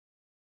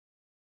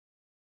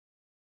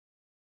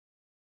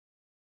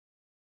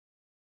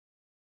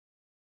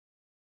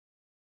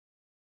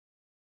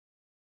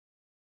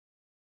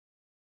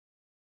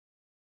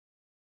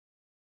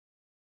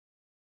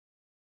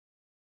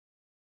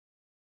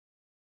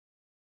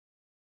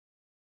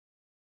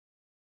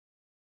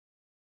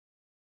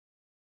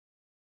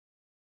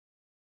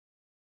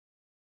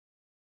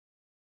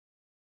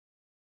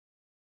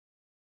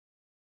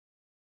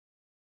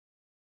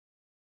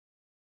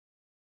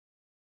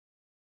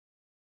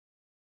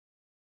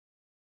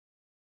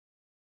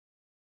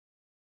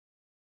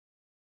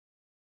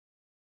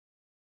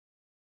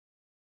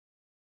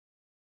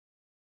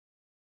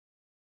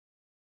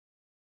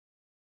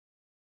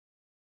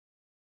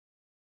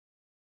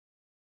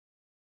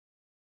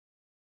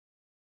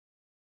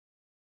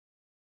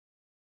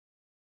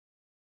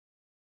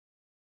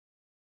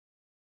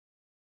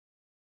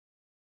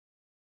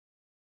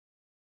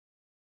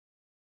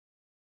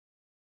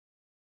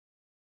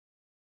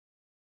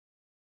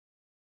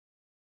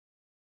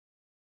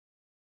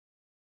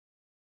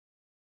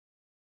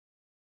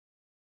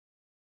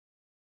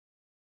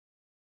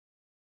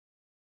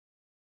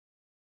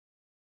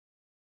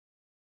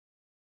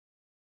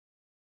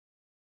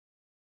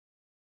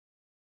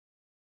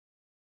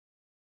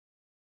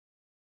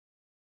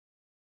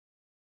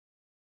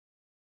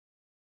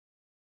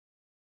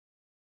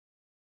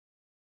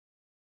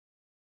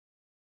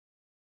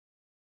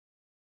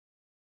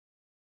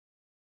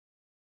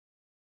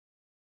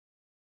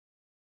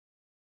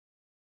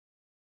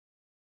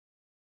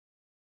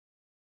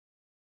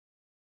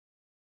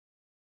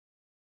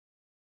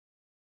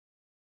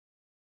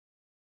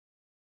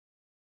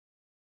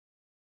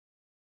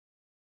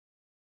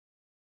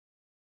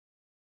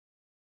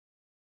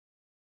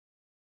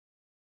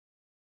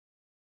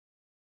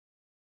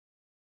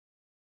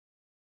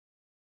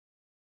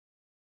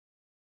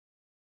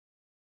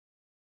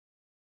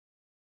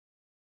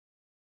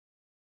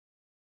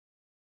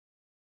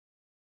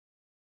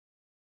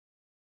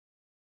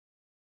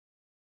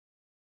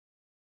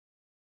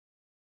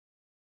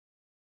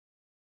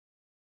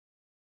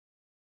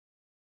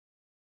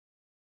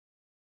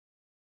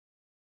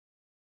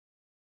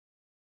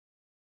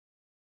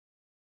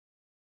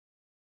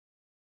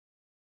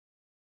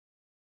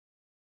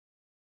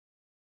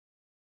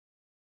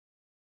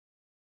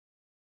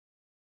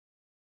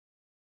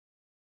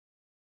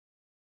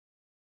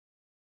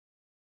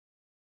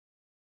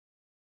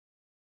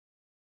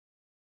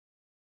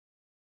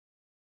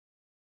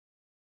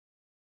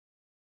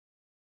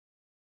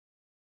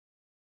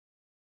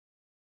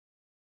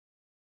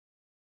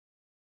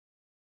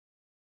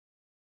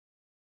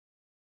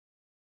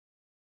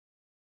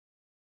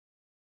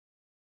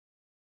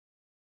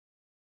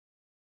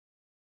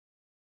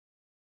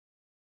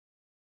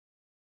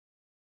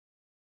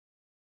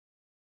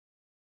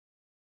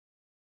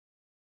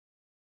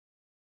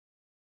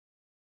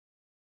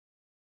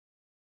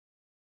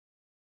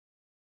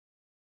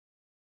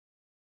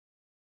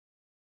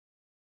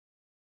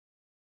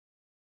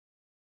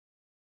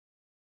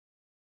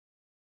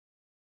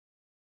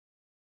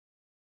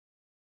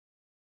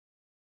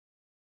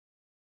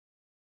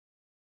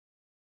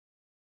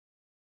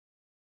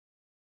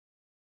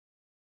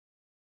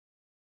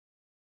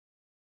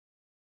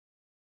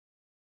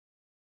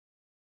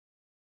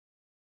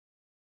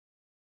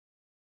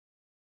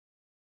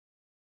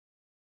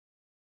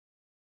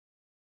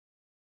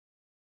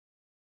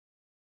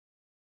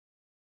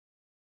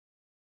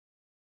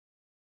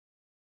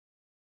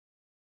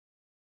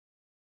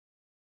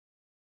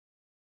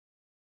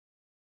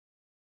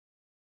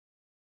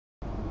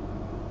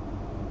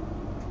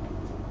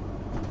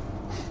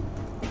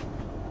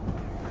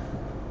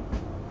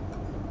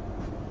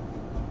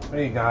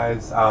Hey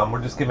guys,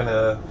 we're just giving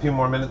a few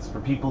more minutes for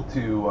people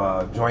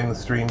to join the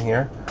stream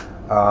here.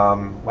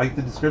 Like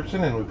the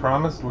description, and we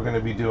promised we're going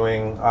to be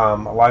doing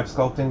a live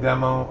sculpting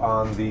demo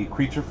on the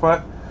creature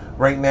foot.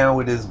 Right now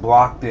it is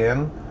blocked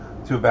in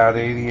to about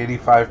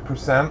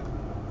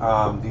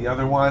 80-85%. The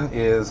other one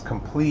is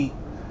complete,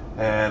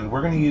 and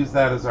we're going to use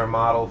that as our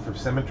model for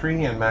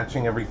symmetry and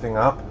matching everything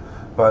up.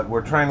 But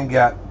we're trying to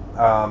get,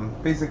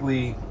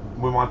 basically,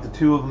 we want the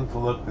two of them to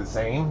look the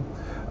same.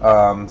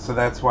 So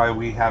that's why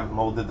we haven't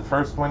molded the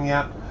first one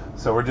yet.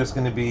 So we're just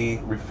going to be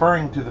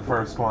referring to the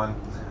first one,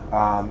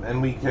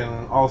 and we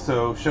can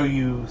also show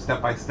you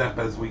step by step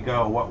as we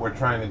go what we're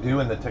trying to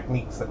do and the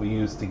techniques that we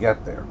use to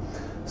get there.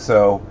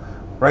 So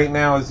right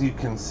now, as you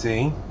can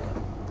see,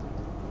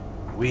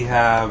 we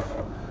have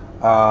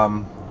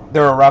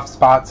there are rough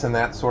spots and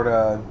that sort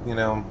of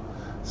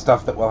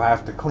stuff that we'll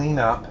have to clean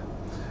up.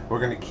 We're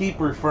going to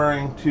keep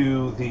referring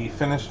to the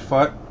finished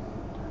foot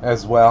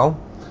as well,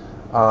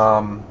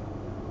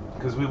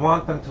 because we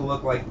want them to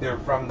look like they're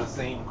from the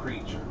same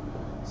creature.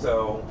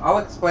 So I'll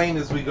explain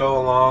as we go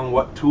along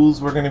what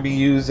tools we're going to be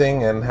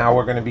using and how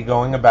we're going to be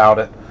going about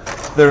it.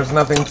 There's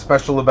nothing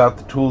special about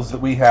the tools that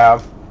we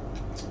have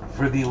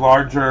for the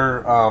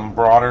larger,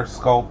 broader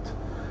sculpt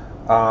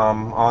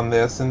on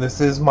this, and this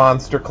is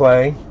monster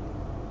clay,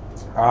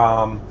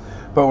 but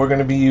we're going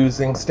to be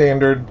using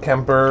standard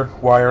Kemper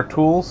wire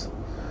tools.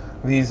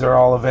 These are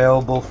all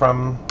available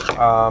from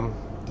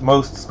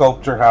most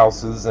sculpture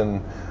houses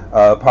and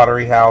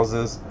pottery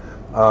houses.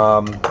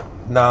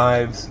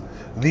 Knives.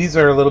 These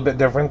are a little bit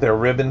different. They're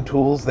ribbon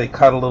tools. They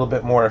cut a little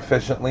bit more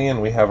efficiently,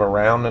 and we have a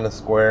round and a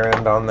square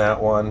end on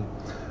that one.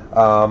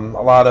 A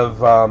lot of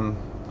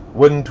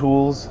wooden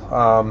tools.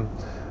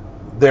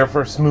 They're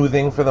for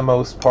smoothing for the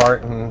most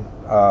part and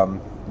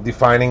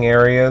defining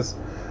areas.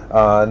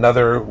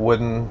 Another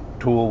wooden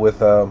tool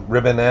with a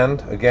ribbon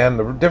end. Again,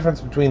 the difference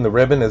between the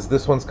ribbon is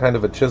this one's kind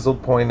of a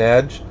chiseled point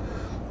edge,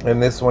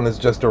 and this one is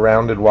just a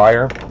rounded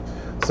wire.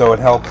 So it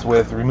helps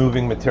with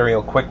removing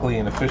material quickly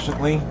and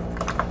efficiently.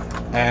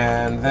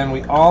 And then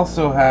we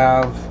also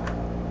have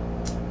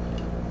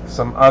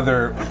some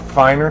other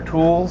finer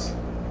tools.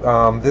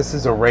 This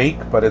is a rake,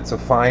 but it's a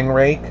fine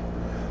rake.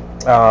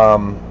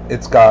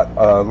 It's got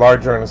a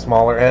larger and a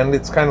smaller end.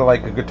 It's kind of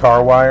like a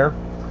guitar wire.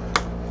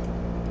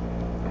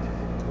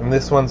 And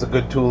this one's a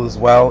good tool as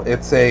well.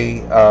 It's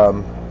a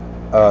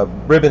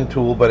ribbon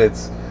tool, but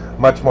it's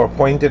much more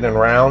pointed and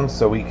round,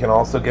 so we can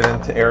also get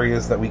into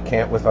areas that we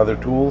can't with other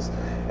tools.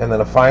 And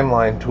then a fine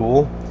line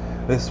tool.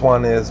 This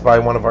one is by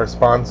one of our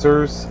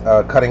sponsors,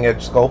 Cutting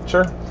Edge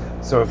Sculpture.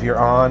 So if you're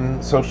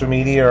on social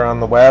media or on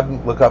the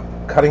web, look up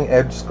Cutting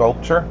Edge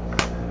Sculpture.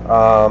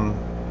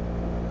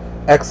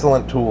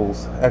 Excellent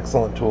tools,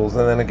 excellent tools.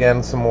 And then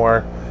again, some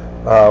more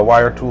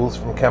wire tools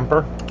from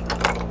Kemper.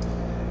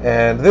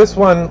 And this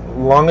one,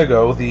 long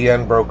ago, the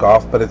end broke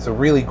off, but it's a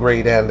really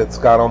great end. It's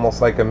got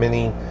almost like a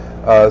mini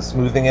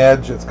smoothing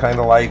edge. It's kind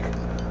of like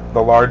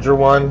the larger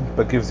one,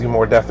 but gives you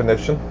more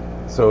definition.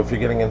 So if you're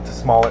getting into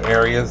smaller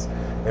areas,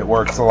 it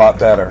works a lot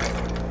better.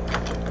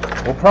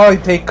 We'll probably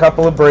take a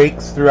couple of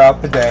breaks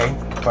throughout the day,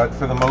 but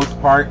for the most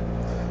part,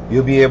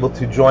 you'll be able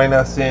to join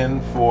us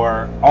in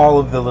for all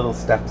of the little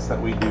steps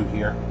that we do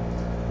here.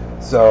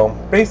 So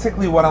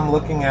basically what I'm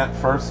looking at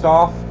first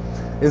off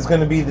is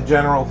going to be the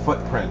general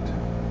footprint.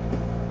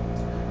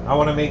 I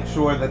want to make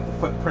sure that the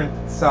footprint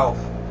itself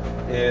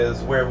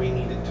is where we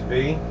need it to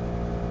be.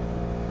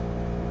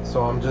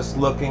 So I'm just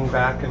looking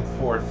back and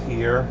forth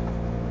here,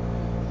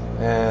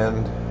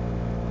 and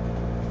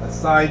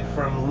aside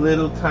from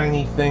little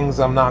tiny things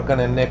I'm not going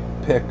to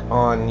nitpick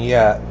on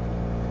yet,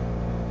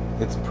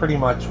 it's pretty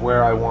much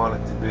where I want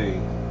it to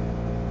be.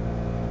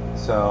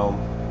 So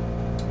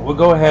we'll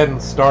go ahead and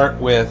start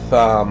with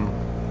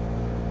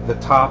the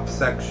top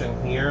section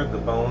here, the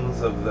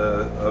bones of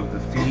the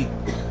feet.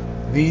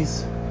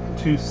 These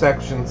two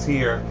sections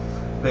here,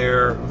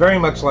 they're very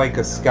much like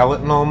a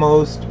skeleton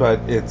almost, but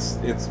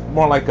it's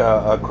more like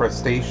a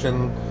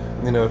crustacean.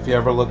 If you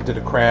ever looked at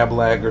a crab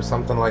leg or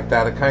something like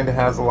that, it kind of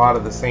has a lot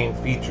of the same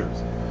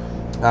features.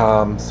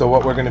 So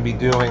what we're going to be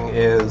doing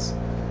is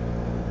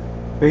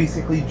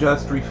basically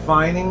just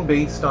refining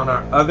based on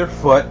our other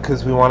foot,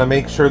 because we want to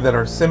make sure that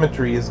our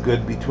symmetry is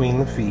good between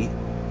the feet.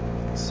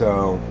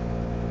 So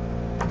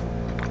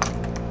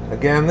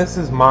again, this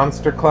is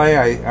monster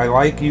clay. I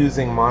like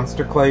using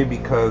monster clay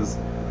because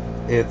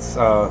it's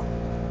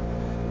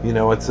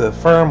it's a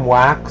firm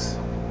wax,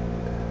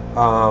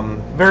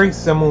 very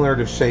similar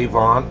to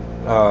Chavant,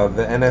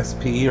 the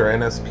NSP or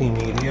NSP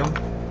medium.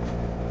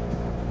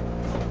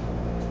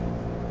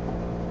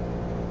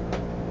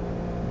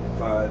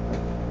 But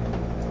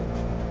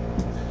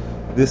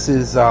this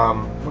is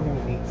we're going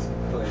to need some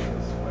clay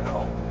as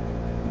well.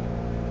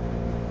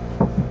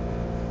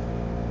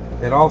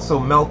 It also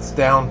melts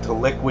down to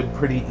liquid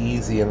pretty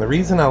easy, and the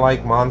reason I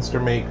like Monster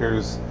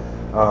Maker's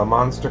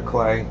monster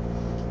clay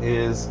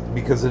is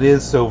because it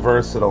is so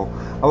versatile.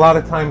 A lot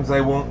of times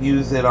I won't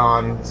use it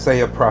on,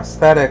 say, a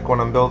prosthetic when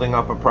I'm building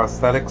up a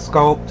prosthetic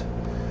sculpt.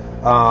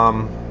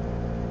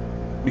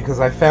 because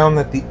I found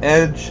that the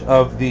edge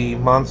of the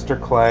monster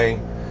clay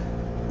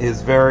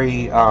is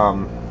very,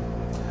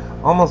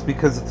 almost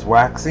because it's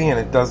waxy and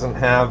it doesn't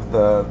have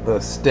the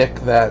stick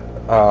that,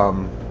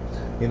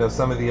 you know,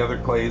 some of the other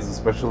clays,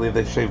 especially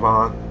the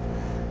Chavant,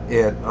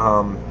 it,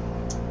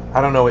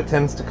 I don't know, it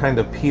tends to kind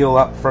of peel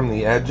up from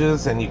the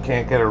edges and you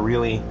can't get a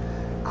really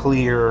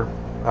clear,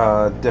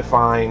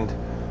 defined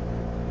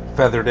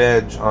feathered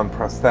edge on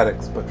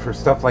prosthetics. But for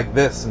stuff like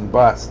this and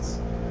busts,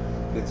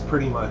 it's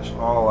pretty much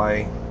all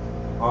I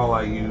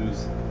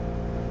use.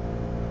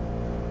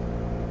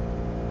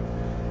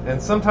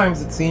 And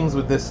sometimes it seems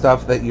with this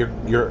stuff that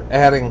you're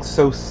adding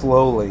so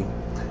slowly,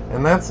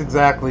 and that's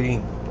exactly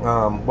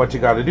what you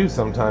got to do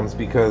sometimes,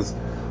 because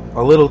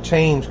a little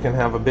change can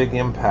have a big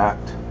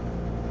impact.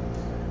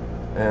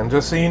 And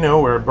just so you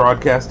know, we're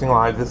broadcasting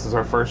live. This is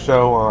our first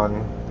show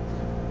on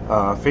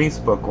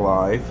Facebook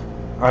Live.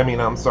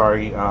 I'm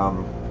sorry,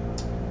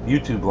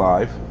 YouTube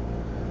Live.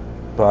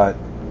 But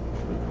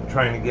I'm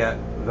trying to get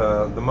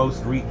the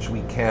most reach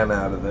we can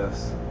out of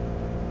this.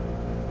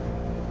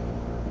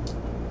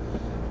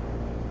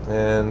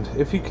 And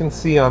if you can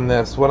see on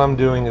this, what I'm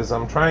doing is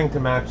I'm trying to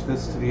match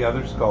this to the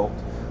other sculpt.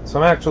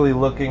 So I'm actually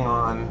looking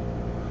on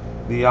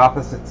the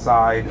opposite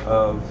side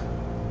of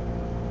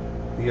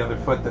the other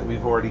foot that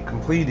we've already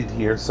completed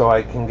here, so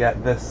I can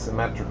get this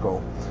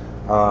symmetrical.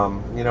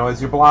 You know,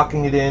 as you're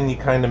blocking it in, you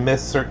kind of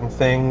miss certain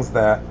things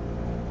that,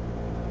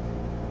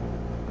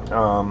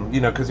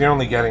 you know, because you're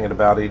only getting it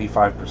about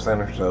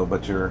 85% or so,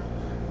 but you're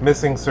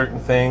missing certain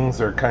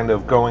things or kind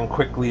of going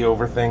quickly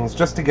over things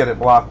just to get it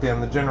blocked in,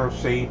 the general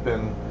shape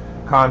and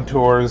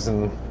contours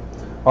and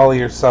all of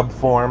your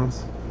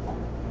subforms.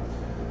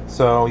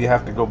 So you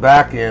have to go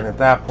back in at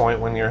that point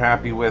when you're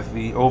happy with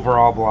the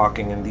overall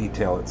blocking and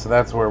detail it. So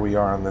that's where we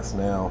are on this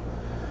now.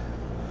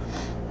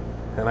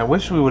 And I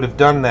wish we would have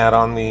done that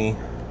on the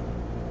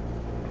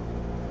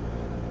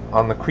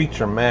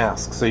creature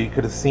mask, so you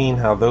could have seen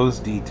how those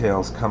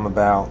details come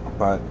about.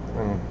 But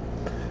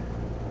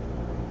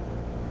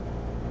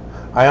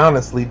I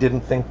honestly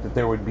didn't think that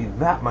there would be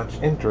that much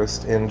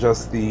interest in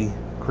just the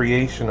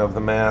creation of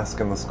the mask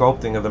and the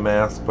sculpting of the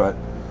mask, but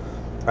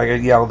I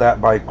got yelled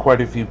at by quite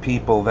a few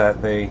people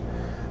that they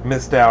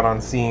missed out on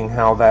seeing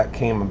how that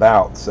came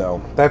about. So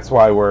that's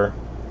why we're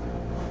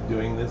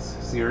doing this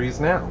series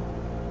now.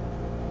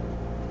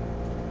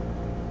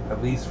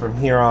 At least from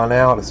here on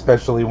out,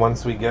 especially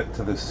once we get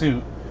to the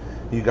suit,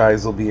 you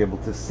guys will be able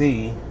to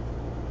see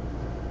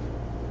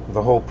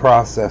the whole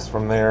process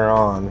from there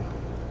on.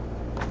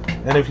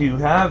 And if you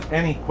have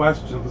any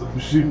questions, I'm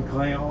shooting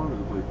clay all over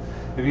the place.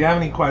 If you have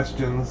any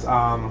questions,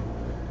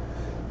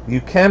 you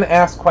can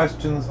ask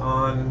questions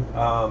on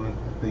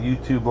the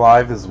YouTube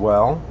Live as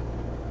well.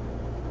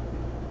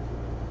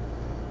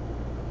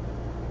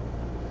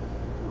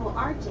 Well,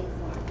 RJ's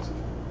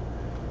watching.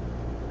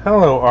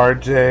 Hello,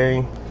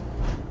 RJ.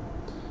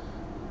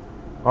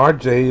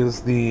 RJ is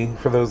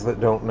for those that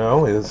don't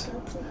know, is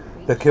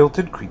the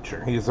Kilted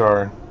Creature. He's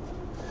our...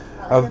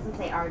 Well, it doesn't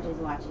say RJ's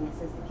watching, it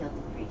says the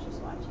Kilted Creature's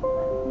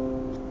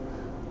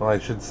watching. Well, I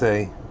should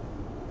say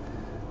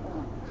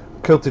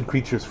Kilted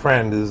Creature's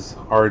friend is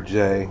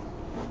RJ.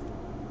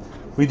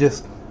 We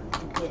just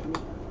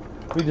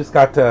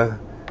got to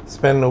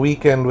spend the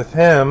weekend with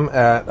him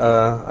at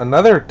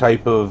another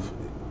type of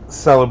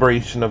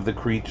celebration of the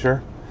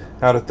creature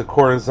out at the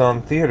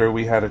Corazon Theater.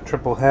 We had a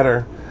triple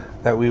header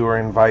that we were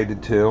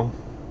invited to.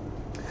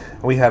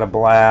 We had a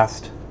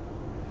blast.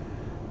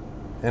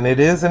 And it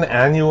is an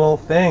annual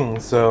thing,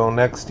 so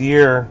next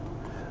year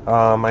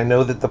I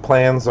know that the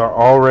plans are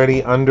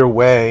already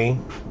underway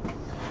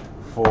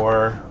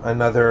for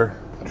another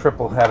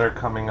triple header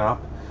coming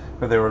up,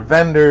 where there were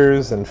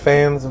vendors and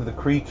fans of the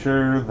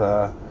creature.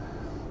 The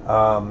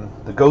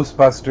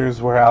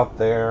Ghostbusters were out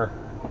there,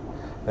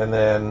 and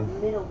then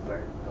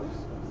Middleburg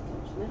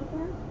Ghostbusters.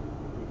 Middleburg?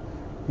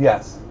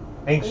 Yes,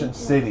 Ancient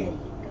City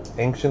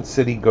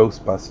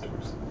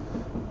Ghostbusters.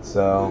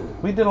 So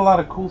we did a lot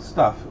of cool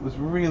stuff. It was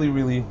really,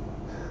 really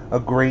a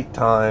great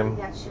time.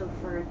 We got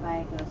chauffeured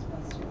by Ghostbusters.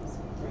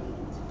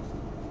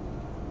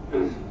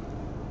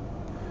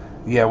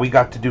 Yeah, we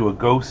got to do a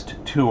ghost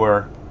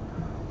tour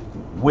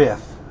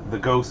with the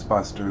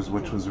Ghostbusters,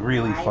 which was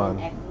really fun.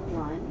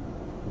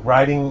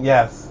 Riding,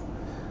 yes.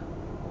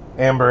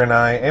 Amber and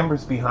I.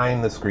 Amber's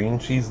behind the screen.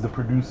 She's the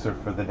producer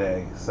for the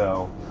day,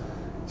 so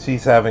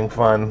she's having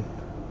fun.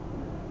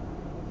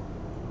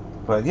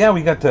 But yeah,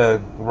 we got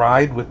to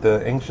ride with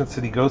the Ancient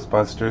City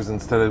Ghostbusters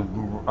instead of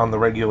on the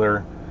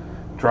regular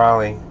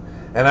trolley.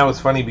 And that was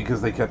funny because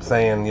they kept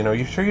saying, you know,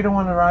 you sure you don't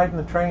want to ride in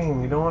the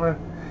train? You don't want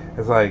to...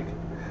 It's like,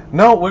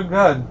 no, we're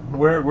good.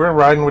 We're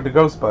riding with the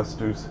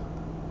Ghostbusters.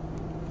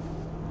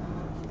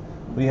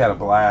 We had a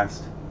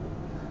blast.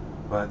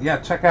 But yeah,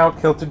 check out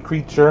Kilted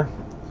Creature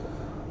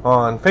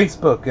on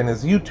Facebook and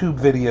his YouTube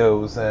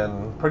videos,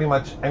 and pretty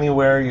much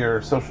anywhere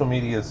your social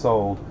media is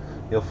sold.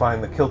 You'll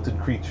find the Kilted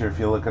Creature if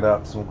you look it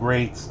up. Some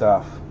great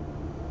stuff.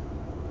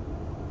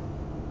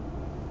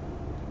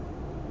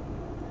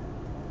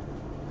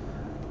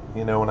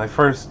 You know, when I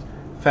first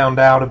found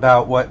out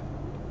about what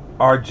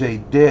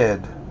RJ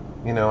did,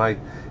 You know, I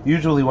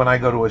usually when I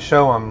go to a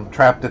show, I'm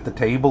trapped at the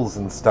tables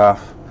and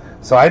stuff.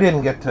 So I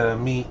didn't get to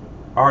meet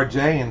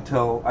RJ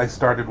until I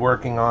started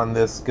working on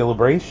this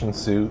Gill-a-bration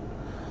suit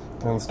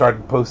and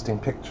started posting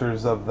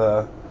pictures of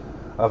the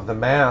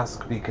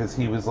mask, because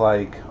he was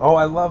like, "Oh,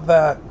 I love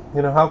that.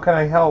 You know, how can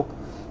I help?"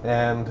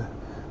 And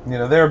you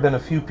know, there have been a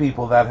few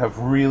people that have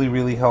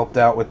really helped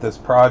out with this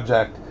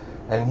project,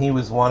 and he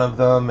was one of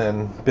them,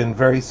 and been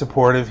very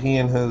supportive. He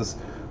and his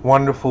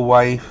wonderful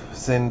wife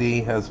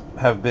Cindy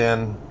have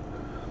been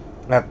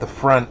at the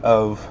front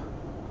of,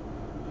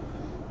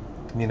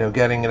 you know,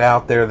 getting it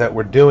out there that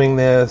we're doing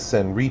this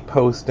and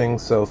reposting.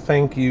 So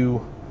thank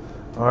you,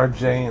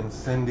 RJ and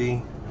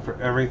Cindy,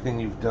 for everything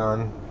you've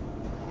done.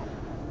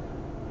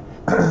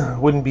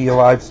 Wouldn't be a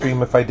live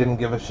stream if I didn't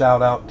give a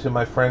shout out to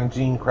my friend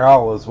Gene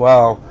Crowell as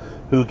well,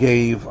 who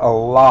gave a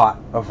lot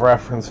of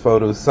reference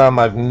photos, some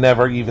I've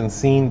never even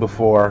seen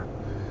before,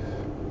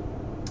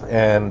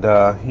 and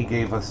he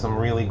gave us some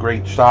really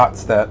great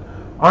shots that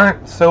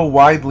aren't so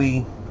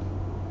widely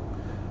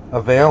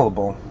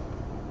available.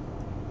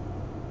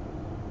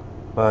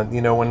 But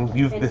you know, when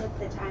you've been took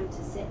the time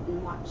to sit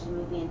and watch the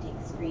movie and take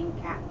screen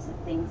caps of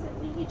things that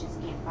you just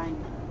can't find.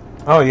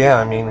 Oh yeah,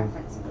 I mean,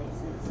 reference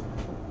places.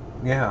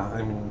 Yeah,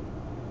 I mean,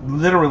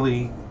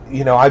 literally,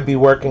 you know, I'd be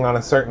working on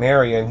a certain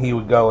area and he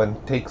would go and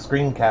take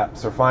screen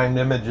caps or find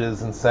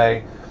images and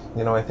say,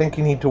 you know, I think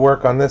you need to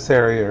work on this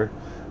area, or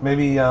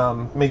maybe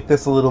make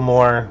this a little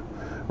more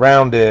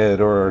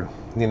rounded, or,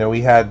 you know,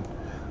 we had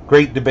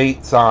great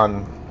debates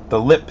on the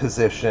lip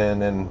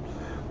position, and,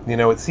 you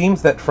know, it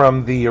seems that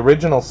from the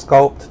original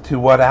sculpt to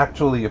what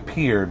actually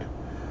appeared,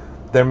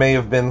 there may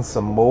have been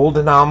some mold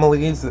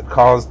anomalies that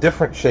caused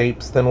different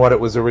shapes than what it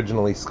was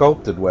originally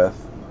sculpted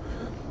with.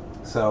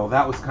 So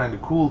that was kind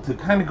of cool to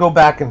kind of go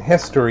back in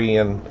history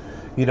and,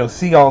 you know,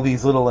 see all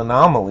these little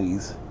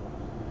anomalies.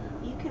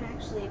 You can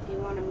actually, if you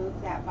want to move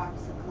that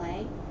box of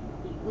clay,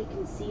 we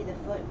can see the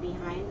foot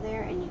behind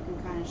there, and you can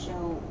kind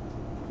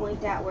of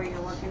point out where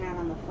you're working at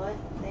on the foot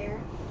there.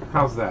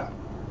 How's that?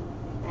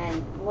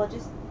 And we'll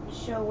just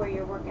show where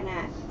you're working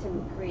at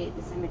to create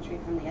the symmetry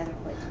from the other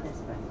foot to this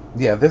foot.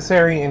 Yeah, this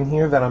area in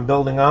here that I'm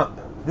building up,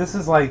 this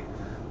is like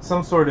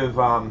some sort of,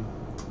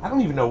 I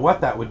don't even know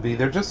what that would be.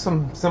 They're just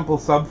some simple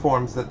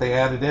subforms that they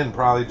added in,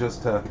 probably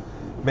just to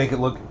make it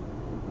look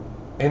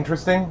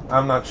interesting.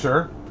 I'm not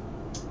sure,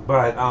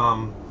 but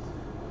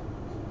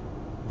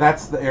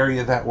that's the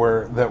area that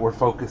we're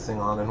focusing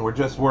on, and we're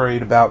just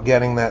worried about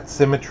getting that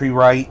symmetry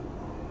right.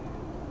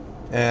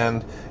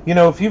 And you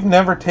know, if you've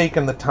never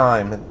taken the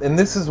time, and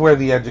this is where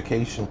the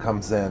education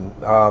comes in,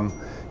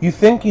 you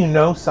think you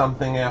know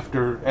something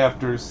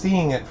after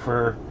seeing it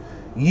for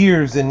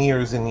years and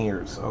years and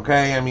years.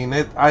 Okay, I mean,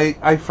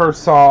 I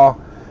first saw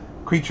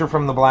Creature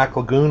from the Black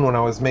Lagoon when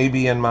I was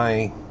maybe in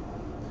my,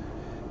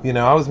 you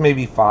know, I was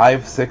maybe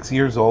 5-6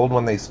 years old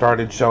when they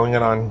started showing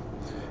it on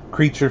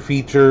Creature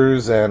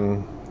Features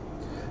and,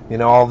 you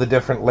know, all the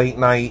different late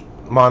night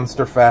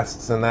monster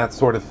fests and that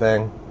sort of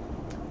thing.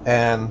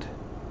 And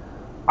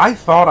I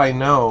thought I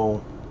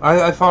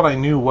thought I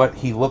knew what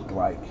he looked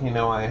like. You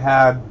know, I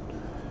had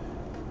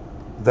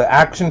the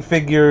action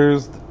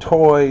figures, the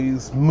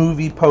toys,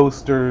 movie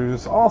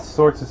posters, all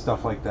sorts of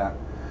stuff like that.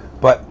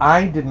 But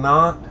I did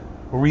not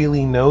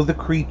really know the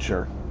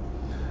creature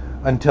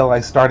until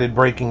I started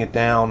breaking it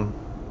down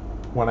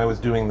when I was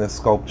doing this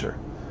sculpture.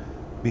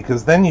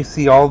 Because then you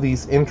see all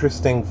these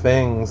interesting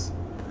things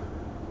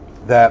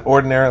that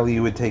ordinarily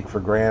you would take for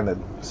granted.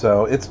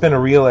 So it's been a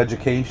real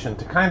education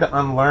to kind of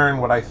unlearn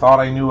what I thought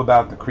I knew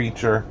about the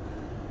creature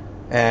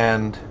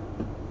and,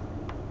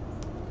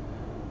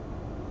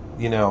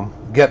 you know,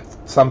 get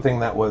something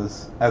that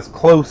was as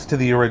close to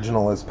the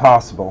original as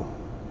possible.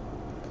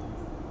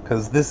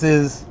 Because this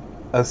is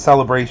a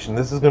celebration.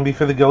 This is going to be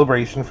for the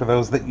Gill-a-bration. For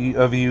those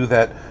of you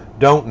that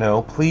don't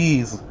know,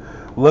 please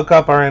look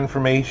up our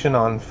information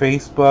on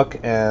Facebook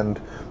and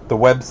the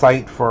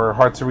website for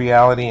Hearts of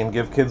Reality and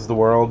Give Kids the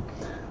World.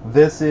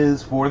 This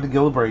is for the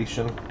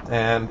Gill-a-bration,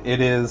 and it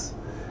is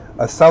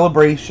a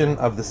celebration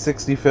of the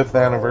 65th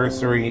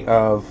anniversary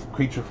of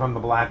Creature from the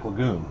Black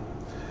Lagoon.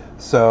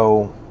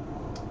 So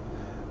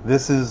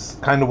this is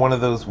kind of one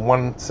of those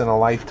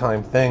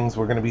once-in-a-lifetime things.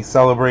 We're going to be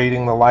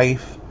celebrating the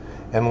life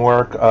and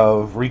work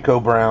of Rico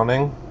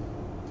Browning.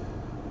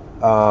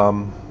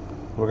 We're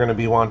going to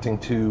be wanting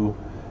to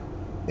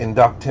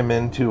induct him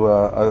into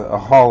a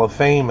Hall of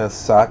Fame as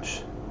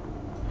such.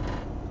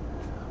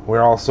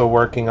 We're also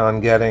working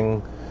on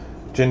getting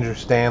Ginger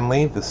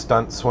Stanley, the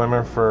stunt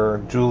swimmer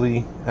for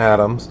Julie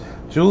Adams.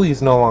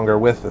 Julie's no longer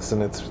with us,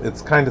 and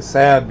it's kind of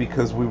sad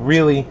because we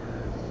really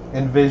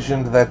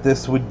envisioned that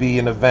this would be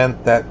an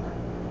event that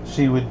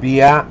she would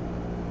be at,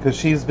 because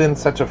she's been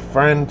such a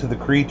friend to the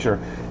creature,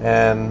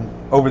 and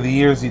over the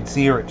years you'd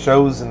see her at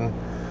shows and,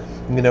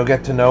 you know,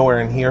 get to know her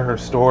and hear her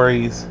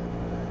stories.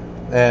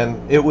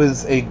 And it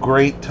was a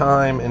great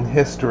time in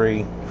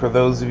history for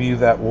those of you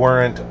that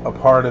weren't a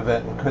part of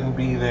it and couldn't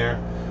be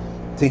there,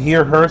 to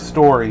hear her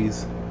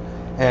stories.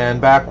 And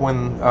back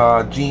when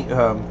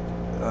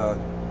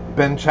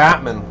Ben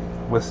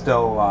Chapman was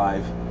still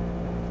alive,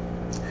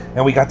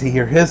 and we got to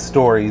hear his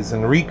stories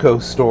and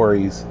Rico's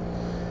stories.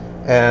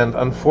 And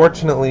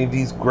unfortunately,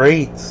 these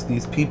greats,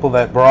 these people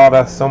that brought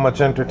us so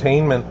much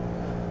entertainment,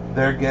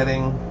 they're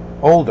getting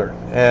older.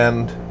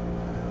 And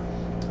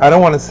I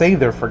don't want to say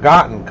they're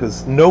forgotten,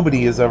 because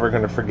nobody is ever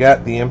going to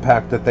forget the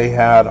impact that they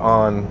had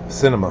on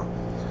cinema.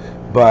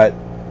 But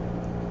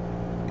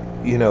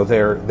you know,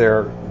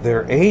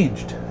 they're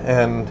aged,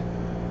 and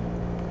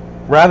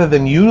rather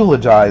than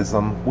eulogize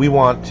them, we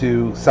want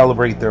to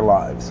celebrate their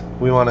lives.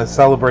 We want to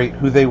celebrate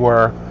who they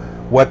were,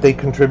 what they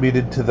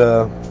contributed to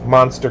the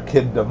monster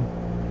kiddom.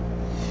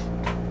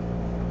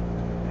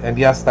 And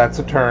yes, that's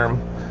a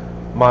term,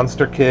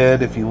 monster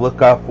kid. If you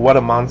look up what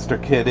a monster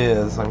kid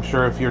is, I'm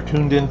sure if you're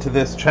tuned into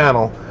this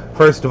channel,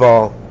 first of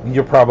all,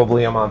 you're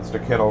probably a monster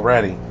kid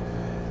already.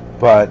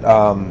 But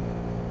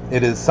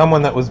it is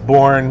someone that was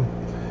born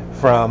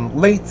from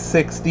late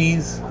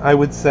 60s, I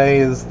would say,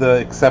 is the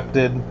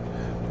accepted,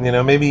 you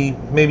know, maybe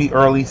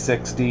early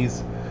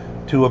 60s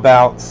to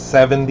about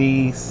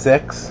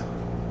 76.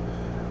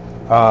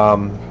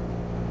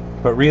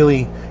 But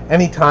really,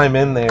 any time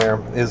in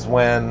there is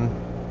when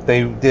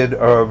they did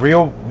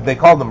they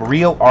called them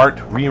real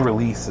art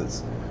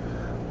re-releases.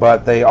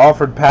 But they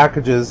offered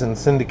packages in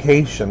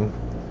syndication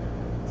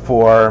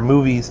for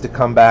movies to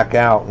come back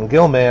out. And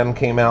Gill-man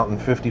came out in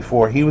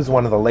 54. He was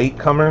one of the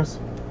latecomers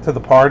to the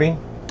party.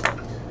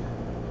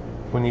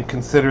 When you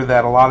consider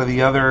that a lot of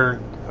the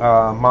other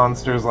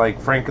monsters like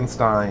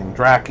Frankenstein,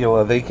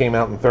 Dracula, they came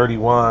out in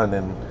 31,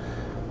 and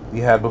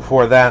you had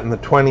before that in the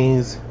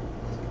 20s,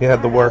 you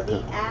had the work.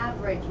 The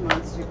average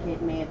monster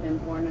kid may have been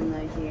born in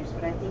those years,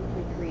 but I think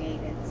we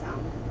created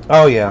some.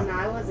 Oh yeah. And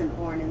I wasn't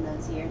born in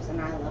those years, and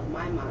I love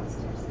my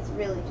monsters. It's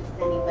really just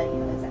anybody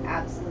who has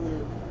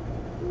absolute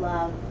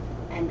love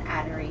and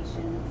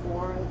adoration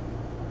for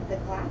the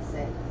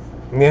classics.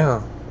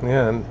 Yeah,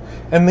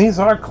 and these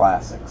are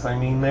classics. I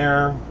mean,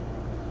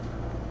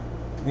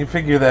 you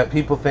figure that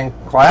people think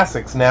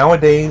classics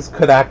nowadays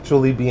could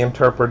actually be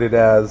interpreted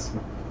as,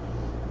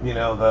 you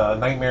know, the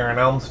Nightmare on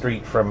Elm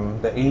Street from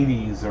the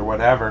 80s or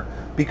whatever,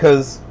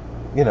 because,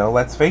 you know,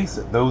 let's face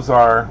it, those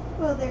are...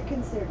 Well, they're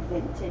considered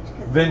vintage,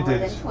 because they're more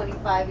than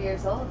 25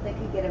 years old. They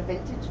could get a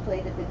vintage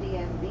plate at the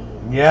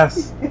DMV.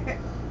 Yes.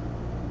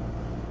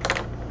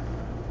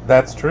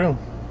 That's true.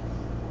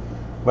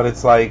 But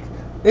it's like,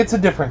 it's a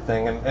different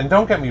thing, and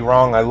don't get me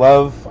wrong, I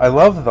love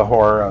the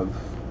horror of,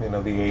 you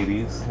know, the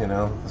 80s, you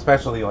know,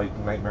 especially like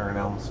Nightmare on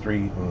Elm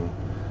Street and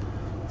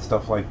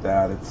stuff like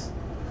that. It's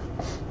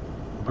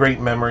great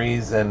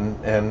memories, and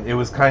it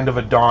was kind of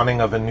a dawning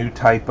of a new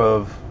type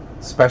of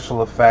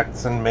special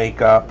effects and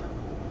makeup.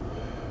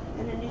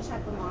 And a new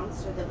type of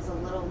monster that was a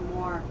little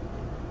more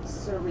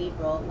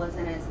cerebral. It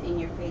wasn't as in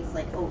your face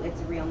like, oh, it's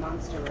a real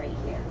monster right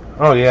here.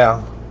 Oh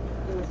yeah.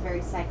 It was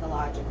very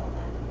psychological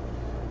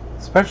then.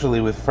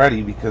 Especially with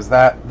Freddy, because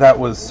that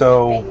was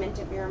so... a figment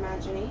of your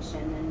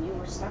imagination, and you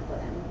were stuck with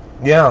him.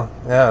 Yeah,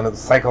 and it's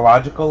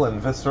psychological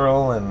and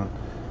visceral, and,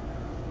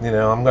 you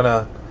know, I'm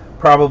gonna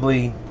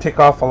probably tick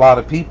off a lot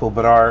of people,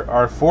 but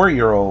our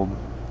 4-year-old,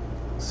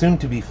 soon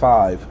to be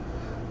 5,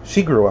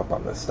 she grew up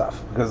on this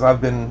stuff, because I've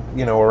been,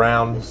 you know,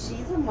 around...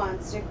 She's a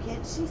monster kid.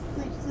 She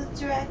sleeps with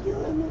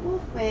Dracula and the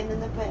Wolfman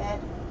in the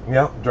bed.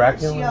 Yeah,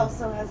 Dracula. She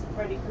also has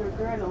Freddy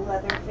Krueger and a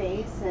leather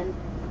face, and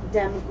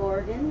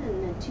Demogorgon,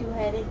 and a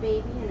 2-headed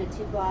baby, and a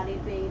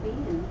 2-bodied baby,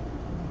 and...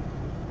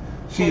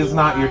 She is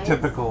not your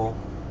typical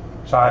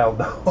child,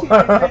 though. 2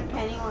 different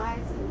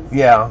Pennywises.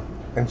 Yeah,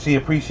 and she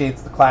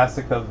appreciates the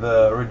classic of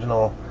the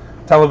original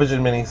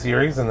television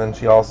miniseries, and then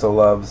she also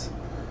loves,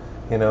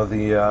 you know,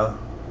 the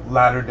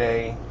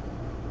latter-day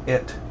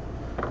It.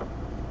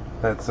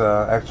 That's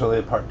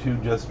actually part 2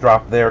 just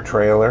dropped their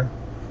trailer.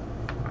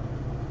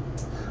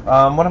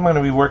 What I'm going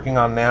to be working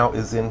on now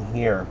is in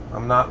here.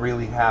 I'm not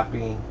really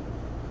happy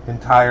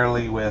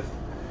entirely with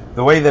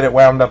the way that it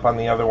wound up on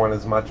the other one.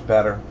 Is much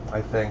better,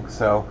 I think.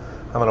 So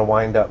I'm going to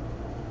wind up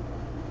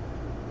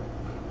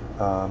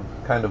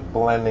kind of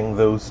blending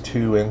those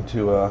two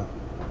into a...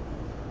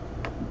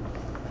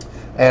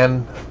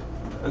 And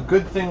a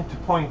good thing to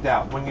point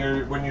out when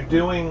you're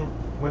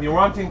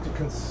wanting to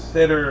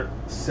consider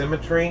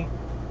symmetry,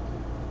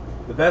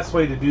 the best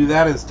way to do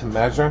that is to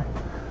measure.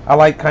 I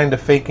like kind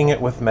of faking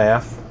it with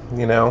math,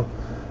 you know,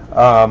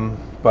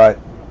 but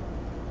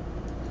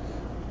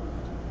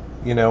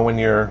you know, when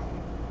your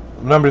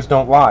numbers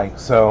don't lie,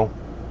 so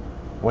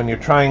when you're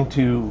trying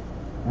to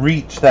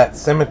reach that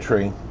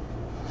symmetry,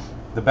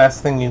 the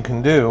best thing you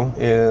can do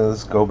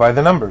is go by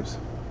the numbers.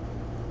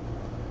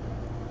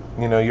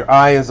 You know, your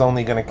eye is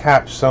only going to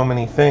catch so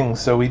many things,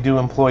 so we do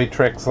employ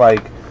tricks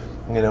like,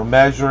 you know,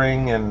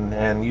 measuring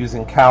and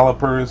using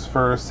calipers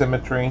for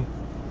symmetry.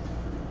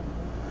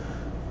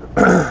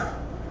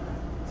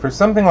 For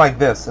something like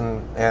this,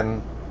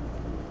 and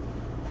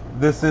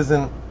this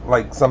isn't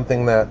like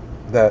something that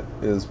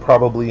is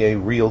probably a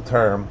real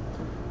term,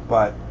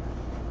 but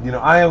you know,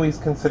 I always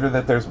consider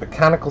that there's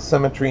mechanical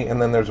symmetry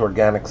and then there's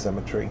organic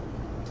symmetry.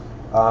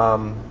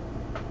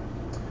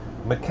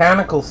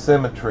 Mechanical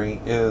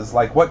symmetry is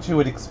like what you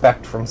would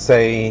expect from,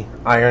 say,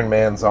 Iron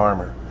Man's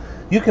armor.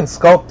 You can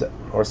sculpt it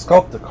or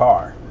sculpt a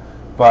car,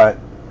 but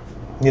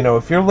you know,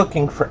 if you're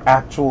looking for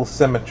actual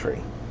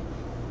symmetry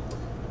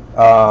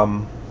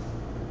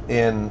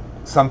in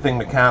something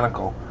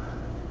mechanical,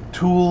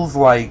 tools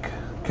like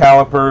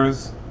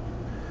calipers,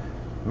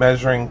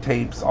 measuring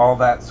tapes, all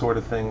that sort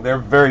of thing, they're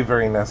very,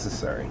 very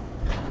necessary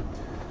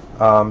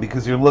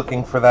because you're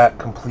looking for that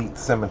complete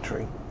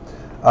symmetry.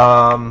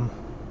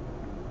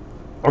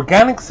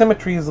 Organic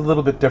symmetry is a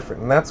little bit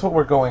different, and that's what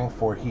we're going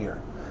for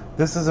here.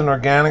 This is an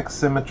organic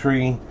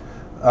symmetry,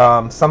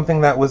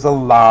 something that was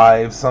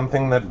alive,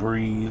 something that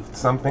breathed,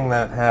 something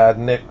that had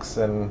nicks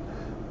and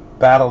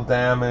battle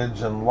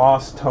damage and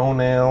lost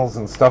toenails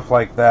and stuff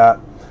like that.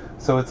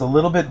 So it's a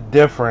little bit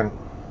different,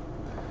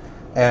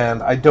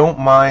 and I don't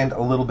mind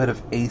a little bit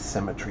of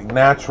asymmetry,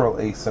 natural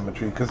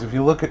asymmetry, because if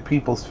you look at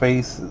people's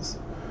faces,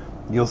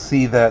 you'll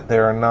see that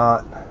they're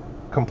not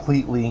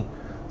completely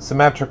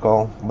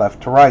symmetrical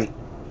left to right.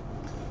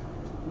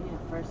 Yeah,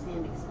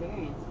 first-hand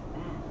experience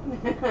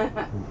with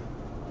that.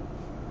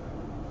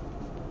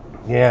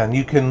 Yeah, and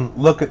you can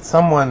look at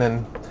someone,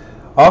 and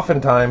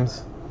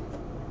oftentimes,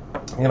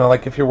 you know,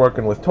 like if you're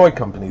working with toy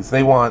companies,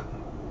 they want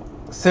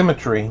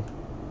symmetry,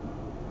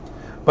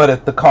 but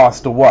at the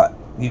cost of what?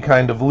 You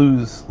kind of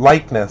lose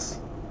likeness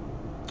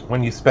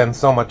when you spend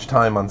so much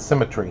time on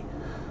symmetry.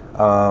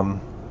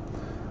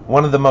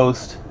 One of the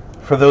most,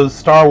 for those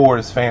Star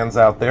Wars fans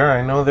out there,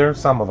 I know there are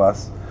some of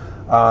us,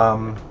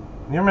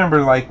 you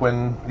remember like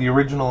when the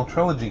original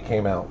trilogy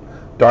came out,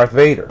 Darth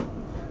Vader,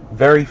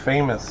 very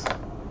famous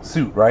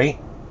suit, right?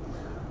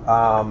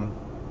 Arguably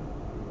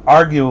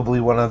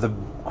one of the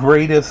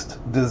greatest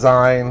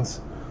designs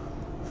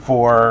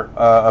for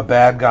a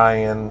bad guy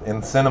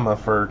in cinema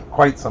for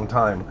quite some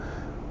time.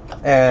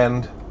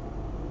 And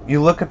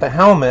you look at the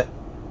helmet,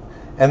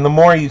 and the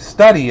more you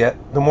study it,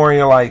 the more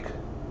you're like,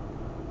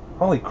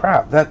 holy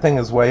crap, that thing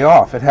is way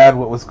off. It had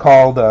what was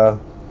called a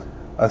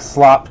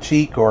slop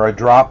cheek or a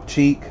drop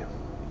cheek.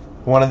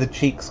 One of the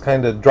cheeks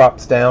kind of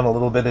drops down a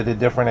little bit at a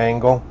different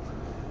angle.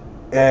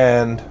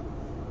 And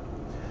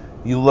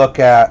you look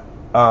at,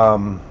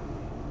 I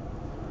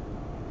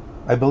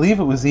believe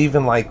it was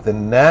even like the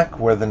neck,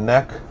 where the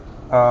neck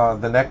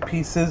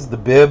pieces, the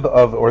bib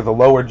of, or the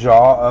lower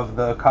jaw of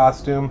the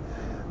costume,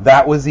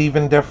 that was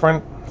even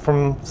different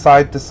from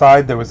side to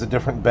side. There was a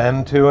different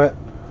bend to it.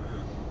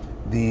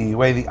 The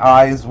way the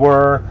eyes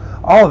were,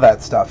 all of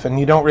that stuff, and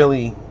you don't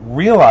really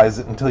realize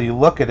it until you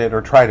look at it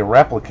or try to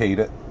replicate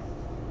it.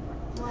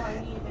 Well,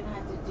 and you even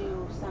had to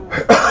do some of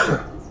the paints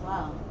as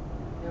well.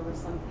 There were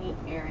some paint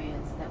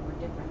areas that were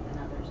different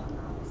than others on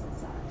the opposite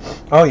side.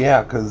 Oh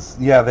yeah, because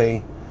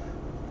they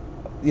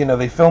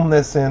filmed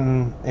this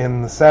in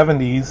the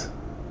 70s,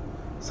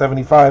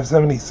 75,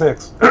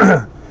 76,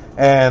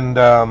 and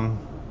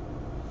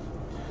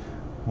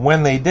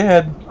when they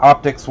did,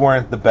 optics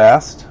weren't the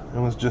best. It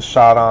was just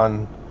shot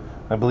on,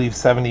 I believe,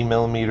 70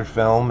 millimeter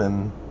film,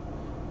 and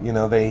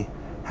they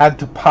had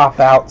to pop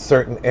out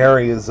certain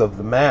areas of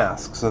the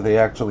mask, so they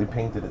actually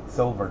painted it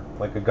silver,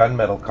 like a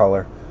gunmetal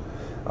color.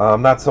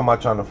 Not so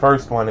much on the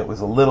first one, it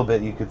was a little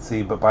bit you could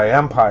see, but by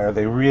Empire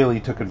they really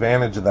took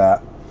advantage of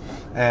that,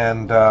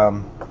 and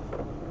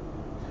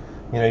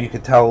you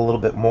could tell a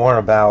little bit more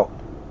about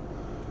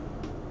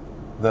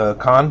the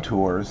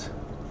contours.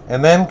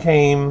 And then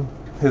came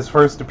his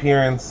first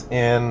appearance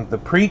in the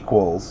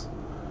prequels,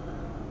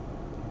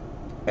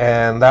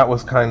 and that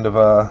was kind of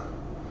a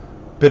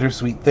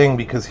bittersweet thing,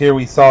 because here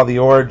we saw the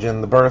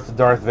origin, the birth of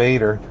Darth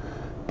Vader,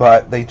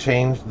 but they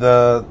changed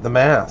the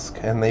mask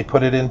and they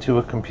put it into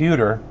a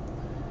computer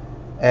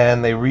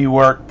and they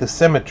reworked the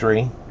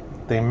symmetry.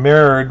 They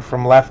mirrored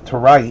from left to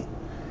right,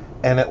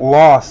 and it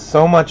lost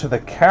so much of the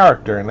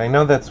character. And I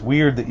know that's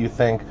weird that you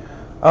think,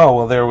 oh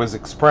well, there was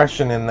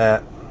expression in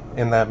that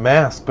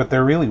mask, but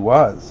there really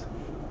was.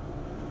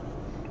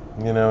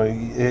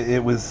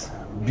 It was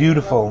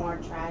beautiful. More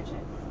tragic.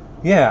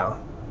 Yeah,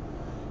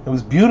 it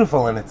was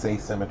beautiful in its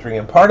asymmetry,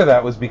 and part of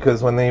that was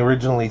because when they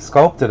originally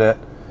sculpted it,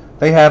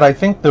 they had, I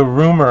think the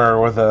rumor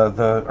or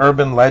the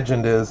urban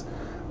legend is,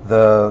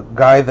 the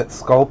guy that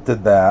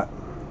sculpted that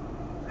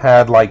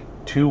had like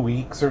 2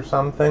 weeks or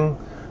something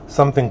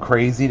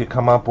crazy to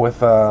come up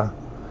with a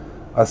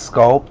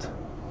sculpt,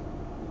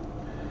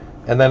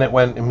 and then it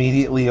went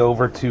immediately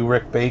over to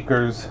Rick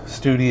Baker's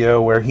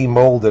studio where he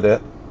molded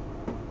it,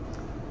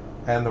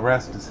 and the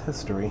rest is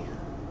history.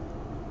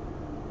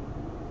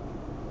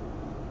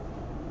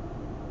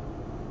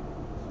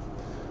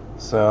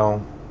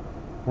 So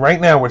right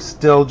now we're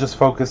still just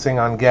focusing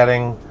on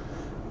getting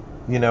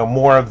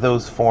more of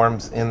those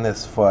forms in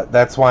this foot.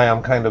 That's why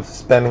I'm kind of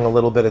spending a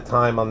little bit of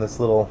time on this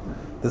little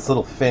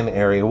fin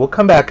area. We'll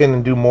come back in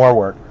and do more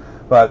work,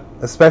 but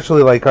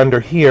especially like under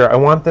here, I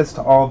want this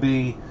to all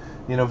be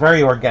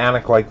very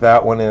organic like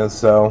that one is.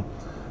 So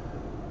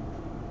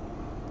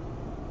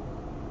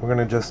we're going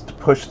to just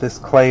push this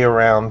clay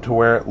around to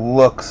where it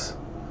looks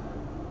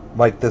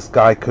like this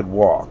guy could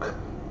walk.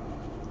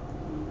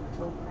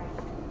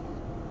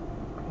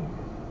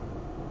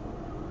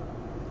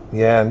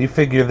 Yeah, and you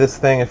figure this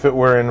thing, if it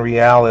were in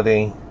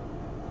reality,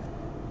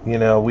 You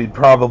know, we'd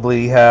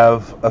probably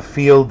have a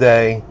field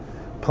day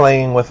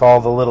playing with all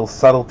the little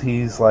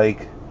subtleties,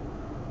 like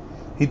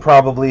he'd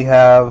probably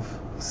have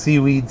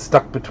seaweed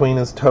stuck between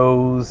his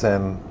toes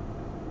and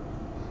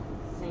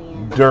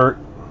Sand. dirt.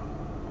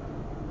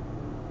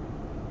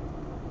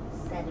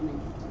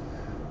 Sediment.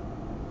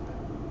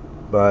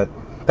 But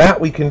that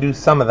we can do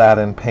some of that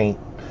in paint.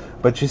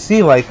 But you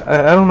see, like,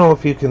 I don't know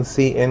if you can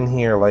see in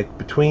here, like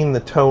between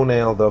the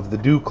toenail of the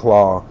dew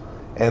claw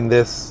and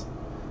this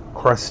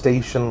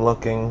crustacean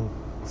looking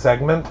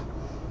segment,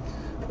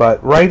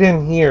 but right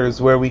in here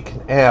is where we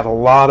can add a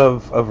lot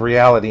of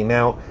reality.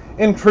 Now,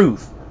 in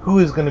truth, who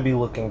is going to be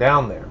looking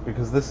down there?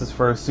 Because this is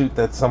for a suit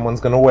that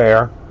someone's going to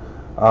wear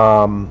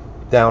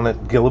down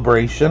at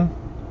Gill-a-bration,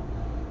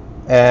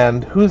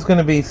 and who's going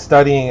to be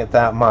studying it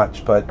that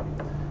much? But,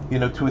 you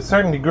know, to a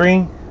certain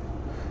degree,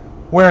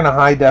 we're in a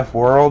high-def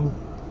world,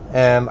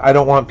 and I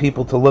don't want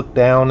people to look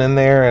down in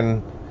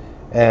there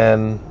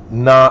and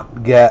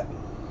not get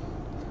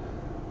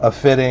a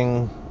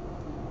fitting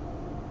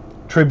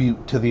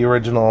tribute to the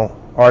original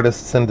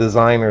artists and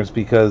designers,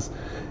 because,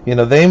 you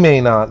know, they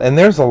may not. And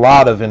there's a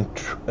lot of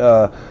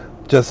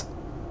just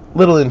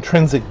little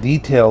intrinsic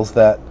details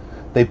that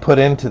they put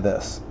into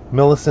this.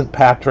 Millicent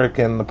Patrick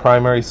and the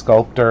primary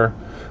sculptor,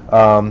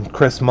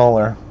 Chris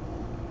Muller,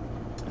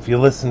 if you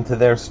listen to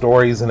their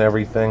stories and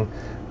everything,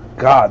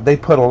 God, they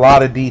put a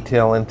lot of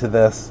detail into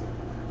this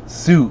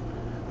suit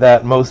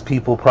that most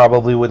people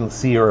probably wouldn't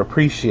see or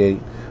appreciate.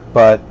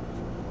 But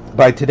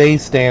by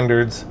today's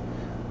standards,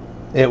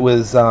 it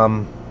was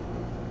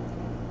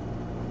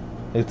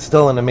it's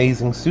still an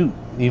amazing suit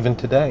even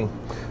today.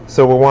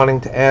 So we're wanting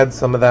to add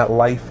some of that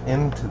life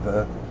into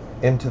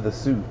the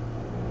suit.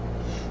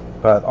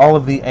 But all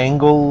of the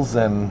angles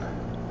and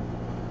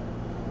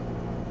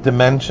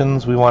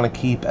dimensions we want to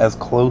keep as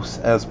close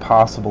as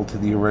possible to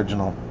the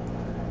original,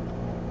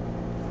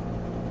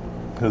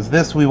 because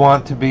this we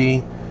want to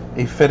be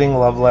a fitting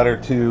love letter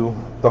to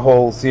the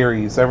whole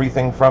series.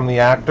 Everything from the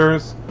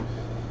actors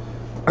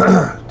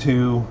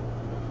to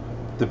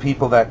the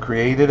people that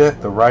created it,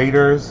 the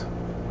writers.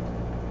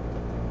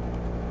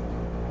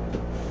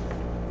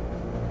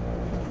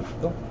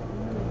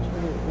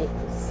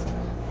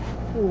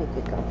 Make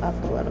it go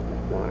up a little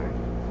bit more.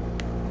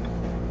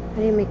 How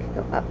do you make it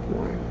go up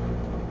more?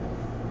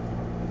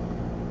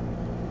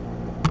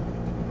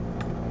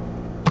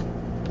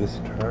 This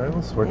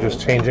turns. We're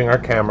just changing our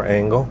camera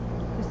angle.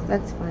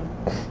 That's fine.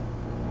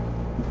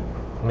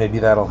 Maybe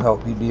that'll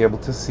help you be able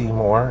to see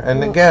more.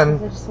 And again,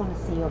 I just want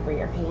to see over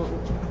your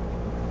hand.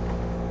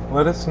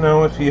 let us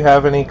know if you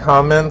have any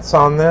comments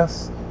on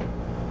this.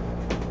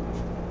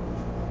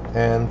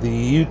 And the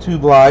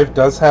YouTube Live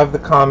does have the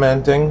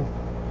commenting.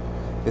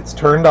 It's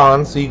turned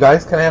on, so you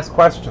guys can ask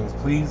questions.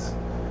 Please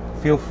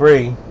feel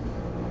free.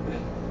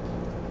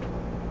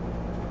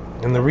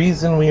 And the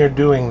reason we are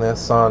doing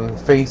this on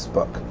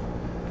Facebook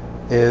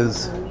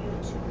is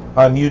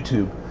on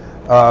YouTube.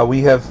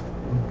 We have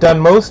done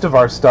most of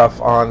our stuff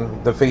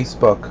on the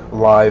Facebook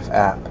Live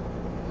app,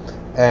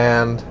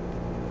 and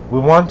we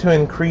want to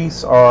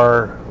increase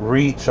our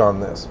reach on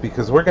this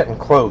because we're getting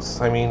close.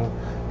 I mean,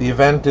 the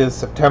event is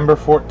September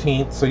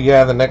 14th, so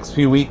yeah, the next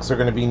few weeks are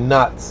going to be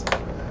nuts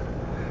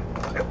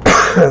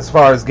as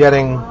far as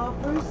getting.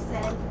 Bruce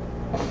says,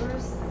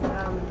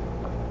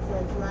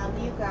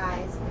 love you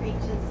guys. Preach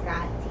and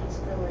Scott, teach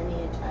the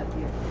lineage of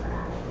your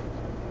craft.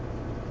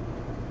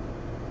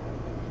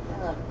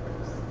 I love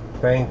Bruce.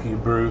 Thank you,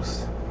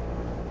 Bruce.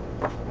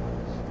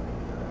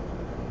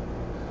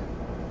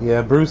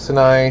 Yeah, Bruce and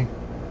I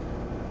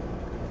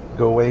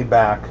go way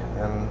back,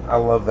 and I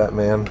love that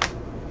man.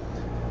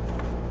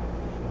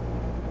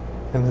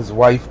 And his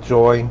wife,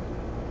 Joy.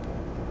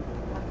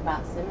 Talk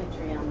about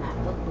symmetry on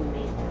that book we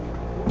made.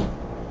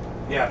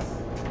 Yes.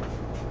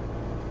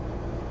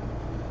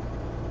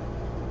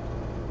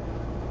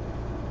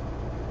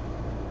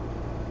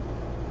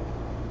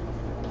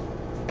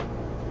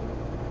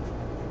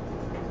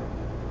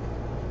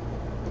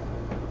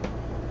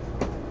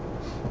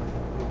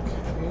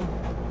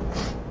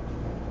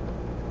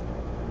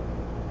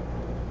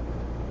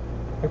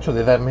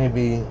 Actually, that may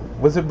be...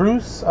 Was it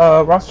Bruce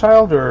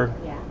Rothschild, or...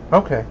 Yeah.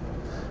 Okay.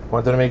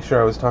 Wanted to make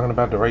sure I was talking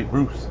about the right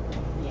Bruce.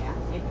 Yeah.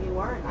 If you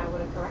weren't, I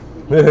would have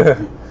corrected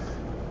you.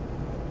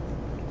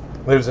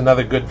 There's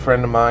another good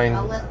friend of mine.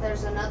 Unless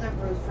there's another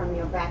Bruce from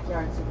your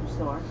backyard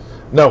superstore.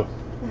 No.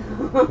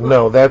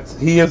 No,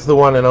 he is the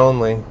one and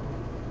only.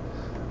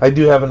 I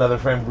do have another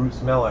friend,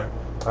 Bruce Miller.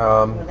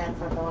 Well, that's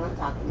not the one I'm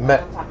talking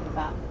about. I'm talking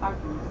about our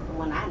Bruce, the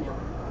one I know.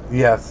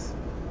 Yes.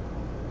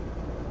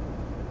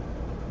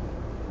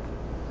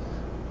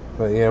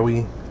 But yeah,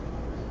 we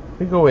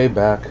go way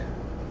back.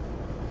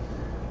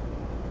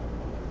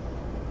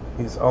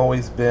 He's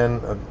always been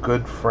a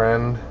good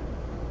friend.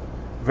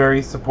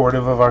 Very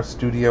supportive of our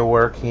studio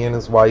work, he and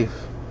his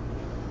wife.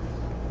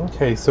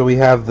 Okay, so we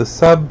have the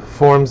sub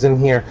forms in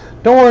here.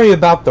 Don't worry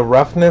about the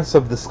roughness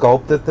of the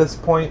sculpt at this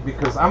point,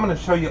 because I'm going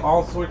to show you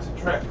all sorts of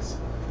tricks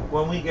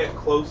when we get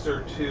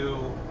closer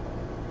to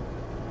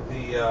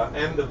the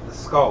end of the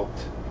sculpt.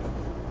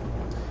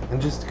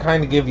 And just to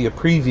kind of give you a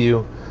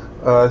preview,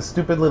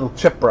 stupid little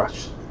chip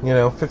brush,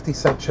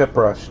 50-cent chip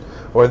brush.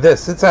 Or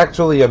this, it's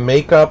actually a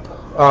makeup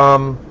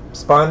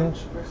sponge,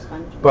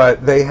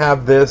 but they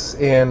have this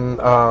in,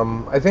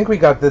 I think we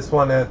got this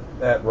one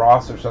at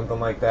Ross or something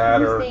like that,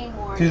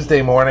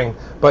 Tuesday morning.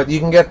 But you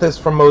can get this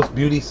from most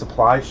beauty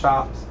supply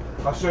shops.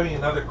 I'll show you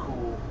another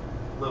cool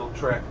little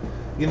trick.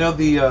 You know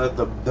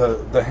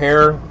the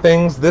hair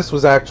things? This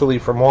was actually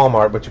from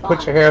Walmart, but you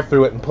put your hair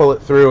through it and pull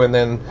it through, and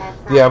then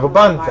you have a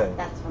bun thing.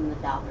 That's from the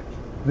Dollar Tree.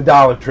 The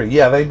Dollar Tree,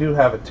 yeah, they do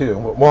have it too,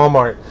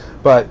 Walmart.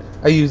 But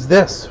I use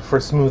this for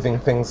smoothing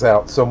things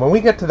out. So when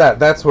we get to that,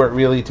 that's where it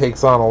really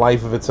takes on a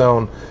life of its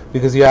own,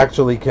 because you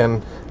actually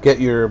can get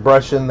your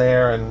brush in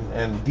there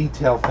and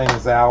detail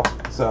things out.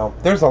 So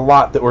there's a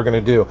lot that we're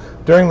going to do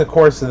during the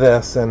course of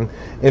this. And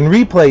in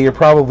replay, you're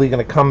probably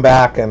going to come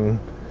back and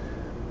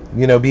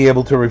be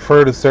able to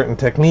refer to certain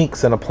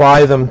techniques and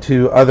apply them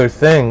to other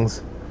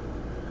things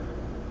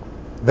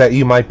that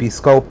you might be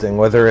sculpting,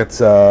 whether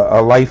it's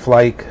a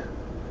lifelike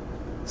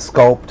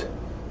sculpt,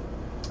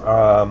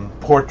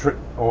 portrait,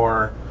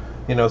 or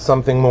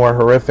something more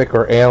horrific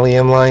or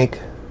alien-like.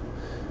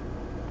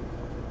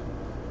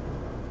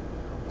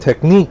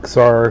 Techniques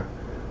are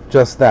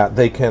just that.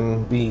 They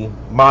can be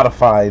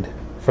modified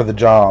for the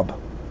job.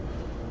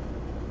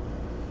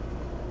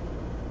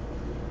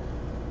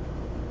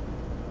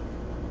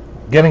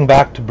 Getting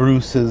back to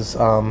Bruce's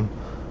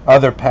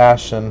other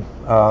passion,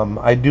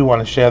 I do want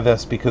to share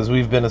this because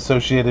we've been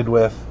associated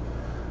with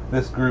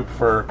this group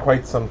for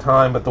quite some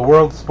time, but the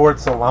World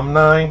Sports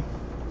Alumni,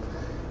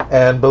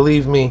 and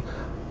believe me,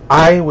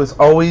 I was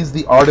always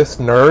the artist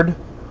nerd.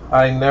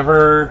 I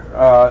never,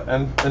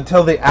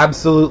 until they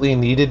absolutely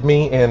needed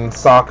me in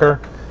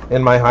soccer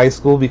in my high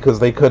school, because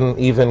they couldn't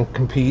even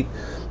compete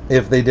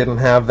if they didn't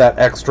have that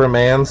extra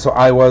man, so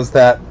I was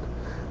that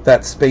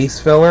space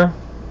filler.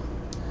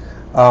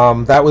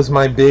 That was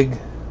my big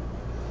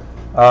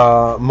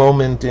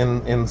moment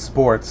in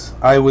sports.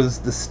 I was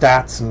the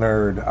stats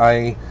nerd.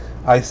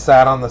 I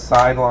sat on the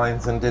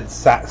sidelines and did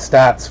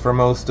stats for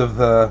most of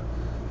the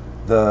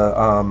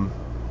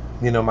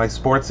my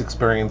sports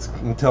experience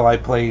until I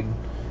played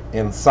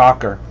in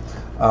soccer.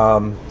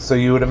 So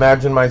you would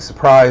imagine my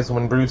surprise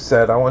when Bruce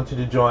said, "I want you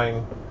to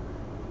join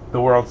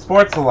the World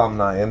Sports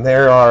Alumni," and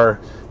there are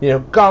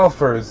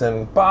golfers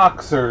and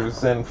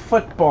boxers and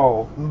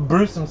football.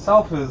 Bruce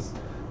himself is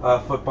a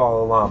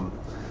football alum.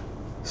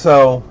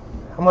 So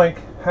I'm like,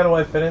 how do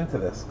I fit into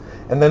this?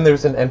 And then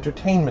there's an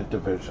entertainment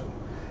division.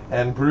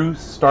 And Bruce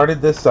started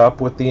this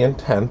up with the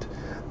intent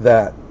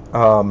that,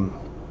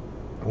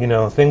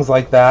 things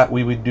like that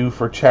we would do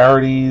for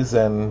charities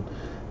and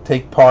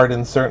take part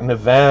in certain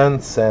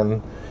events.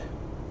 And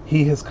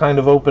he has kind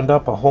of opened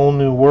up a whole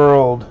new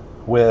world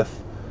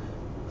with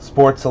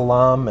sports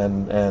alum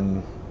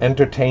and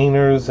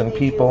entertainers and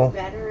people. Do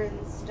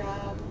veterans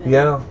stuff. And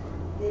yeah.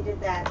 They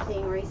did that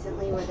thing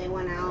recently where they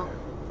went out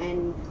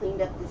and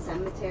cleaned up the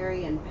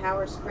cemetery and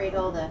power sprayed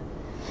all the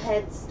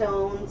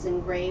headstones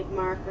and grave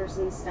markers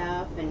and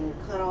stuff, and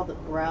cut all the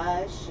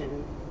brush,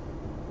 and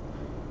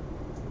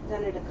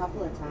done it a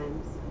couple of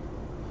times.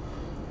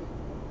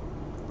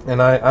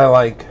 And I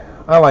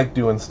like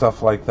doing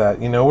stuff like that.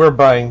 We're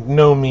by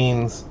no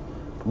means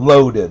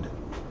loaded,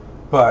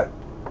 but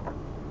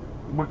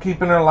we're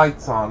keeping our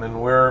lights on,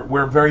 and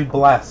we're very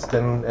blessed,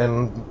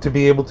 and to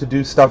be able to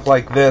do stuff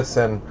like this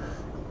and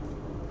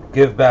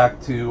give back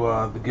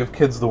to the Give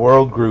Kids the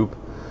World group.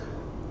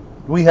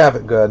 We have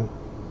it good.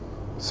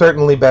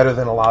 Certainly better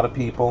than a lot of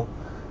people.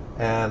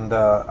 And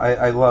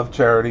I love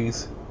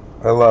charities.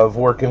 I love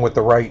working with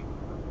the right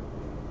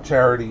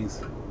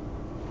charities.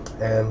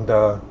 And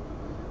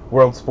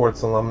World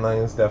Sports Alumni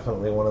is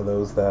definitely one of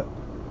those that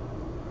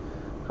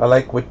I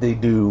like what they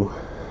do.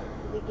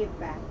 They give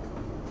back.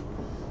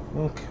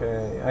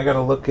 Okay, I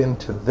gotta look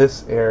into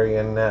this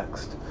area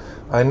next.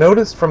 I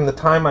noticed from the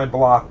time I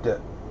blocked it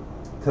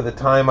to the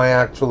time I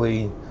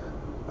actually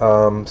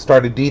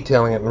started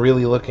detailing it and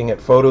really looking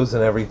at photos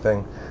and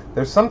everything,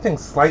 there's something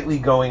slightly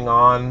going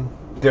on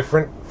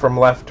different from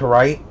left to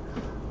right,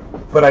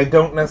 but I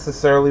don't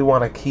necessarily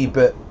want to keep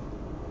it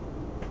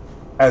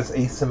as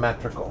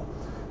asymmetrical,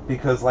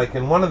 because like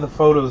in one of the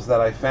photos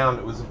that I found,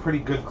 it was a pretty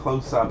good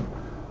close-up,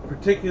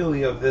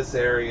 particularly of this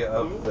area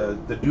of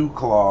the dew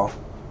claw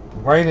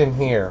right in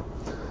here.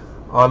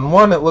 On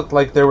one it looked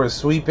like there were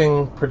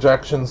sweeping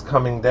projections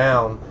coming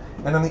down,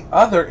 and on the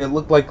other it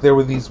looked like there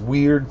were these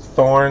weird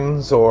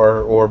thorns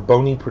or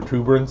bony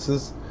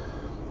protuberances.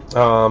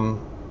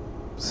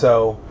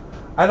 So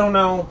I don't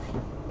know,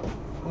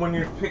 when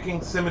you're picking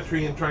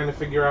symmetry and trying to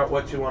figure out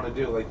what you want to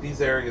do, like these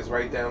areas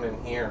right down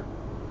in here,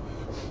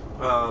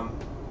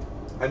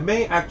 I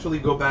may actually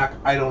go back,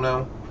 I don't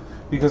know,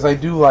 because I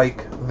do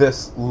like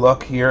this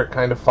look here. It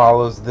kind of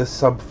follows this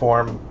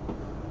subform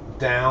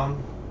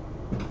down,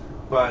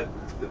 but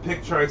the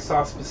picture I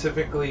saw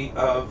specifically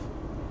of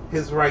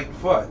his right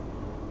foot,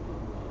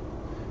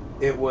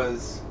 it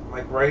was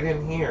like right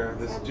in here,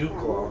 this dew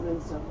claw. Moving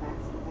so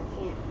fast, I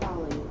can't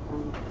follow you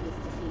from piece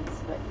to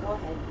piece, but go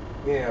ahead.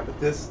 Yeah, but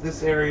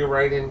this area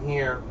right in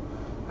here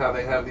how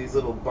they have these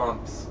little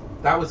bumps.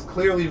 That was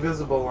clearly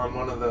visible on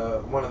one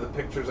of the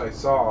pictures I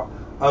saw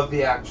of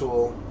the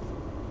actual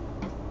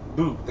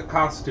boot, the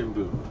costume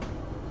boot.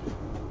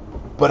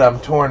 But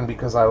I'm torn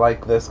because I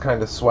like this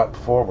kind of swept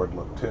forward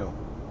look too.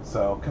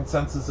 So,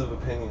 consensus of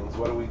opinions.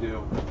 What do we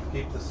do?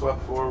 Keep the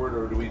swept forward,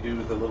 or do we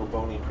do the little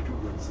bony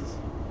protuberances?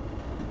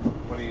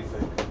 What do you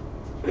think?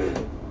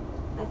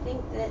 I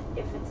think that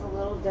if it's a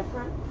little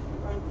different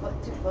from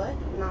foot to foot,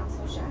 not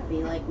so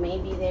shabby. Like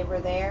maybe they were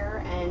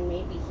there and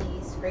maybe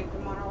he scraped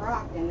them on a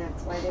rock and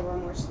that's why they were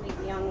more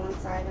sweepy on one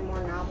side and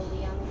more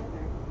knobbly on the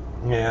other.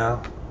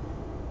 Yeah.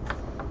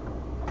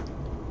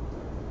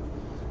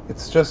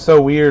 It's just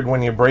so weird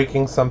when you're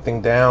breaking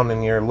something down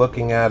and you're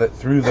looking at it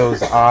through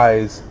those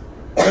eyes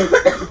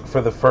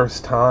for the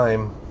first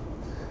time.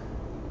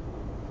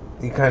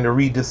 You kind of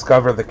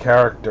rediscover the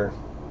character.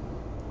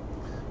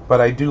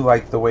 But I do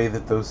like the way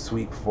that those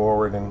sweep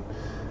forward, and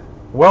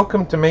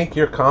welcome to make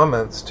your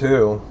comments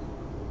too,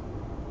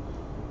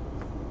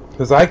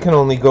 because I can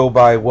only go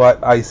by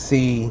what I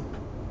see.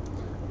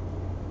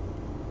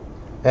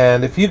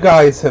 And if you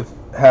guys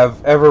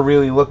have ever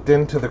really looked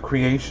into the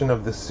creation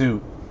of the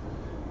suit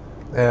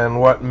and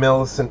what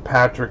Millicent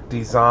Patrick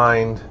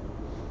designed,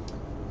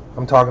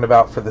 I'm talking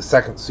about for the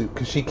second suit,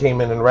 because she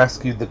came in and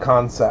rescued the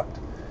concept.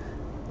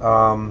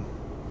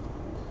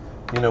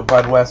 You know,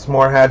 Bud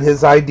Westmore had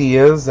his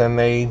ideas, and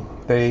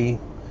they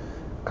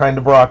kind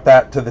of brought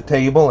that to the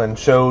table and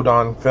showed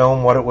on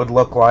film what it would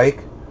look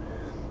like.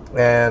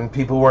 And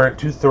people weren't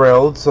too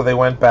thrilled, so they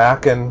went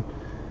back and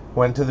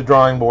went to the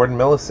drawing board, and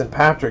Millicent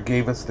Patrick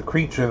gave us the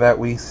creature that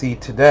we see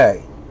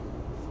today.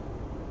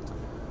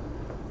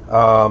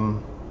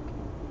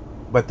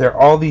 But there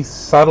are all these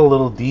subtle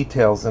little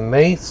details, and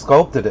they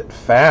sculpted it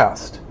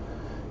fast.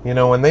 You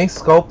know, when they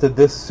sculpted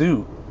this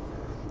suit,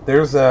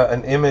 there's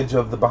an image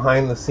of the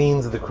behind the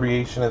scenes of the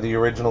creation of the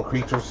original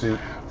creature suit,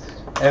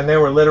 and there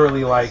were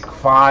literally like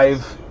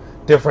 5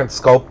 different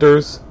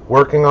sculptors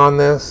working on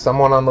this.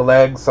 Someone on the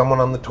legs,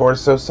 someone on the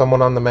torso,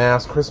 someone on the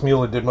mask. Chris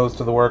Mueller did most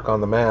of the work on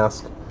the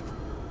mask.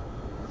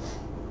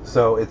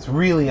 So it's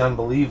really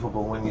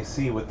unbelievable when you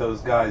see what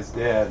those guys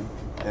did,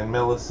 and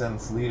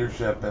Millicent's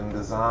leadership and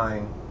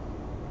design.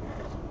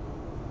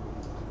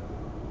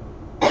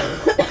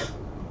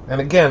 And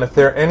again, if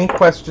there are any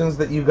questions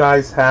that you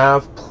guys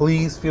have,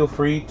 please feel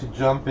free to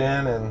jump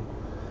in and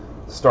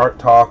start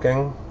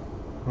talking.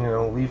 You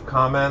know, leave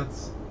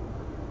comments,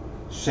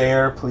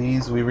 share,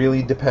 please. We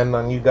really depend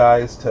on you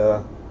guys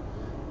to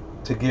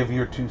give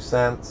your 2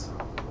 cents.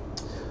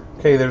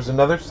 Okay, there's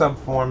another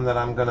subform that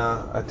I'm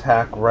gonna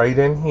attack right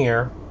in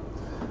here.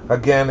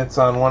 Again, it's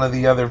on one of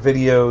the other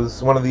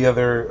videos, one of the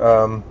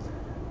other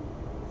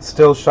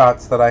still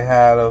shots that I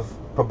had of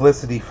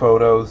publicity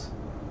photos.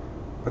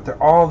 But there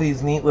are all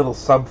these neat little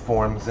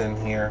subforms in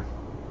here.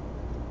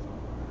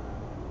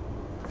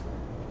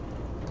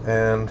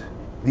 And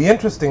the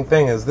interesting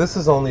thing is, this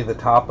is only the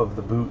top of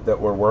the boot that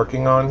we're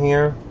working on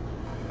here.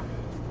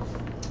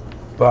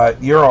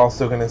 But you're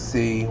also going to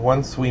see,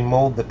 once we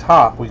mold the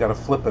top, we got to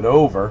flip it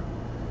over.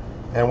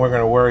 And we're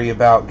going to worry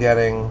about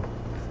getting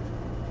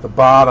the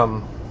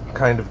bottom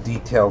kind of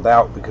detailed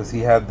out, because he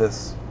had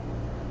this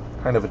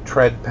kind of a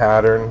tread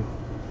pattern.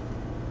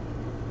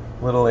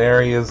 Little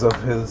areas of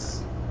his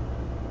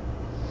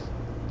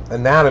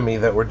anatomy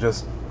that were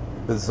just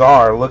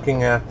bizarre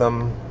looking at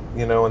them,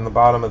 you know, in the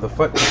bottom of the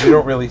foot. You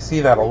don't really see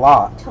that a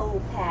lot. Toe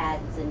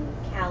pads and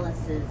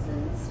calluses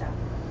and stuff.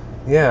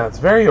 Yeah, it's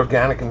very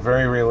organic and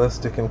very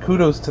realistic, and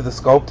kudos to the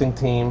sculpting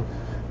team,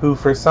 who,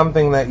 for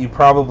something that you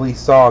probably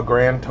saw a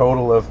grand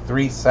total of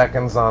 3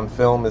 seconds on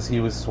film as he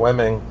was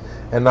swimming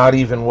and not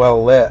even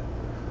well lit,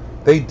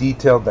 they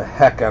detailed the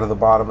heck out of the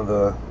bottom of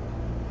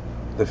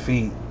the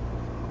feet.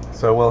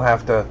 So we'll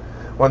have to,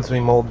 once we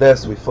mold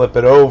this, we flip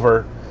it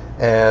over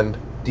and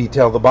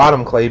detail the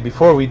bottom clay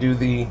before we do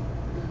the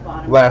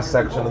last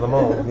section of the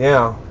mold.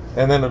 Yeah,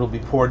 and then it'll be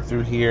poured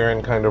through here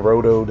and kind of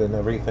rotoed and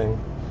everything.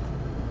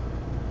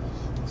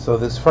 So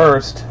this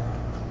first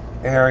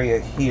area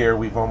here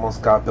we've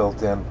almost got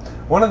built in.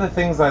 One of the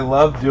things I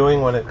love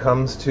doing when it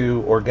comes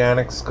to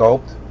organic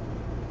sculpt,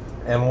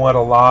 and what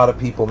a lot of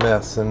people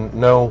miss, and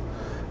no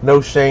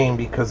shame,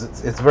 because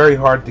it's very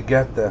hard to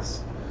get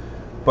this,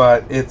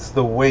 but it's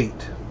the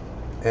weight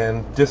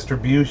and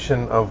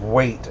distribution of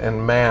weight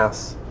and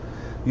mass.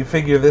 You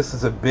figure this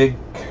is a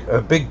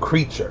big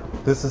creature.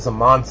 This is a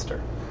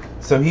monster.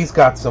 So he's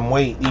got some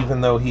weight, even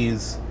though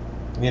he's,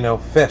 you know,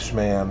 fish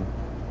man.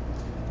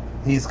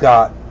 He's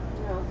got...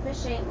 No,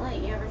 fish ain't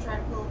light. You ever try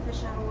to pull a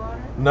fish out of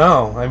water?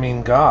 No, I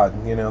mean,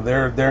 God, you know,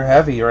 they're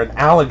heavy. Or an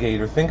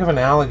alligator. Think of an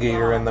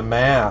alligator and the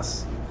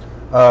mass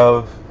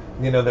of,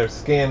 you know, their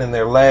skin and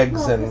their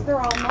legs. No, and because they're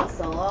all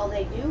muscle. All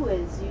they do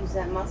is use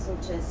that muscle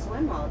to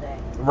swim all day.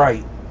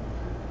 Right.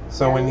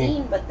 So they're when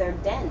lean, but they're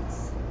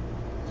dense.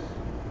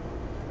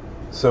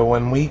 So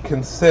when we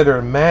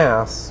consider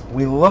mass,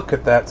 we look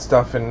at that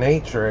stuff in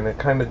nature, and it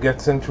kind of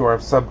gets into our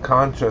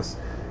subconscious.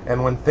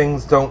 And when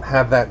things don't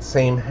have that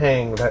same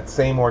hang, that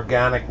same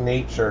organic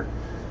nature,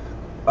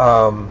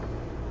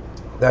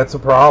 that's a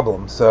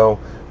problem. So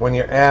when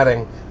you're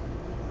adding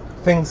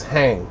things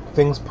hang,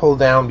 things pull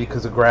down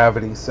because of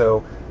gravity,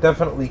 so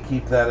definitely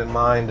keep that in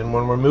mind. And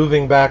when we're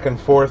moving back and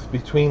forth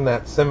between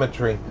that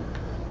symmetry,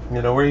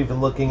 you know, we're even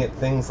looking at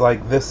things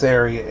like this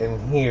area in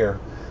here,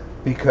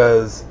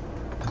 because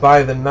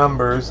by the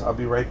numbers, I'll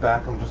be right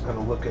back, I'm just going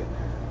to look at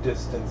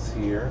distance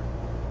here.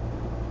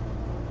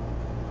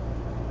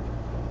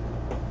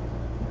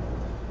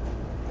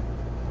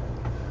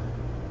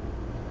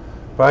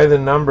 By the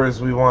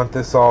numbers, we want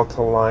this all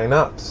to line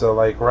up. So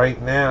like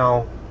right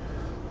now,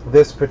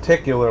 this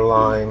particular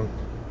line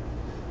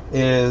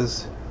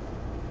is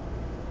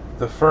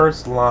the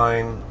first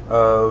line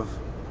of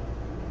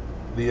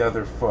the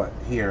other foot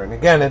here. And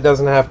again, it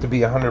doesn't have to be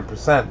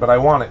 100%, but I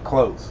want it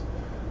close.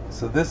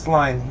 So this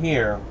line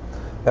here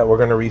that we're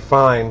going to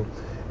refine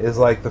is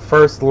like the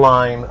first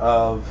line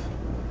of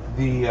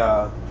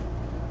the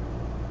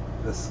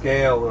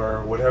scale,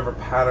 or whatever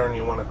pattern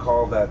you want to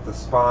call that, the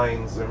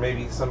spines, or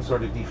maybe some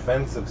sort of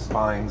defensive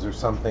spines or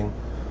something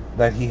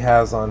that he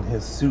has on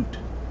his suit.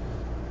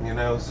 You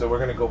know, so we're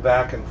going to go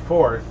back and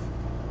forth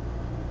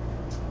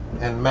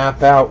and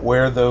map out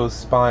where those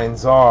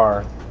spines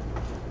are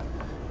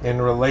in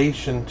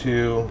relation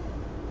to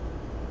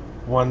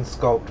one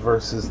sculpt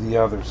versus the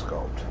other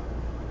sculpt,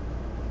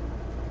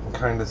 and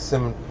kind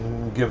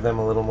of give them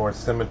a little more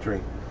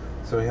symmetry.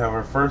 So we have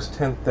our first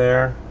hint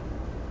there,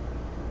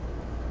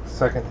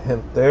 second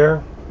hint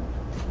there.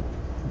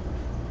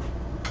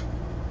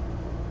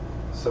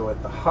 So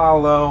at the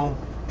hollow,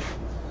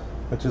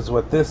 which is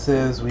what this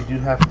is, we do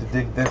have to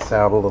dig this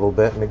out a little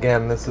bit. And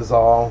again, this is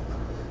all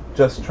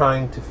just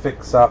trying to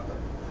fix up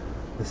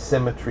the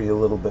symmetry a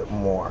little bit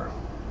more.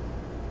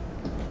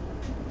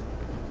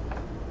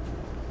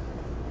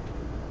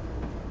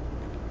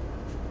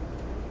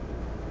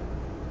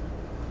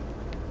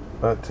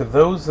 But to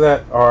those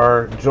that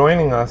are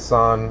joining us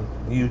on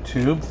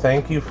YouTube,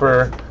 thank you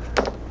for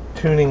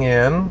tuning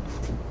in.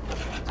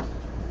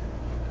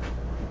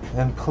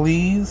 And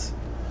please,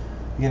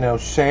 you know,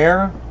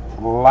 share,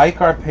 like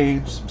our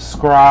page,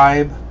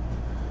 subscribe,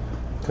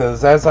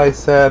 because as I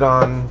said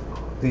on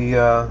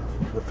the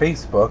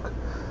Facebook,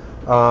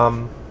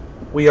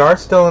 we are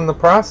still in the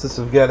process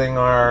of getting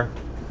our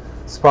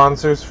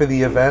sponsors for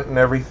the event and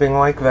everything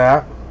like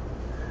that,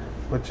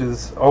 which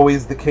is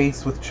always the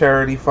case with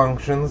charity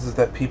functions, is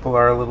that people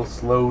are a little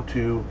slow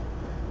to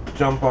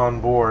jump on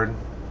board.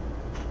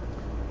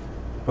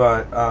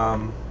 But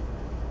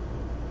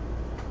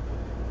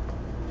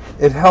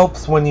it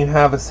helps when you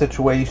have a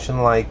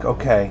situation like,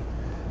 okay,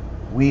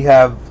 we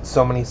have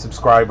so many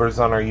subscribers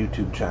on our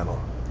YouTube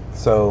channel.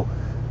 So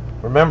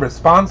remember,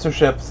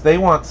 sponsorships, they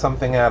want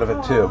something out of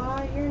it too.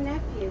 Aw, your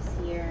nephew's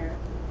here.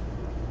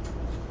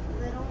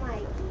 Little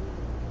Mikey.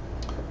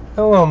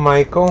 Hello,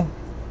 Michael.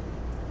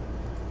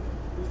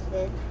 He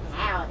said,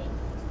 howdy.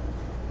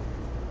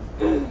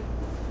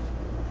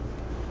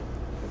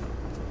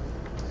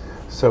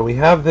 So we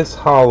have this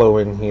hollow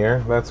in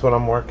here. That's what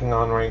I'm working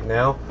on right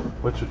now,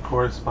 which would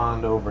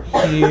correspond over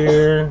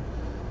here.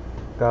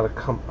 Got to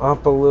come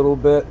up a little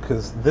bit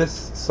because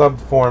this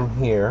subform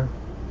here,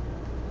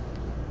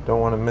 don't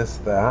want to miss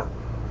that.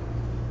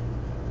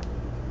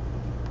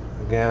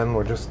 Again,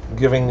 we're just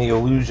giving the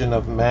illusion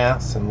of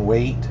mass and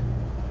weight.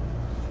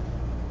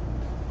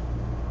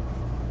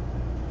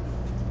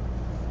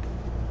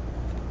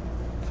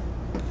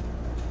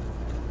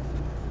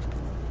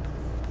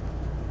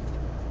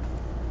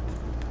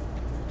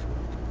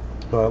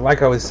 But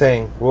like I was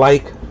saying,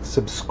 like,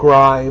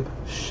 subscribe,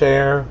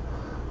 share,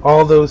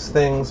 all those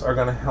things are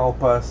going to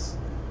help us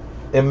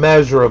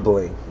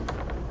immeasurably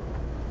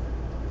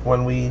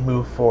when we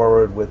move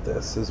forward with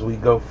this, as we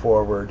go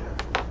forward.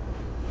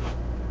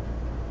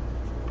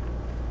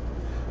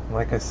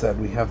 Like I said,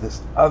 we have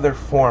this other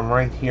form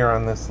right here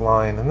on this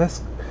line, and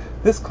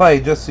this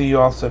clay, just so you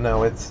also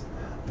know, it's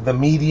the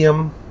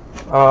medium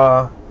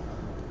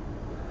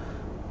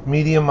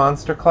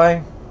monster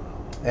clay,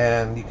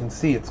 and you can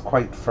see it's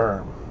quite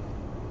firm.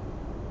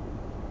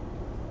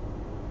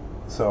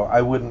 So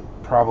I wouldn't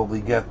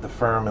probably get the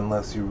firm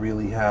unless you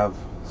really have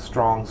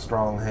strong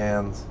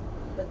hands.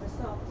 But the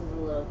soft is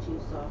a little too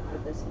soft for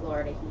this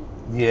Florida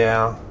heat.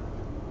 Yeah.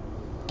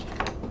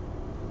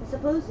 I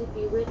suppose if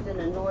you lived in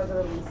a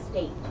northerly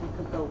state, you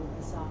could go with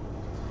the soft.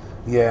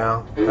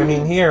 Yeah. I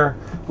mean, here,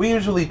 we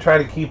usually try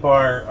to keep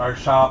our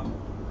shop,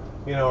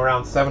 you know,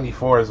 around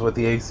 74 is what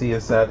the AC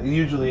is set. It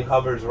usually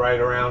hovers right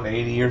around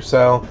 80 or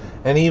so,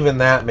 and even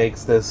that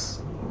makes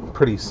this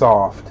pretty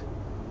soft.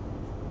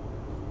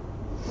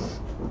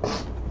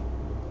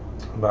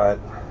 But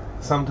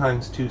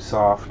sometimes too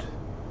soft.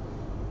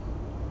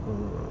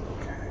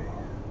 Okay.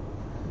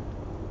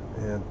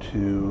 Add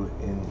 2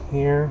 in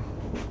here.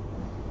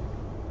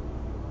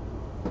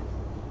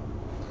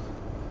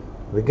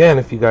 But again,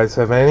 if you guys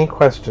have any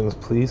questions,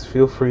 please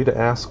feel free to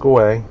ask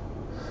away.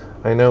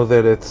 I know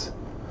that it's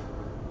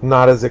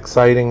not as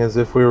exciting as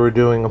if we were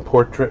doing a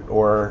portrait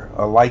or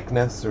a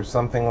likeness or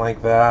something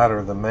like that,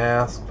 or the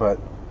mask, but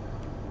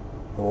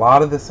a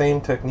lot of the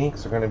same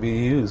techniques are going to be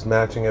used,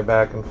 matching it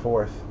back and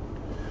forth.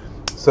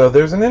 So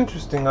there's an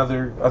interesting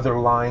other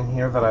line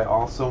here that I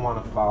also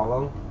want to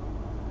follow.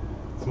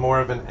 It's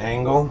more of an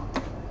angle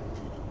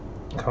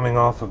coming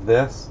off of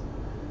this.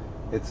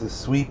 It's a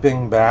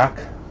sweeping back,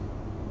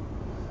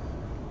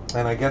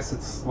 and I guess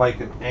it's like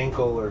an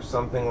ankle or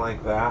something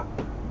like that.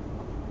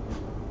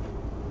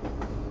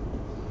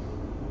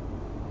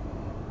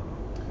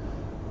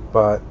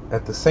 But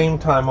at the same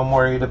time, I'm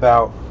worried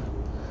about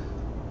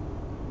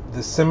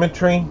the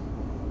symmetry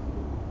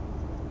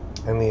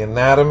and the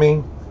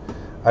anatomy.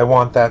 I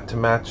want that to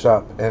match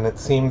up, and it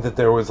seemed that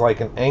there was like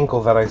an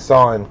ankle that I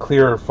saw in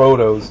clearer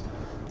photos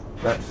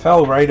that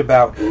fell right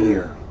about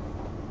here.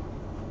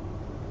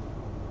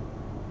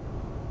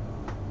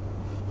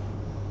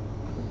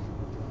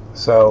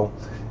 So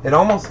it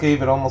almost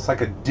gave it almost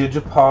like a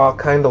digipaw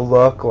kind of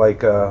look,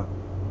 like a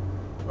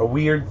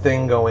weird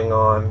thing going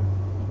on,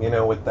 you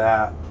know, with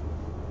that.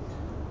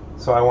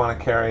 So I want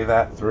to carry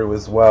that through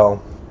as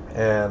well.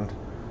 And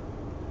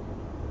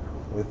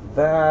with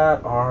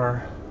that,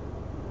 our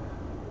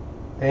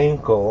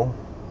ankle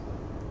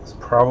is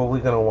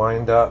probably going to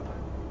wind up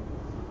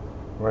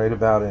right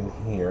about in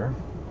here.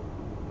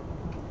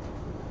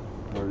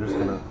 We're just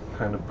going to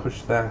kind of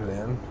push that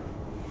in.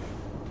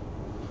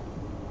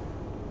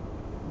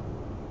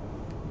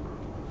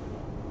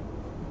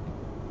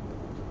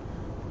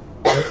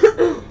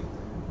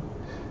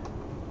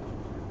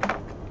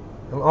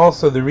 And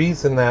also the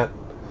reason that,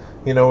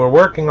 you know, we're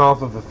working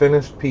off of a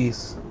finished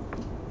piece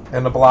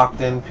and a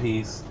blocked in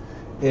piece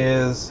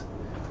is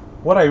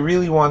what I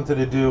really wanted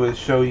to do is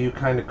show you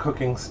kind of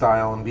cooking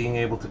style and being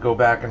able to go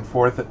back and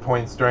forth at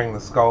points during the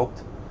sculpt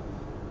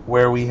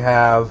where we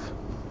have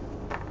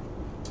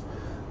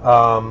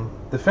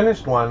the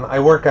finished one.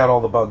 I work out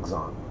all the bugs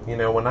on. You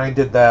know, when I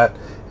did that,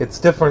 it's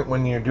different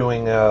when you're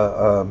doing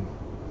a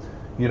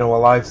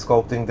live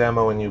sculpting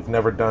demo and you've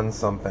never done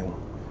something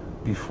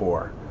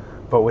before.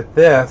 But with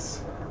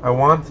this, I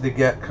wanted to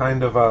get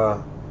kind of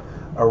a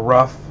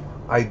rough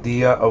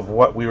idea of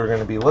what we were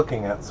going to be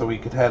looking at so we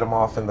could head them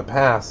off in the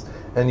pass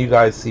and you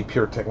guys see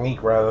pure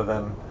technique rather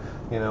than,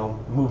 you know,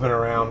 moving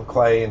around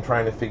clay and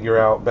trying to figure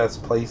out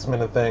best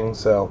placement of things.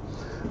 So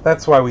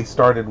that's why we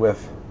started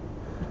with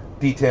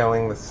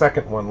detailing the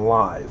second one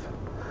live.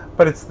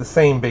 But it's the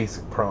same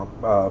basic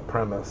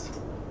premise.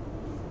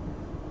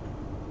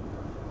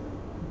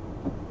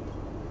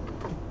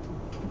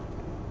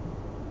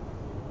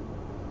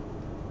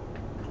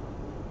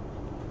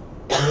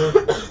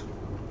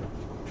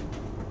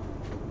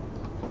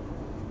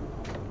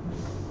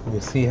 You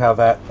see how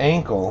that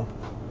ankle,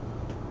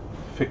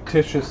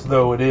 fictitious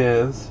though it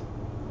is,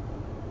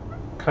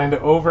 kind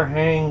of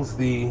overhangs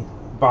the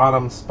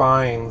bottom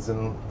spines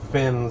and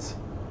fins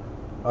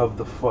of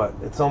the foot.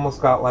 It's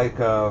almost got like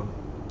a,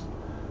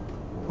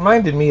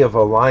 reminded me of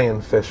a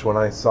lionfish when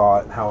I saw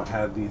it, how it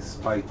had these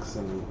spikes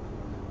and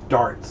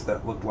darts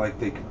that looked like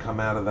they could come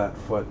out of that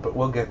foot, but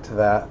we'll get to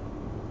that.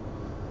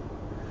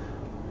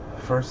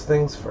 First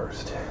things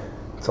first.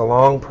 It's a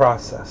long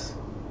process.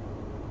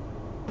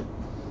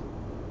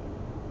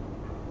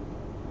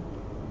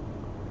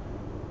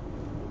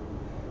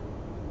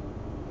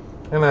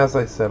 And as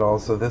I said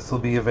also, this will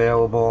be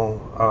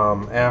available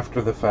after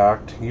the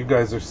fact. You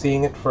guys are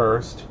seeing it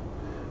first,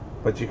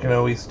 but you can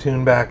always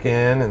tune back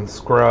in and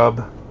scrub,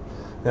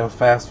 you know,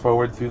 fast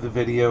forward through the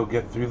video,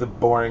 get through the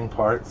boring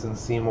parts and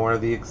see more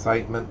of the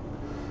excitement.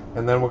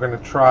 And then we're going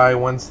to try,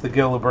 once the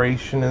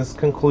Gill-a-bration is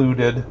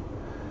concluded,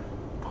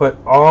 put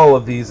all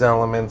of these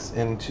elements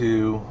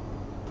into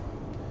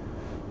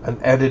an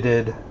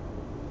edited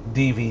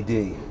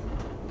DVD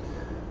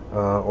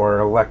or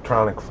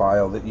electronic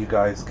file that you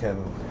guys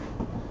can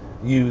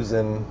use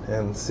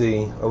and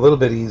see a little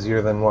bit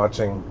easier than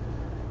watching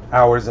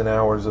hours and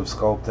hours of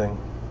sculpting.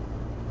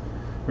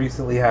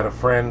 Recently had a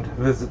friend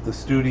visit the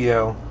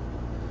studio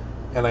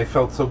and I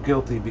felt so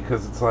guilty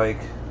because it's like,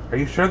 are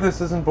you sure this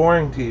isn't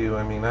boring to you?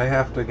 I mean, I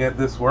have to get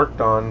this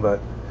worked on, but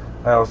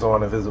I also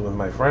want to visit with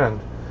my friend.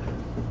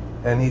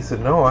 And he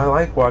said, no, I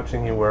like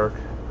watching you work.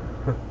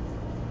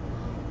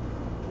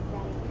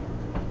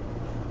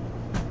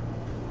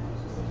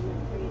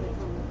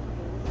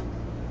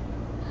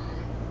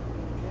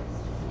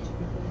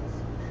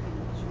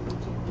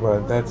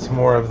 But that's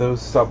more of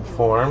those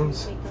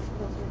subforms.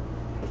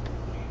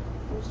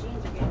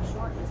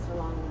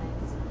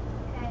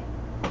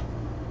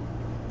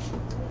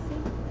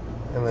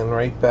 And then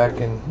right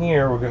back in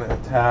here, we're going to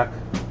attack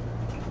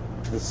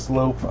the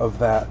slope of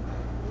that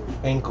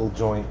ankle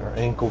joint or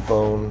ankle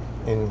bone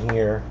in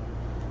here.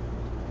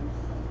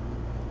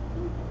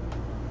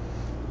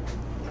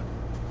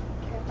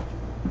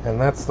 And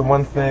that's the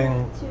one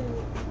thing,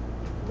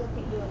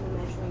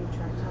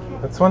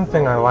 that's one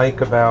thing I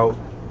like about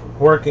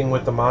working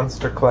with the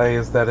monster clay,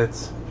 is that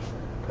it's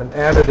an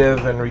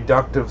additive and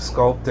reductive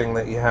sculpting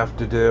that you have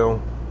to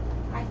do.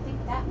 I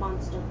think that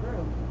monster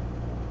grew.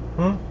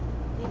 I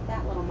think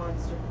that little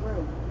monster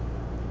grew.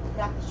 He's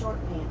got the short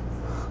pants.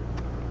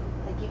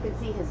 Like you can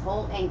see his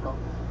whole ankle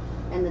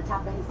and the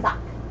top of his sock.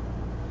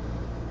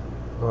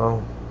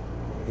 Well,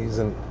 he's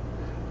an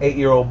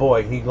 8-year-old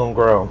boy. He gonna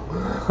grow.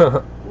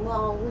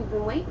 Well, we've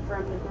been waiting for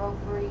him to grow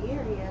for a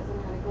year. He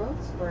hasn't had a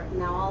growth spurt.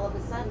 Now all of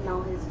a sudden,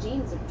 all his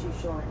jeans are too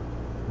short.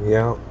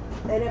 Yeah.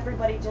 And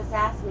everybody just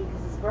asked me,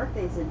 because his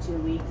birthday's in 2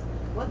 weeks,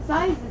 what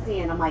size is he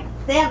in? I'm like,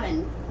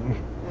 7.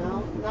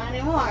 No, not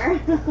anymore.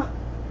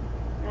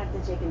 I have to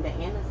take him to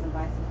Anna's and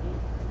buy some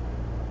pants.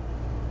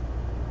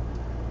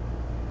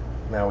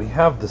 Now we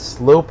have the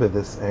slope of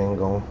this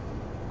angle.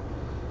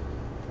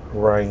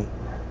 Right.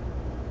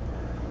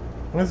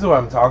 This is what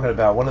I'm talking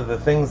about. One of the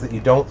things that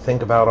you don't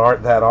think about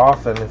art that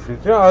often. If you,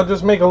 I'll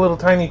just make a little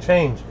tiny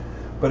change.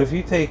 But if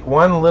you take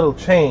one little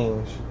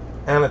change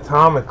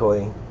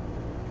anatomically,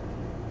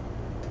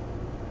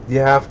 you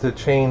have to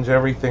change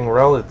everything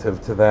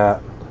relative to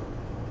that.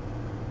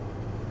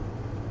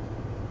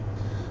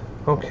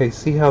 Okay,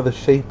 see how the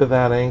shape of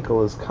that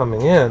ankle is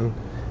coming in,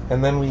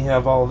 and then we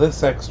have all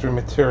this extra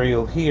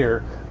material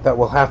here that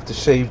we'll have to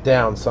shave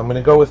down. So I'm going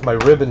to go with my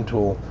ribbon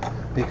tool,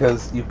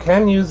 because you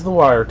can use the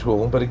wire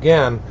tool, but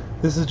again,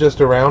 this is just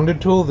a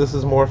rounded tool. This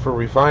is more for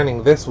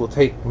refining. This will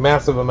take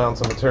massive amounts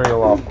of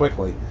material off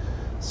quickly.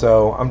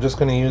 So I'm just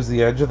going to use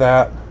the edge of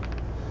that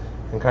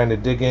and kind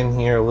of dig in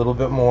here a little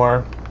bit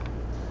more,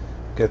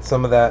 get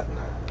some of that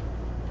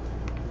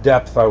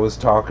depth I was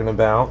talking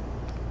about.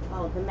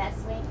 Oh, the mess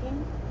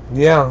making?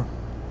 Yeah.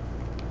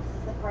 This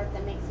is the part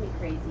that makes me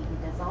crazy.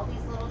 He does all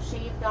these little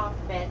shaved off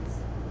bits,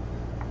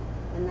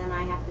 and then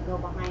I have to go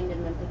behind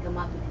him and pick him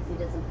up because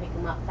he doesn't pick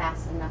him up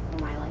fast enough for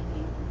my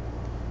liking.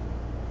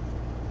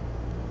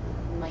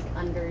 I'm like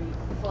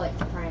underfoot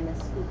trying to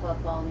scoop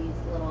up all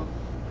these little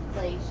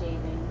clay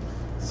shavings.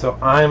 So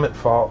I'm at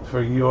fault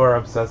for your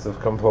obsessive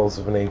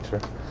compulsive nature.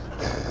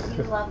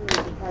 You love me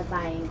because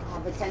I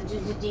have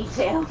attention to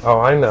detail. Oh,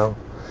 I know.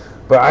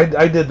 But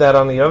I did that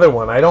on the other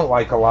one. I don't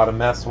like a lot of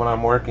mess when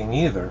I'm working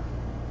either.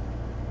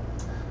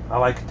 I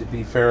like it to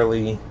be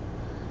fairly,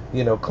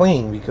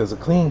 clean, because a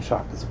clean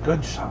shop is a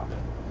good shop.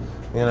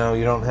 You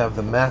don't have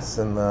the mess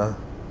and the,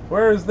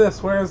 where is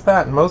this, where is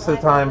that? And most of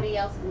the time, nobody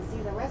else can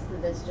see the rest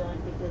of this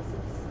joint because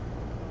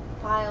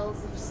it's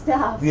piles of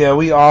stuff. Yeah,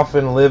 we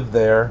often live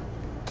there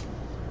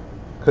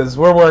because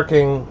we're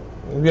working,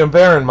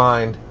 bear in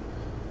mind,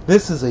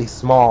 this is a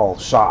small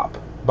shop.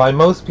 By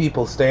most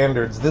people's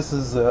standards, this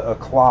is a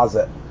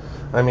closet.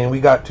 I mean, we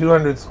got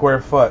 200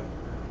 square foot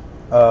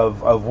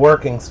of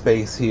working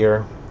space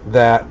here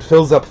that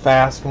fills up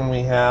fast when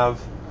we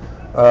have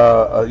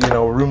a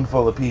room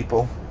full of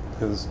people,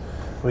 because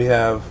we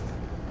have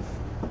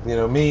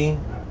me,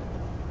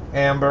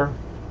 Amber,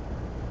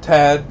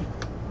 Ted,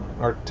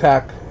 our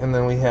tech, and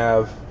then we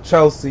have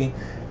Chelsea,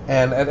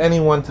 and at any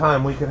one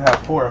time we could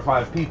have 4 or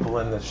 5 people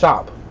in the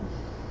shop,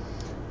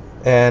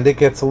 and it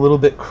gets a little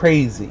bit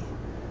crazy,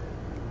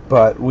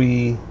 but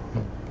we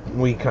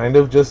kind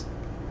of just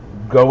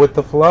go with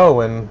the flow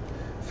and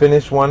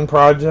finish one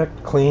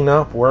project, clean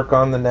up, work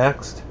on the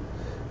next.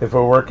 If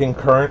we're working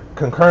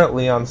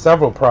concurrently on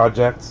several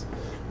projects,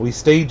 we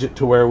stage it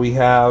to where we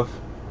have,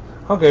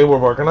 okay, we're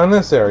working on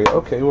this area,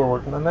 okay, we're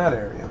working on that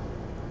area.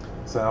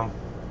 So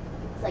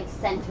it's like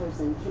centers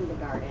in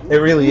kindergarten. it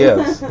really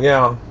is.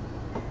 Yeah,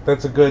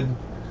 that's a good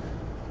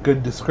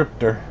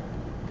descriptor.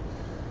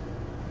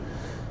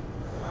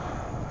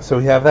 So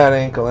we have that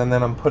ankle, and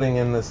then I'm putting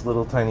in this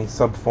little tiny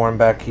subform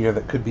back here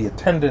that could be a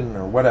tendon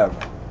or whatever.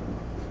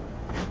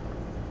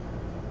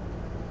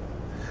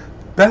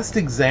 Best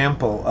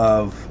example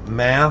of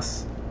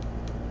mass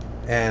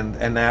and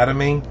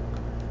anatomy,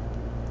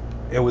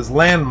 it was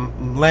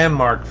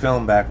landmark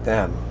film back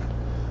then,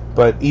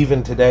 but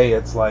even today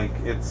it's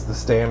the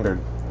standard.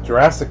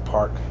 Jurassic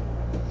Park.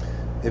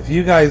 If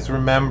you guys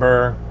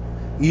remember,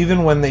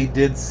 even when they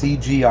did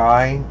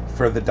CGI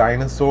for the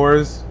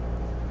dinosaurs,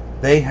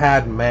 they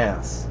had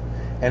mass,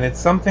 and it's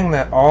something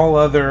that all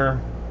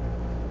other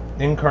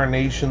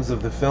incarnations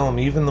of the film,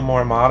 even the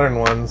more modern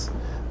ones,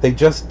 they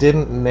just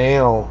didn't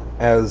nail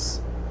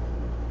as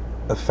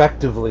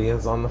effectively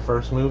as on the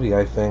first movie,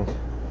 I think.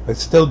 I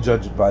still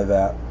judge it by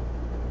that.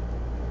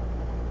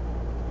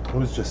 It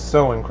was just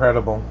so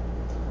incredible.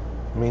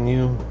 I mean,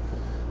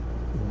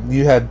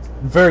 you had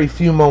very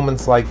few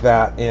moments like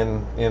that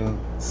in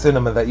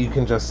cinema that you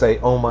can just say,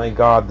 oh my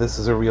god, this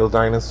is a real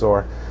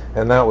dinosaur,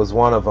 and that was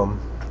one of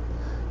them.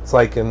 It's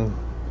like in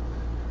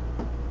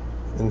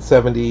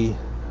 70,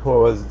 what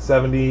was it,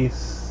 70,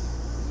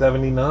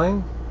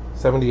 79?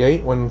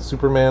 78, when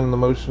Superman the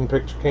motion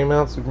picture came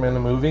out, Superman the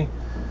movie,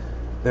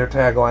 their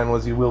tagline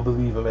was, you will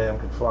believe a man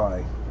could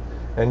fly.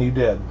 And you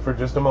did. For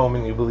just a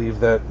moment you believed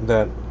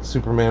that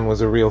Superman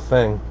was a real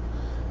thing.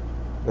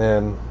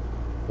 And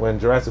when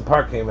Jurassic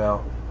Park came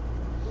out,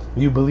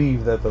 you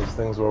believed that those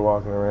things were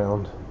walking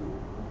around.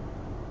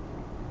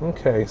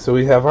 Okay, so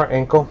we have our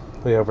ankle,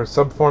 we have our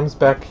subforms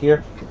back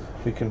here.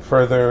 We can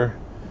further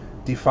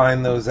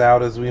define those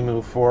out as we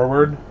move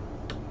forward.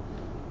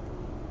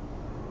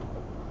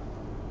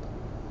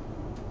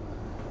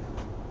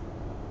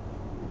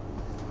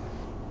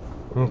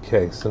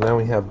 Okay, so now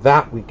we have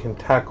that. We can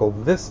tackle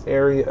this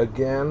area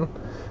again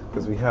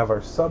because we have our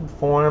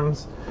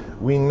subforms.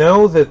 We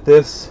know that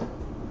this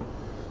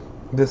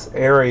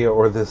area,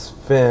 or this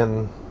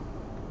fin,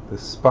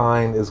 this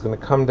spine, is going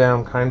to come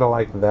down kind of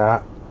like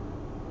that.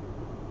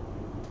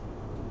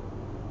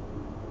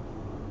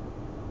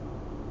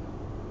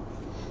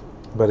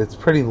 but it's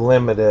pretty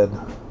limited.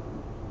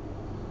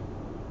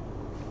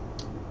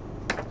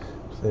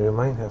 So we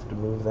might have to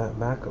move that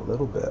back a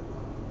little bit.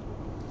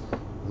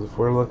 If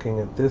we're looking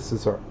at this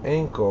as our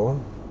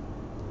ankle,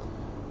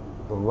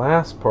 the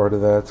last part of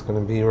that's going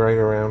to be right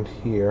around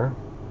here.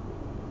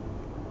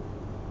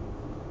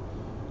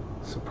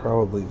 So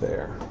probably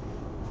there.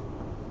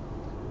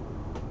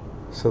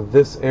 So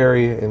this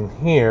area in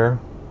here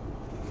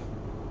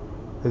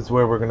is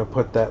where we're going to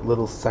put that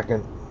little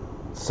second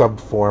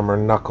subform or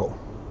knuckle.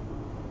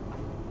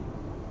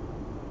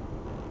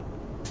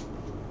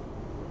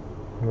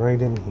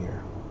 Right in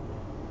here.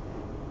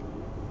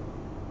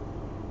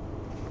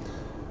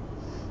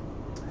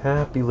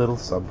 Happy little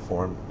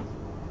subform.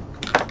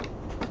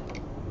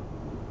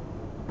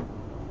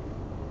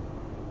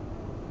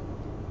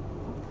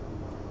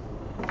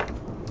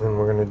 And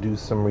we're going to do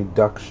some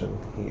reduction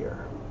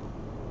here.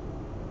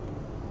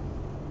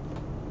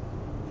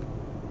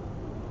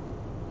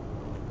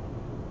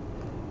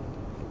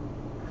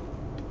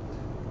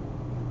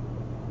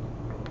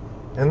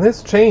 And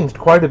this changed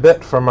quite a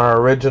bit from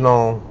our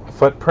original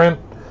footprint,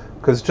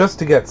 because just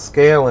to get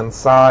scale and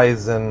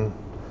size and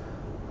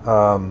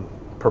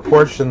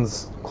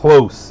proportions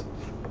close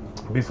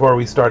before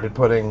we started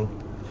putting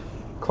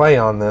clay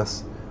on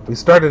this, we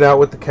started out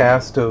with the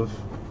cast of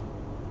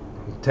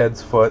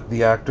Ted's foot,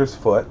 the actor's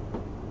foot,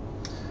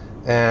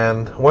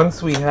 and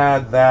once we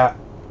had that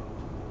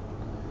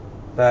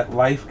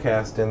life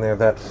cast in there,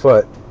 that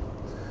foot,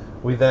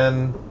 we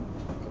then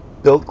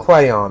built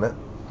clay on it,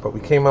 but we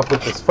came up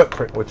with this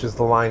footprint, which is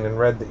the line in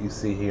red that you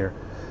see here,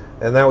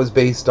 and that was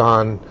based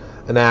on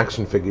an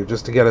action figure,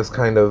 just to get us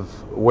kind of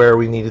where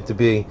we needed to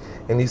be.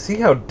 And you see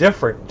how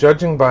different,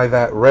 judging by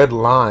that red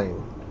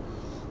line,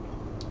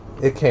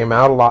 it came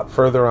out a lot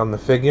further on the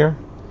figure,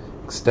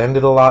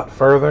 extended a lot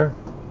further,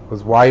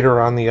 was wider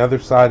on the other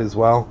side as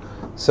well.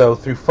 So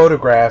through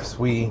photographs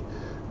we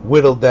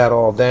whittled that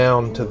all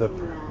down to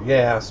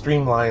the,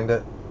 streamlined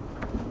it.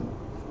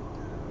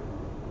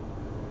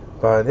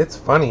 But it's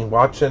funny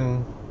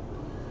watching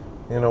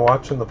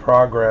the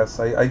progress.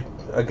 I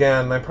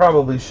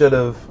probably should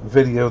have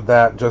videoed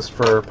that just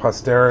for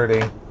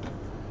posterity,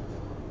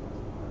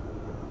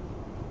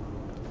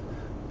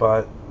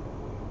 but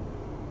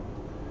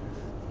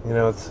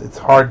it's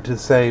hard to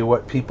say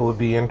what people would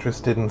be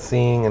interested in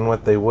seeing and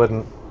what they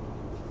wouldn't.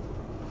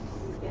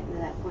 Getting to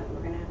that point,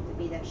 we're gonna have to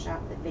be that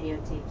shop that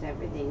videotapes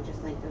everything,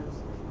 just like those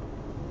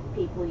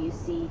people you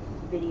see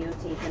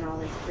videotaping all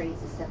this crazy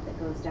stuff that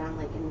goes down,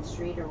 like in the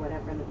street or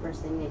whatever, and the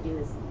first thing they do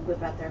is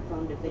whip out their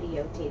phone to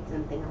videotape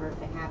something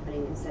horrific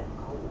happening instead of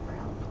calling for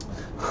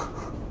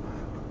help.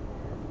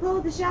 Oh,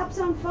 the shop's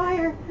on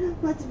fire.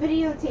 Let's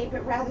videotape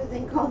it rather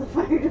than call the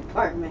fire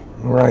department.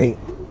 Right.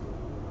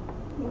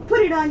 We'll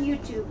put it on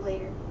YouTube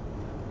later.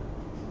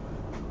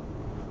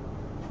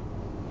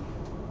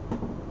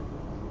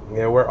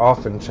 Yeah, we're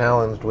often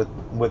challenged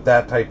with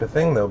that type of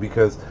thing, though,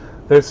 because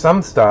there's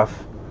some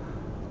stuff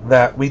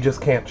that we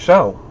just can't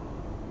show.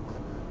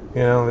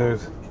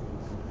 There's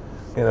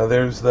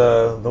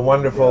the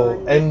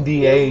wonderful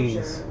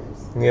NDAs.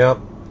 Yep.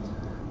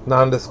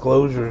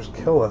 Non-disclosures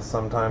kill us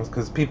sometimes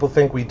because people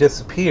think we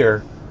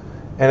disappear,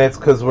 and it's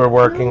because we're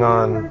working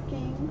on.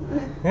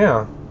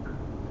 Yeah.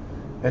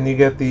 And you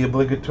get the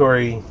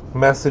obligatory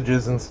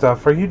messages and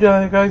stuff. Are you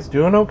guys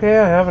doing okay?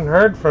 I haven't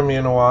heard from you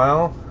in a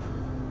while.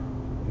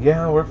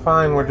 Yeah, we're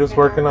fine. We're just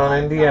working on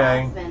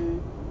NDA.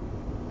 And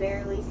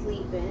barely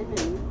sleeping.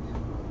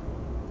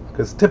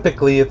 Because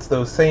typically it's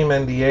those same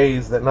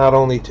NDAs that not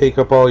only take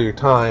up all your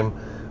time,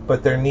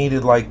 but they're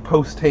needed like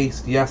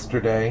post-haste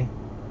yesterday.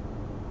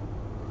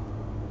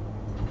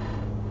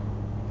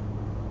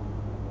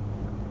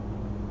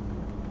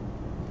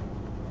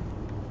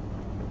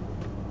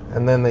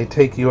 And then they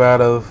take you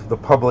out of the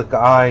public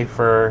eye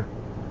for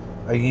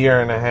a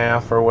year and a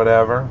half or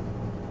whatever.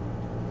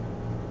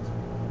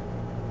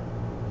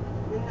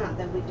 Not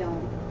that we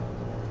don't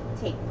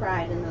take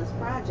pride in those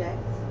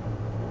projects.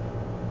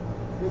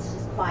 It's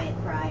just quiet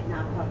pride,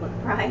 not public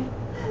pride.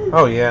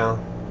 Oh, yeah.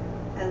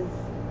 Because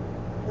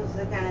those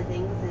are the kind of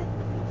things that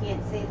you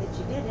can't say that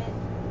you did it.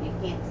 You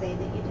can't say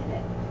that you did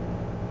it.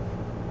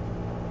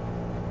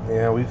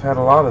 Yeah, we've had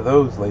a lot of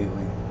those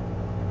lately.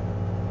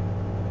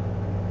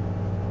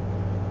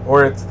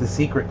 Or it's the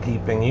secret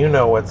keeping. You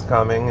know what's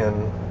coming,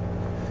 and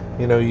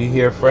you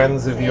hear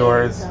friends of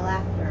yours. Until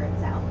after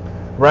it's out.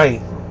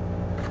 Right.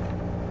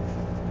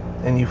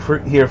 And you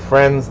hear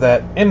friends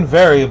that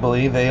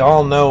invariably they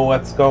all know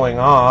what's going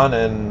on,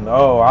 and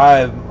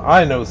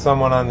I know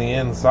someone on the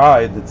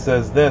inside that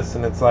says this,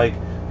 and it's like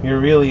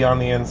you're really on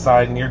the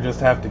inside, and you just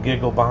have to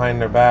giggle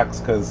behind their backs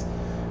because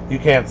you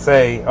can't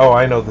say, "Oh,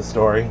 I know the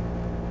story."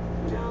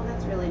 No,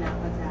 that's really not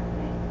what's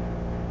happening.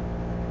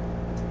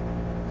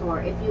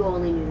 Or if you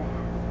only knew the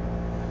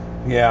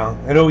half. Yeah,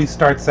 it always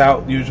starts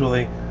out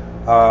usually,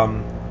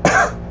 oh,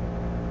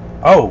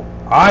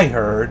 I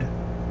heard,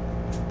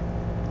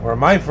 or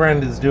my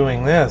friend is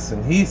doing this,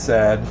 and he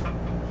said.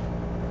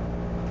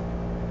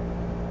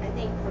 I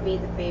think for me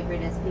the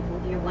favorite is people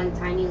hear one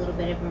tiny little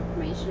bit of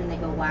information and they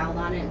go wild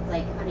on it. It's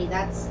like, honey,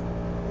 that's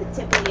the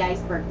tip of the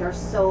iceberg. There's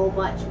so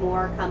much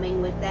more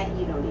coming with that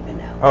you don't even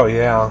know. Oh,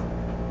 yeah.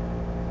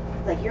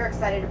 Like, you're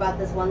excited about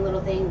this one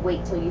little thing,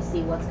 wait till you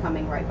see what's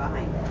coming right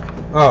behind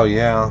it. Oh,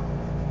 yeah.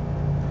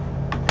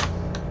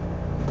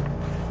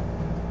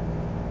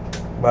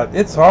 But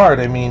it's hard.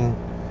 I mean,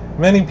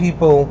 many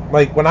people,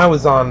 like when I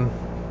was on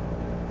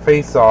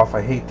Face Off,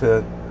 I hate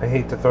to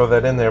throw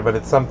that in there, but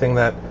it's something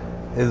that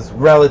is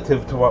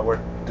relative to what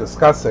we're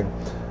discussing.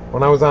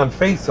 When I was on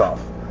Face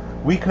Off,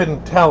 we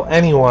couldn't tell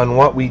anyone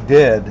what we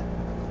did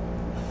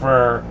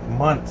for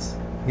months.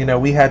 You know,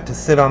 we had to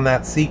sit on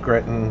that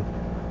secret, and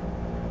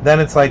then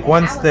it's like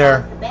once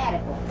they're...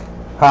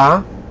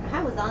 Huh?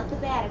 I was on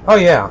sabbatical. Oh,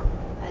 yeah.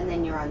 And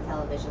then you're on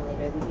television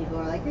later, and people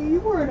are like, hey, you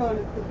weren't on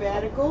a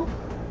sabbatical.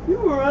 You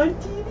were on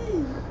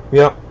TV.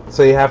 Yep.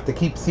 So you have to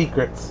keep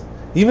secrets,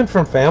 even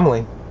from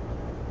family.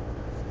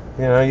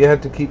 You know, you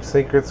had to keep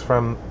secrets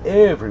from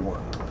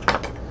everyone.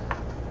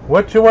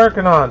 What you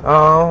working on?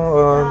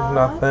 Oh,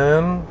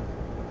 nothing.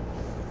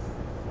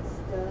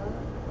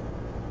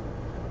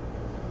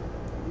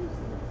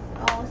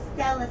 Oh,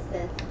 Stella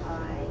says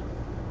hi.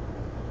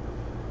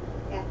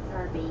 That's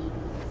our baby.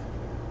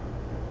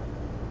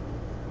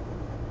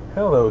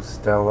 Hello,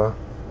 Stella.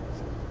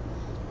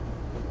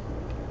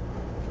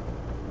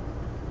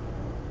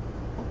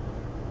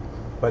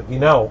 But you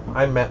know,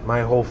 I met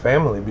my whole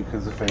family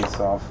because of Face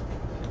Off.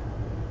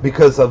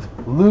 Because of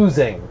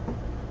losing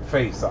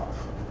Face Off.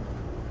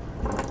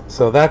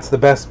 So that's the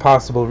best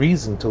possible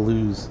reason to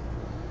lose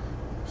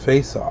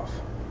Face Off.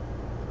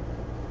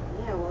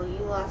 Yeah, well, you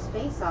lost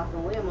Face Off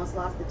and we almost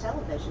lost the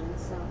television,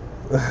 so.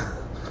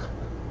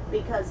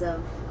 Because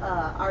of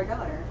our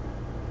daughter.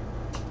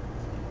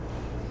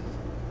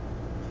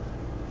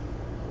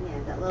 Yeah,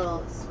 that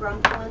little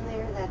scrump one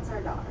there, that's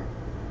our daughter.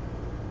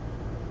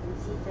 And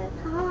she says,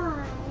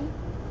 hi.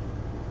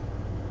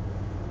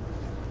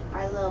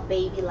 Our little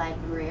baby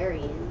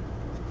librarian.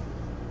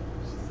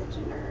 She's such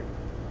a nerd.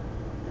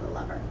 I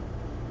love her.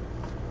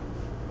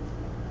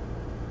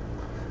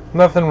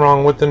 Nothing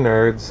wrong with the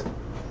nerds.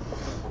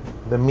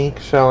 The meek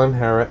shall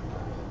inherit.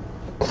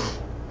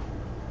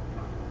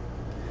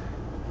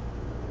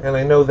 And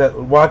I know that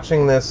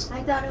watching this...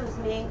 I thought it was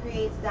man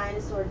creates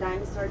dinosaur,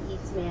 dinosaur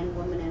eats man,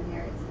 woman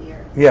inherits the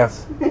earth.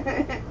 Yes.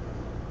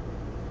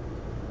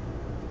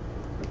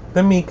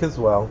 The meek as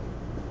well.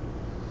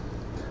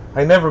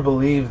 I never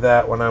believed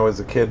that when I was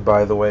a kid,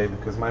 by the way,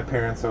 because my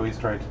parents always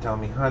tried to tell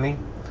me, honey,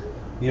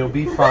 you'll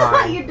be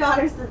fine. Your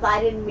daughter says,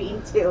 I didn't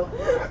mean to.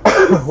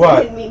 What?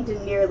 I didn't mean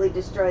to nearly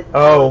destroy the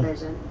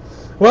television.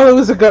 Well, it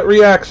was a gut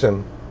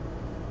reaction.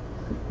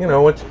 You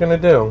know, what you gonna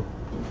do?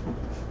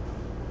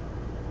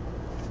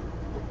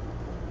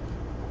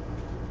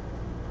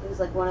 It was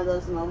like one of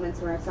those moments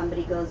where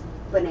somebody goes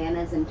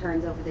bananas and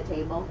turns over the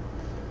table.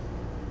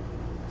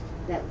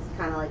 That was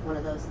kind of like one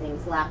of those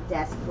things. Lap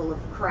desk full of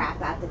crap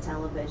at the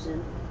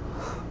television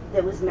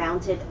that was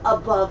mounted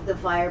above the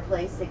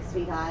fireplace 6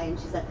 feet high, and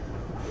she's like,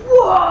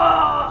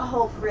 whoa!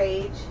 Hulk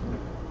rage.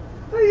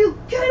 Are you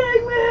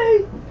kidding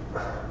me?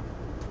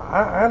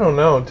 I don't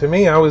know. To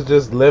me, I was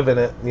just living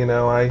it. You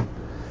know, I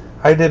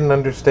didn't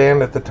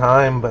understand at the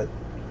time, but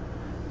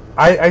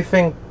I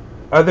think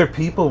other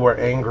people were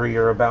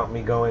angrier about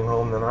me going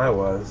home than I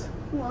was.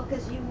 Well,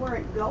 because you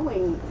weren't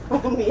going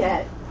home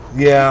yet.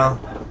 Yeah.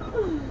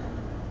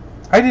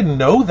 I didn't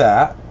know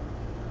that.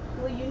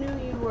 Well, you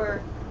knew you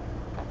were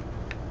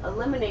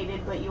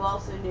eliminated, but you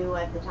also knew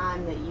at the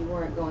time that you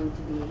weren't going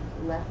to be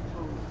left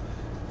home.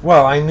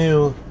 Well, I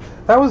knew.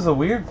 That was the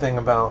weird thing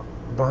about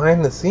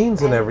behind the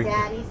scenes and everything.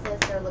 Daddy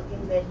says they're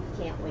looking good.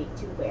 He can't wait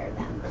to wear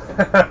them.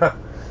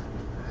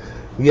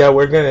 Yeah,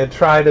 we're going to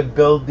try to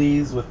build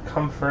these with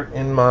comfort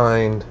in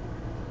mind.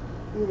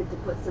 You have to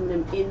put some of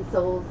them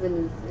insoles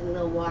in his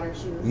little water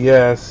shoes.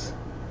 Yes.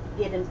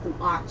 Get him some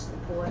arch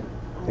support.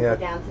 Yeah. Go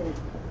down to the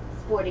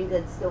sporting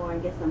goods store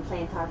and get some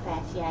plantar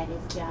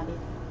fasciitis jobbies.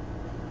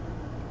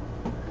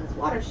 Because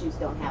water shoes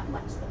don't have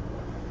much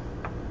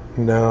support.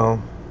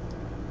 No.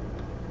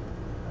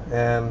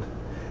 And,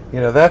 you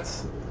know,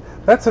 that's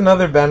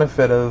another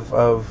benefit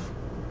of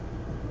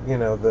you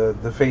know,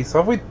 the Face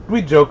Off.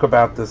 We joke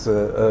about this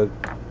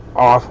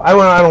off.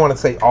 I don't want to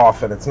say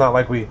often. It's not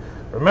like we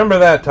remember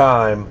that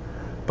time.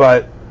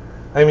 But,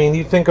 I mean,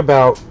 you think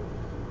about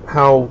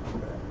how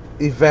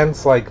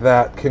events like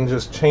that can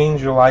just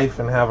change your life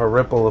and have a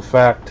ripple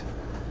effect.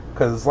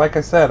 Because, like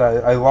I said,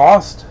 I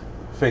lost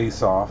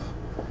Face Off.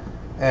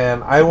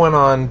 And I went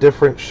on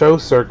different show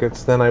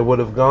circuits than I would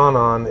have gone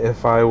on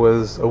if I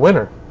was a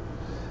winner.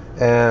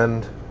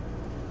 And,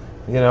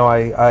 you know,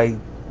 I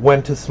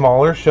went to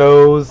smaller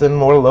shows and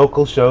more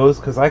local shows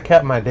because I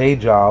kept my day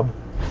job.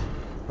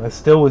 I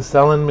still was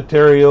selling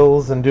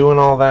materials and doing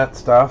all that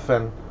stuff.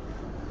 And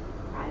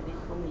Private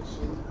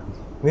commission.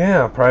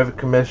 yeah, private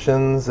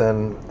commissions.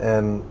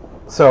 And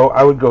so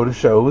I would go to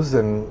shows,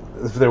 and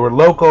if they were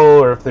local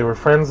or if they were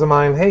friends of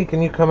mine, hey,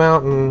 can you come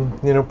out and,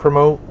 you know,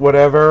 promote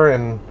whatever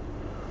and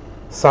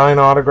sign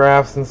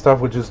autographs and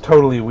stuff, which is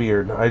totally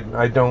weird.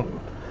 I don't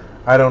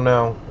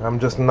know. I'm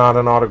just not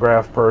an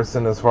autograph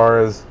person as far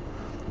as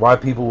why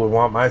people would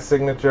want my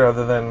signature,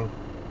 other than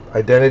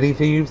identity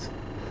thieves.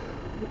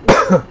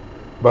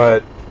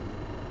 But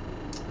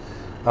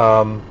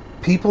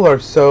people are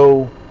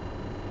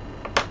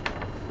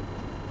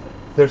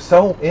they're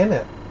so in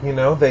it, you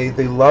know. They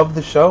love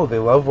the show, they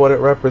love what it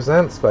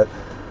represents. But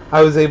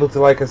I was able to,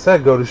 like I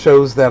said, go to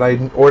shows that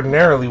I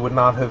ordinarily would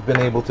not have been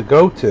able to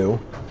go to.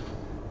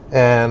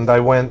 And I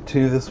went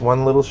to this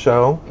one little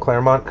show,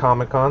 Claremont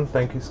Comic-Con.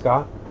 Thank you,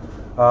 Scott.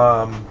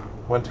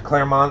 Went to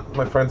Claremont.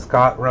 My friend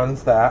Scott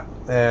runs that,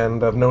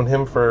 and I've known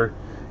him for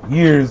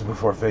years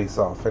before Face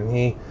Off, and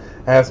he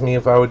asked me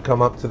if I would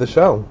come up to the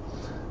show.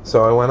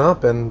 So I went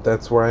up, and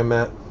that's where I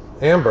met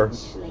Amber.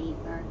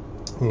 Schlaver.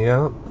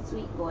 Yeah.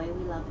 Sweet boy,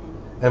 we love him.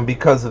 And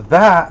because of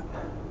that,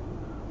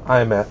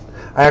 I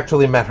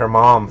actually met her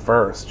mom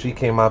first. She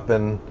came up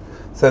and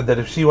said that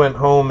if she went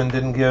home and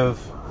didn't give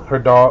her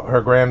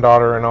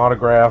granddaughter an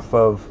autograph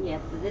of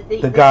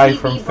the guy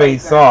from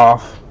Face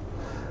Off,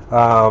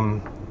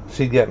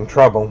 she'd get in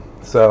trouble.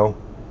 So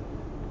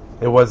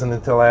it wasn't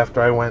until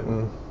after I went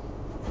and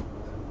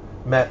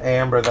met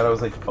Amber that I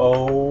was like,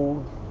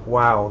 oh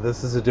wow,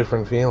 this is a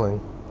different feeling.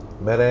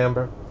 Met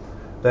Amber.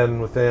 Then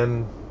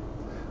within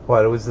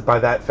it was by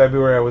that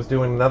February I was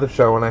doing another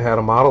show and I had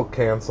a model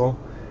cancel,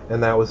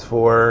 and that was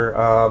for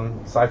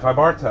Sci-Fi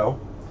Bartow.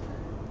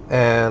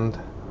 And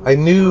I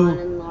knew Sean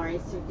and Lori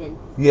Surdin.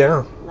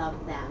 Yeah.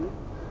 Love them.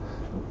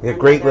 Yeah,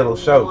 great little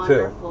show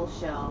wonderful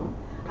show.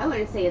 I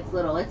wouldn't say it's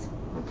little. It's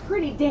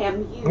pretty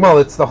damn huge. Well,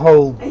 it's the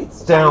whole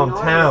it's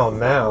downtown ginormous,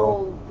 now. The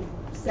whole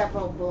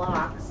several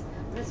blocks.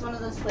 But it's one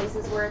of those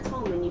places where it's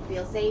home and you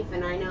feel safe.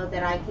 And I know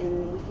that we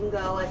can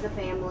go as a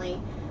family,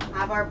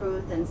 have our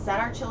booth, and set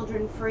our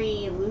children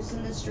free, loose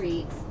in the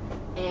streets,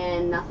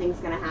 and nothing's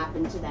going to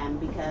happen to them,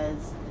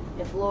 because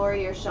if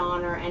Lori or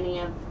Sean or any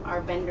of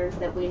our vendors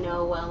that we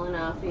know well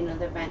enough, you know,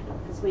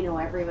 because we know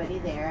everybody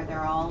there,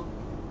 they're all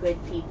good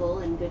people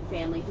and good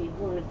family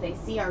people, and if they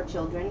see our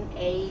children,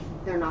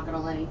 they're not going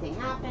to let anything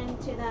happen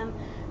to them,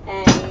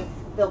 and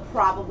they'll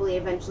probably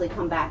eventually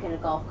come back in a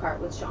golf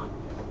cart with Sean.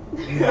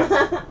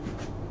 Yeah.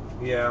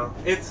 Yeah,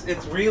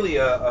 it's really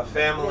a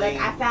family.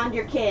 Like, I found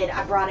your kid,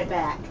 I brought it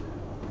back.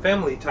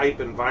 Family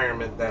type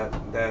environment that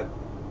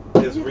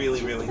is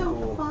really really so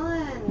cool.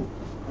 Fun.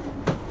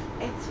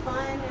 It's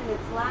fun and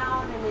it's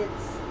loud and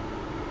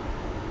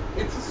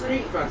It's a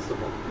street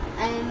festival.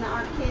 And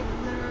our kid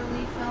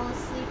literally fell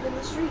asleep in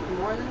the street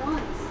more than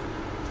once.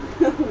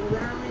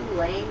 Literally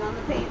laying on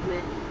the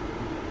pavement.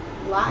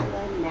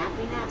 Lila,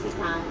 nappy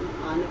time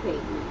on the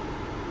pavement.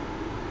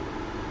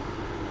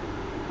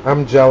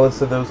 I'm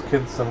jealous of those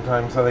kids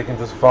sometimes, how they can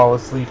just fall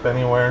asleep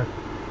anywhere.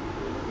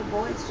 The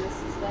boy's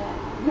just as bad.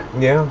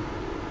 Yeah.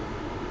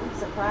 I'm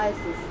surprised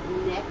his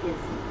neck is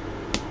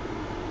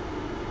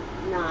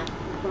not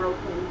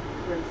broken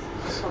for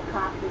how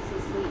cockness he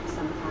sleeps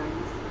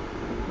sometimes.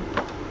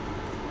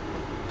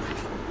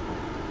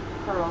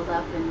 Curled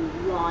up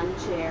in lawn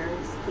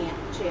chairs, camp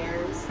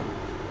chairs,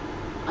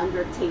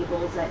 under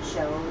tables at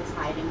shows,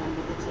 hiding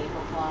under the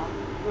tablecloth.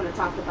 You want to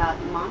talk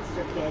about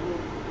Monster Kid?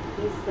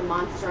 He's the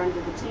monster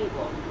under the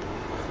table,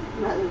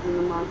 rather than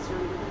the monster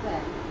under the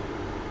bed.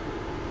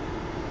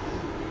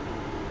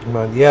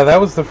 But yeah,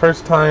 that was the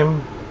first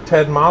time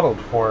Ted modeled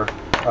for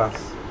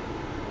us.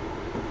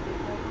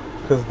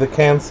 Because the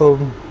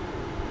canceled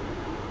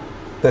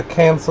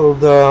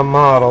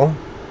model.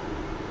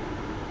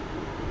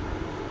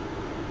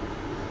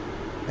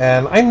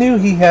 And I knew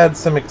he had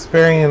some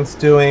experience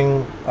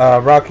doing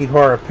Rocky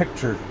Horror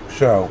Picture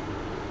Show.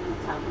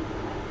 Don't tell people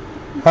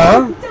that.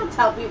 Huh? Don't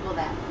tell people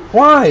that.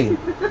 Why?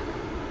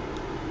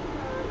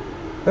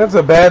 That's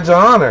a badge of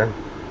honor.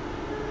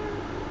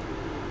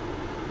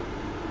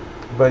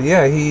 But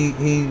yeah,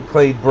 he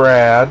played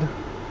Brad.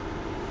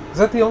 Is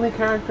that the only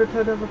character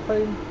Ted ever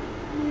played?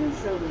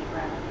 Usually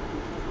Brad.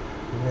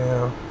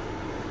 Yeah.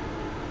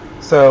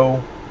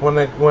 So when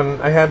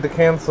I had the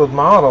canceled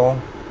model,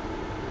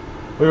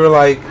 we were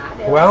like,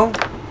 well,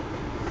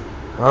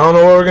 I don't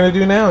know what we're gonna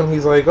do now. And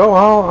he's like, oh,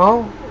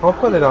 I'll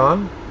put it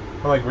on.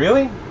 I'm like,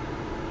 really?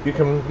 You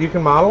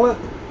can model it?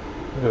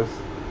 He goes,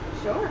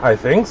 Sure. I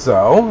think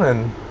so.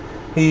 And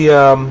he,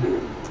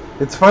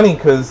 it's funny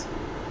because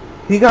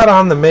he got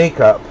on the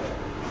makeup,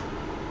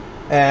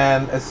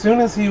 and as soon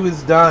as he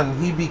was done,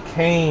 he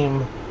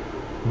became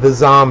the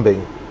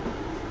zombie.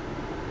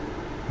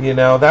 You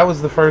know, that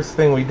was the first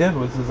thing we did,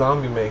 was the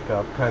zombie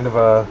makeup. Kind of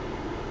a,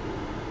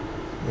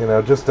 you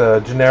know, just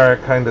a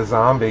generic kind of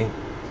zombie.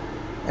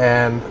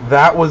 And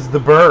that was the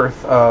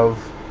birth of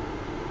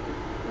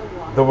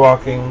The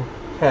Walking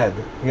Ted.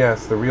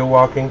 Yes, the real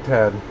Walking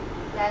Ted.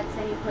 Dad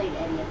said he played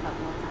Eddie a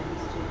couple of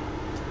times too.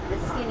 The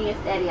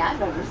skinniest Eddie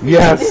I've ever seen.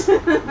 Yes.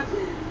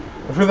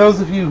 For those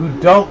of you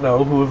who don't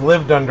know, who have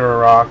lived under a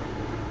rock,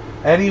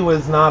 Eddie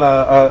was not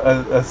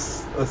a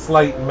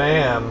slight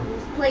man. He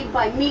was played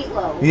by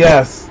Meatloaf.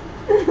 Yes.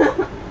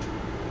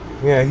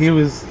 Yeah, he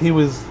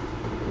was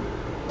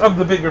of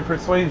the bigger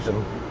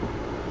persuasion.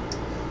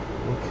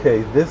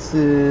 Okay, this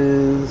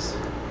is,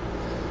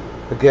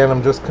 again,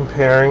 I'm just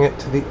comparing it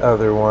to the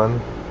other one.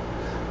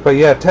 But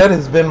yeah, Ted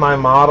has been my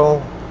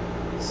model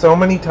so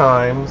many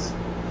times.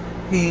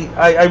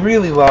 I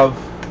really love,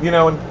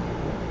 and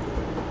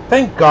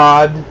thank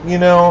God,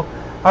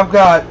 I've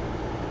got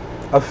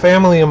a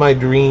family of my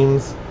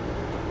dreams.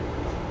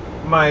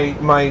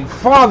 My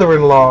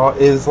father-in-law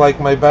is like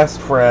my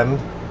best friend,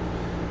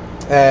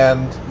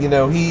 and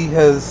he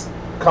has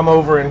come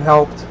over and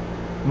helped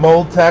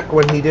mold tech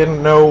when he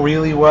didn't know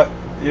really what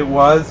it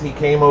was. He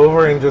came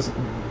over and just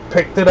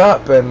picked it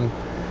up and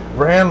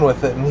ran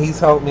with it, and he's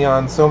helped me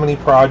on so many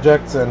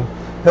projects, and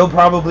he'll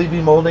probably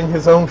be molding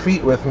his own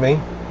feet with me.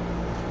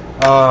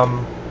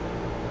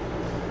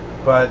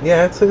 But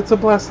yeah, it's a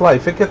blessed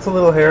life. It gets a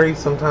little hairy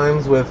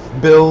sometimes with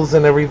bills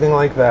and everything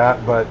like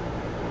that, but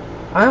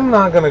I'm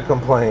not gonna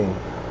complain.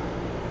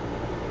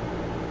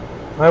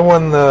 I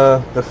won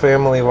the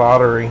family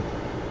lottery,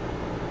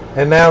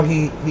 and now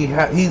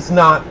he's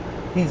not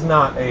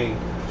a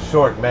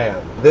short man.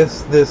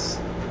 This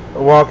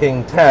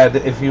walking Ted,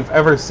 if you've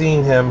ever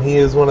seen him, he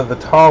is one of the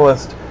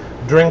tallest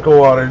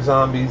drink-a-water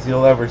zombies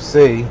you'll ever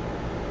see.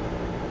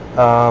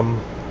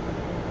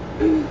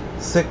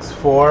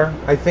 6'4".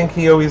 I think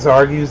he always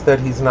argues that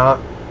he's not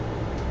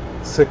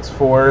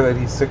 6'4", that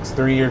he's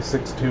 6'3" or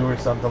 6'2" or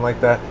something like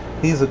that.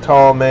 He's a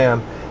tall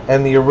man.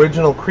 And the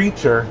original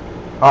creature,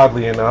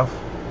 oddly enough,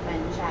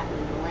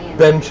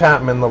 Ben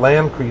Chapman, the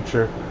land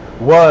creature,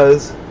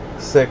 was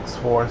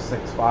 6'4",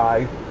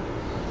 6'5".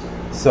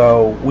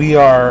 So we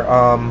are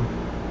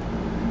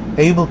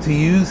able to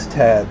use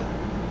Ted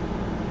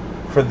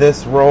for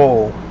this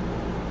role,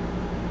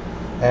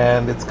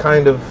 and it's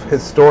kind of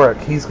historic.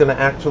 He's going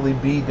to actually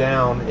be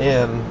down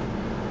in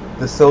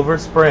the Silver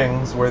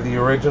Springs where the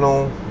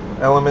original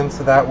elements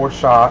of that were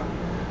shot,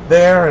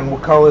 there in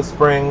Wakulla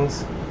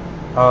Springs.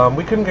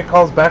 We couldn't get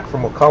calls back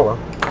from Wakulla,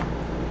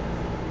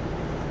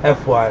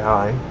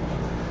 FYI,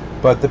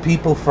 but the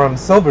people from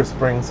Silver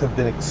Springs have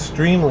been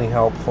extremely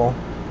helpful.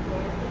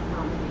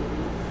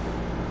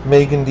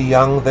 Megan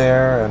DeYoung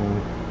there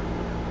and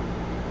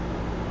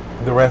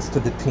the rest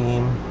of the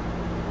team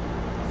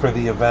for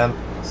the event.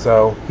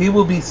 So he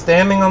will be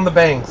standing on the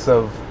banks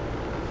of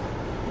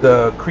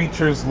the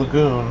Creature's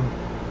Lagoon.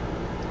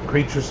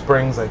 Creature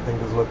Springs, I think,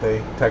 is what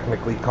they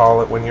technically call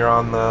it when you're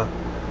on the...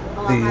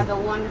 Well, I have a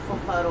wonderful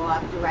photo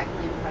op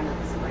directly in front of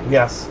the spring.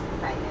 Yes.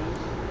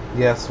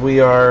 Yes, we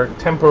are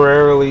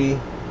temporarily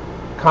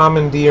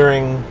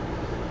commandeering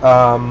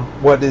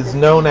what is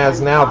known as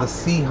now the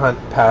Sea Hunt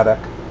Paddock.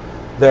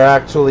 They're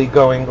actually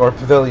going, or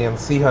pavilion,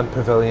 Sea Hunt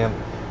Pavilion,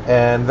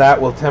 and that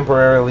will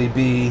temporarily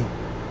be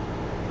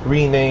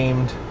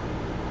renamed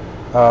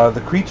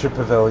the Creature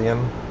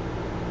Pavilion,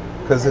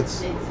 because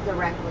it's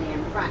directly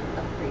in front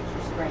of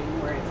Creature Spring,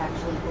 where it's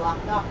actually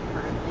blocked off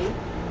currently.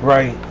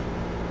 Right.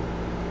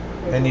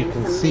 They're and you doing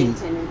can some see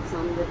maintenance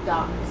on the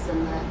docks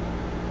and the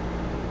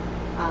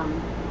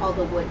all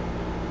the wood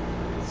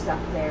stuff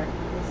there.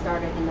 They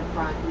started in the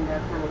front, and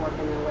they're kind of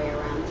working their way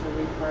around to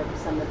refurb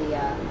some of the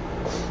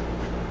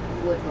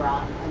wood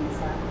rot and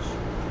such.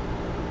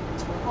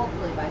 Well,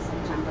 hopefully by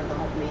September they'll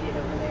have made it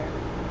over there.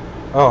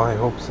 Oh, I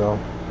hope so.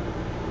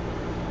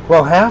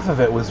 Well, half of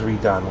it was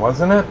redone,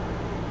 wasn't it?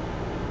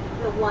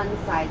 The one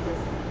side,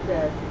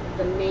 the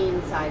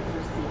main side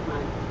for Sea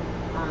Hunt,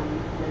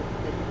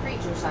 the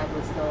Creature side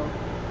was still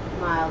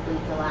mildly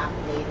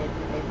dilapidated,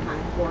 but they've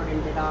kind of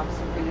cordoned it off,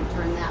 so we're going to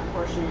turn that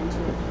portion into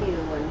a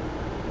queue, and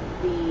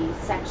the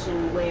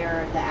section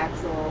where the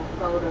actual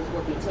photos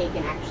will be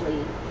taken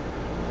actually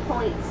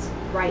points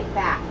right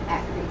back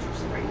at Creature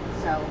Spring.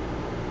 So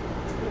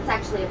it's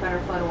actually a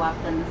better photo op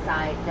than the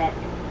side that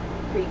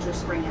Creature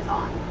Spring is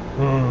on.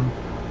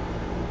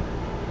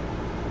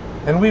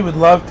 And we would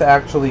love to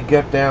actually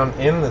get down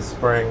in the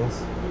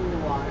springs. In the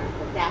water,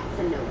 but that's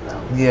a no-go.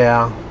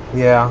 Yeah.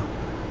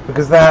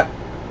 Because that,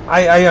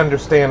 I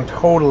understand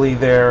totally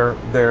their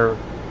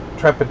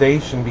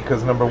trepidation,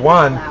 because number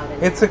one,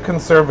 it's a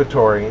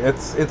conservatory.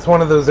 It's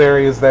one of those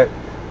areas that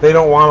they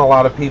don't want a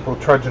lot of people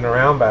trudging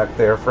around back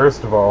there,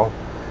 first of all.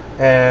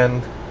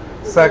 And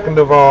second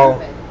of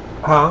all,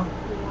 huh?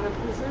 You want to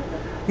preserve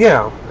it.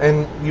 Yeah,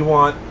 and you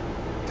want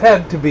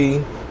Ted to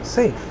be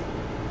safe.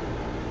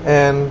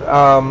 And,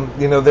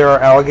 there are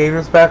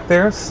alligators back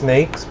there,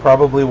 snakes,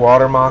 probably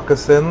water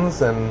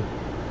moccasins, and,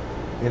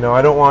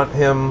 I don't want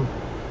him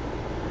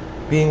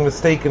being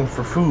mistaken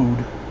for food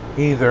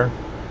either.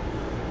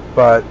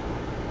 But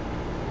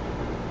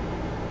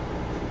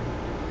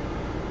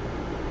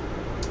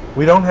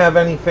we don't have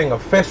anything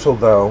official,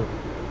 though.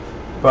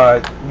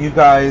 But you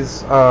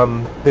guys,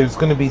 there's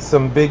going to be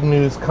some big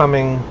news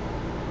coming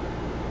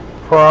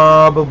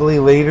probably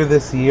later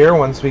this year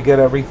once we get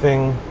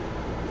everything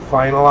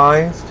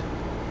finalized.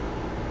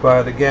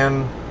 But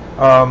again,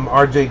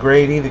 RJ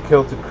Grady, the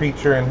Kilted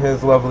Creature, and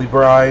his lovely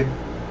bride,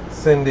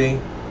 Cindy,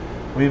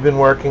 we've been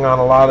working on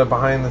a lot of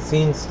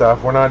behind-the-scenes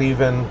stuff. We're not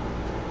even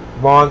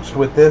launched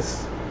with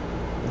this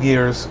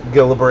year's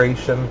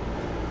Gill-a-bration,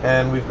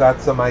 and we've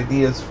got some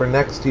ideas for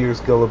next year's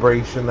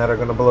Gill-a-bration that are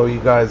going to blow you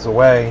guys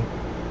away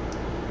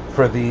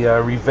for the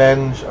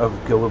Revenge of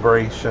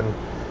Gill-a-bration,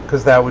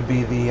 because that would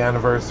be the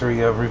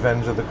anniversary of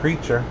Revenge of the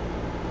Creature.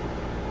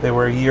 They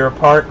were a year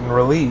apart in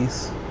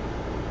release,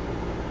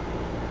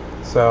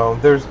 So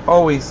there's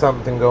always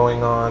something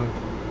going on,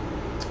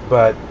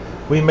 but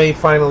we may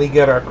finally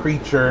get our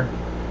creature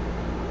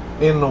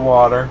in the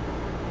water.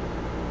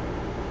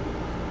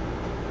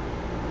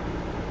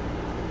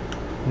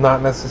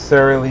 Not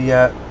necessarily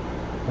yet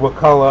what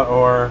color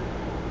or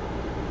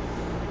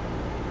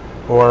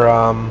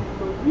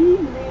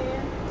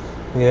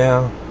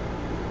yeah,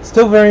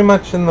 still very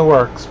much in the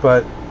works,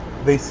 but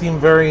they seem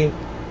very,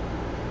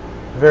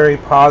 very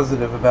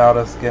positive about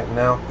us getting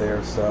out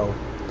there. So,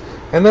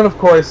 and then of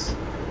course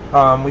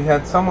we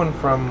had someone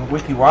from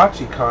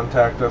Wikiwachi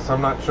contact us.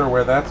 I'm not sure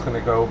where that's going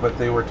to go, but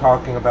they were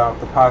talking about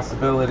the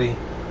possibility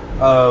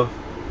of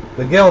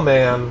the Gill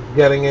Man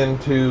getting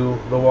into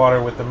the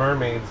water with the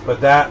mermaids,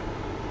 but that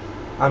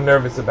I'm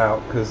nervous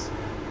about because,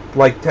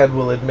 like Ted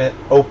will admit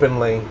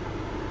openly,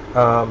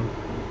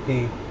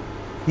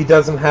 he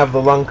doesn't have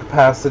the lung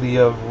capacity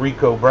of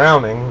Rico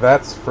Browning,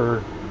 that's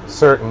for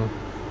certain.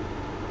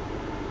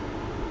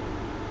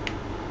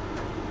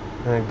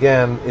 And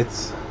again,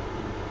 it's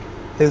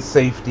his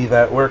safety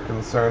that we're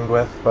concerned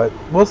with, but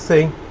we'll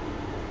see.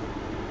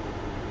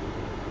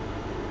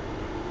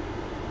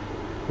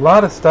 A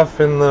lot of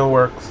stuff in the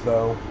works,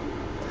 though.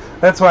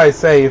 That's why I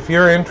say, if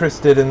you're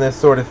interested in this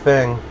sort of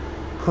thing,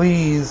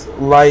 please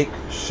like,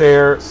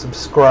 share,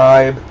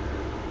 subscribe.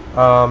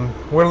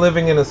 We're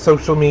living in a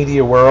social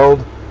media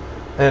world,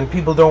 and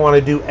people don't want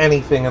to do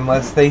anything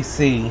unless they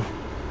see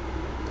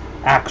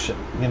action.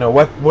 You know,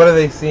 what are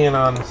they seeing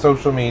on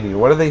social media?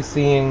 What are they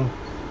seeing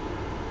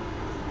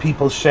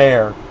people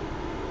share?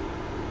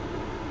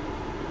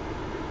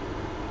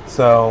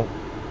 So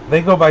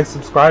they go by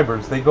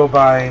subscribers. They go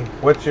by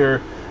what's your,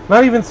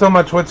 not even so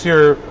much what's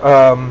your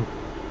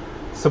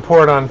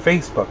support on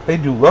Facebook. They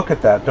do look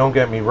at that, don't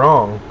get me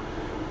wrong,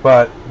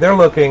 but they're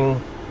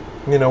looking,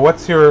 you know,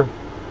 what's your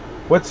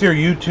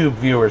YouTube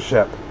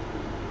viewership?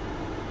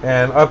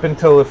 And up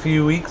until a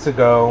few weeks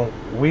ago,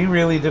 we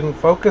really didn't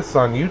focus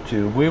on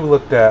YouTube. We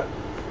looked at,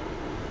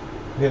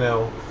 you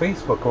know,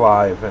 Facebook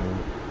Live, and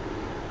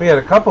we had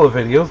a couple of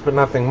videos, but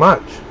nothing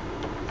much.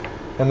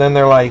 And then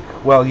they're like,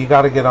 well, you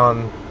got to get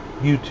on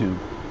YouTube.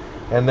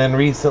 And then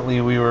recently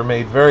we were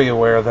made very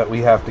aware that we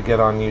have to get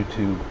on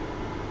YouTube.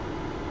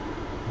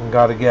 And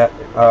got to get,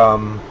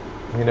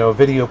 you know,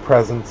 video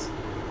presence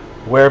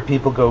where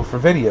people go for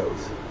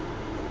videos.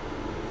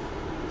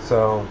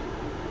 So,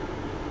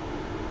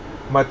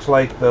 much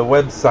like the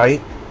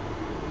website,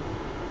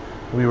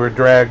 we were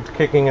dragged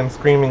kicking and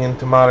screaming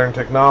into modern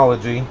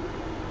technology,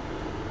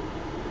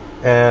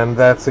 and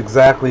that's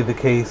exactly the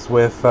case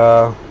with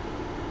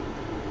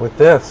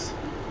this.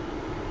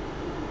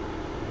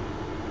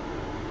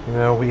 You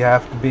know, we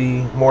have to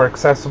be more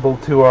accessible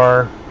to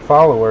our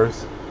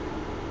followers.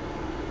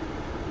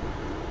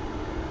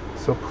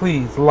 So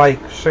please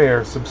like,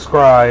 share,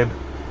 subscribe.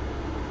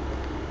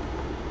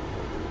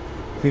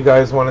 If you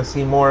guys want to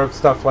see more of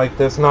stuff like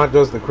this, not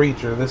just the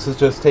creature, this is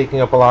just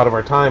taking up a lot of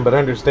our time, but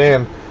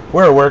understand,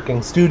 we're a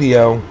working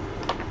studio,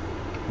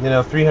 you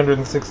know,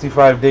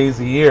 365 days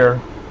a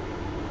year.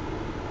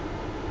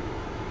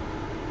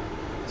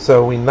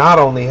 So we not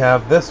only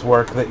have this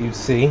work that you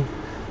see,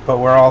 but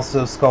we're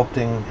also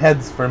sculpting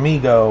heads for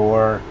Mego,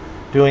 or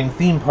doing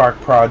theme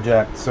park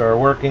projects, or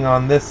working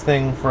on this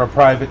thing for a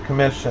private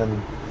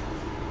commission,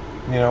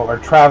 you know, or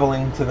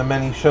traveling to the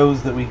many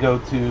shows that we go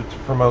to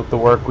promote the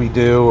work we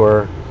do,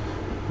 or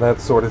that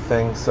sort of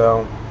thing.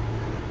 So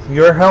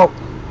your help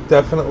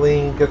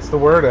definitely gets the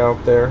word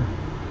out there.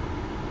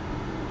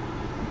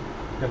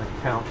 I'm gonna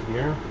count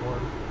here. 1,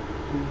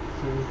 2,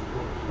 3,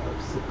 4,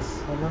 5, 6,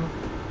 7.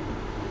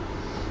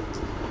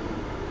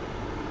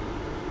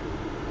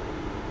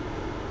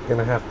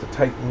 Gonna have to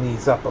tighten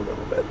these up a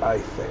little bit, I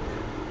think.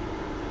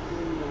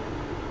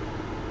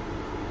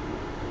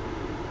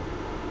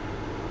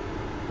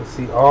 You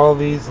see all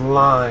these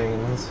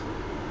lines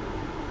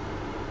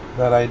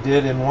that I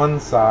did in one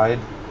side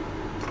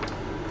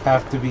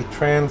have to be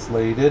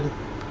translated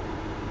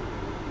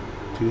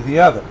to the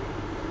other.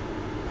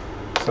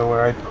 So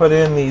where I put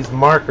in these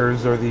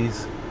markers, or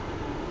these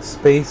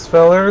space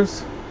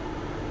fillers,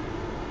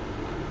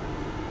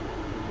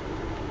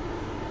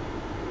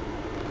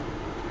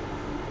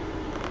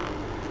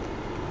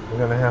 I'm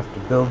going to have to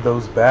build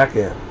those back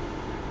in.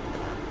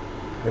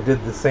 I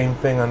did the same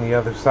thing on the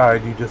other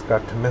side, you just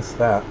got to miss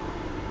that.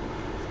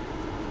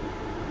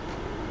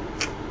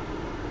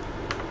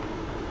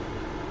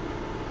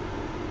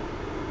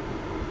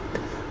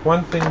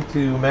 One thing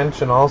to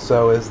mention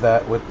also is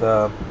that with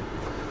the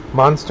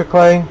monster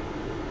clay,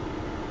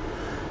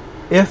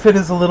 if it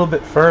is a little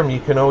bit firm,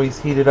 you can always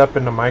heat it up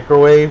in the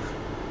microwave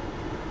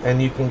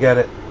and you can get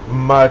it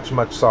much,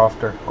 much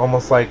softer,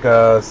 almost like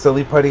a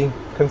silly putty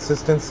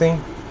consistency.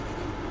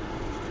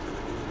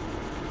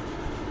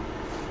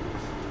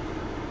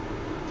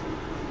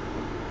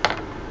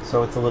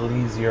 So it's a little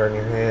easier on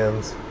your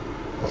hands.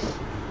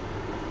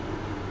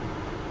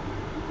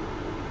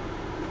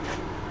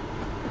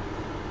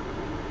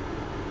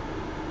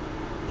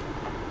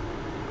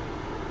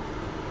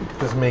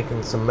 Just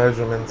making some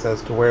measurements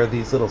as to where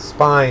these little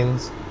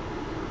spines.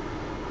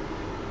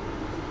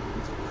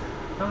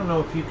 I don't don't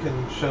know if you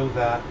can show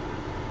that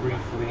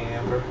briefly,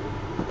 Amber.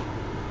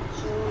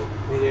 Sure.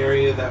 The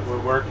area that we're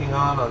working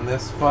on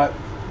this foot,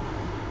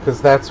 because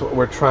that's what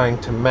we're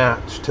trying to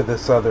match to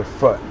this other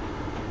foot.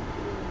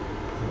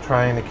 I'm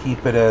trying to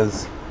keep it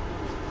as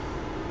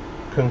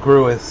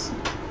congruous.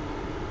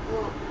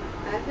 Well,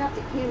 I've got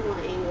the camera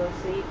angle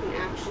so you can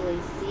actually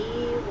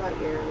see what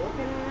you're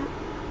looking at.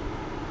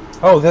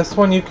 Oh, this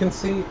one you can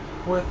see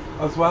with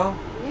as well?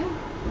 Yeah.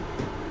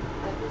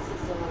 But this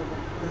is a little bit.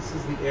 This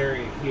is the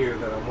area here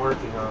that I'm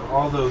working on.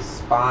 All those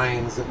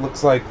spines, it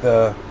looks like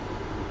the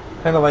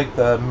kind of like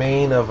the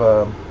mane of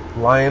a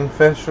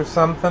lionfish or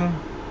something.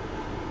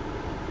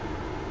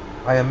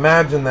 I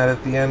imagine that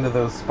at the end of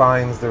those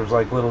spines there's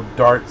like little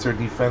darts or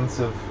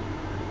defensive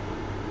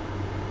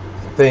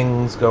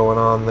things going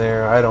on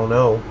there. I don't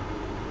know.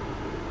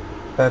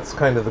 That's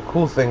kind of the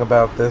cool thing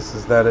about this,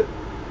 is that it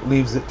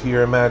leaves it to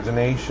your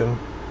imagination.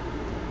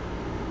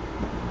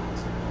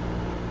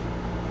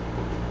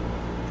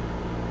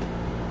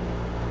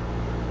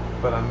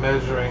 But I'm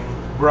measuring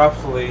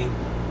roughly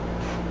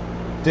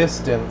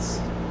distance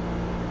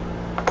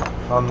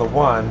on the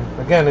one.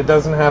 Again, it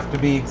doesn't have to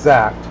be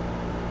exact.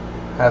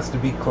 It has to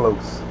be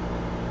close.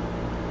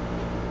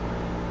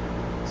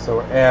 So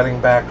we're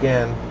adding back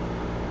in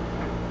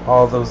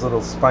all those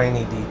little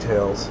spiny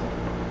details.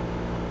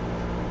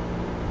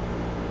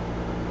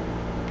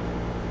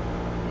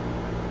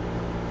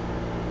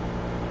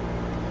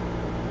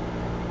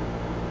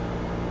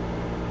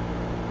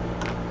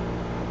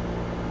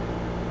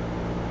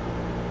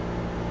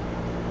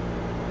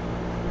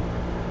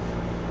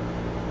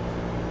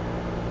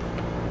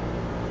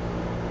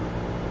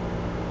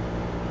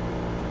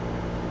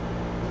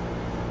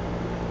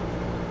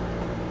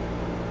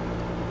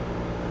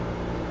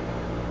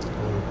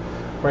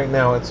 Right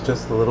now it's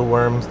just the little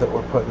worms that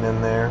we're putting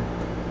in there. I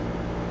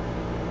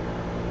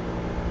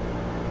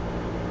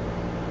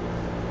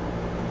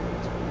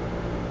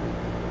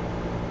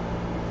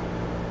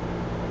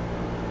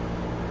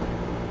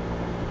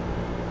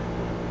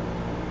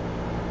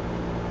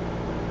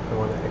don't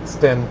want to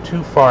extend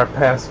too far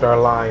past our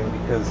line,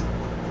 because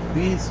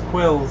these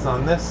quills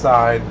on this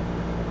side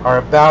are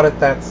about at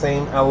that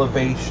same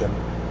elevation.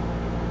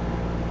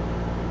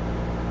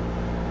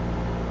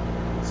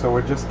 So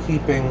we're just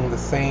keeping the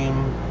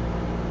same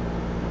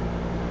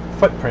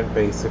footprint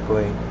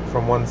basically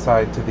from one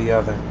side to the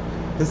other.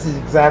 This is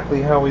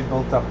exactly how we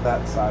built up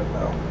that side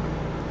though.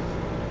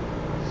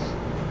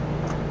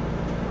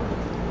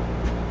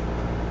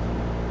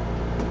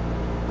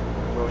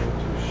 I'm going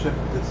to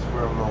shift this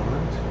for a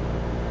moment.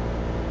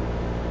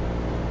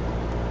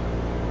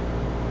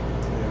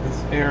 Yeah,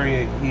 this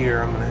area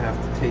here I'm going to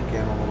have to take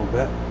in a little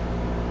bit.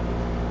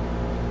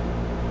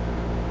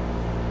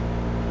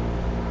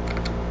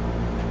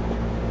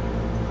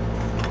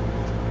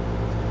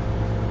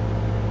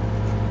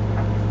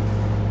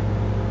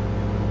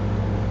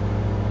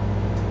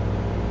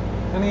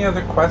 Any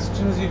other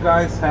questions you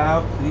guys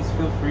have, please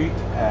feel free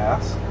to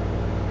ask. I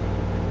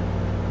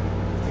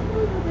don't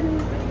know that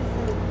anybody's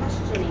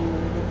questioning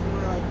mood. It's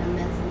more like a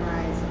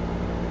mesmerized,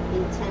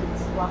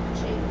 intense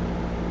watching.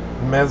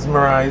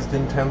 Mesmerized,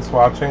 intense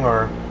watching,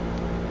 or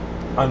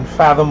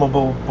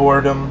unfathomable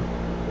boredom.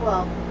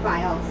 Well,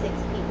 by all 6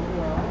 people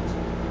who are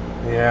watching.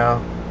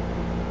 Yeah.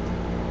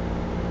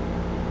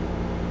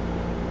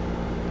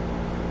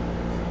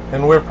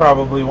 And we're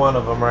probably one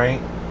of them,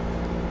 right?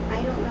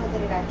 I don't know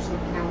that it actually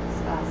counts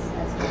us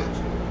as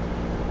watching.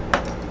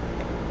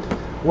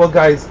 Well,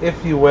 guys,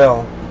 if you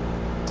will,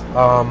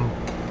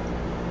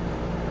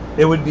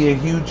 it would be a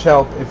huge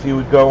help if you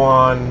would go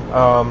on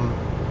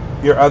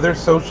your other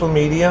social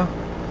media.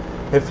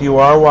 If you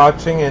are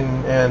watching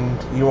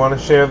and you want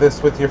to share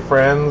this with your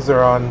friends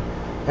or on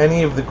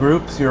any of the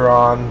groups you're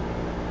on,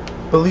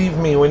 believe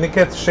me, when it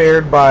gets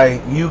shared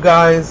by you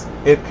guys,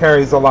 it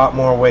carries a lot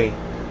more weight.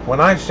 When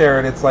I share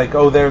it, it's like,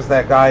 oh, there's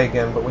that guy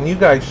again. But when you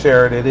guys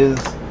share it, it is,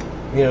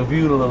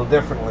 viewed a little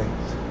differently.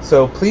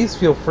 So please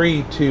feel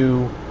free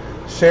to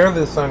share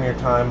this on your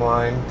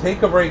timeline.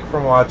 Take a break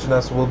from watching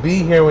us. We'll be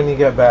here when you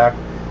get back.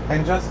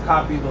 And just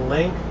copy the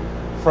link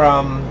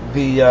from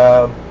the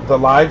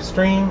live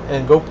stream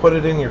and go put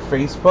it in your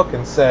Facebook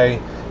and say,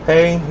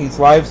 hey, he's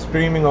live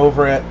streaming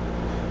over at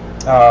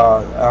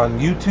on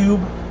YouTube.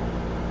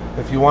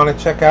 If you want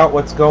to check out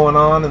what's going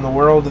on in the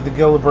world of the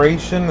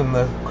Gill-a-bration and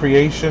the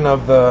creation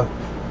of the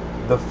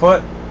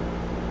foot,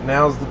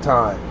 now's the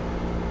time.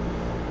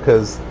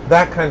 Because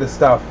that kind of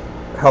stuff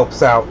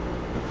helps out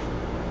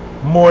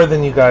more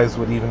than you guys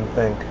would even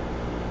think.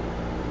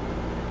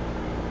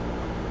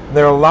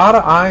 There are a lot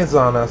of eyes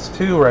on us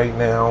too right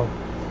now.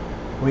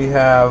 We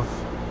have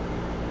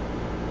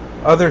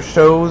other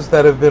shows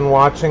that have been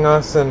watching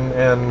us and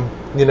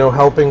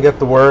helping get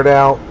the word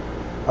out.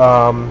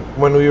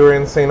 When we were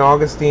in St.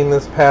 Augustine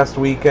this past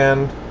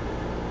weekend,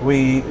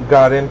 we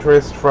got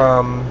interest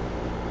from,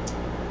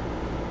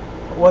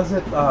 was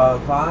it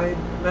Vibe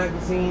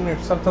magazine or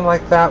something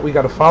like that? We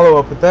got to follow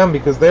up with them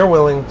because they're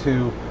willing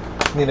to,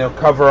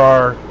 cover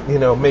our,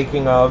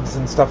 making ofs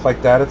and stuff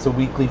like that. It's a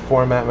weekly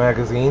format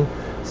magazine.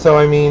 So,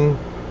 I mean,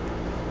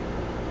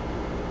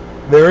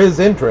 there is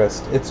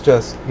interest. It's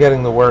just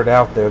getting the word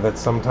out there that's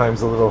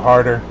sometimes a little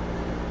harder,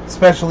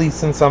 especially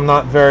since I'm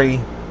not very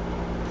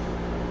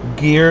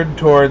geared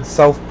towards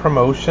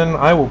self-promotion.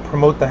 I will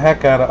promote the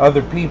heck out of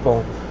other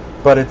people,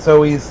 but it's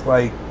always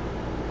like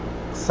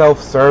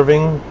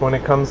self-serving when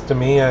it comes to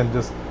me. I'm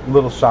just a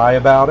little shy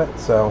about it,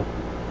 so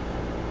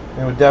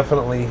it would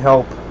definitely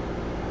help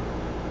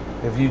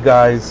if you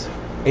guys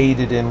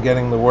aided in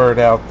getting the word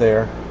out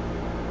there.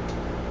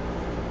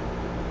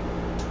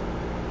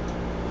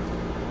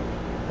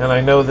 And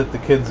I know that the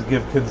kids that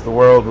Give Kids the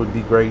World would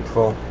be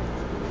grateful.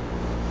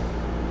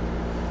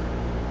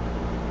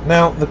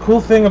 Now, the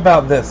cool thing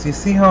about this, you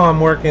see how I'm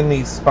working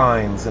these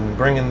spines and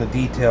bringing the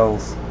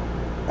details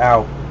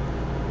out.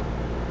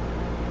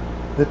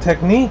 The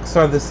techniques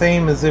are the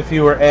same as if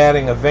you were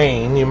adding a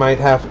vein. You might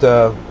have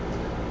to,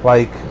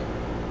 like,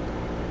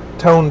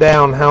 tone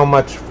down how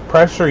much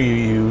pressure you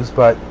use,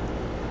 but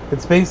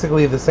it's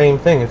basically the same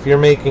thing. If you're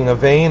making a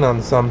vein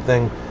on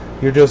something,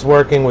 you're just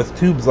working with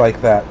tubes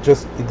like that,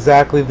 just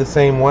exactly the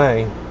same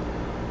way.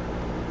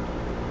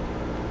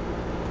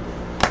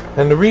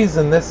 And the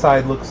reason this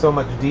side looks so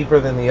much deeper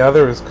than the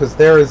other is because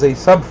there is a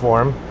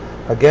subform,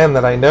 again,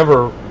 that I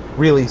never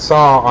really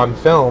saw on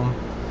film.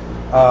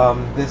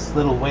 This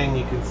little wing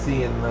you can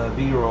see in the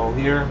B-roll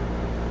here.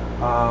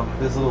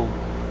 This little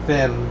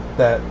fin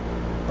that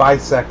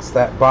bisects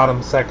that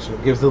bottom section.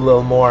 It gives it a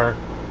little more,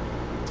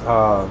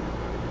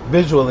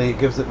 visually it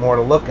gives it more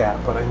to look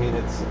at, but I mean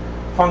it's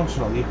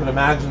functional. You could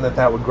imagine that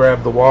that would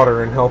grab the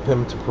water and help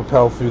him to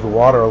propel through the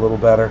water a little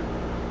better.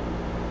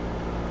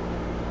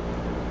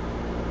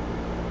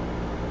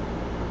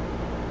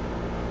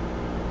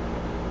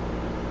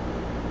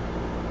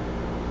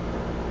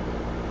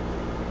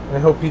 I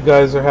hope you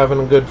guys are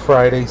having a good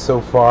Friday so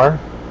far.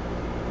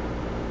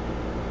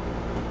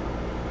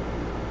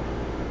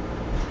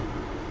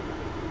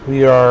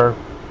 We are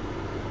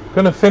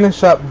going to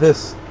finish up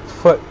this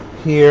foot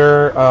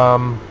here.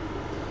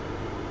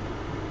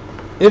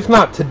 If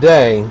not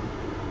today,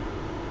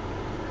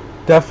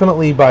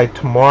 definitely by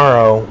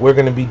tomorrow, we're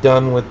going to be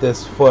done with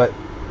this foot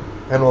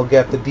and we'll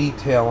get the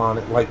detail on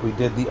it like we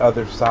did the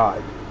other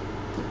side.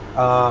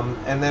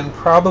 And then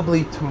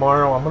probably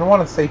tomorrow, I'm going to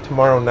want to say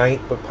tomorrow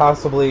night, but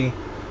possibly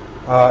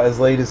as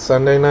late as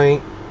Sunday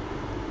night,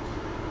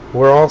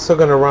 we're also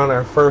going to run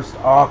our first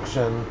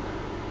auction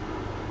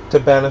to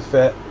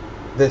benefit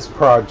this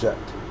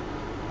project.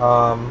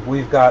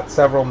 We've got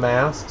several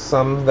masks,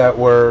 some that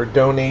were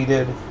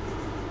donated,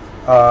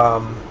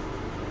 the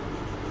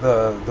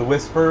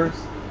Whispers.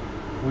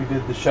 We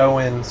did the show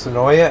in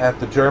Sonoya at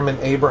the German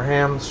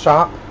Abraham's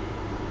shop.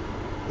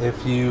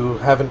 If you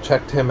haven't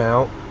checked him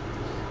out,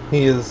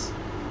 he is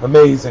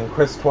amazing,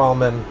 Chris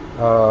Twellman,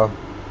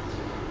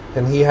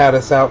 and he had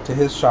us out to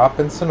his shop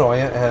in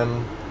Sonoya,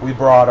 and we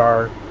brought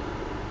our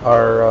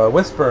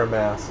Whisperer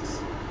masks.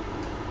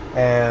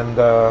 And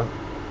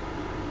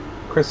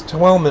Chris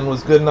Twellman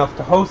was good enough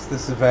to host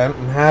this event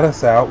and had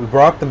us out. We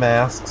brought the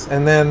masks,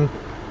 and then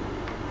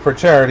for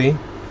charity,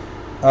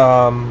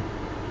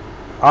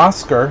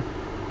 Oscar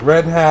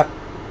Red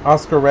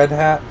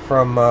Hat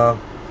from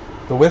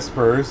the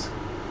Whisperers,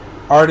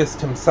 artist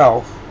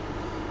himself,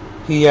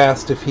 he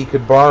asked if he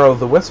could borrow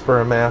the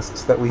Whisperer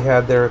masks that we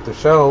had there at the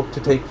show to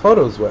take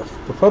photos with,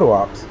 for photo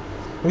ops.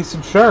 We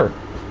said sure.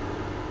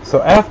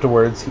 So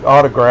afterwards he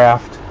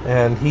autographed,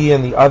 and he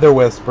and the other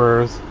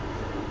Whisperers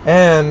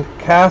and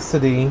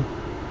Cassidy,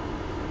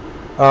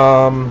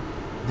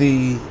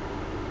 the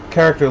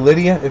character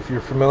Lydia, if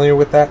you're familiar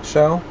with that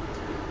show,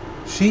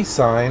 she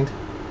signed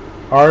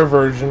our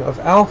version of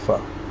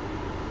Alpha,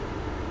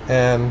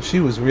 and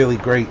she was really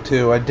great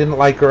too. I didn't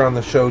like her on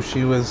the show.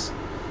 She was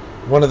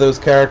one of those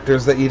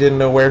characters that you didn't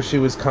know where she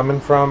was coming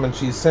from, and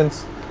she's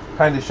since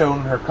kind of shown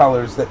her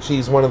colors that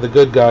she's one of the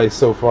good guys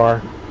so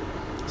far.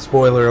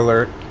 Spoiler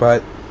alert,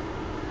 but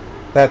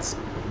that's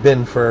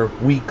been for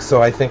weeks,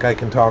 so I think I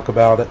can talk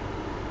about it.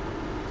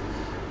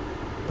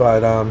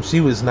 But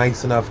she was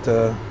nice enough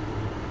to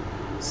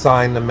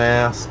sign the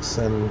masks,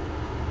 and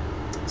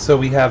so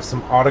we have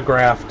some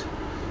autographed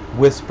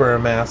Whisperer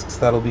masks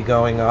that'll be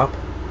going up.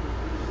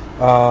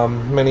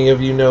 Many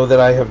of you know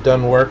that I have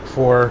done work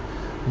for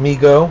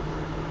Mego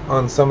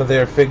on some of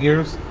their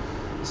figures,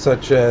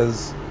 such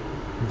as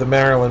the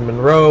Marilyn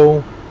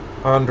Monroe,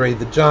 Andre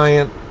the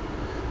Giant,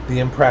 the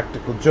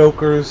Impractical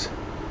Jokers,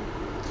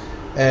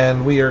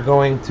 and we are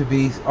going to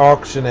be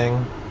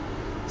auctioning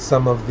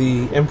some of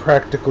the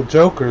Impractical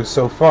Jokers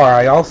so far.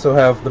 I also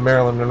have the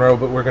Marilyn Monroe,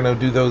 but we're going to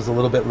do those a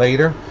little bit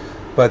later.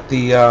 But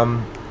the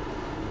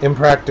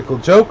Impractical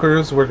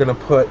Jokers we're going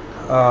to put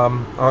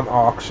on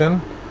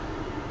auction.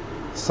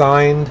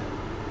 Signed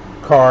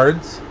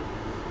cards.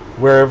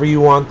 Wherever you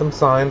want them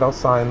signed, I'll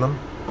sign them.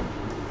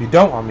 If you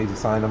don't want me to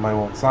sign them, I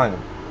won't sign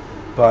them.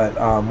 But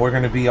we're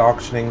going to be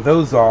auctioning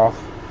those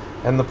off,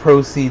 and the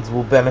proceeds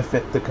will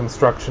benefit the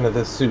construction of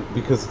this suit,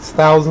 because it's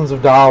thousands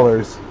of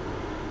dollars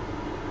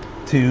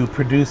to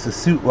produce a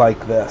suit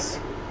like this.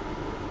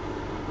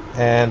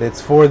 And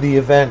it's for the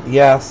event,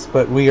 yes,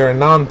 but we are a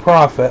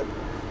non-profit,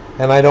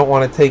 and I don't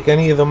want to take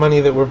any of the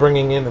money that we're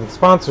bringing in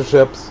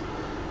sponsorships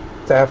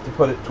to have to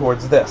put it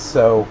towards this.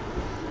 So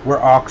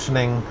we're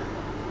auctioning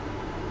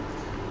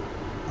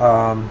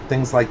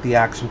things like the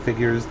action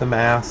figures, the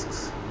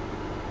masks,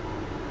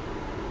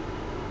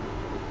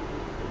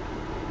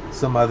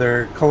 some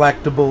other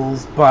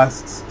collectibles,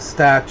 busts,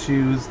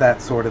 statues,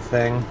 that sort of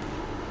thing.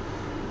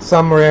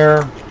 Some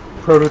rare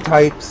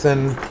prototypes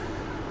and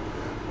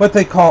what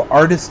they call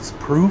artist's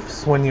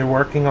proofs when you're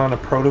working on a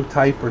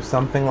prototype or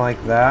something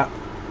like that.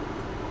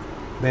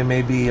 They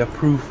may be a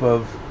proof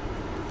of,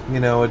 you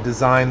know, a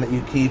design that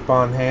you keep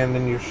on hand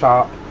in your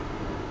shop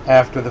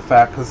after the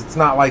fact, because it's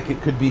not like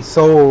it could be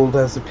sold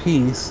as a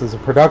piece, as a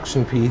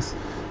production piece,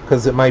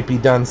 because it might be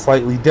done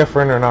slightly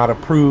different or not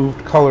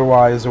approved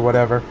color-wise or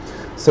whatever.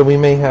 So we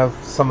may have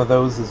some of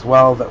those as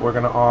well that we're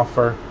going to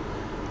offer.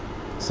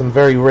 Some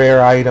very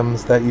rare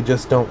items that you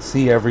just don't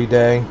see every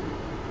day.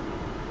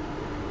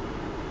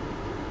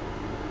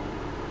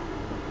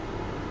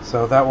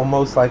 So that will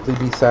most likely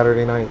be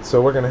Saturday night.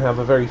 So we're going to have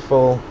a very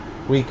full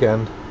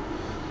weekend.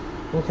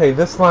 Okay,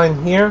 this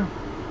line here,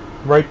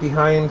 right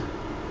behind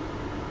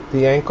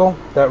the ankle,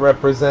 that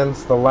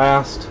represents the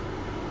last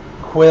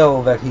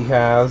quill that he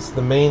has,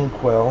 the main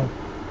quill.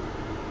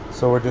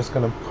 So we're just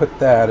going to put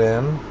that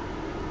in.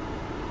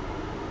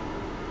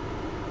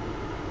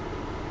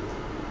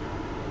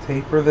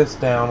 Taper this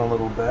down a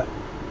little bit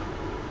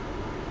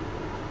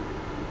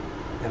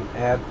and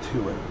add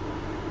to it.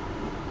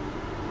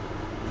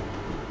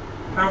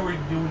 How are we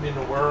doing in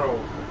the world?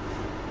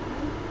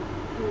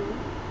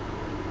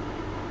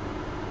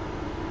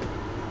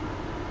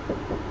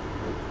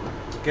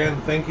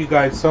 Again, thank you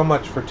guys so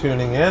much for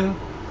tuning in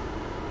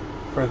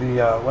for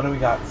the, what do we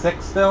got,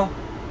 6 still?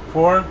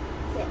 4?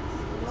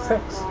 6.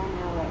 6.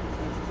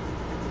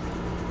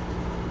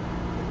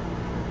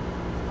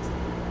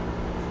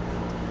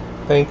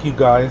 Thank you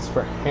guys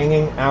for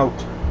hanging out.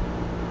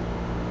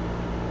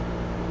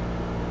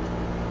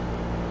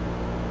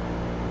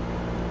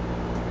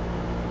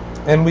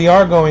 And we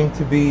are going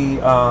to be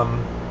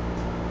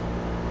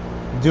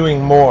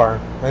doing more.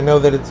 I know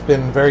that it's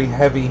been very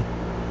heavy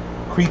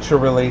creature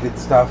related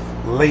stuff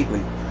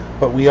lately,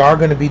 but we are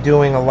going to be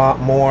doing a lot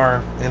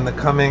more in the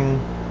coming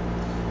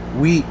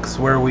weeks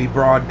where we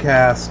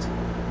broadcast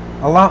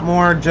a lot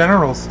more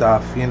general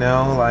stuff, you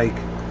know, like,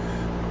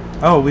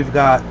 oh, we've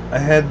got a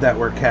head that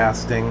we're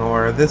casting,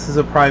 or this is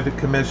a private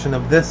commission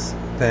of this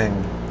thing.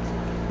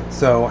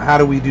 So how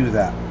do we do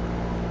that?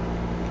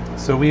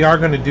 So we are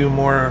going to do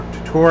more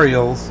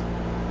tutorials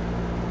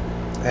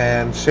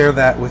and share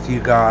that with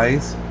you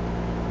guys.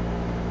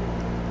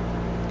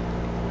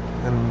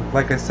 And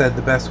like I said,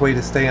 the best way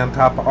to stay on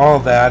top of all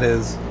that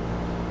is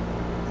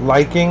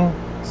liking,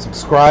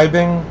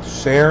 subscribing,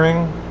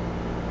 sharing.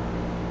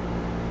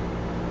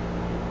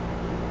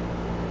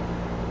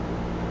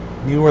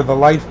 You are the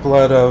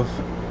lifeblood of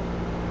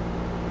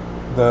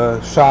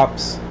the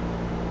shop's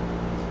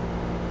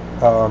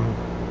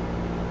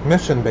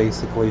mission,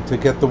 basically, to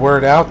get the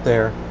word out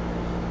there.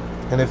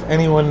 And if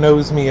anyone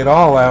knows me at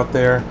all out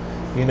there,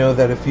 you know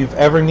that if you've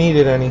ever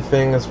needed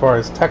anything as far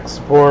as tech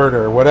support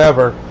or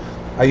whatever,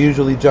 I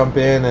usually jump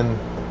in and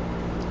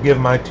give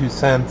my 2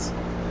 cents,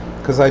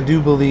 because I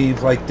do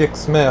believe, like Dick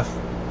Smith,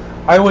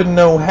 I wouldn't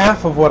know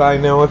half of what I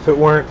know if it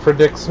weren't for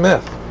Dick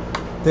Smith.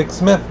 Dick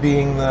Smith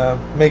being the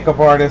makeup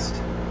artist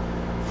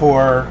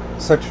for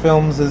such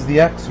films as The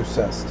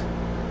Exorcist.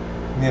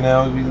 You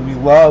know, we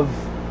love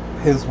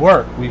his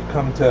work. We've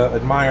come to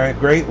admire it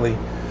greatly.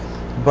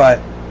 But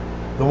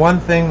the one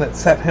thing that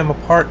set him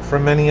apart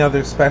from many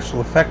other special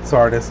effects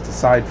artists,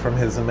 aside from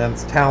his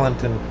immense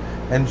talent and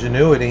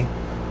ingenuity,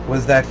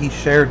 was that he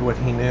shared what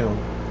he knew.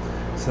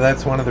 So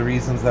that's one of the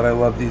reasons that I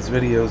love these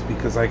videos,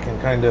 because I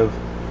can kind of,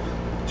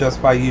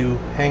 just by you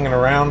hanging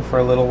around for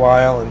a little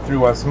while and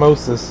through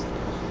osmosis,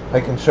 I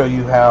can show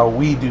you how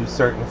we do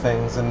certain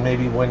things, and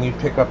maybe when you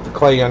pick up the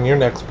clay on your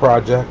next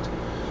project,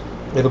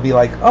 it'll be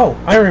like, oh,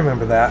 I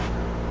remember that.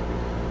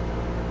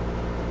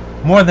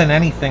 More than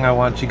anything, I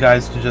want you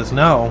guys to just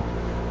know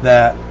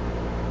that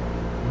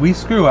we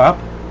screw up.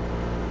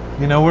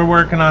 You know, we're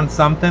working on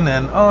something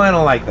and, oh, I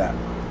don't like that,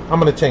 I'm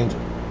going to change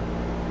it.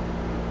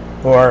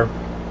 Or,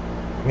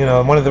 you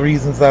know, one of the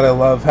reasons that I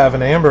love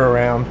having Amber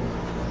around,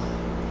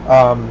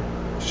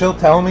 she'll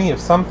tell me if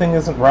something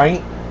isn't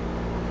right.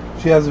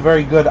 She has a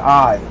very good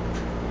eye,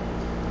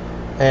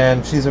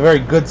 and she's a very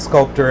good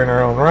sculptor in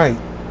her own right.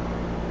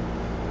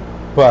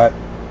 But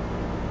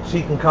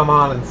she can come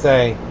on and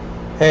say,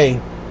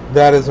 hey,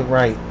 that isn't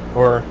right,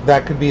 or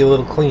that could be a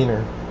little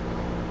cleaner,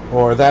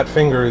 or that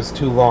finger is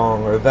too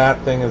long, or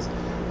that thing is,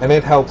 and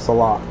it helps a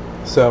lot.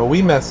 So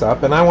we mess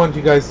up, and I want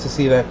you guys to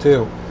see that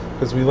too,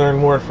 because we learn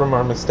more from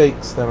our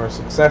mistakes than our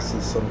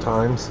successes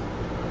sometimes.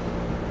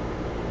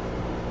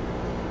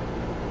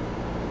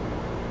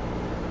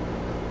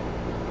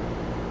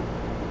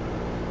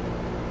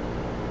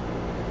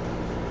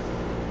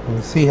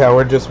 You see how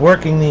we're just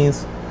working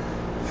these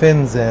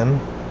fins in.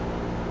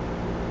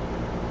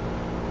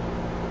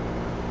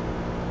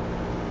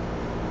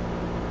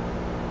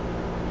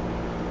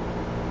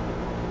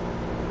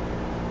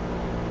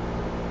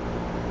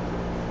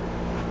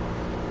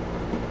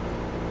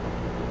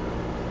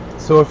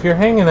 So if you're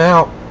hanging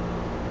out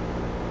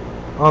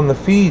on the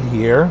feed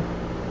here,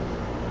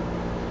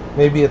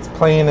 maybe it's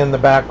playing in the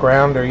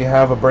background or you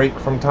have a break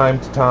from time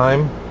to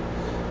time,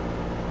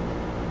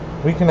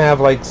 we can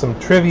have like some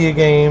trivia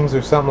games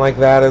or something like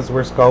that as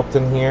we're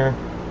sculpting here.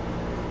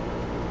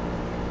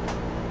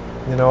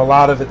 You know, a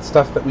lot of it's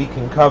stuff that we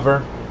can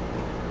cover,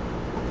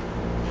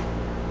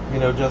 you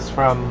know, just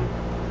from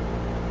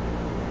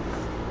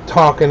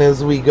talking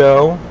as we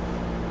go.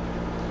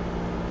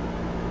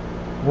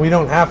 We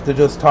don't have to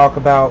just talk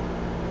about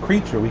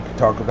Creature. We could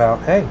talk about,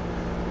 hey,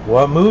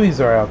 what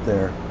movies are out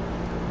there?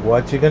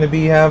 What you going to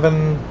be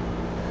having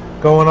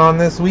going on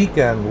this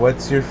weekend?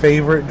 What's your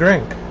favorite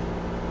drink?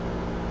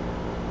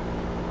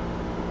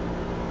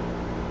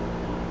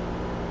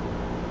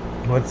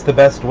 What's the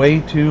best way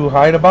to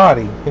hide a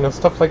body? You know,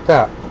 stuff like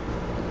that.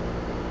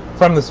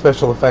 From the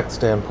special effects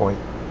standpoint.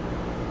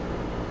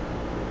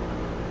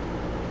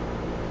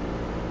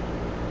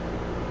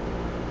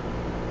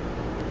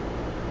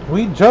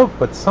 We joke,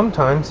 but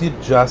sometimes you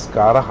just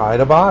gotta hide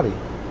a body.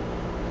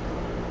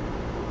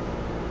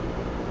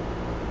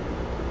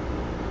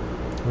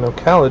 You know,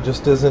 Cala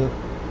just isn't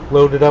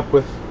loaded up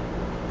with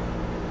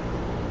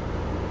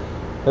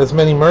as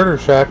many murder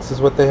shacks as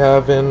what they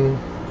have in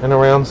and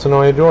around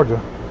Sonoya, Georgia.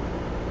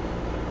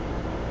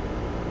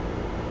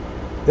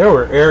 There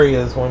were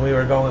areas when we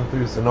were going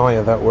through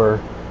Sonoya that were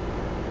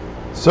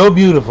so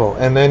beautiful,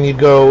 and then you'd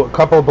go a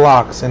couple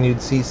blocks and you'd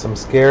see some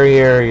scary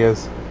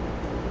areas.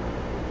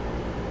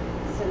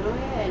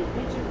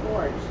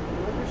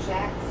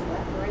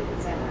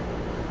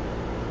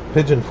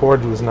 Pigeon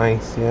Forge was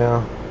nice,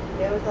 yeah.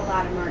 There was a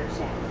lot of murder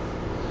shacks.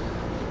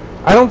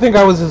 I don't think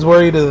I was as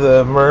worried of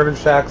the murder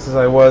shacks as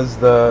I was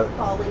the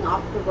falling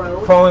off the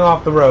road. Falling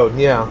off the road,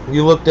 yeah.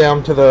 You look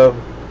down to the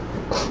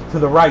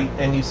right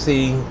and you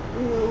see.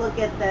 When you look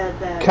at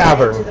the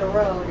cavern edge of the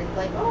road, it's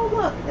like, oh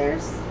look,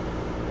 there's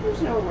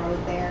no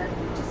road there.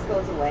 It just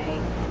goes away.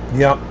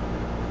 Yep.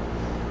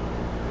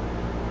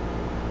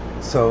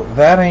 So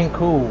that ain't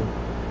cool.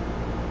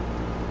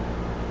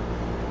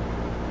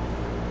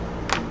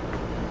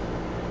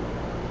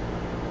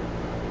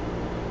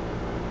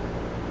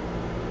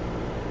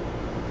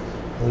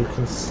 You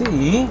can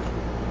see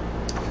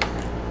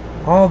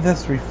all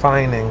this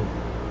refining,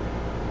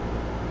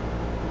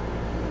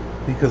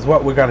 because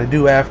what we're going to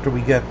do after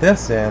we get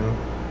this in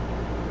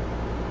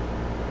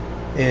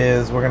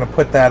is we're going to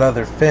put that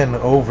other fin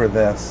over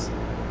this,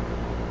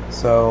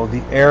 so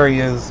the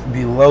areas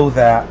below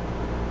that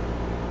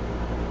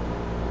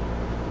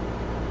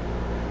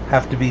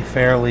have to be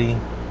fairly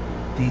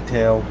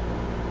detailed,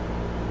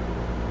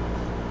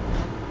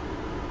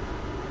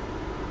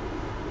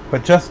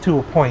 but just to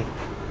a point.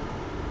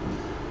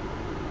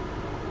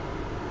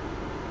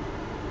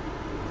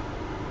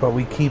 But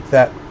we keep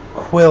that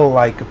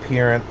quill-like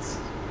appearance.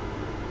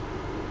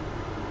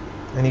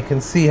 And you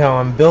can see how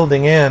I'm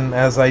building in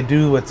as I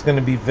do what's going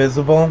to be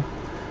visible.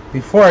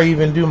 Before I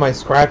even do my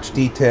scratch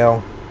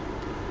detail,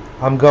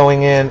 I'm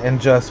going in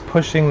and just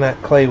pushing that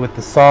clay with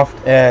the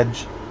soft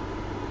edge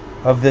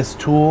of this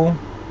tool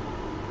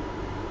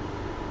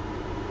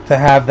to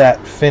have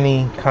that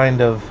finny kind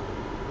of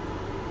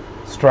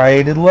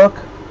striated look.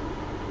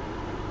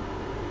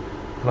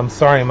 And I'm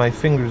sorry, my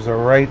fingers are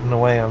right in the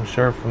way, I'm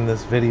sure, from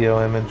this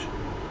video image.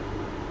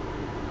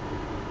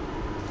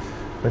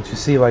 But you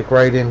see, like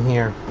right in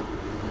here,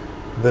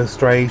 the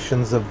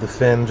striations of the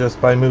fin,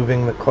 just by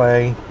moving the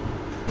clay,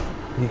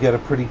 you get a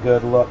pretty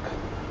good look.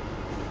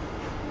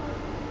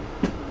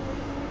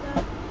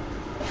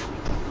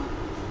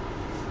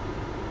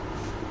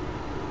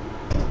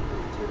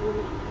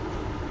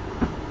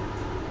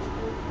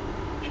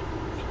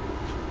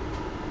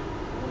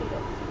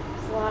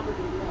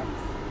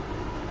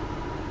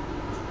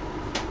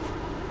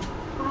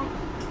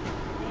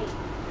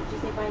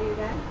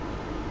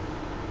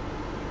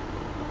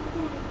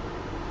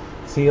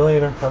 See you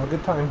later. Have a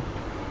good time.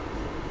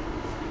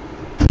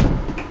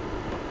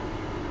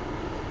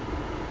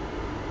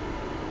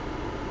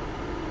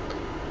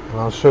 And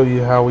I'll show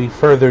you how we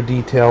further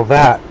detail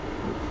that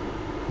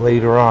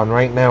later on.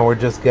 Right now we're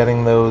just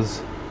getting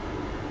those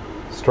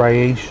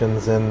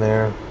striations in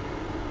there.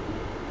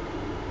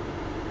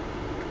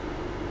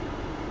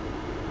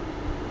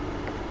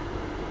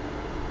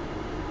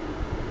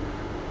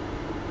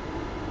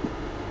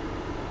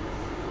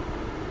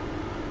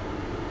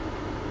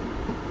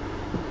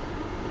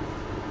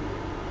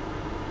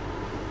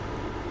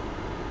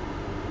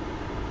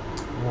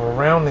 We're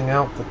rounding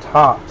out the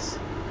tops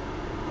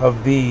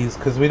of these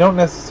because we don't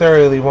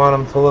necessarily want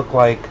them to look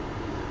like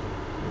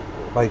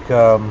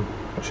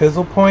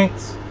chisel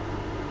points.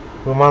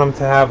 We want them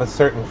to have a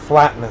certain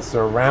flatness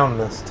or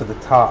roundness to the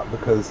top,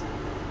 because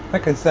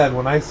like I said,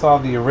 when I saw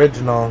the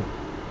original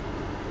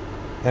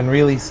and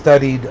really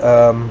studied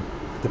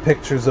the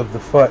pictures of the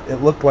foot, it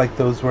looked like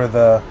those were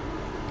the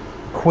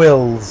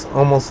quills,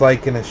 almost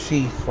like in a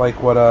sheath,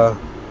 like what a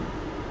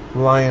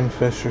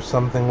lionfish or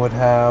something would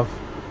have.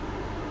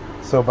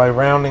 So by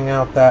rounding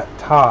out that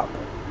top,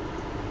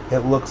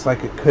 it looks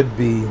like it could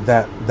be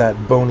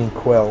that bony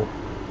quill.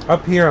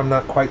 Up here I'm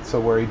not quite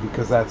so worried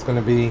because that's going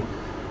to be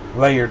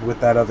layered with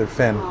that other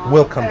fin. Aw,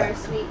 We'll look come at back. our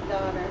sweet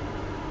daughter.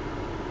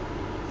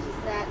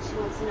 She's that. She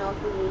wants to know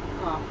if we need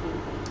coffee.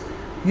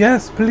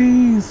 Yes,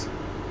 please.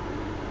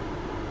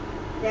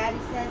 Daddy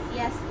says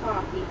yes,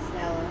 coffee,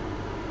 Stella.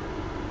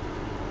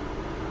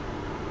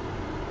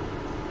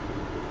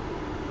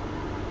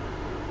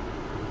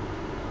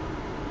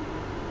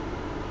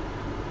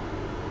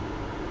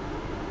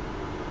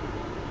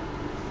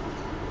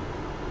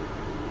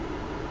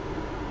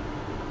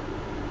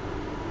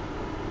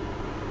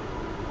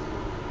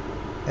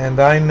 And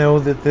I know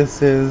that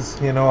this is,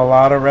 a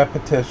lot of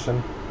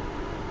repetition.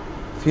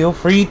 Feel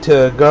free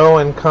to go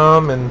and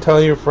come and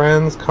tell your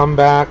friends, come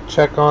back,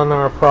 check on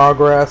our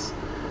progress.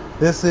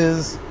 This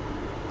is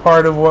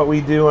part of what we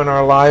do in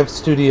our live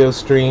studio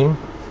stream.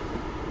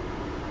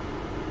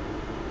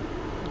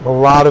 A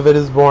lot of it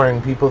is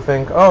boring. People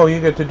think, oh,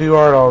 you get to do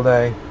art all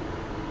day.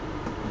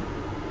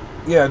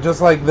 Yeah,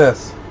 just like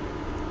this.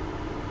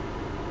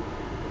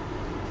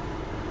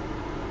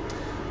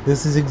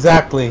 This is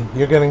exactly,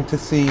 you're getting to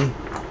see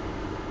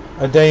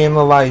a day in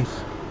the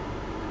life.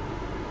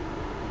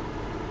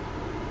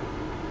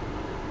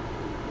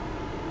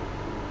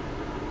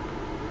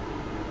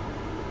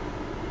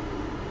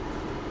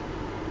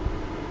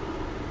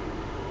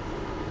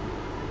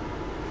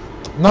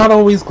 Not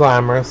always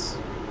glamorous.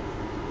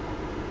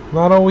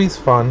 Not always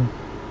fun.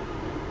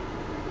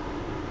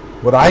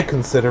 What I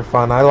consider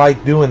fun. I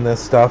like doing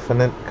this stuff,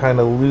 and it kind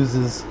of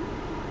loses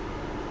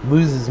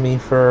me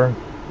for,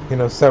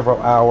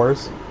 several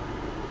hours.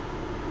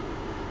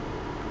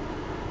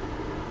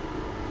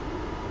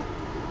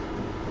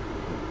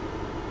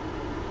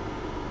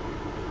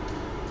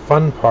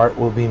 Fun part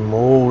will be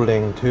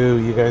molding too.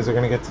 You guys are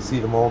going to get to see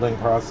the molding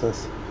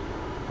process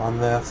on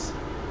this.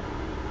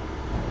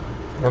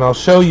 And I'll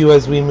show you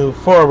as we move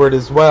forward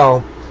as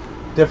well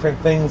different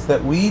things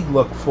that we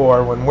look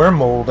for when we're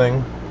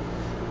molding,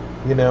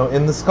 in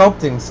the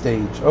sculpting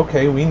stage.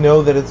 Okay, we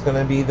know that it's going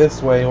to be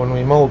this way when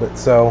we mold it.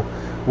 So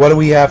what do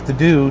we have to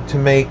do to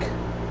make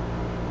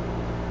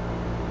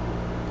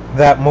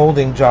that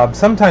molding job?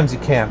 Sometimes you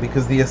can't,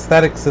 because the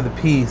aesthetics of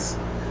the piece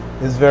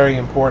is very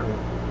important.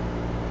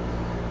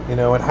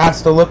 It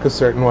has to look a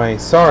certain way.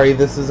 Sorry,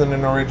 this isn't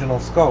an original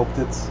sculpt.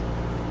 It's,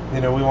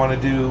 we want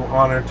to do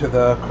honor to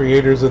the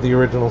creators of the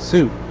original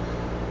suit.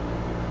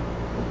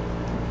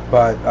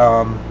 But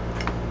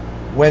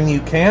when you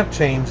can't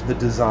change the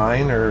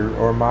design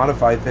or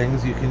modify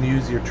things, you can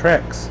use your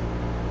tricks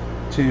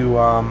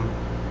to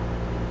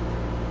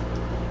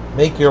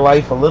make your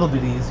life a little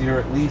bit easier.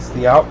 At least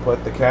the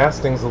output, the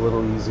casting's a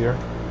little easier.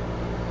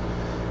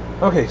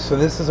 Okay, so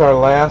this is our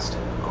last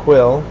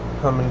quill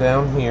coming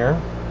down here.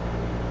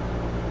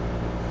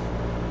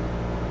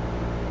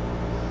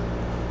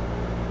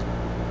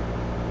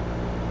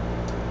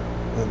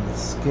 And the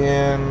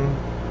skin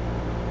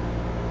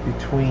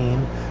between,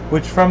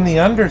 which from the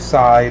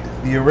underside,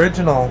 the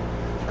original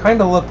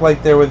kind of looked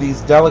like there were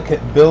these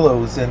delicate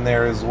billows in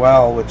there as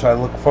well, which I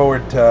look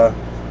forward to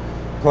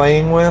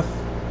playing with.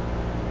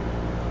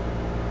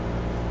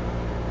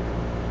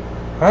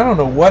 I don't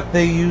know what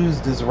they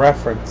used as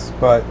reference,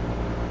 but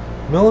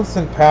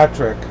Millicent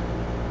Patrick,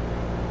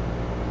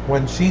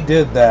 when she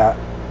did that,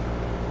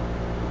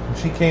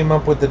 she came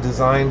up with the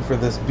design for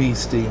this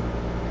beastie.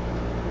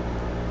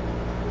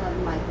 Love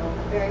Michael.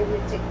 Very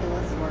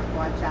meticulous work.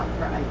 Watch out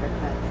for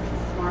undercuts.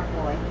 He's a smart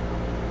boy.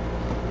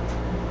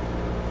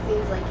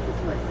 Seems like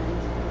he's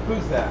listened.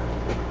 Who's that?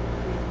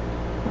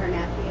 Her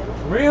nephew.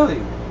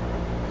 Really?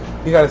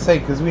 You gotta say,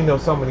 because we know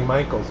so many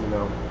Michaels, We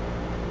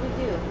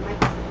do.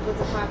 Mike was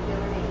a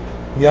popular name.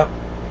 Yep.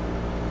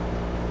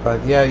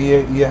 But yeah,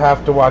 you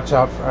have to watch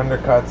out for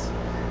undercuts.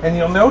 And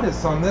you'll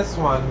notice on this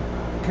one,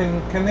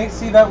 can they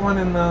see that one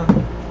in the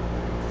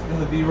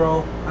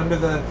B-roll under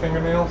the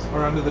fingernails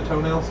or under the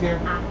toenails here?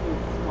 I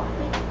can swap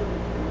it so you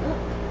can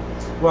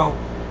look. Well,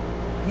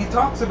 he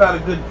talks about a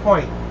good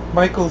point.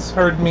 Michael's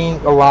heard me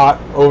a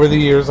lot over the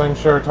years, I'm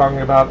sure,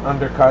 talking about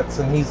undercuts,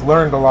 and he's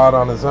learned a lot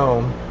on his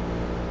own.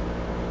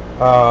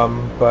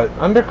 But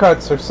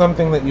undercuts are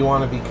something that you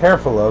want to be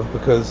careful of,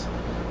 because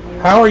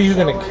how are you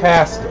going to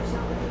cast it?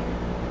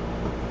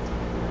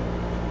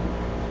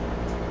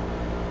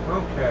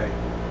 Okay,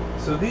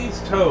 so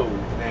these toe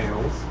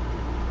nails,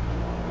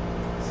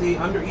 see,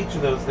 under each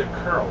of those, they're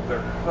curled,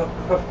 they're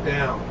hooked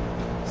down.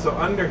 So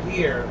under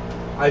here,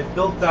 I've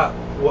built up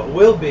what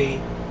will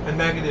be a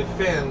negative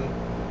fin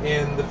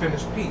in the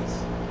finished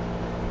piece.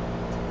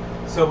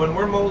 So when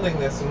we're molding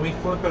this and we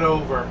flip it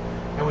over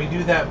and we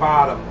do that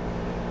bottom,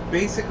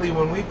 basically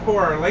when we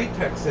pour our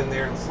latex in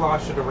there and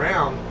slosh it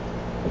around,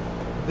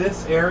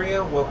 this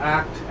area will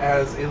act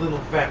as a little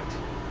vent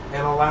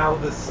and allow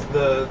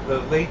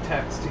the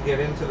latex to get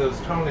into those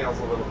toenails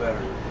a little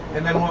better.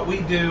 And then what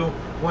we do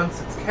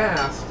once it's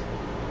cast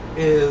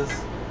is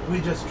we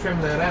just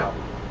trim that out.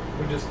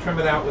 We just trim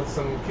it out with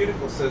some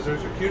cuticle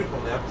scissors or cuticle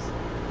nips,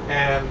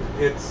 and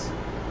it's,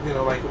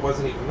 like it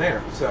wasn't even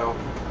there. So,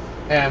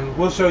 and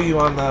we'll show you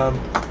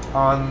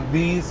on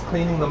these,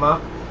 cleaning them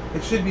up.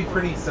 It should be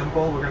pretty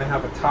simple. We're going to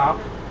have a top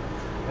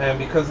And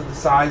because of the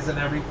size and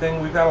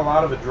everything, we've got a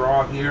lot of a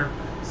draw here,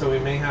 so we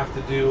may have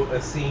to do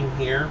a seam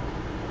here.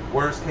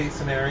 Worst case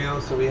scenario,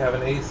 so we have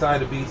an A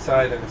side, a B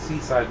side, and a C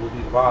side will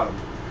be the bottom.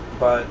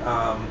 But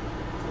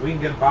we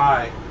can get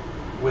by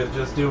with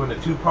just doing a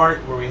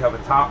two-part where we have a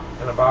top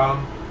and a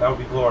bottom. That would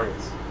be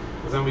glorious.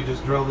 Because then we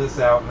just drill this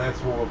out, and that's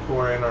where we'll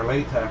pour in our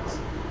latex,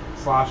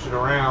 slosh it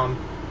around,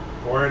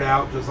 pour it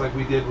out just like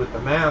we did with the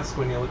mask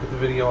when you look at the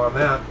video on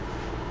that.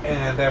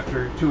 And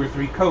after 2 or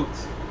 3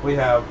 coats, we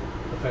have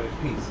the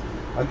finished piece.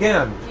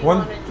 Again, do you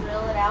want to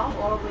drill it out,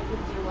 or we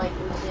could do like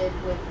we did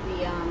with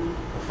the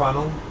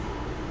funnel?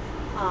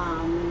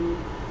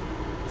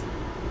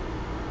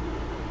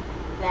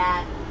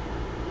 That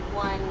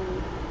one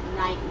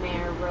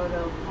nightmare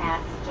roto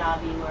cast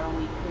jobby where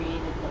we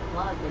created the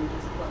plug and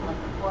just put like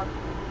a cork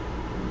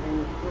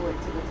and glue it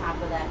to the top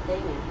of that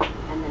thing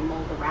and then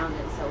mold around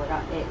it so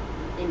it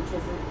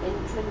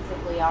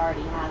intrinsically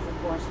already has a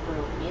core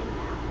screw in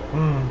that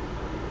hole.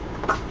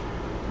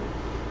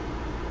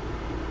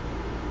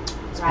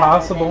 It's rather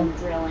possible. than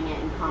drilling it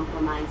and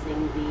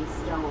compromising the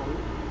stone.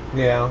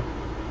 Yeah.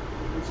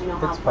 Because you know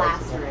how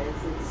plaster is.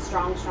 It's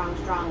strong, strong,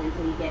 strong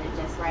until you get it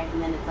just right,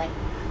 and then it's like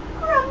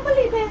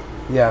crumbly bits.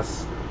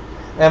 Yes.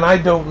 And I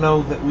don't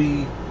know that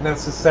we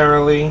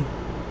necessarily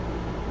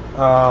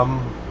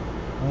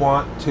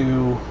want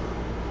to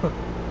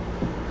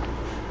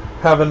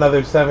have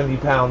another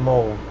 70-pound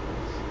mold,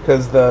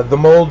 because the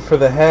mold for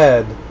the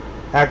head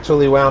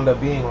actually wound up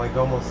being like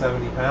almost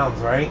 70 pounds,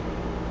 right?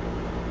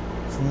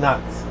 It's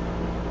nuts.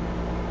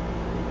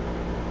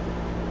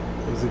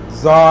 It was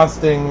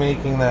exhausting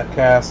making that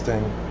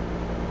casting.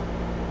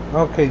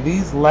 Okay,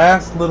 these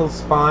last little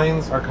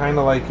spines are kind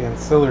of like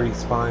ancillary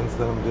spines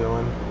that I'm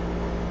doing.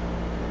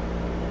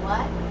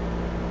 What?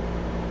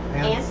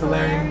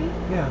 Ancillary?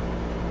 Yeah.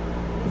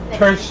 You said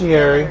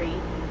Tertiary. ancillary.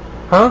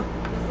 Huh?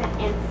 You said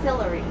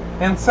ancillary.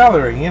 And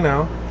celery, you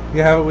know.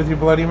 You have it with your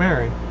Bloody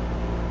Mary.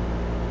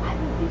 I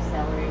don't do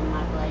celery in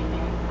my Bloody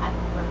Mary. I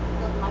prefer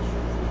pickled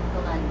mushrooms and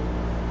pickled onions.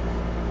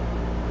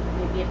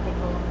 Maybe a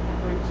pickle,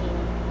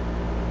 pepperoncini.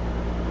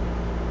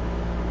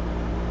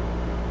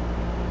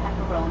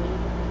 Pepperoni.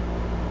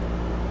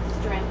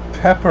 Shrimp.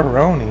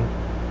 Pepperoni.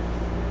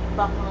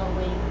 Buffalo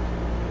wing.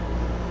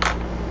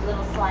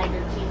 Little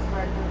slider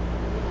cheeseburger.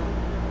 You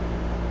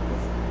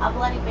know. A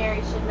Bloody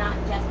Mary should not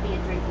just be a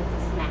drink,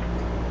 it's a snack.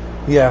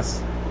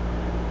 Yes.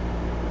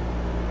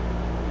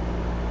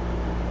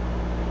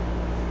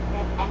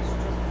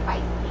 Extra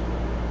spicy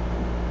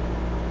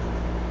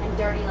and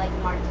dirty like a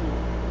martini.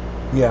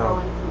 Yeah.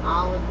 Throwing some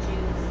olive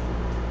juice,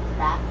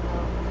 Tabasco.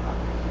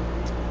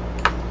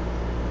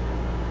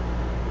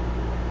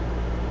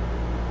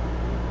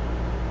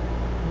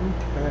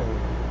 Okay.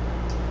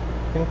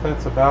 I think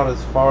that's about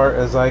as far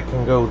as I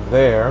can go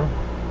there.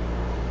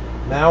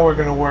 Now we're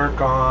going to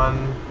work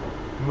on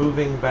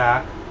moving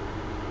back.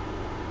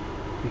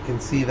 You can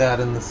see that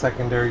in the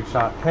secondary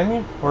shot. Can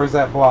you? Or is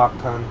that blocked,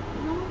 hon?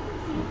 No, I can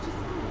see it just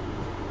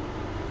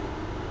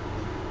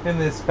fine. In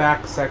this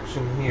back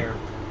section here.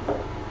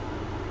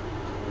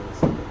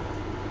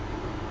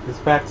 This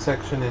back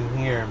section in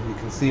here, you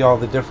can see all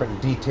the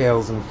different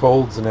details and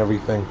folds and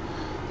everything.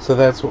 So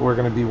that's what we're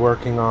going to be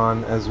working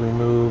on as we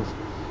move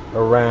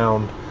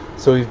around.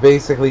 So we've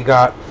basically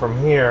got from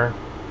here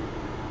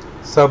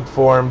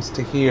subforms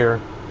to here.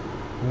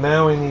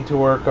 Now we need to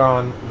work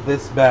on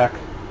this back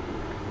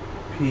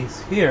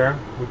piece here,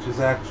 which is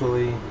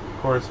actually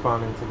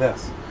corresponding to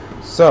this.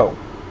 So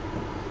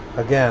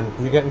again,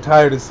 you're getting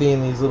tired of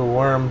seeing these little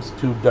worms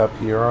tubed up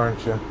here,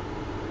 aren't you?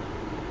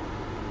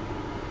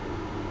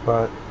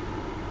 But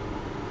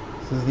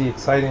this is the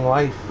exciting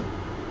life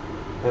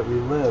that we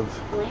live.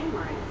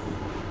 Glamorous.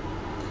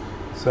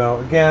 So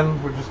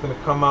again, we're just going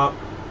to come up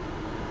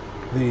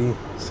the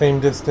same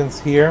distance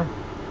here,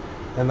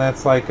 and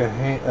that's like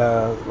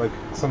a like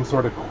some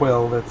sort of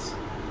quill that's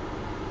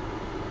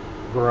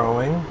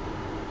growing.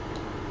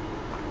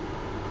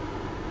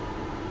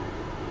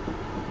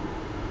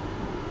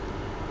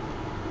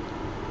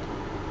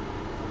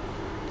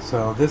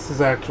 So this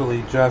is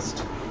actually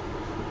just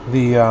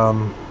the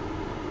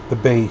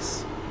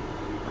base,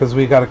 because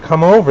we got to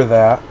come over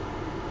that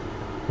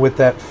with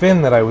that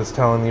fin that I was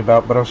telling you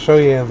about, but I'll show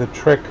you the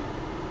trick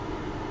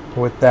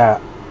with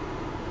that.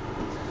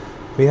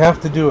 We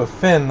have to do a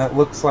fin that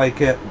looks like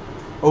it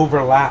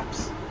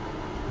overlaps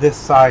this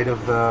side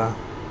of the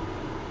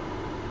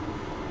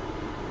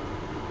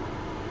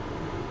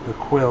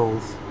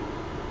quills.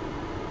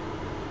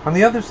 On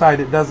the other side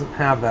it doesn't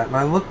have that, and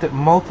I looked at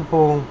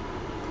multiple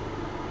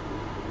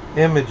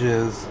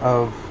images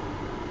of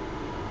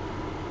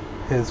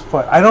his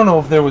foot. I don't know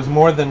if there was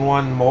more than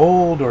one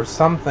mold or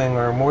something,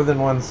 or more than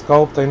one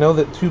sculpt. I know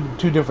that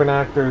two different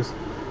actors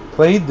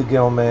played the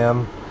Gill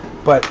Man,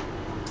 but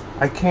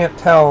I can't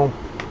tell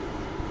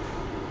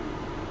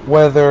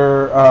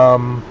whether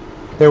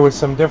there was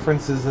some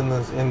differences in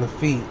the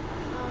feet.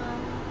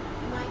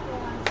 Michael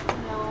wants to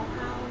know,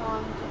 how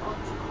long do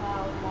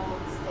ultracal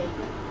molds stay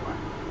good for?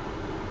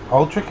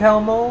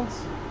 Ultracal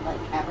molds?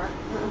 Like ever?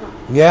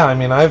 Yeah, I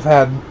mean, I've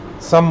had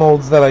some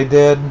molds that I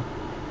did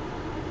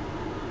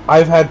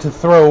I've had to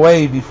throw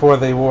away before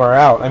they wore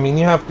out. I mean,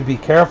 you have to be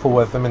careful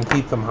with them and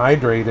keep them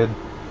hydrated,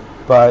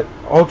 but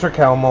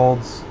Ultracal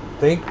molds,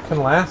 they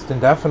can last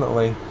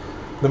indefinitely.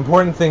 The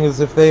important thing is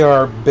if they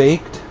are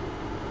baked,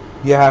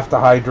 you have to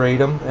hydrate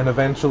them, and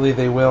eventually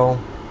they will,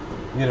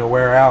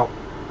 wear out.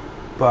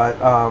 But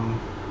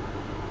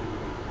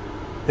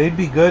they'd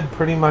be good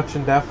pretty much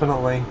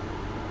indefinitely.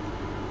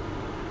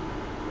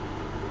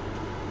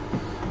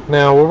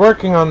 Now we're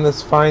working on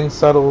this fine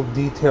subtle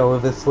detail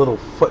of this little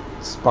foot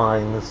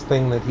spine, this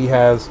thing that he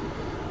has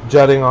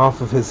jutting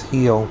off of his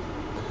heel.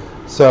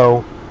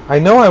 So I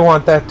know I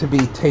want that to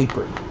be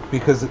tapered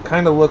because it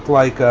kind of looked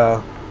like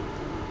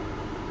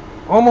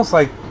almost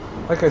like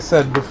I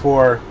said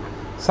before,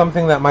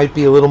 something that might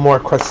be a little more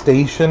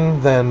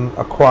crustacean than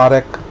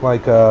aquatic,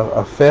 like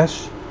a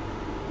fish.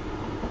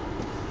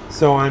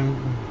 So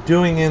I'm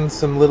doing in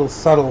some little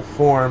subtle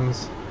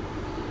forms,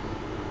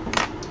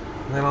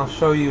 and then I'll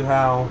show you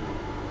how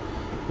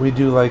we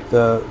do like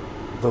the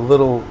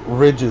little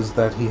ridges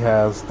that he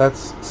has.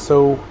 That's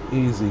so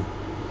easy,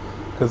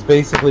 because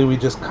basically we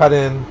just cut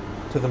in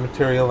to the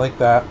material like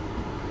that,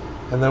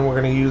 and then we're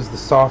going to use the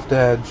soft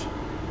edge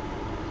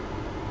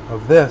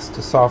of this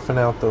to soften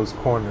out those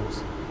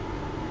corners.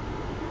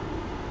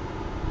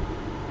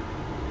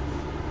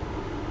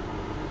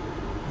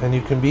 And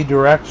you can be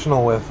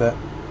directional with it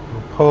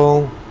and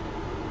pull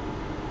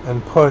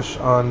and push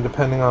on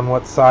depending on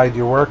what side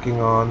you're working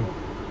on.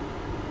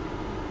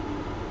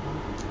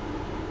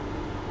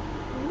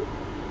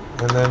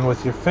 And then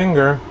with your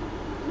finger,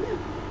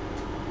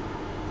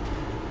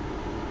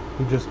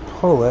 you just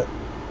pull it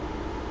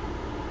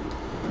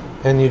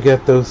and you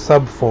get those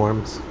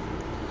subforms.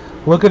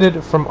 Look at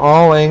it from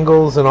all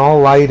angles and all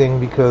lighting,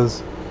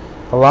 because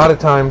a lot of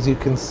times you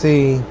can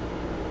see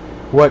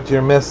what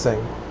you're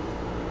missing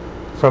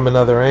from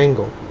another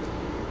angle.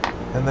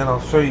 And then I'll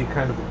show you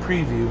kind of a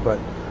preview, but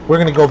we're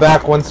going to go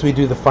back once we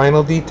do the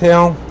final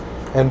detail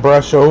and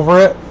brush over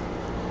it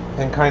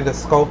and kind of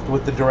sculpt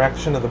with the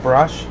direction of the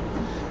brush.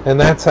 And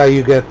that's how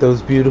you get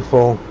those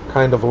beautiful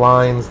kind of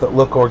lines that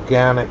look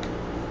organic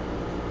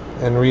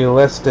and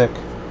realistic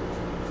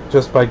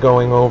just by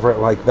going over it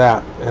like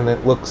that. And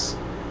it looks,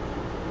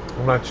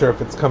 I'm not sure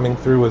if it's coming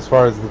through as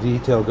far as the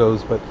detail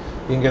goes, but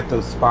you can get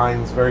those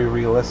spines very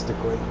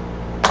realistically.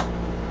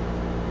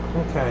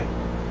 Okay,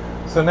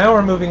 so now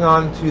we're moving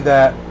on to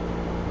that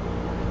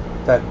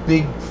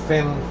big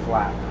fin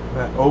flap,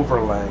 that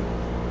overlay.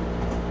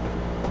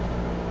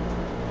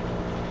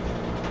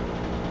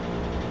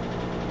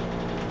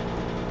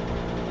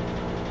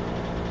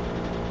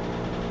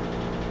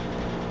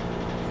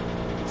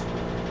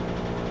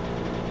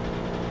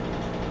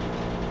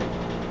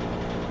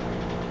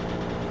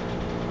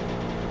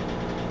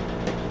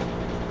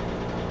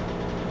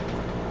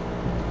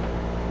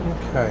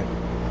 Okay,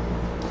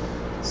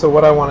 so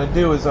what I want to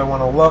do is I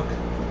want to look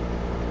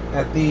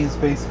at these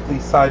basically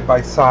side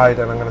by side,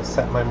 and I'm going to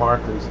set my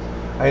markers.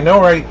 I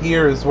know right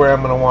here is where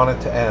I'm going to want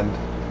it to end,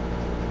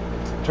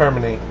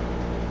 terminate,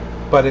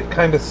 but it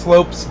kind of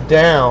slopes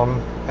down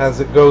as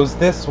it goes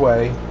this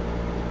way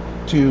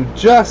to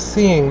just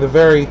seeing the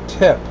very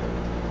tip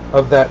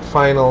of that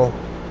final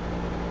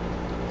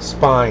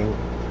spine.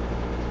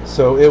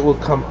 So it will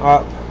come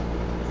up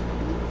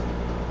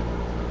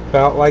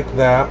about like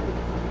that.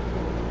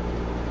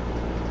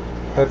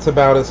 That's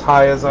about as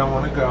high as I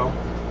want to go,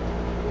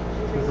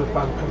 because if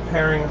I'm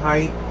comparing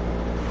height,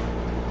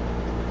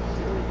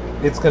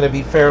 it's going to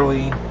be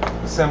fairly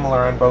similar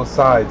on both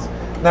sides.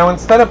 Now,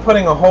 instead of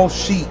putting a whole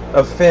sheet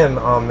of fin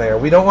on there,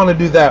 we don't want to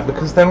do that,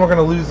 because then we're going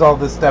to lose all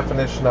this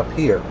definition up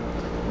here.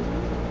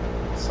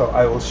 So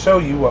I will show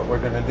you what we're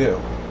going to do.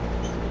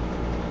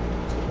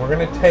 We're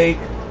going to take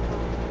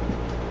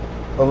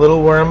a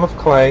little worm of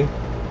clay,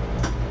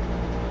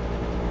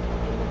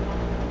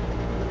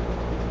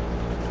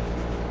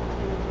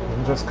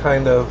 just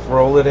kind of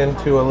roll it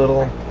into a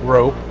little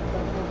rope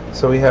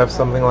so we have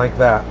something like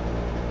that,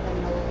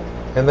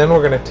 and then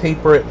we're going to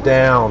taper it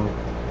down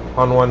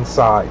on one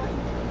side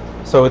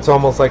so it's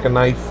almost like a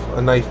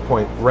knife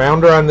point,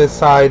 rounder on this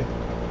side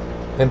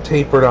and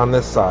tapered on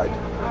this side.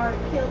 Our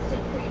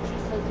Gill-a-bration Creature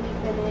says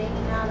we've been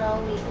hanging out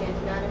all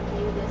weekend, gotta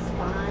view this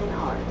fine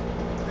art.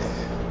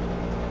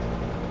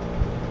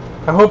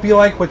 I hope you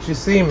like what you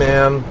see,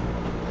 man.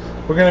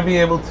 We're going to be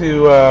able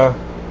to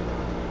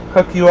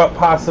hook you up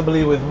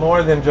possibly with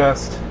more than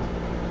just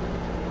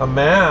a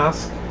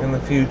mask in the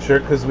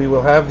future, because we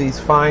will have these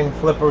fine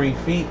flippery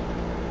feet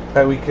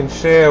that we can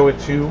share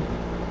with you.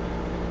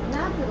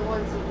 Not that the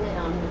ones he did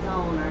on his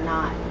own are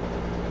not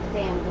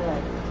damn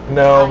good.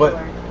 No, but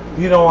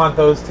you don't want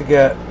those to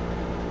get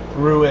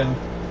ruined.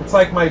 It's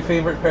like my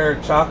favorite pair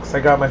of Chucks. I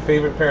got my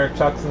favorite pair of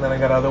Chucks, and then I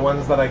got other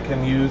ones that I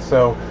can use,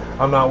 so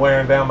I'm not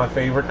wearing down my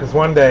favorite, because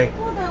one day...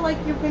 Well, they're like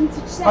your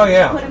vintage sets. Oh,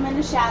 yeah. You put them in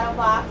a shadow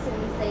box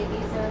and you say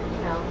these are,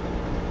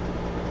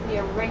 the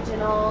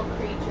original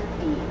creature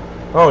feet.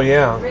 Oh,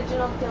 yeah.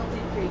 Original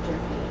Gilded Creature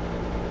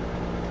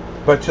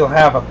feet. But you'll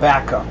have a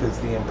backup is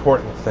the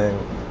important thing.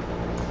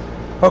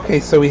 Okay,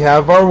 so we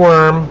have our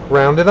worm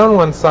rounded on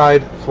one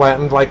side,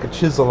 flattened like a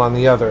chisel on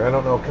the other. I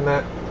don't know,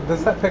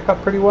 Does that pick up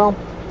pretty well?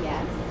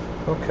 Yes.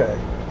 Okay.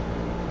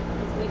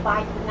 Because we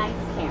buy the nice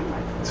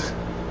cameras.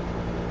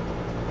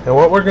 And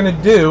what we're going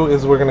to do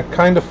is we're going to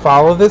kind of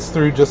follow this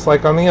through just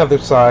like on the other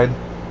side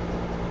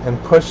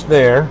and push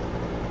there.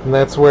 And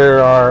that's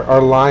where our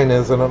line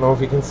is. I don't know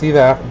if you can see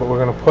that, but we're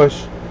going to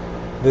push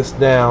this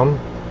down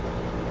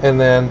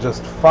and then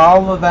just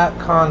follow that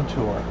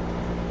contour.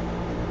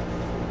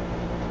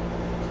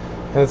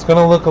 And it's going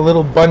to look a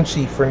little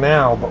bunchy for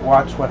now, but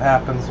watch what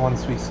happens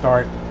once we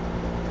start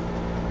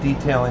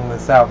detailing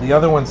this out. The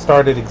other one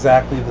started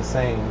exactly the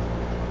same.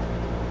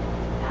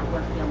 That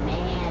work your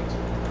magic.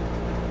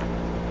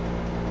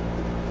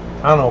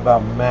 I don't know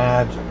about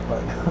magic,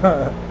 but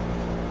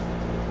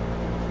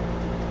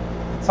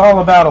it's all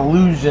about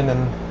illusion,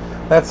 and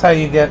that's how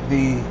you get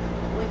the...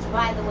 Which,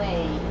 by the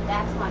way,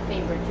 that's my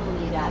favorite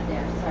tool you got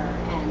there, sir.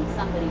 And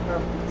somebody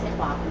broke the tip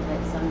off of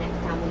it, so next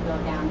time we go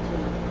down to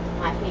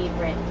my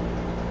favorite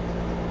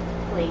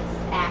place,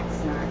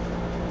 Axner,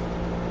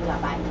 you got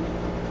by me.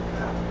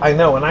 I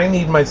know, and I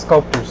need my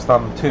sculptor's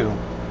thumb too.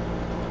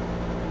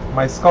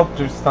 My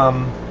sculptor's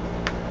thumb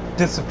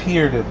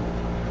disappeared.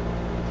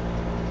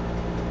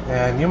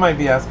 And you might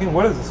be asking,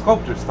 what is a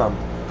sculptor's thumb?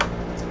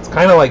 It's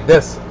kind of like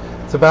this.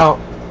 It's about,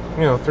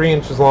 3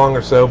 inches long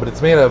or so, but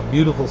it's made of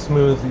beautiful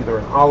smooth, either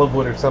an olive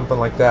wood or something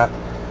like that.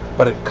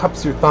 But it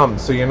cups your thumb,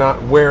 so you're not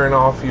wearing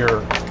off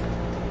your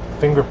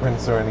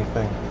fingerprints or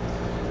anything.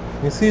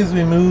 You see, as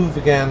we move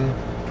again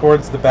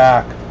towards the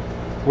back,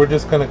 we're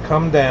just going to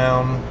come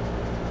down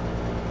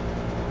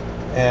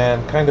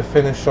and kind of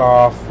finish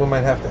off. We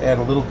might have to add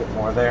a little bit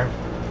more there,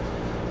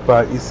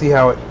 but you see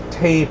how it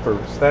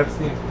tapers. That's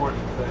the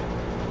important thing.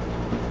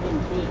 Them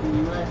big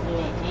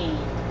muscly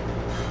hands.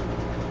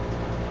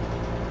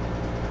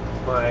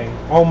 My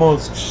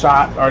almost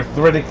shot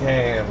arthritic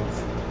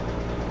hands.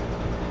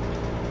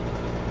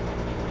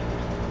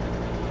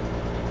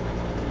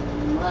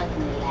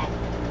 Muscly like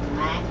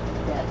my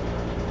duck.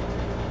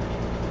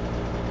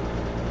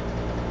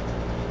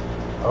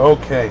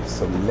 Okay,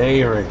 so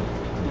layering.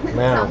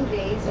 Now, Some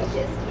days you just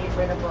can't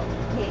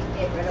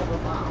get rid of a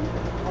bomb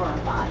or a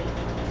body.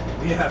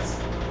 yes.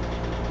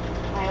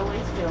 I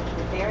always joke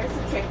that there is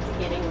a trick to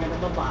getting rid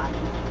of a body.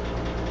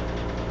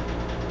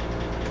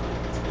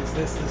 Is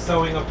this the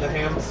sewing of the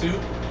ham suit?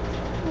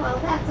 Well,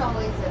 that's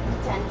always a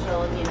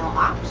potential,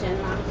 option.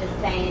 I'm just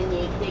saying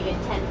you dig a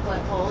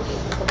 10-foot hole, you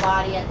put the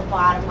body at the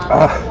bottom of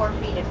it, 4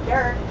 feet of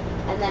dirt,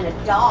 and then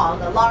a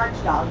dog, a large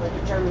dog, like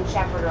a German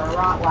Shepherd or a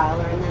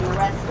Rottweiler, and then the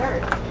rest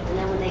dirt. And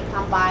then when they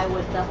come by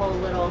with the whole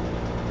little,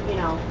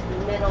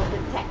 middle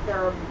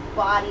detector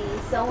body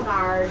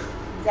sonar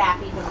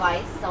zappy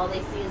device, all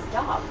they see is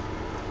dog.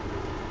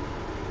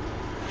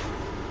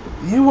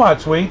 You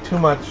watch way too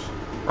much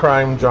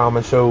crime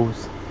drama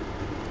shows.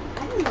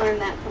 I didn't learn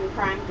that from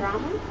crime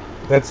drama.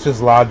 That's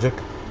just logic.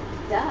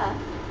 Duh.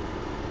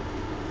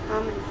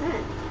 Common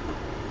sense.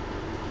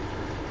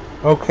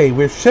 Okay,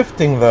 we're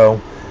shifting though.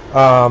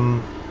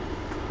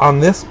 On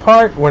this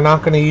part, we're not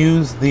going to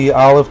use the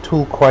olive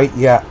tool quite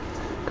yet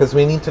because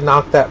we need to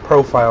knock that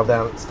profile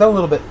down. It's still a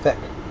little bit thick.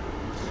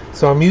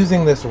 So I'm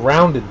using this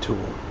rounded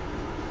tool.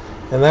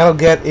 And that'll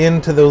get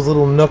into those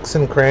little nooks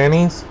and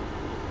crannies.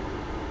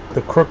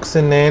 The crooks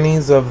and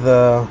nannies of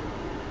the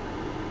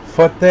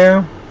foot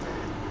there.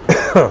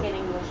 It's like an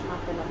English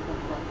muffin of the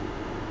foot.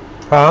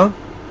 Huh?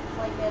 It's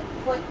like a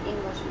foot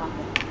English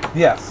muffin.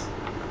 Yes.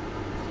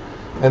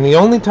 And the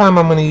only time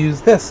I'm going to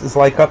use this is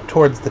like up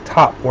towards the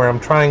top where I'm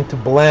trying to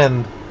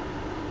blend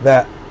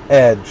that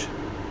edge.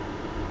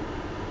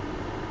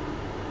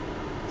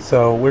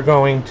 So we're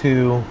going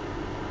to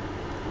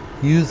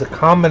use a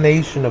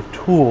combination of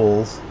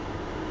tools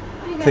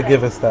to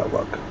give us that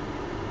look.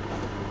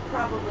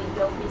 Probably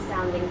dopey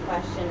sounding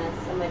question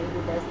as somebody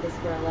who does this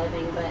for a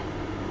living, but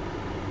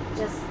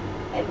just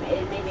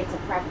maybe it's a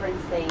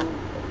preference thing.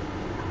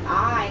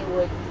 I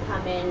would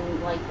come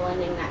in like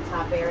blending that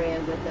top area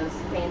with those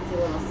fancy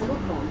little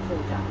silicone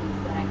tool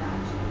jobs that I got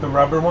you. The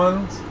rubber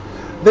ones,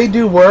 they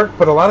do work,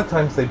 but a lot of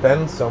times they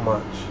bend so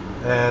much.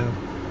 And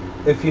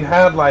if you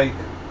had like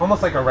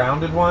almost like a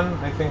rounded one,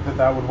 I think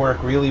that would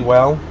work really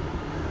well.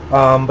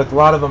 But a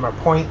lot of them are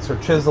points or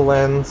chisel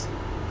ends.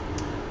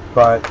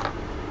 But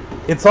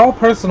it's all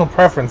personal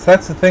preference.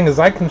 That's the thing, is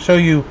I can show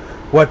you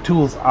what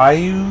tools I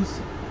use,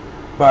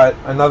 but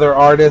another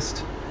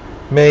artist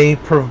may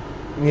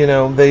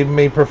they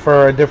may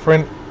prefer a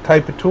different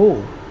type of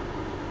tool.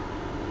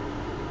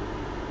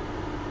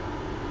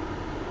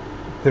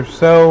 They're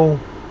so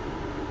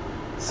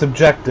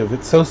subjective.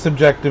 It's so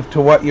subjective to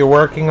what you're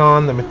working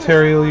on, the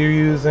material you're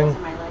using. Those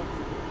are my legs.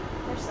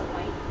 They're so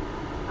white.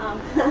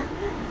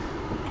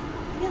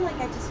 I feel like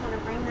I just want to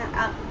bring that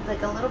up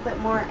like a little bit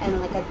more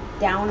and like a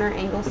downer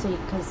angle, so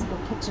because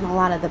we're catching a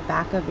lot of the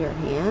back of your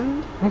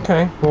hand.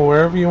 Okay. Well,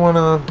 wherever you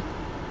wanna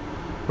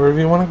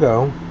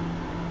go.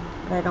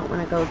 But I don't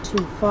want to go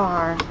too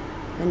far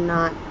and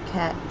not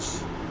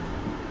catch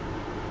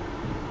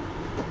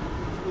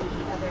the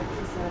other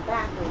piece in the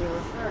back when you're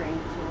referring to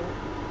it.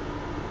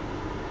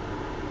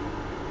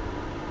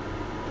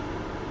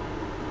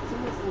 It's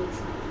almost needs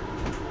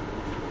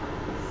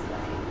this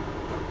way.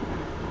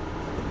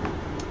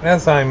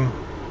 as I'm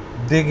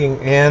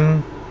digging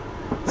in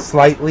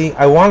slightly,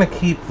 I want to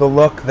keep the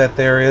look that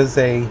there is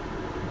a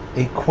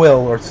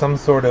quill or some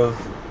sort of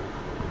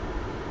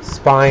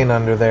spine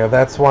under there.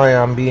 That's why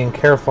I'm being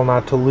careful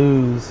not to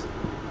lose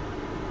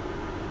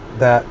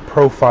that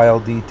profile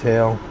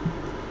detail.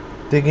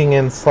 Digging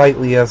in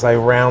slightly as I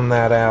round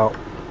that out.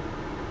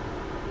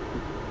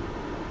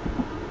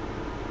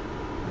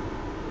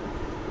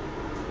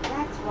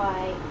 That's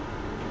why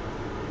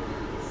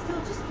I still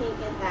just can't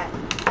get that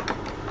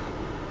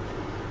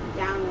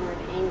downward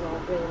angle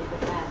really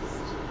the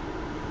best.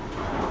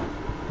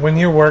 When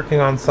you're working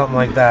on something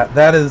like that,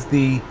 that is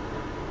the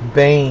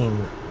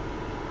bane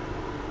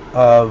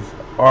of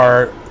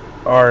our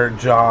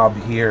job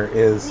here I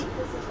is think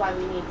this is why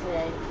we need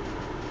to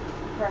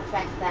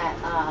perfect that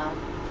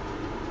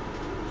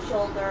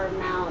shoulder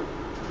mount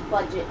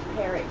budget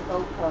parrot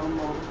GoPro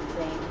mold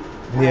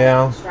thing.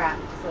 Yeah. Strap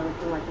so we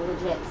can like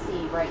legit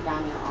see right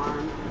down your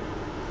arm.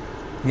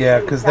 yeah,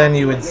 because then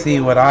you would see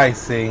what I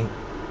see.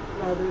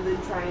 Rather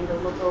than trying to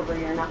look over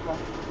your knuckle.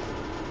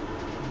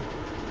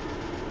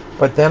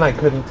 But then I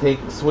couldn't take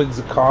swigs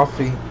of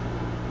coffee.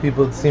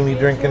 People would see me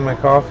drinking my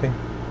coffee.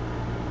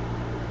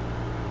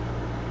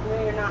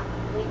 Well, you're not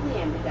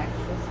completely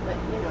ambidextrous, but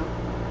you know,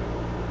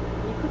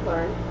 you could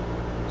learn.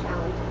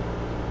 Challenge.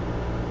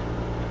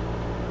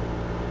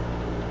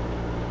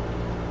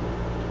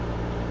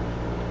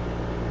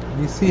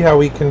 You see how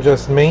we can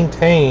just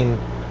maintain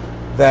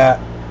that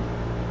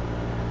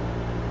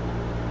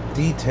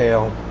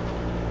detail.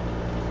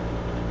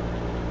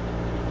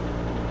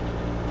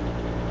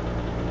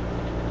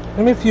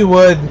 And if you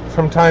would,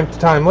 from time to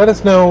time, let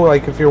us know,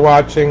 like if you're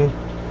watching,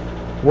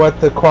 what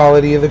the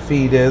quality of the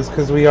feed is,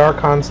 because we are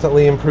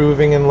constantly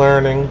improving and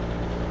learning.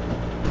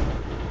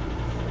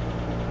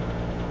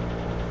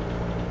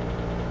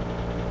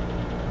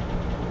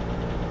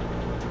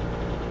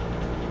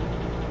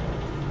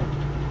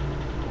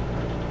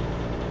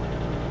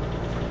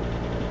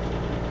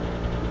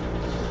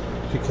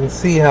 You can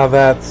see how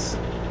that's,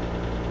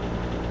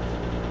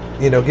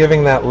 you know,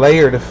 giving that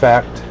layered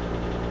effect.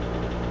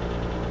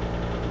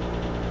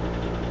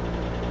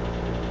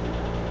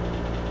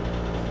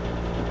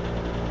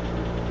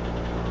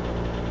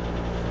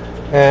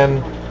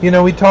 And, you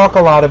know, we talk a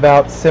lot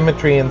about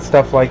symmetry and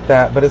stuff like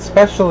that, but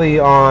especially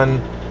on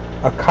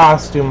a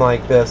costume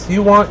like this,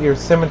 you want your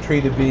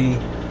symmetry to be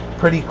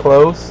pretty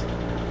close,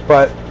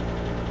 but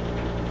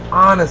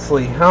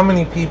honestly, how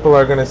many people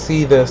are going to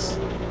see this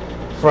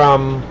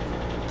from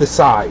the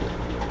side?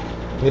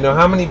 You know,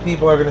 how many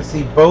people are going to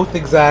see both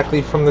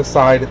exactly from the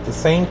side at the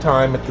same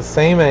time, at the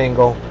same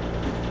angle?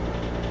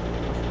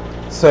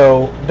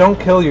 So don't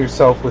kill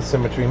yourself with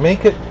symmetry.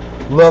 Make it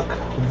look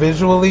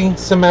visually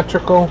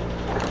symmetrical,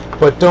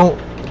 but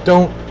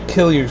don't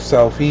kill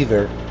yourself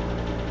either.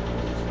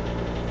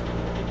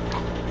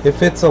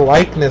 If it's a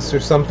likeness or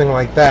something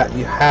like that,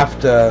 you have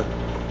to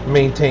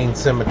maintain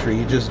symmetry.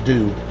 You just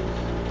do.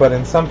 But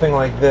in something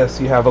like this,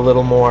 you have a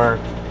little more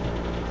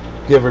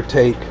give or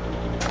take.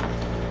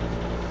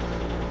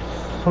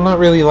 I'm not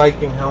really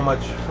liking how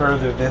much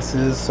further this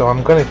is, so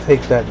I'm going to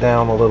take that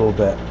down a little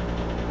bit.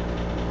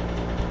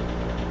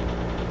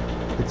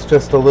 It's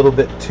just a little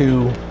bit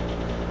too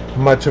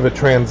much of a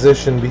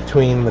transition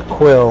between the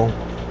quill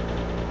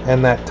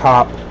and that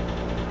top.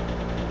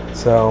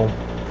 So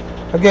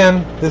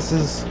again, this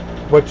is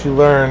what you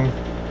learn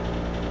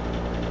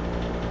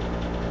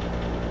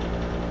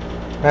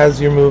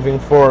as you're moving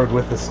forward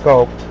with the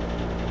sculpt.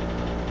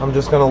 I'm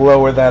just going to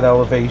lower that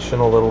elevation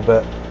a little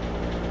bit.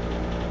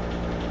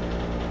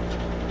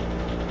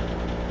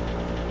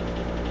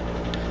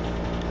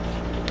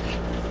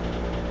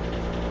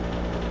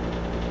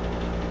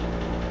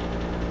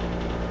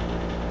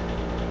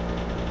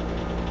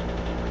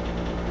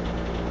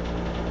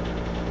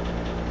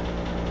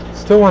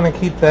 Still want to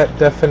keep that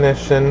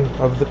definition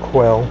of the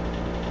quill.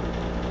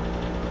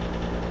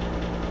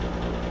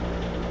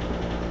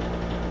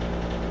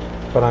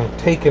 But I'm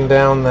taking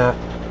down that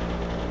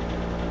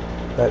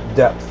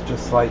depth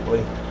just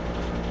slightly.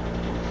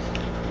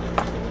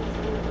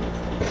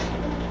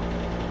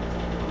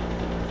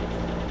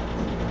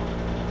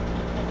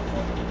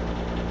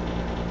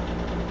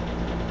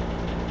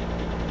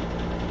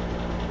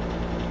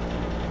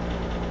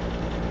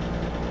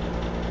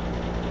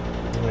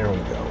 There we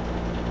go.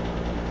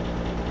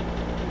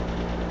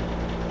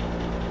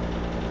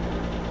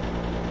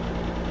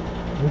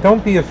 And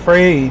don't be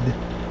afraid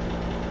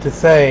to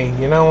say,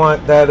 you know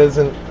what, that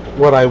isn't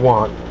what I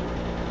want.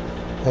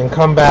 And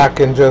come back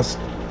and just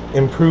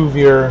improve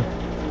your,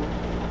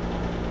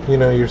 you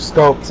know, your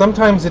sculpt.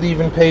 Sometimes it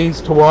even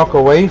pays to walk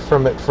away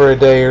from it for a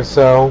day or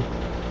so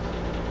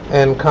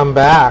and come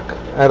back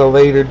at a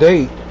later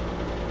date.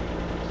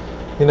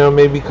 You know,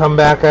 maybe come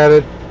back at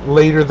it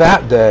later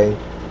that day.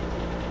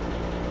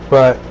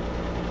 But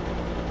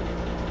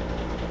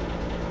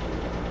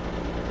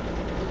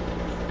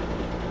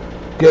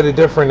get a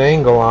different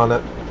angle on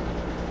it.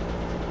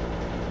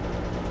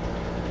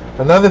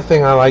 Another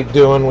thing I like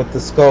doing with the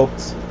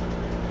sculpts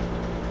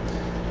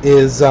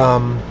is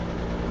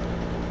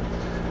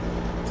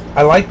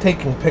I like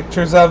taking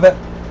pictures of it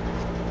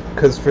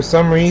because for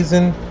some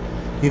reason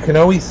you can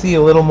always see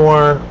a little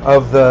more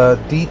of the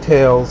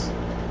details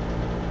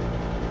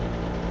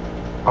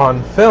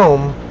on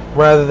film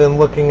rather than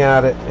looking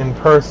at it in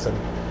person.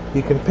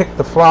 You can pick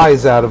the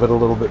flies out of it a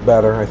little bit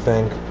better, I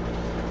think.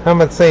 I'm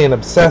not saying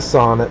obsess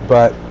on it,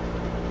 but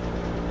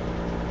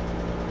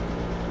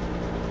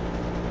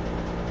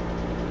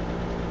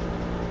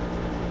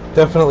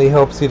definitely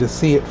helps you to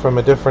see it from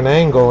a different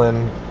angle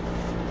and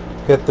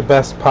get the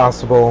best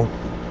possible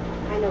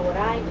I know what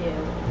I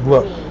do.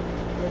 look. For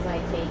me, is I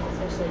take,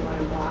 especially when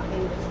I'm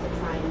blocking, just to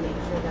try and make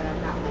sure that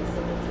I've got my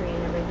symmetry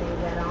and everything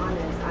dead on,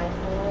 is I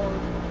hold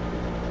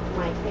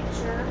my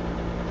picture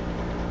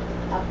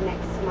up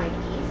next to my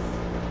piece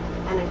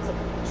and I take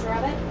a picture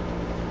of it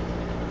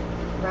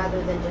rather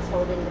than just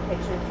holding the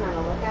picture and trying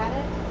to look at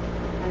it.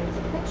 And I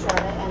take a picture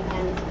of it and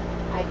then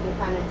I can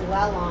kind of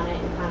dwell on it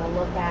and kind of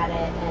look at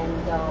it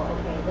and go,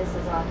 okay, this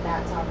is off,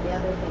 that's off, the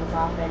other thing's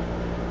off. And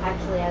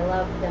actually, I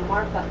love the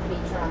markup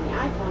feature on the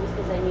iPhones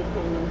because then you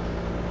can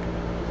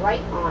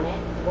write on it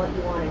what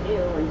you want to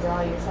do and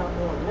draw yourself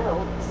little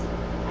notes.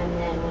 And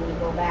then when you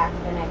go back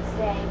the next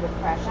day with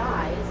fresh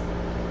eyes,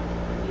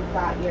 you've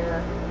got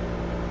your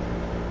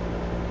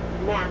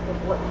map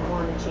of what you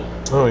want to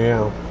change. Oh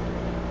yeah.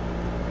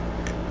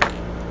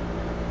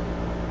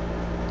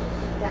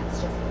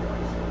 That's just the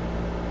worst.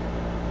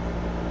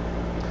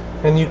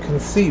 And you can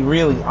see,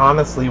 really,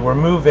 honestly, we're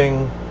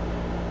moving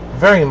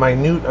very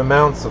minute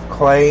amounts of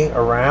clay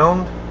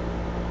around,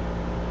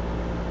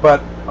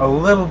 but a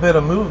little bit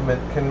of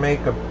movement can make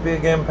a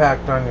big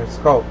impact on your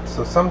sculpt.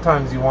 So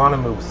sometimes you want to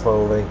move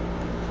slowly.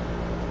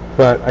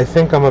 But I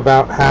think I'm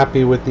about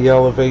happy with the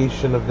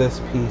elevation of this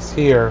piece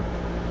here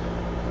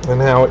and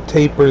how it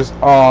tapers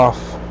off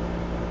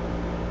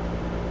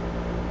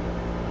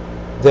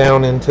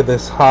down into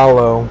this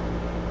hollow,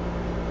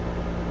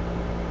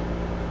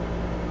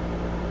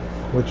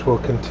 which we'll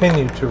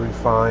continue to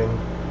refine.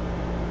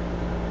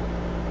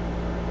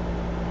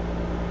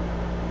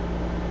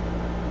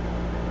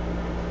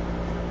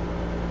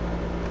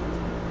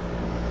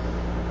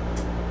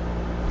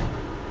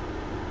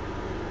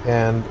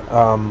 And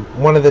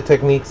one of the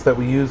techniques that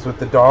we use with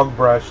the dog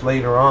brush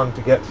later on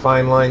to get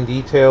fine line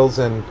details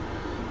and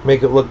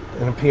make it look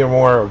and appear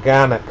more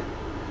organic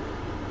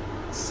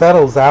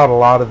settles out a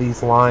lot of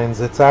these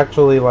lines. It's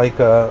actually like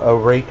a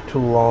rake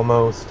tool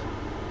almost.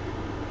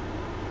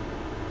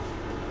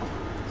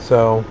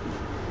 So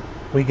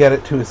we get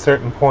it to a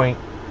certain point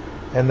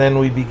and then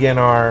we begin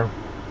our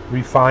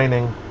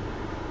refining.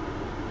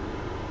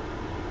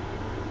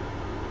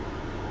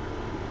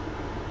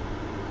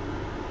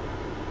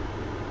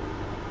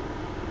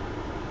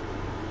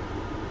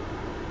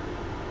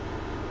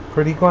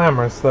 Pretty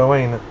glamorous though,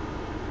 ain't it?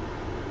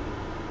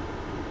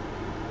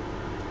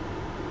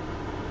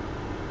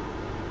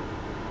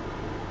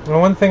 Now,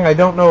 one thing I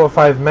don't know if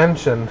I've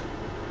mentioned,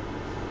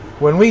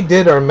 when we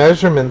did our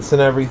measurements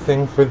and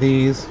everything for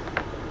these,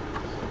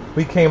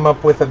 we came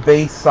up with a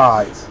base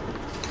size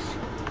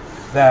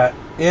that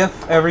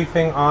if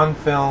everything on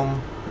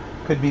film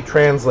could be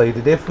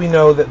translated, if we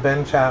know that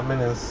Ben Chapman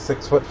is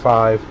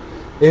 6'5",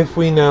 if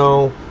we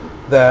know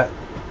that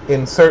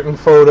in certain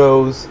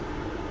photos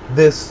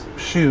this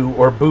shoe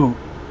or boot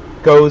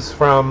goes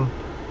from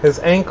his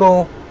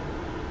ankle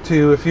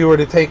to, if you were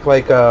to take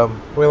like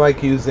we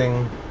like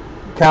using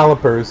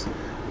calipers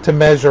to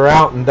measure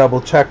out and double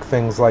check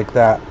things like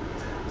that.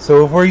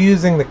 So if we're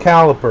using the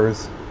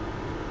calipers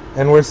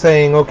and we're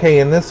saying, okay,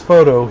 in this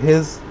photo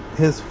his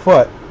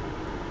foot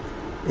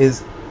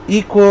is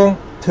equal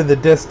to the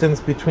distance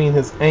between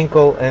his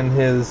ankle and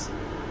his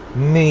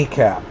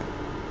kneecap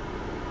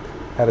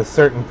at a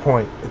certain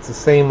point, it's the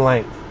same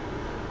length.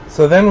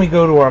 So then we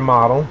go to our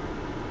model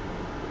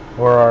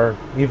or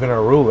even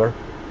our ruler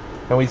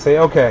and we say,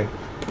 okay,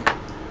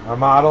 our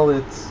model,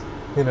 it's,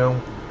 you know,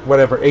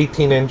 whatever,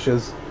 18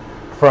 inches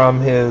from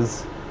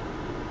his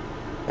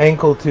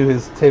ankle to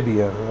his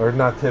tibia, or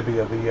not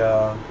tibia,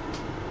 the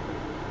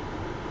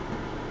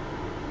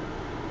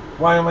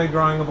why am I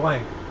drawing a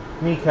blank?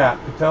 Kneecap,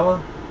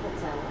 patella?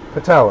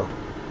 Patella.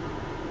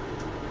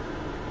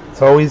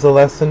 It's always a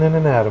lesson in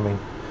anatomy.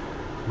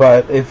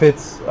 But if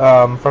it's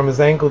from his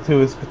ankle to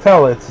his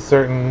patella, it's a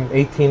certain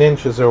 18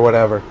 inches or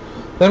whatever.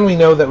 Then we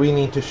know that we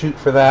need to shoot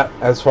for that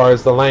as far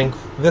as the length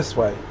this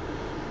way.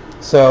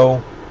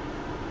 So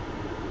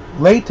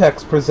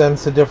latex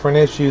presents a different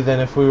issue than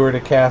if we were to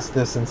cast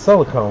this in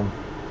silicone.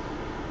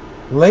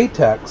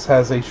 Latex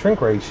has a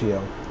shrink ratio,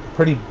 a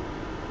pretty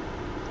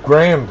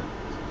grand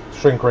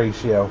shrink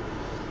ratio.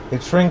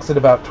 It shrinks at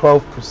about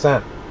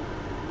 12%.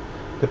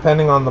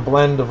 Depending on the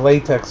blend of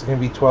latex, it can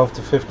be 12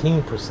 to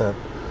 15%.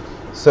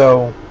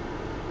 So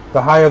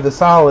the higher the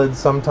solid,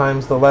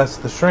 sometimes the less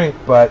the shrink,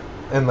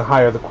 and the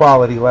higher the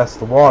quality, less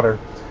the water.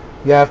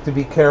 You have to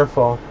be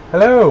careful.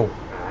 Hello!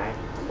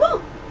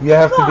 You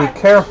have to be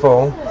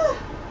careful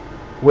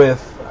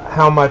with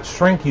how much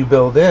shrink you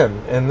build in.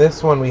 And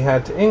this one we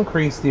had to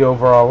increase the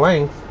overall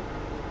length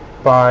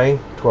by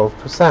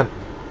 12%.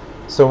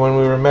 So when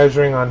we were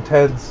measuring on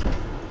Ted's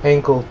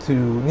ankle to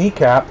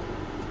kneecap,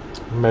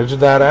 measured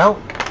that out,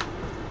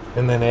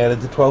 and then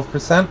added the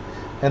 12%,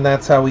 and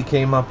that's how we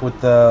came up with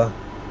the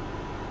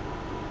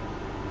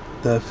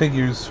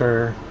figures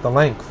for the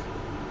length.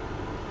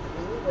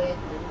 And width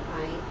and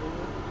height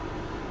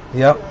and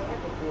Yep. really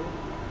everything.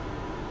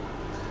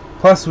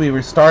 Plus, we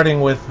were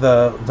starting with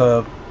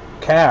the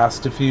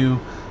cast. If you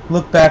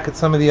look back at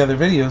some of the other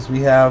videos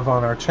we have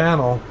on our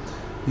channel,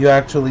 you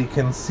actually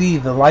can see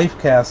the life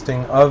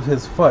casting of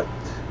his foot,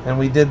 and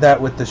we did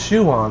that with the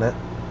shoe on it.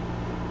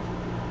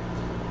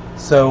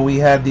 So we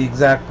had the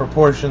exact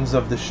proportions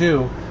of the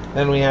shoe,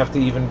 then we have to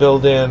even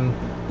build in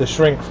the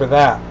shrink for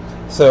that.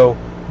 So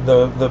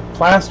the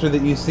plaster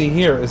that you see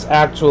here is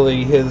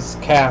actually his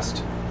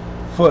cast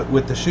foot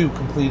with the shoe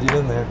completed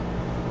in there.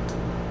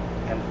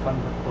 And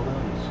fun with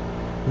balloons.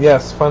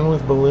 Yes, fun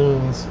with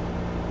balloons.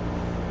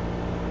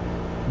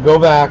 Go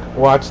back,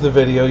 watch the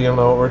video, you'll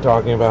know what we're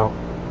talking about.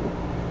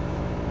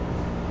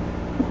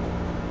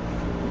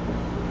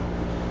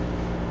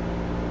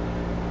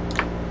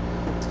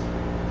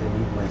 I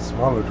need my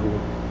smaller tool.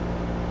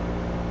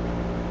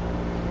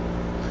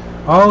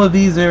 All of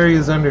these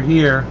areas under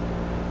here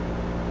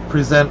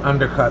present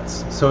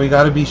undercuts, so we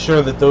got to be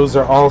sure that those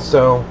are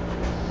also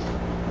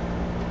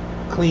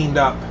cleaned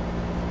up.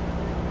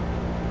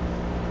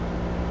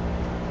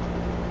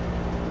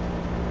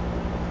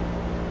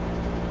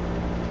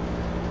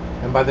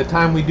 And by the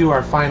time we do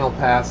our final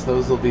pass,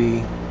 those will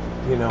be,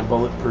 you know,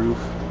 bulletproof.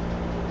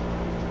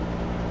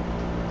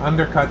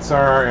 Undercuts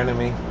are our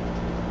enemy.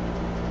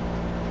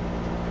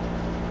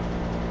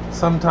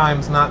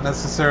 Sometimes not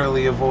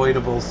necessarily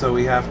avoidable, so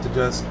we have to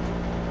just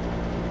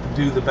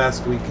do the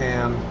best we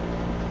can.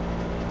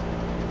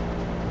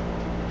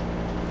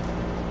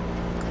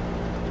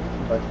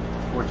 But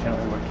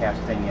fortunately we're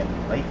casting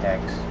in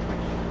latex,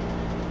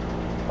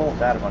 which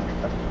pulls out of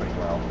undercuts pretty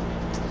well.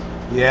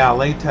 Yeah,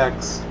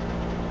 latex,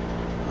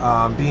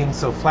 being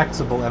so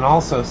flexible and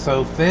also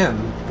so thin,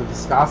 the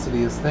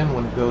viscosity is thin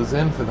when it goes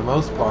in for the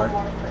most part.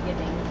 More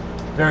forgiving.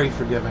 Very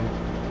forgiving.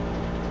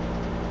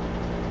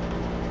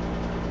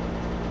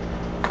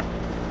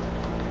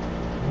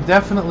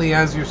 Definitely,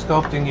 as you're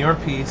sculpting your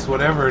piece,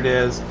 whatever it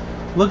is,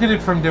 look at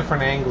it from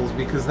different angles,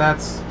 because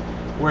that's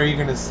where you're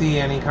going to see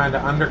any kind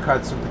of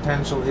undercuts and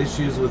potential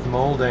issues with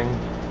molding.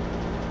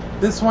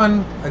 This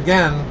one,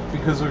 again,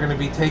 because we're going to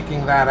be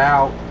taking that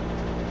out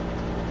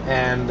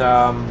and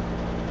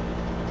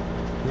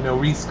you know,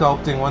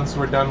 resculpting. Once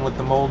we're done with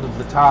the mold of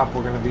the top,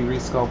 we're going to be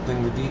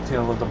resculpting the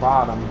detail of the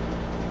bottom,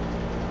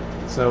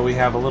 so we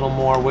have a little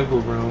more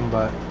wiggle room.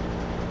 But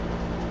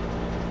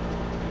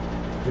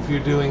if you're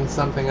doing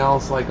something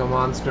else like a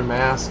monster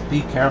mask,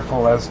 be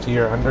careful as to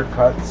your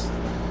undercuts.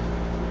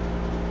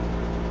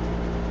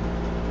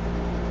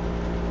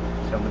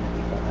 So many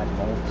people had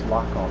molds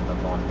lock on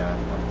them on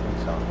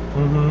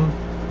Pixar.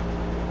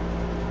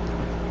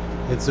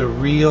 It's a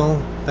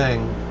real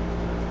thing.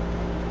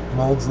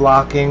 Molds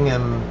locking,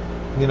 and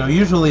you know,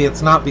 usually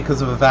it's not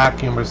because of a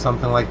vacuum or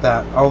something like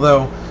that.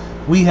 Although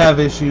we have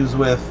issues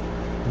with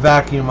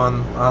vacuum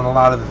on a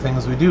lot of the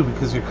things we do,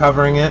 because you're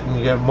covering it and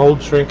you get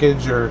mold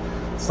shrinkage or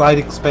slight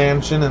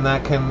expansion, and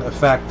that can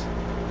affect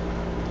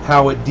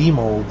how it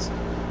demolds.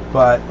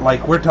 But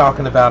like, we're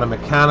talking about a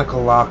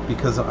mechanical lock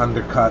because of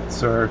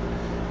undercuts, or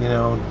you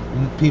know,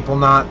 people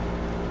not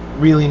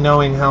really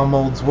knowing how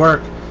molds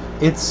work.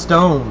 It's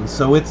stone,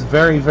 so it's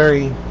very,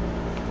 very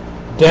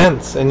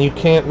dense, and you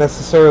can't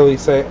necessarily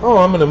say, oh,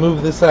 I'm going to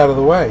move this out of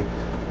the way.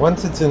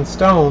 Once it's in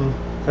stone,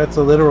 that's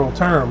a literal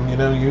term, you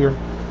know,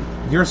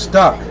 you're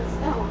stuck, It's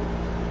stone.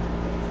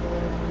 It's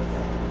literally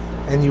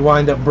stone. and you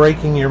wind up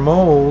breaking your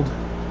mold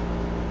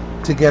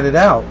to get it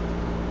out,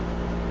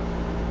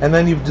 and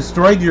then you've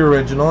destroyed your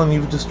original, and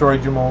you've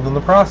destroyed your mold in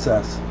the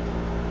process.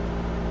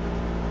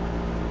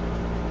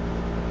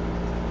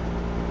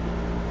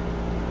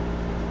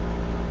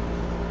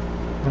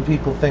 And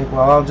people think,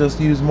 well, I'll just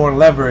use more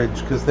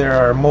leverage, because there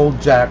are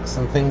mold jacks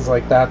and things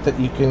like that that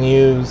you can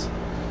use.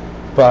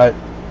 But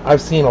I've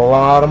seen a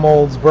lot of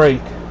molds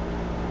break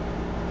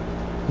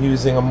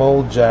using a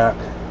mold jack.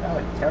 That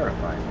would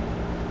terrify me.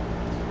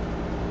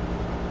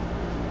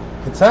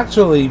 It's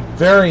actually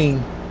very...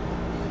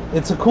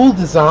 It's a cool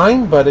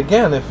design, but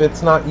again, if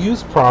it's not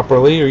used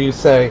properly, or you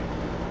say,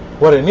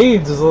 what it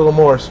needs is a little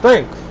more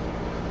strength,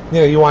 you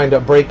know, you wind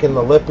up breaking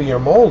the lip of your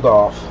mold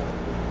off.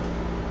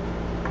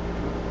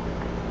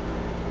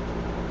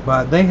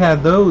 But they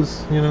had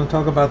those, you know,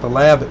 talk about the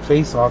lab at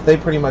Face Off. They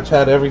pretty much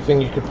had everything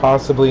you could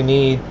possibly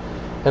need.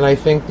 And I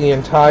think the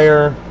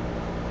entire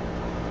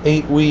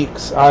 8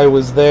 weeks I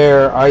was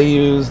there, I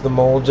used the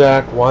mold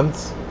jack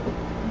once.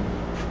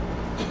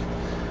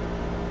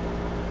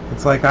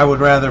 It's like I would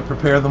rather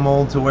prepare the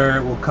mold to where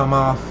it will come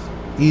off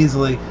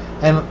easily.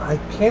 And I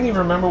can't even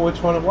remember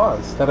which one it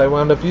was that I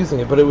wound up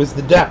using it, but it was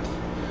the depth.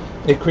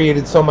 It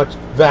created so much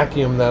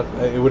vacuum that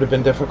it would have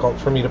been difficult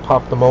for me to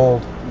pop the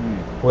mold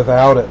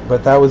without it,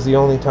 but that was the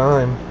only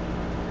time.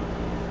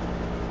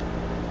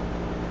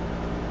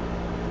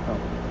 Oh,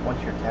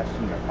 once you're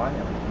casting your final,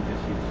 you can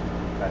just use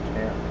batch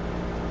air.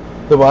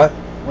 The what?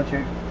 Once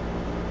you're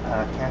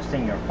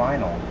casting your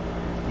final,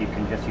 you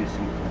can just use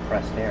some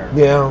compressed air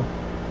Yeah.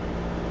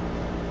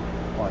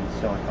 on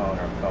silicone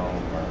or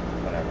foam or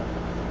whatever.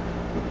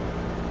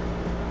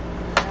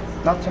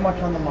 Not so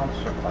much on the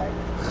monster clay.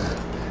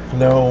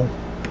 No.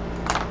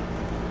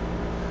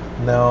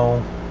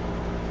 No.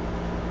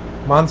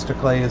 Monster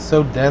clay is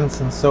so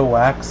dense and so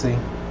waxy.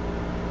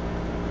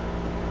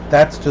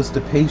 That's just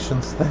a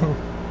patience thing.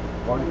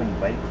 Or even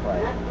bake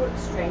clay. Not root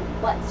strength,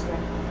 butt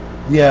strength.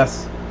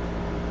 Yes.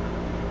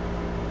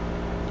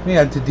 We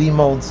had to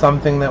demold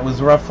something that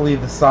was roughly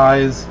the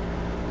size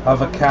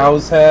of a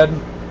cow's head.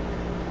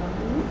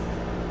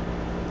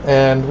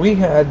 And we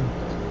had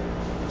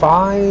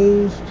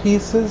 5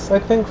 pieces, I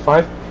think.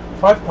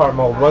 5-part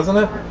mold, wasn't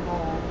it?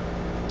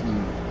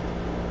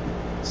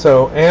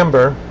 So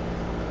Amber,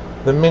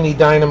 the mini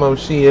dynamo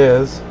she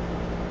is,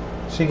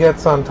 she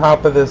gets on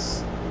top of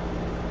this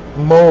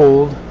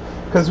mold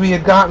because we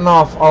had gotten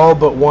off all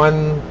but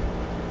one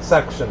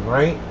section,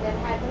 right? That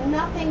had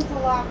nothing to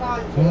lock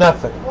onto.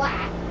 Nothing. It was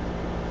flat.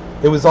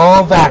 It was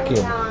all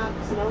vacuum. No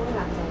knobs, no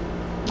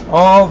nothing.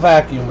 All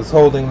vacuum was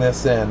holding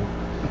this in.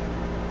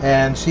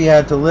 And she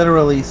had to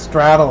literally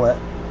straddle it.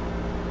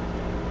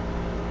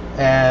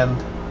 And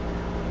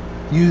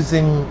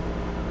using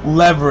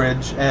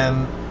leverage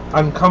and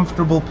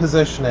uncomfortable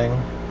positioning,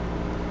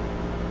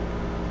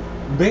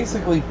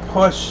 basically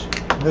push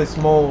this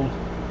mold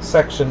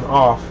section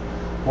off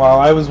while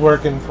I was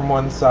working from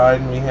one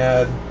side and we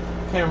had,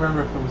 I can't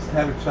remember if it was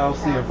Ted or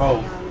Chelsea or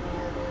both.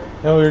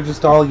 And we were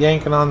just all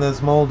yanking on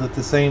this mold at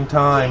the same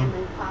time.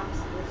 And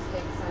popsicle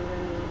sticks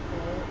underneath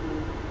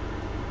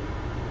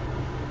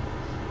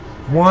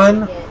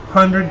it.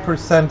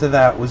 100% of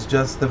that was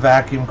just the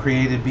vacuum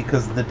created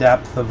because of the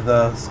depth of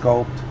the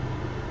sculpt.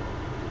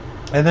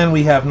 And then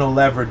we have no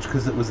leverage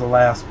because it was the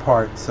last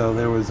part, so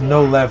there was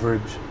no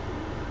leverage.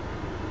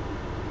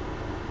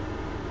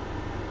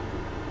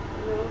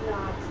 No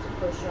knobs to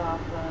push off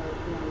of,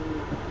 no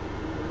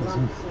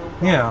lumps, no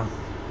bumps. Yeah.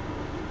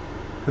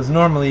 Because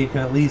normally you can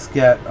at least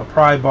get a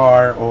pry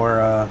bar or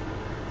a,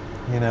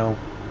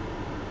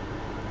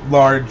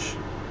 large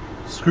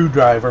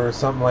screwdriver or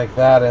something like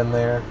that in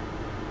there.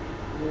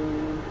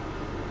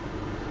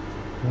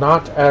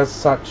 Not as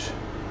such.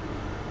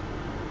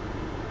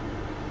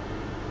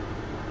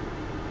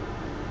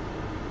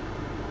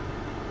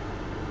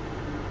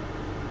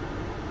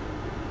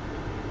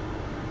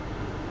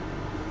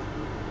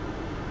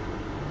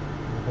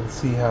 You can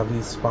see how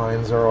these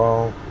spines are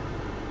all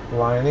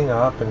lining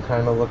up and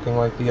kind of looking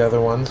like the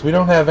other ones. We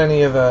don't have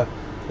any of the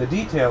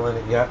detail in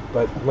it yet,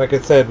 but like I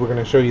said, we're going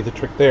to show you the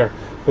trick there.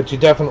 But you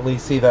definitely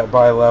see that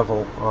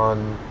bi-level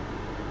on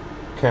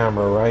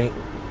camera, right?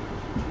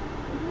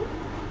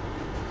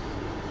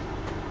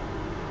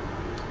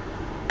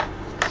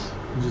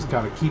 You just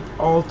got to keep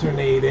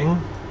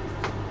alternating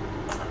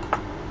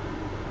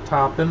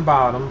top and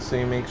bottom so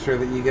you make sure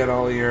that you get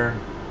all your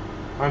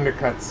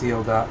undercut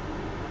sealed up.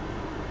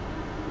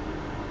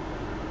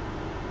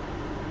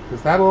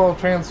 Because that'll all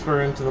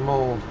transfer into the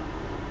mold.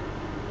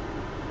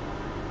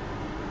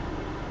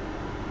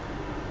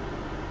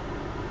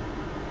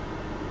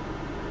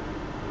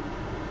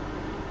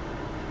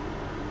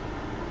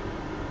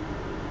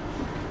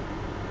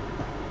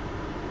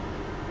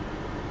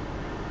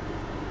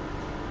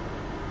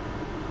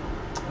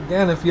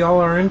 Again, if y'all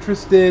are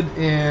interested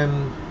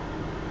in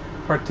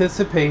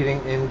participating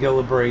in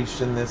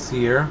Gill-a-bration this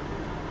year,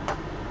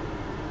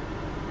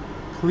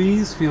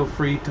 please feel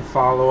free to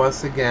follow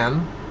us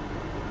again.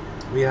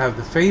 We have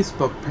the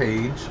Facebook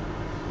page,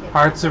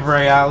 Hearts of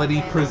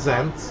Reality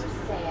Presents. For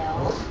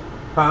sale.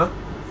 Huh?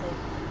 So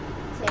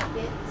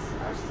tickets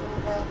are still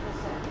available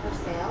for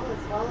sale,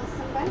 as well as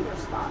some vendor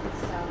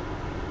spots. So,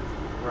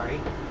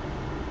 Right.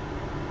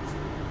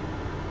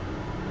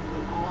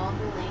 and all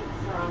the links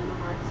are on the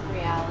Hearts of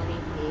Reality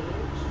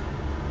page.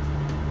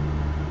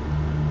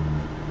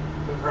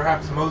 And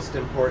perhaps most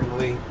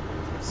importantly,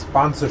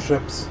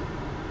 sponsorships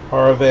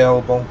are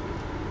available.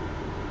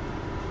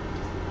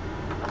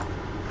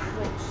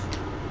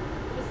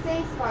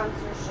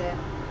 Sponsorship,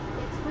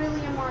 it's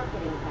really a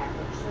marketing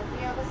package. So if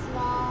you have a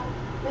small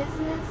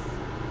business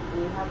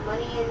and you have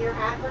money in your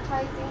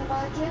advertising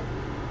budget,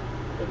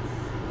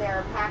 there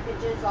are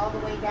packages all the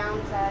way down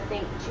to I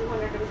think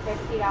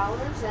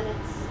 $250 and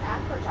it's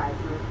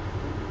advertisement.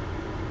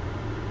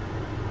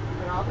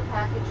 And all the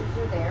packages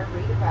are there,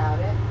 read about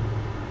it.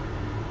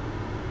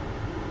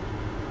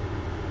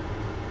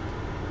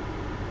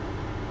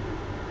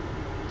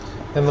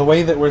 And the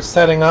way that we're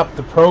setting up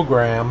the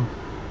program,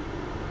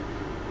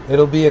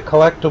 it'll be a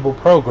collectible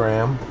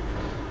program.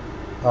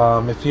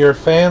 If you're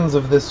fans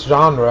of this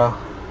genre,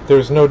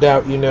 there's no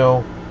doubt you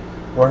know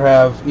or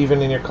have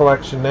even in your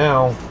collection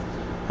now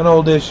an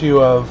old issue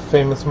of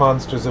Famous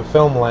Monsters of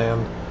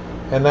Filmland,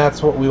 and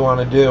that's what we want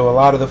to do. A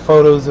lot of the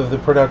photos of the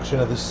production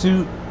of the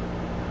suit,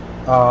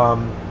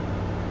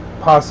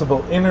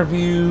 possible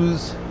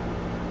interviews,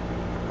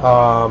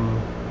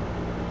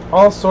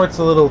 all sorts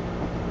of little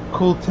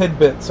cool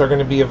tidbits are going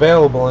to be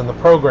available in the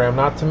program,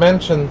 not to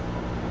mention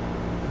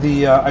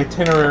the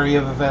itinerary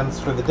of events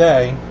for the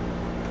day.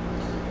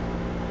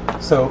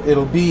 So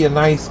it'll be a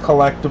nice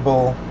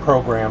collectible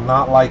program,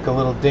 not like a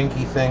little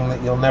dinky thing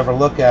that you'll never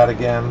look at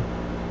again.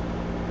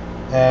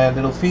 And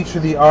it'll feature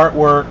the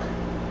artwork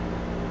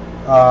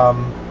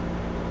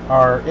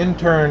our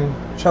intern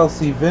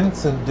Chelsea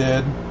Vincent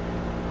did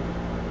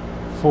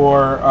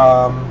for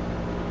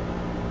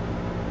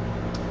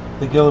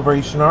the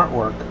Gill-a-bration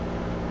artwork.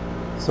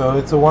 So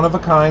it's a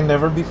one-of-a-kind,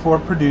 never-before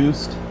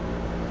produced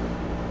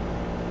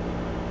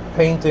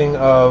painting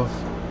of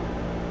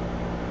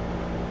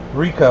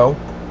Rico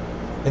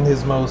in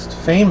his most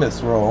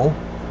famous role,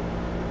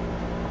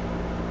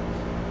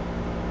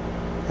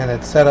 and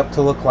it's set up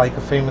to look like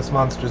a famous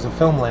Monsters of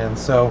Filmland.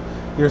 So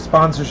your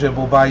sponsorship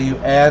will buy you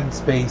ad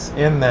space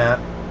in that,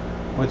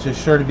 which is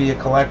sure to be a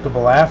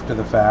collectible after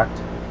the fact.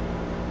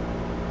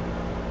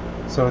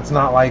 So it's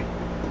not like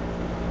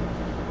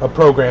a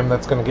program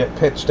that's going to get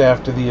pitched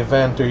after the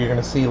event, or you're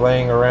going to see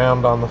laying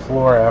around on the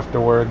floor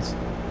afterwards.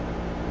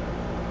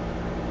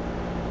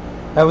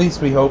 At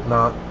least we hope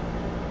not.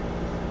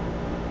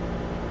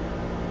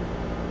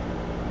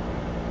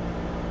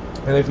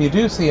 And if you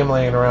do see him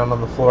laying around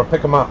on the floor,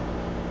 pick him up.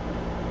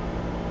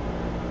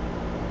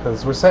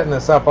 Because we're setting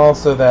this up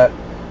also that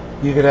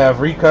you could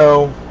have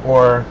Rico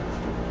or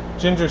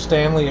Ginger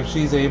Stanley, if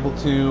she's able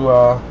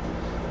to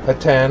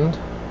attend,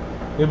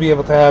 you'll be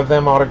able to have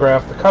them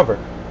autograph the cover.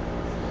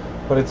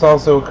 But it's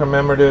also a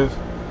commemorative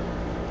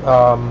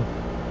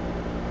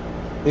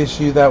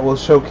issue that will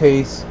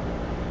showcase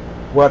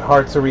what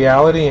Hearts of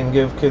Reality and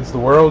Give Kids the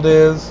World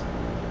is,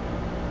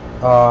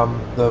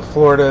 the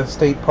Florida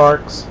State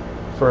Parks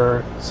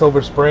for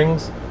Silver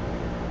Springs.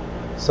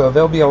 So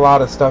there'll be a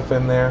lot of stuff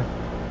in there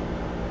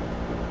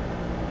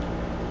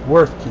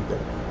worth keeping.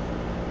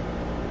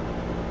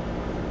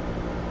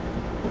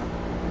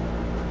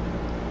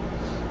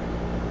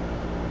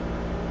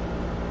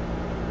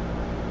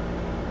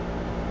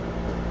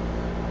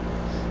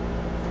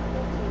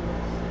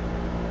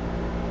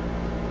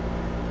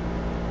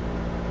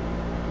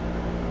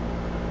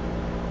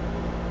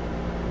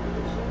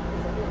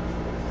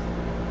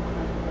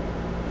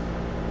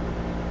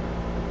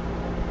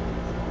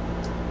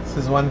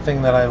 This is one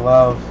thing that I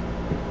love.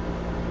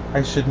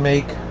 I should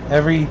make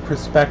every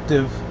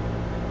prospective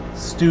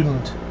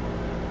student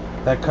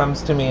that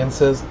comes to me and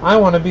says, I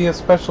want to be a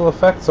special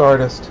effects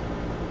artist.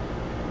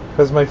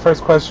 Because my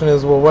first question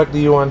is, well, what do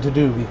you want to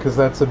do? Because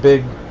that's a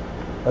big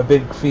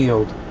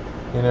field.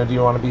 You know, do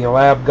you want to be a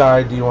lab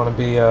guy? Do you want to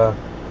be an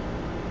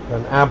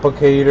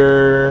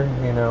applicator?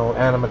 You know,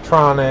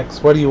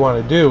 animatronics? What do you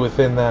want to do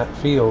within that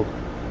field?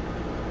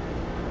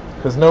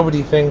 Because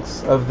nobody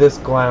thinks of this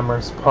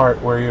glamorous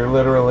part where you're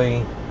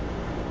literally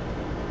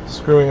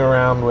screwing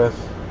around with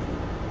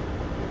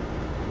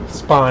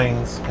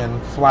spines and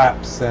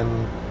flaps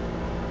and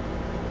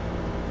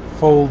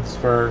folds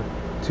for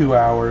 2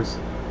 hours.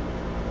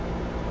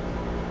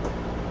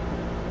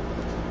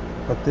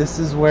 But this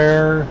is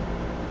where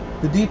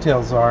the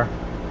details are.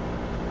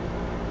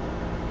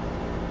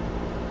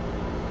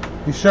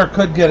 You sure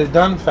could get it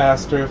done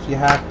faster if you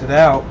hacked it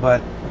out,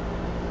 but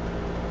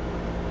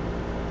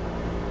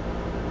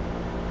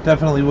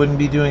definitely wouldn't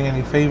be doing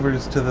any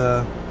favors to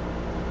the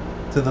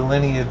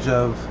lineage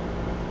of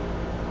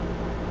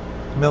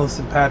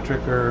Millicent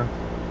Patrick or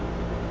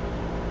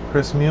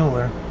Chris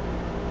Mueller.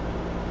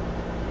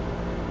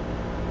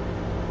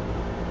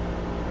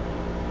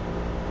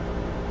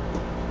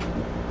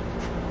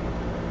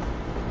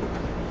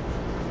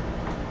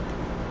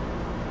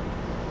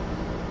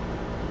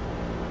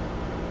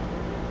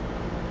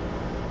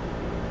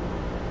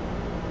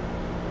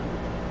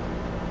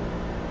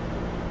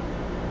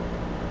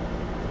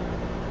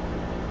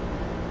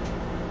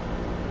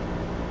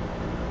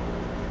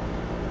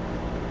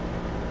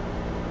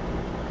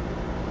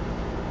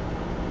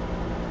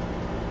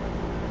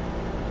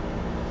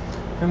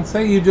 And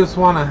say you just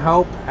want to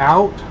help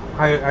out,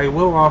 I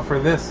will offer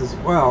this as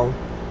well.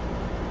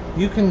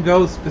 You can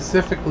go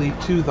specifically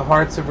to the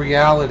Hearts of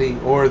Reality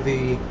or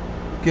the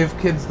Give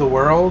Kids the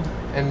World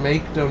and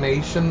make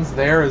donations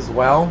there as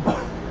well.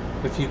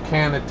 If you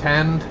can't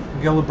attend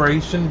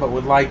Gill-a-bration but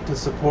would like to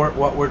support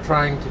what we're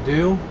trying to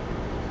do,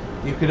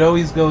 you could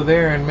always go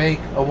there and make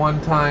a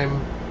one-time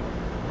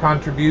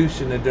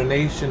contribution, a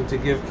donation to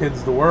Give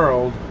Kids the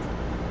World,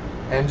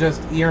 and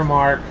just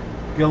earmark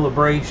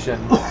Gill-a-bration.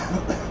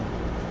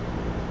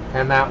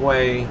 And that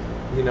way,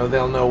 you know,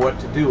 they'll know what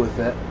to do with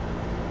it.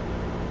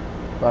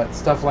 But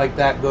stuff like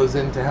that goes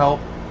in to help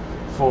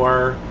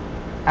for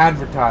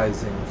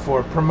advertising,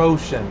 for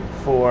promotion,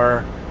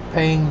 for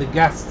paying the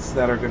guests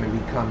that are going to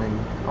be coming,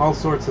 all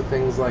sorts of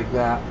things like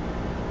that.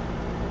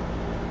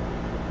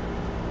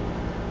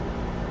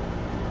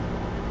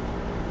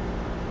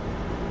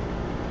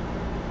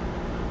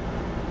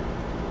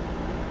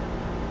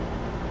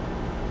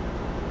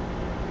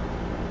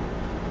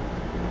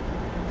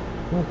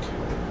 Okay.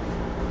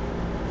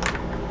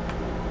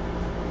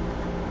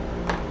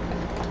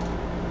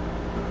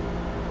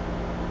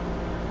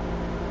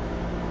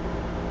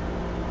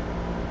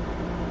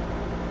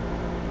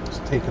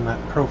 Taking that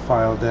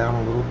profile down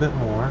a little bit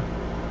more.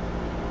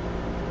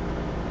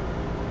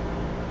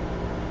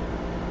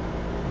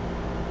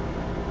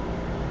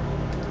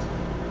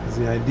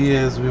 Because the idea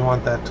is we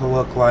want that to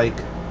look like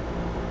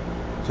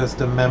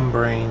just a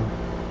membrane.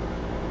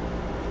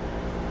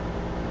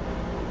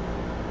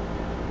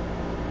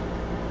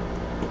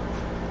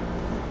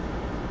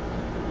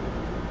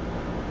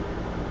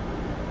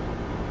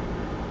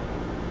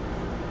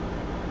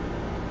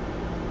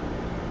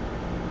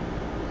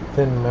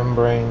 Thin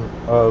membrane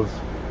of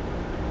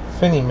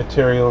finny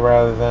material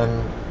rather than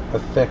a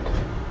thick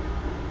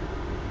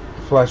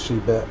fleshy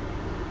bit.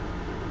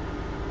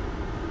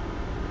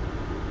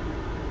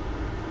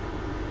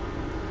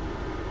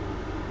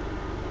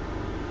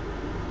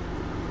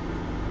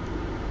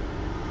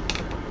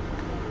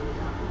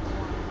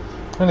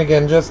 And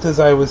again, just as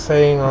I was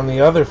saying on the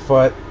other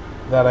foot,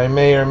 that I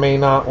may or may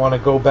not want to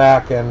go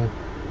back and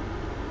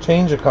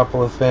change a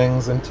couple of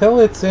things until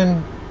it's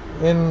in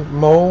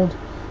mold.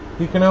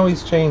 You can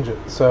always change it,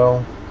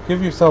 so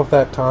give yourself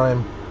that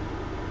time.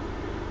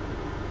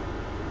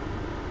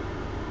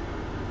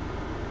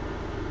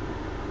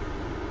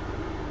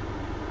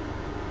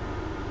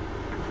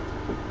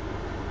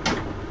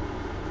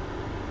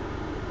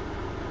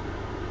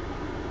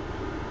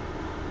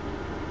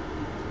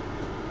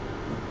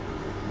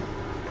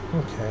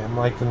 Okay, I'm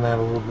liking that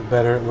a little bit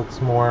better. It looks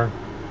more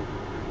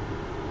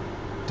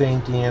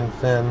dainty and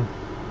thin.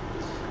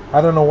 I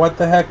don't know what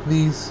the heck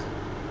these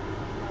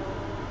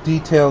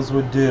details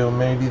would do.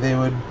 Maybe they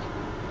would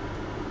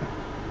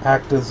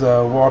act as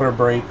a water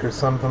break or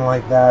something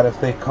like that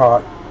if they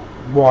caught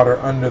water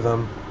under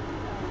them.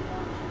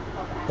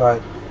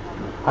 But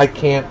I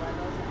can't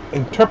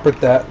interpret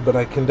that, but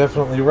I can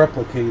definitely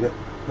replicate it,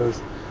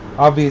 because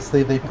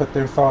obviously they put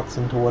their thoughts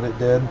into what it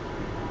did.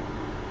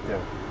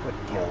 Their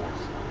foot gills.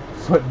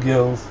 Foot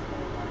gills.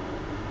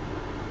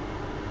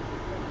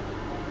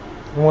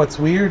 And what's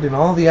weird, in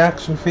all the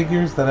action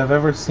figures that I've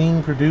ever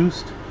seen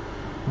produced,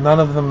 none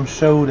of them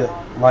showed it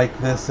like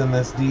this in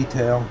this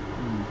detail.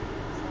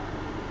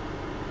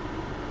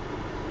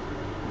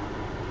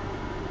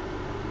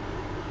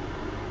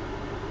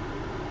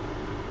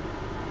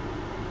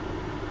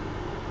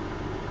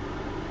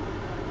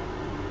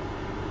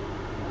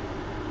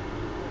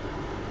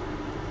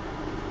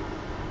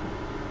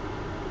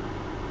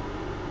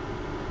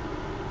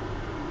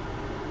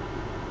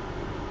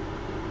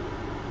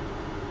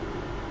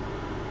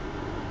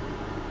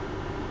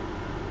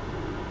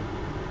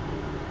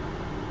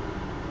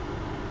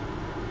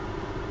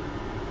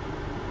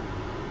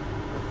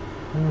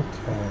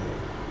 Okay.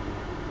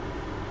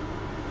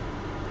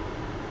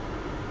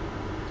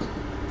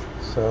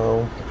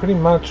 So pretty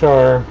much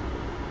our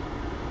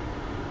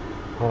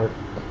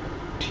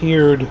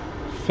tiered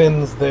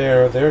fins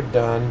there, they're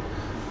done.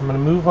 I'm going to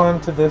move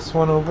on to this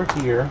one over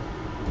here.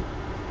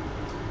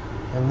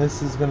 And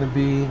this is going to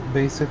be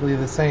basically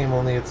the same,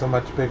 only it's a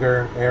much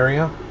bigger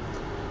area.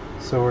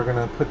 So we're going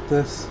to put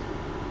this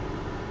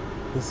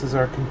is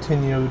our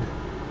continued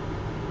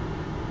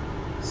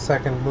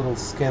second little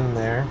skin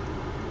there.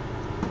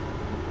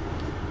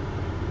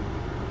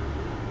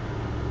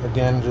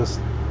 Again, just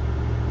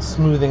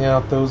smoothing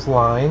out those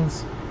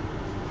lines.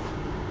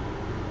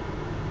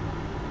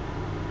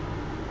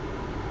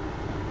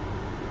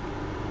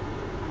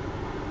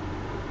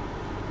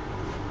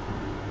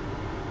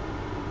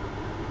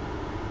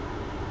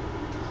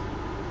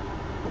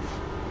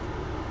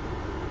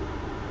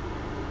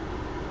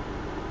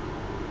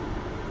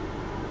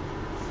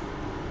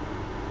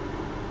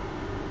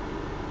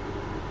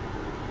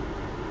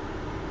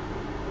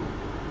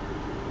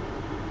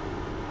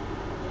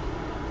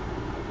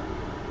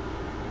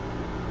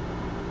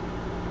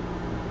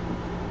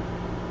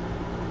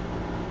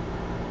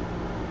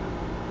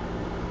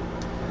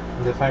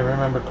 And if I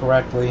remember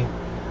correctly,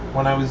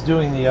 when I was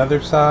doing the other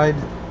side,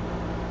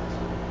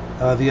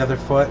 the other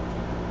foot,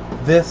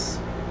 this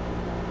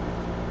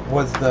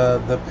was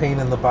the pain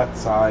in the butt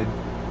side,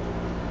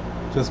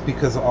 just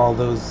because of all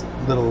those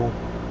little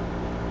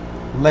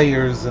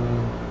layers and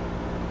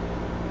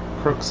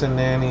crooks and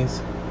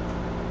nannies.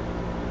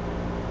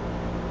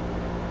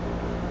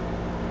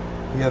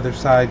 The other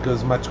side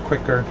goes much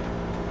quicker,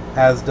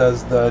 as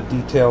does the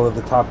detail of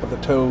the top of the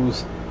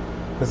toes,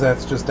 because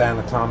that's just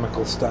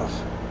anatomical stuff.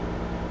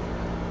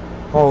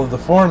 All of the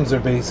forms are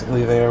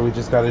basically there. We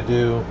just got to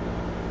do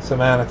some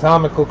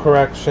anatomical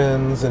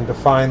corrections and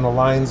define the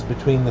lines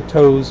between the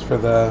toes for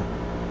the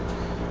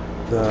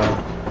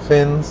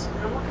fins.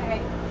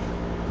 Okay.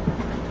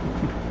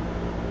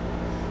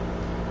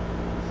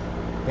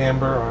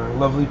 Amber, our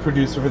lovely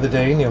producer for the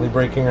day, nearly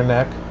breaking her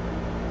neck.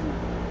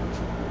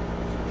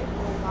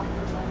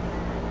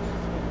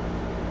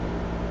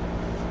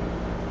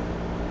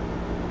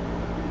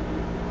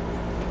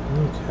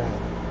 Okay.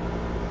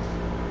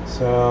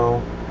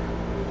 So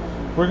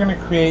we're going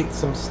to create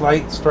some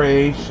slight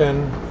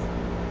striation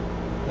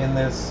in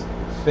this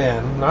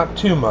fin, not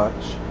too much,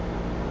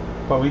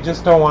 but we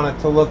just don't want it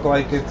to look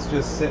like it's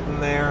just sitting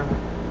there.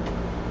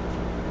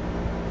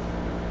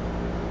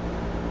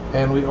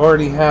 And we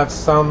already have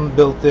some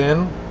built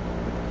in,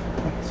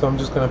 so I'm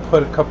just going to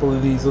put a couple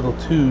of these little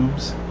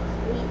tubes .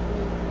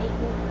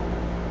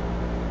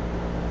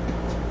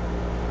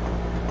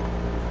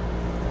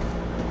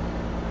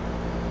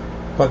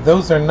 But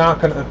those are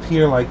not going to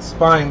appear like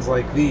spines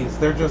like these.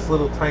 They're just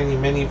little tiny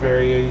mini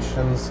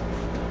variations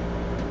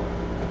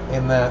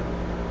in that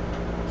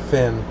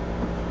fin.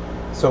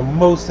 So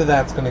most of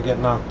that's going to get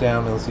knocked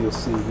down, as you'll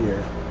see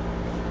here.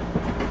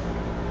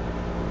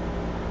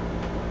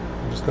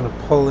 I'm just going to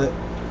pull it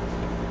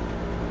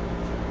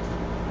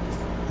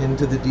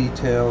into the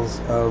details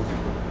of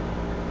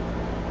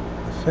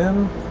the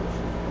fin.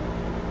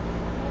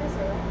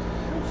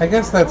 I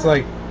guess that's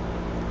like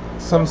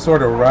some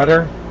sort of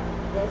rudder.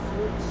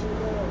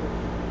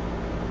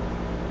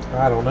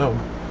 I don't know.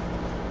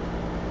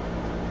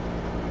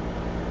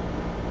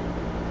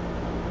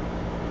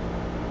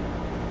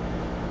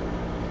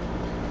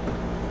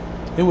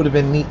 It would have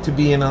been neat to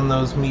be in on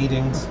those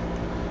meetings,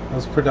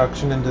 those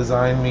production and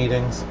design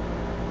meetings.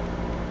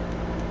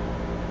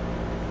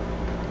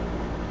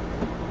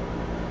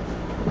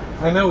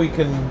 I know we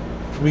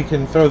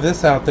can throw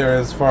this out there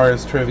as far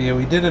as trivia.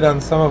 We did it on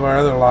some of our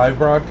other live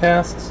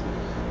broadcasts,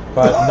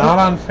 but not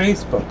on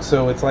Facebook,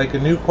 so it's like a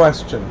new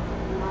question.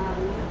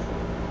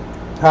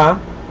 Huh?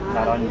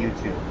 Not on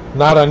YouTube.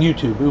 Not on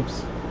YouTube,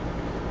 oops.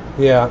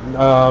 Yeah,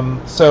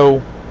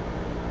 so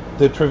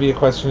the trivia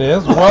question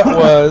is, what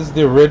was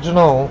the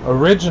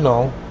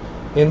original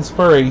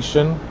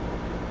inspiration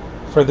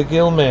for the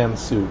Gill-man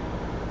suit?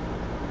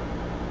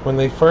 When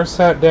they first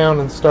sat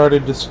down and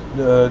started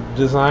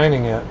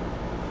designing it,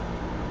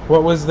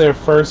 what was their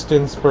first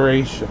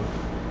inspiration?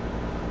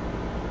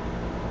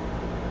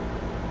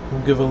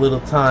 We'll give a little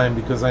time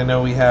because I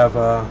know we have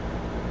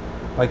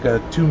like a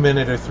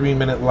 2-minute or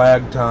 3-minute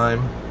lag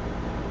time.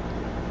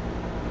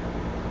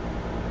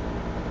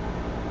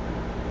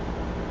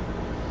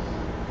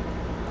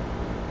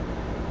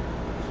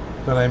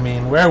 But I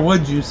mean, where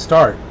would you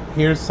start?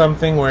 Here's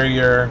something where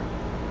you're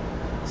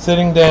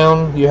sitting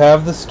down, you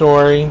have the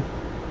story,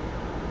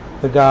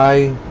 the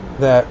guy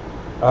that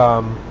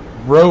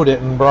wrote it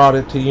and brought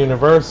it to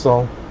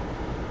Universal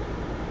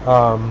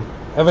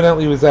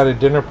evidently was at a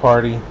dinner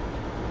party,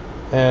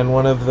 and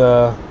one of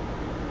the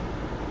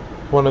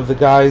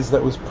guys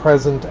that was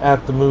present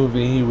at the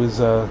movie, he was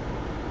I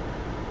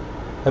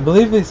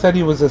believe they said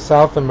he was a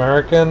South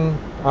American,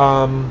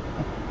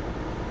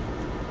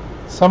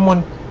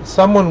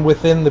 someone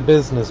within the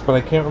business, but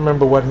I can't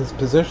remember what his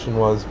position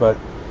was, but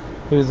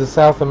he was a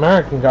South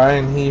American guy,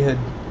 and he had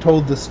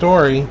told the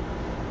story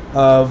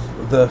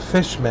of the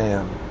fish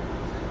man,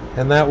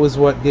 and that was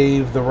what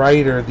gave the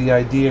writer the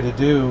idea to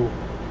do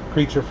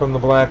Creature from the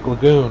Black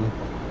Lagoon.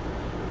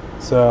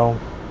 So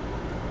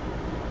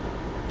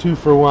 2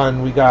 for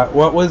 1. We got,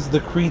 what was the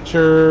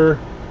creature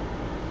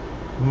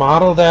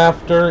modeled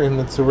after in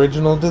its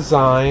original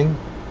design,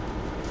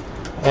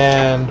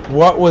 and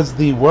what was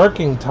the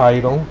working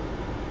title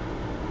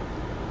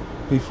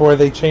before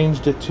they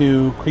changed it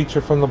to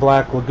Creature from the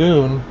Black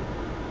Lagoon?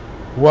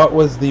 What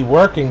was the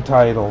working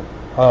title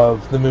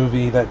of the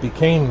movie that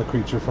became The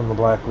Creature from the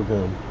Black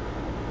Lagoon?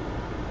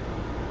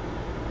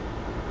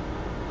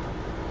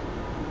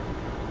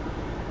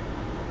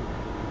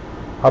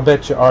 I'll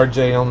bet you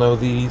RJ will know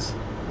these.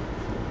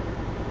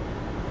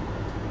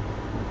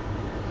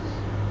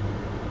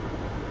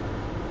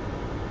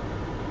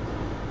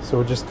 So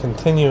we're just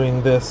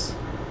continuing this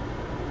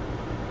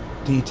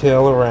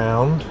detail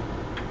around.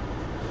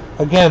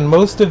 Again,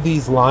 most of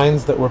these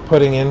lines that we're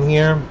putting in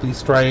here, these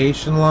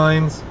striation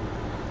lines,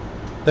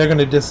 they're going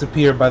to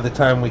disappear by the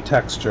time we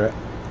texture it.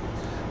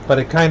 But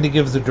it kind of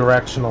gives a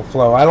directional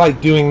flow. I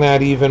like doing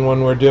that even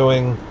when we're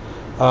doing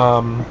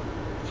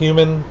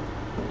human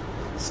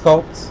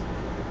sculpts,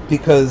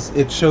 because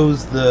it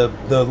shows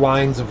the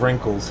lines of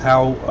wrinkles,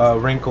 how a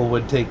wrinkle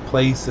would take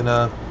place in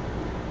an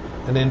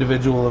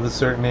individual of a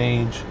certain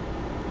age.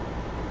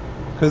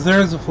 Because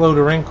there is a flow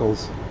to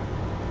wrinkles.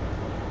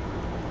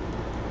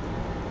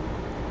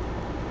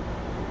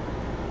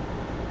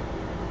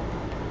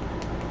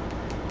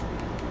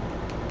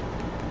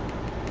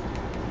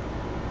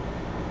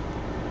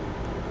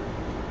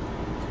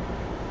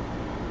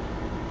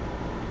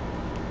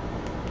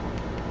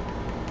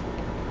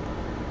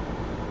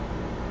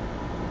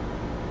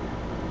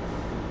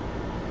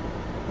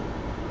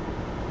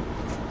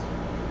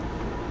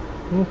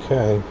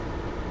 Okay,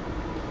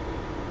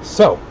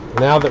 so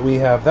now that we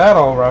have that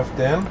all roughed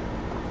in,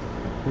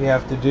 we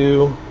have to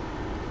do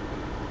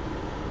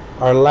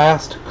our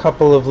last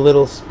couple of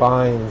little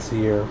spines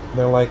here.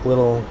 They're like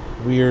little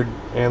weird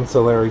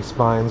ancillary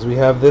spines. We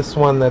have this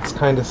one that's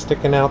kind of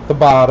sticking out the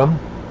bottom,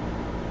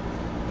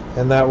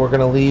 and that we're going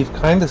to leave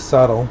kind of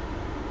subtle.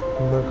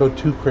 I'm not go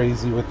too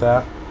crazy with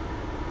that.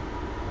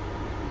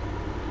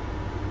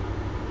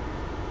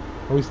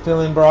 Are we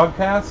still in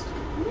broadcast?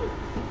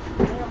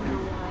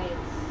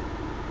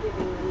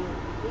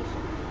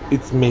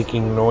 It's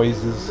making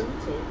noises. I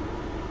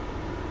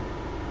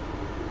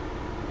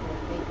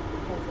think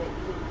because it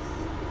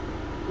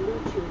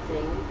keeps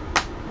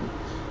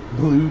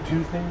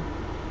Bluetoothing?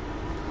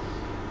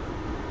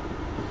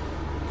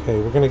 Okay,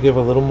 we're going to give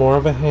a little more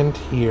of a hint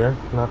here.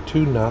 Not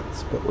too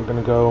nuts, but we're going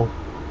to go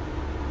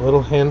a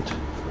little hint.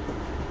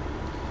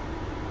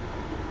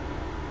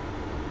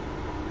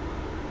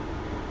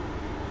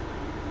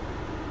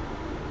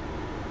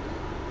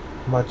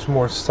 much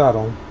more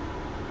subtle.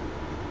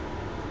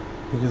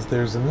 Because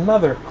there's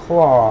another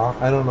claw,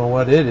 I don't know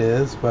what it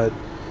is, but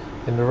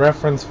in the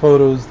reference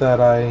photos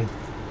that I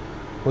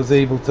was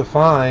able to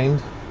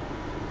find,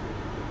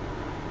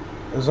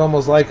 there's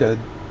almost like a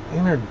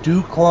inner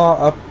dew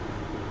claw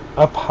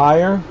up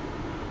higher.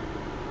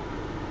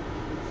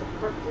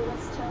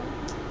 Superfluous toe?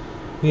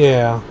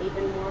 Yeah.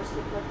 Even more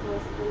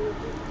superfluous than the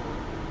dew claw?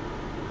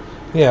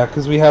 Yeah,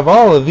 because we have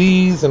all of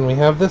these, and we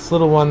have this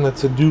little one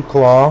that's a dew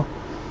claw.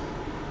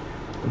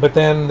 But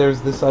then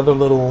there's this other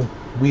little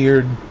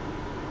weird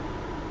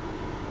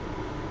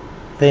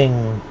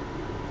thing.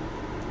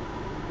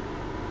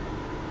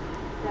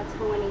 That's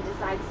for when he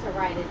decides to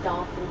ride a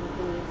dolphin, he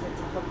can use it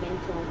to hook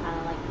into him, kind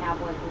of like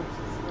cowboy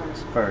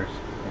boots First.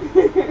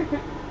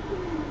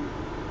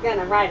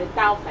 Gonna ride a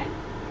dolphin.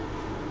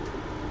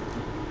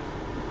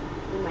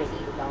 We might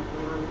eat a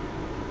dolphin on.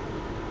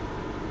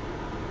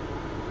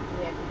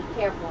 We have to be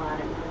careful out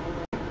at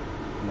night.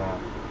 No.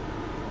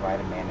 Ride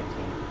a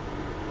manatee.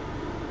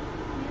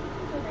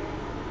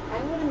 I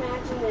would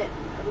imagine that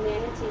a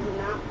manatee would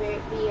not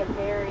be a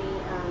very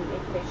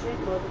efficient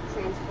mode of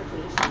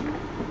transportation.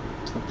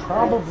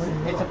 Probably.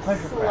 It's a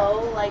pleasure craft.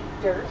 Slow like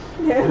dirt.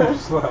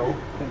 Slow.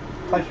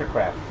 Pleasure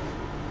craft.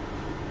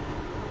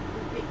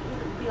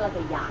 It'd be like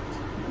a yacht.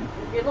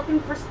 If you're looking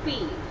for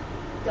speed,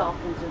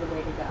 dolphins are the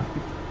way to go.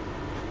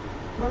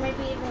 Or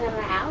maybe even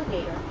an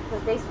alligator,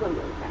 because they swim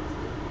really fast.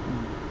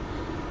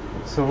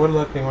 So we're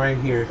looking right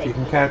here. If you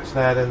can catch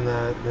that in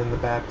the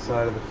back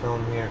side of the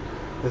film here,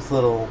 this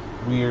little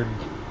weird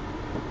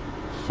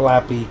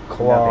flappy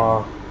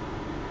claw.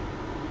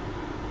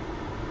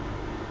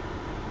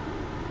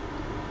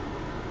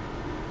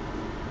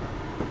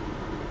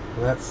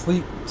 That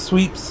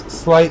sweeps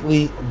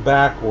slightly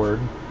backward.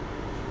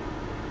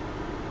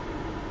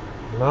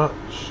 Not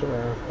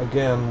sure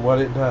again what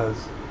it does.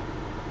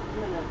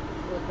 I'm gonna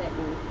flip it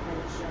and kind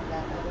of show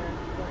that other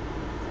foot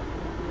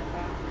in the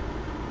back.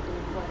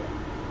 And what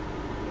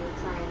you're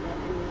trying to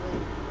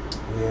emulate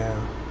Yeah.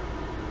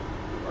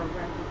 or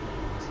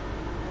replicate.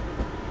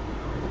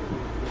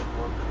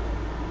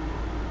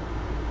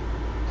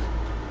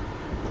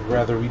 I'd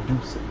rather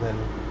reduce it than.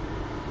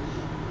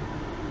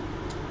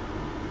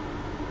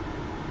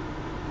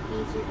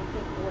 Easier to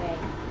take away.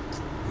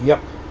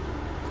 Yep.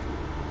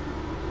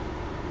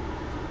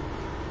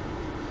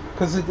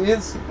 Because it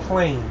is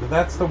planed.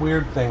 That's the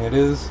weird thing. It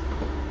is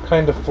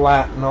kind of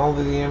flat in all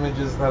of the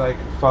images that I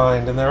could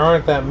find, and there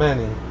aren't that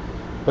many,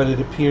 but it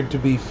appeared to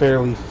be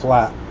fairly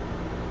flat.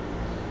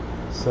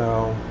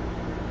 So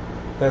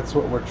that's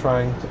what we're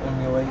trying to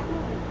emulate.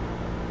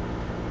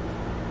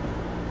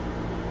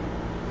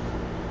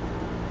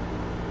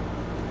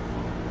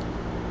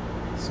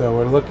 So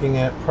we're looking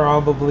at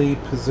probably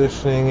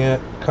positioning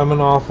it coming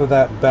off of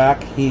that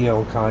back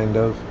heel, kind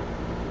of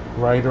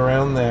right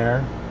around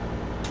there.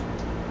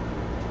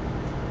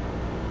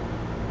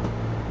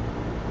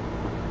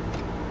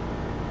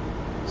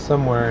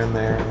 Somewhere in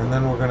there, and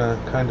then we're going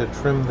to kind of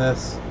trim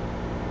this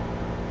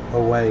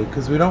away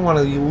because we don't want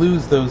to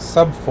lose those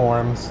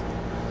subforms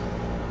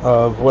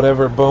of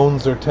whatever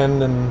bones or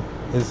tendon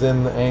is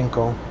in the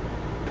ankle.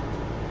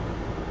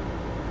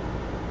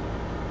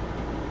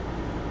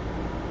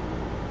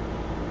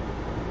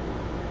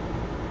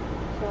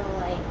 So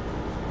like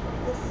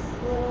this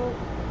little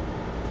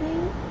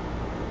thing,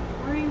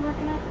 where are you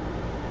working at?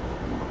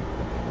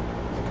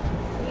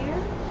 Here?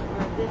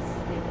 Or this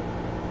thing?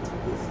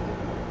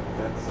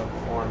 That's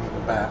subform in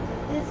the back.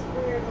 This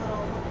weird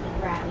little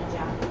grabby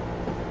job.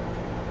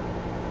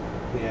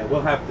 Yeah,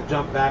 we'll have to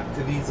jump back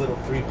to these little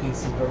three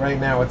pieces, but right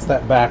now it's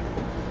that back.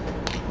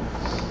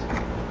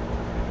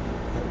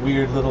 That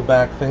weird little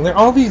back thing. There are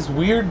all these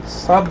weird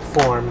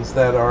subforms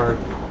that are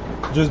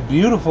just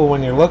beautiful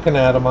when you're looking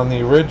at them on the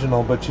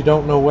original, but you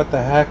don't know what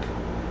the heck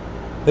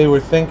they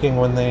were thinking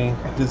when they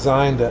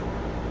designed it.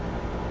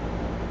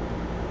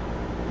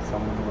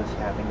 Someone was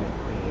having a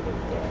creative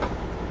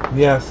day.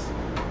 Yes.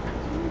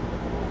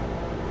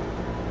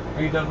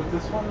 Are you done with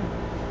this one?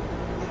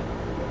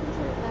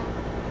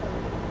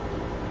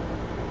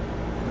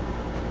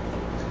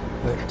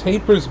 It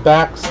tapers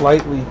back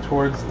slightly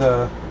towards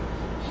the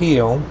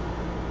heel.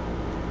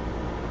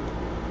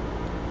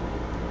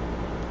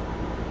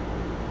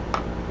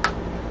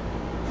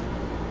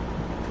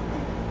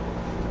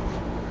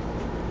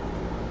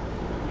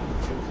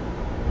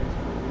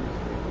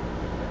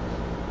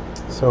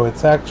 So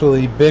it's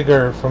actually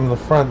bigger from the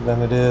front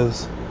than it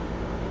is.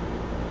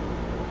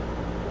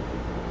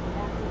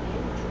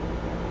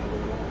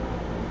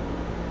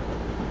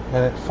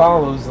 And it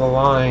follows the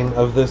line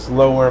of this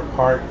lower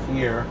part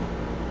here.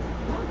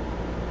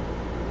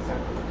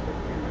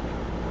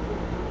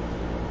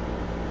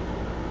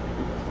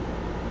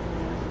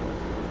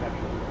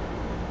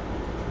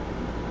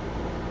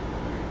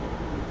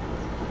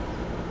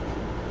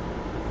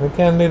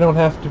 Again, they don't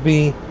have to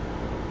be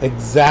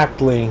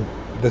exactly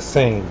the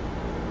same,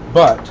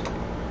 but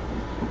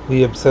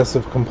the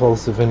obsessive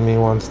compulsive in me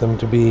wants them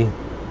to be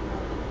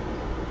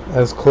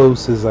as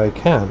close as I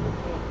can.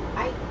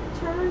 I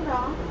turned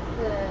off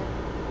the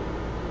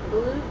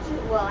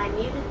Bluetooth, well, I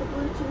muted the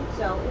Bluetooth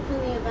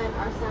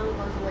our sound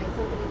goes away,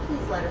 somebody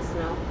please let us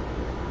know.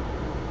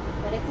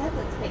 But it says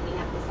it's picking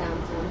up the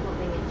sound, so I'm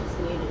hoping it just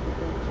muted it.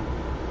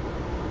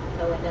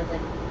 So it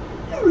doesn't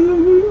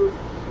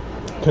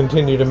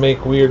continue to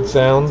make weird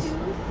sounds.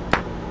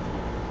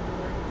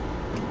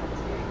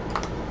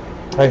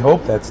 I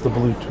hope that's the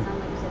Bluetooth.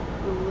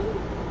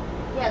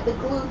 Yeah, the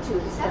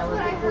Bluetooth, Stella,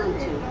 the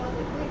Bluetooth.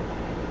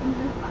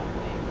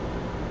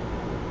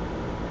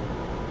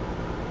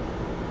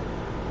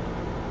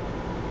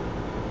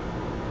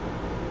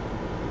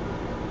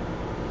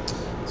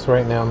 So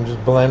right now I'm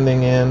just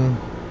blending in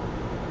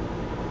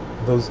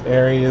those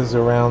areas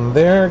around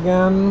there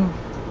again.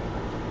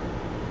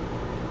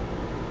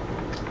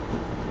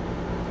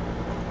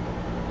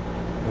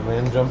 And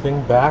then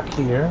jumping back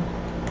here.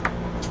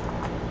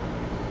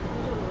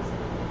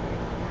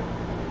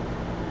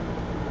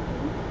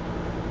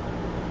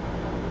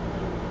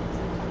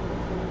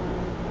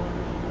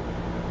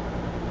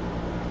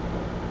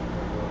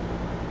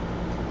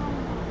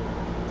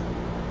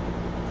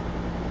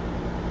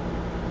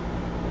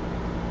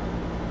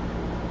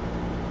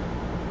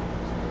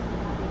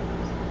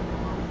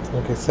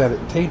 Like I said,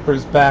 it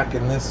tapers back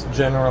in this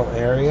general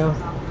area.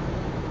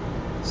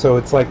 So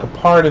it's like a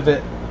part of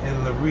it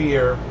in the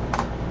rear.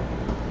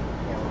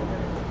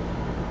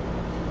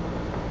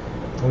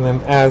 And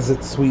then as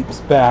it sweeps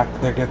back,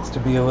 there gets to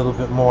be a little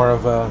bit more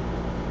of a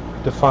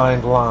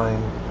defined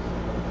line.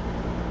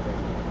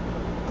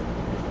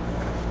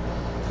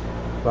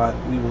 But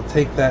we will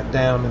take that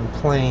down in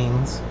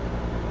planes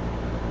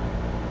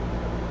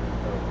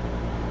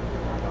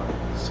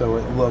so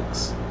it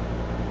looks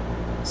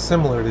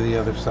similar to the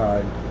other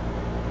side.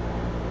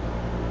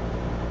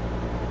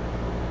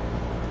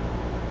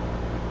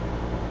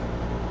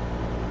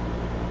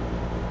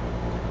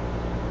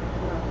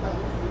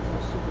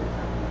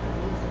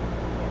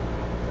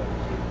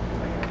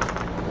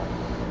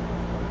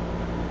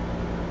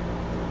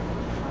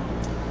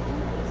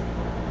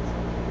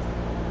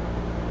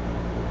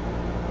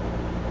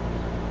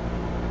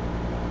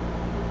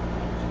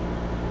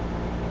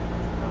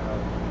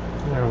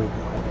 There we go.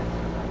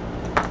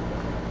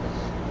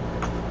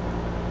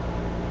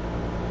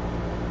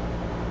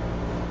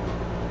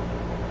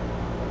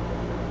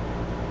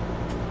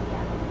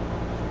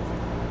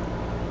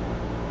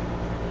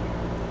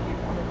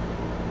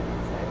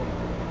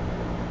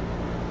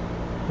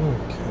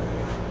 Okay.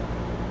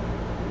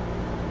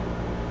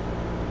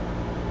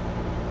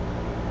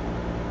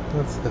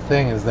 That's the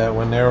thing, is that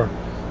when they're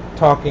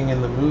talking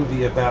in the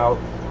movie about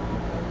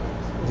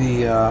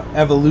the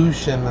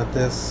evolution that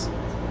this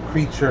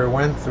creature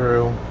went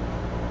throughout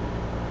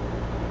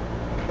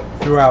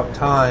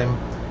time,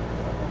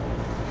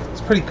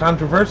 it's pretty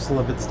controversial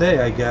of its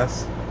day, I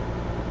guess.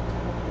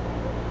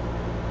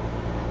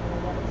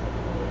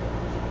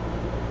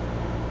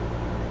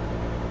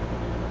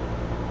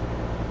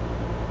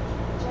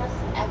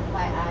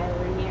 FYI,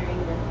 we're nearing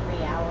the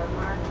 3-hour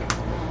mark,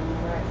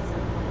 and we're at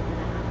some point going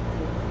to have to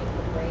take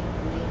a break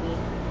and maybe,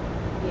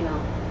 you know,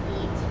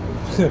 eat,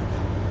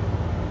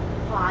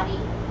 potty.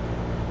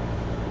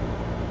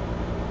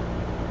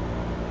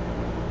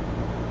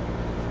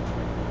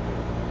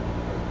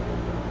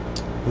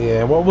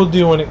 Yeah, what we'll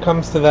do when it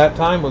comes to that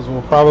time is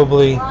we'll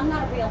probably... Well, I'm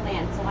not a real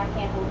man, so I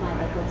can't hold my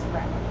liquids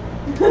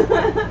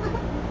forever.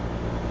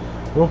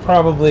 We'll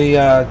probably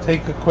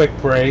take a quick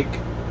break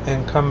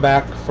and come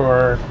back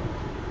for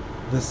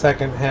the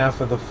second half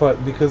of the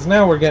foot, because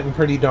now we're getting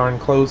pretty darn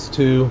close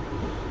to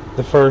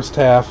the first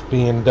half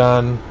being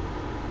done.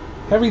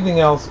 Everything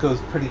else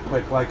goes pretty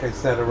quick, like I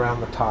said,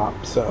 around the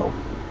top. So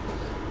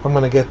I'm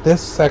going to get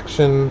this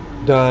section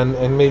done,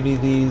 and maybe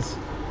these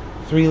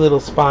 3 little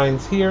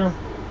spines here,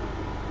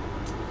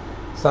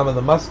 some of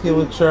the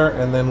musculature,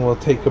 and then we'll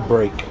take a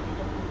break.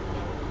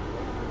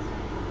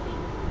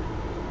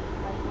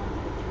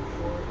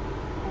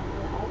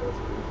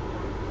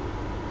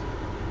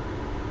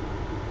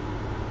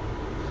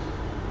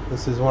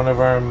 This is one of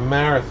our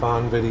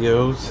marathon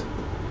videos.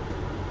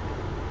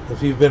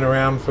 If you've been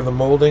around for the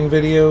molding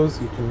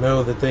videos, you can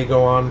know that they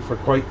go on for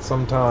quite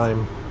some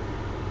time.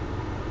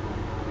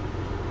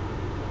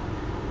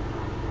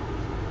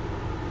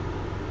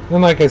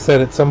 And like I said,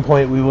 at some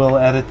point we will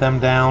edit them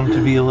down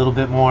to be a little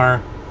bit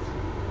more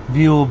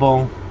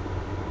viewable.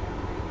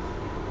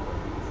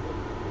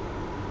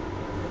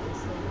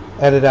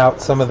 Edit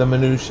out some of the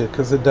minutia,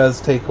 because it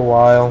does take a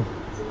while.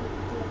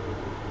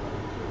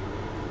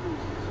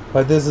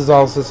 But this is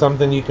also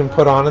something you can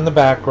put on in the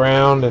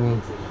background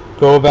and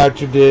go about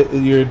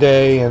your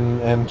day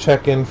and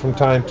check in from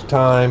time to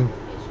time.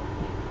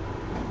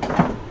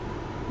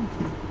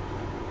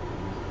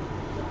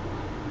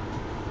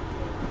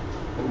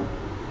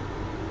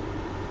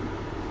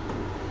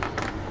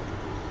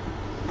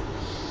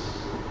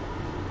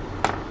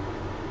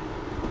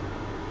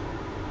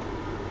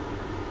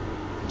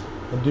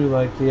 I do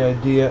like the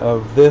idea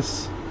of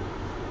this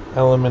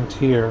element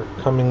here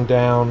coming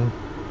down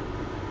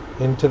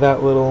into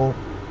that little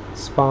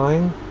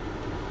spine.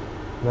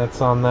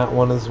 That's on that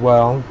one as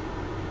well.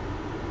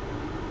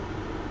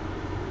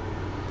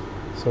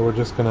 So we're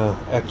just gonna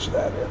etch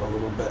that in a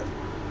little bit.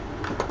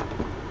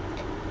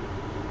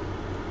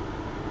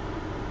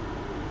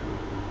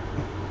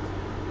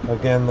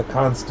 Again, the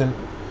constant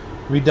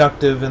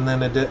reductive and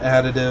then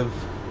additive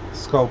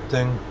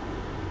sculpting.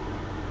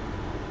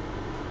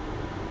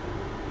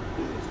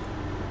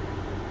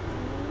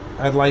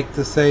 I'd like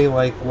to say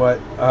like what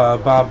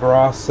Bob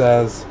Ross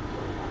says,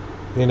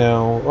 you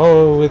know,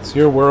 oh, it's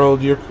your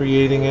world, you're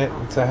creating it,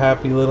 it's a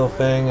happy little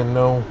thing, and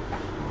no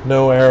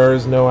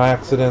errors, no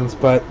accidents.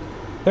 But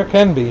there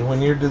can be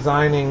when you're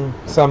designing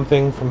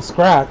something from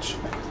scratch.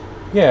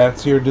 Yeah,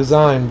 it's your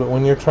design, but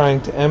when you're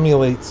trying to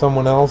emulate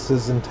someone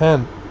else's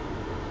intent,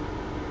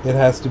 it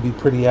has to be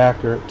pretty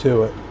accurate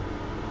to it.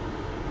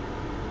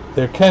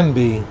 There can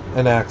be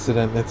an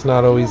accident. It's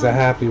not always a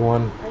happy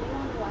one. Are you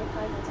on the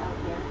Wi-Fi that's out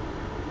here?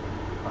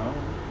 Oh.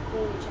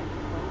 You need to check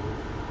your phone.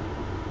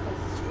 Because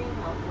the screen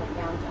health went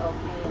down to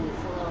okay and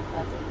it's a little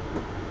fuzzy.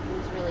 It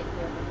was really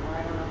clear before.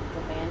 I don't know if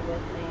it's a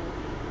bandwidth thing.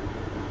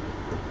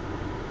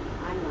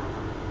 I'm not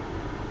on.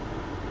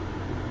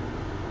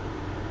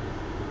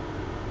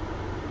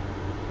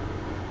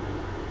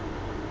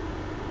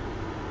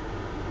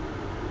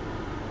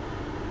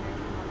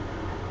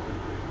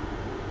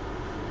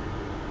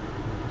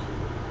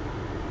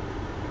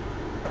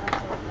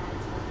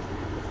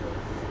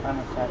 I'm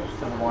attached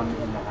to the one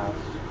in the house.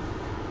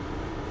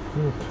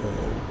 Okay.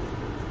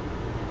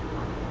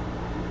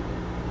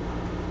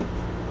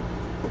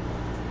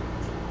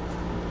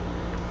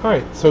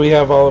 Alright, so we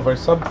have all of our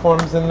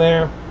subforms in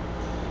there.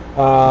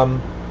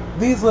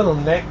 These little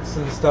nicks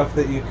and stuff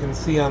that you can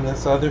see on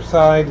this other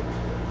side,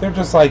 they're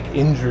just like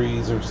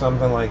injuries or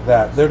something like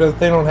that. They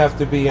don't have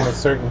to be in a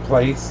certain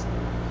place,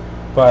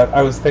 but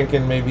I was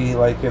thinking maybe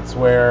like it's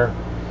where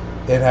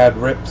it had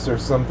rips or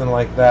something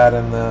like that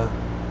in the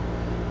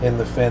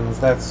fins.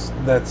 That's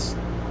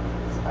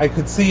I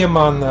could see them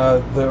on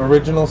the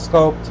original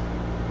sculpt,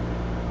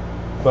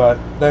 but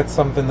that's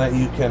something that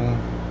you can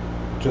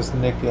just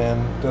nick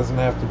in. Doesn't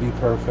have to be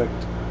perfect.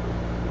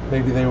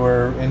 Maybe they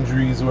were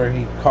injuries where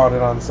he caught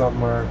it on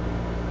something, or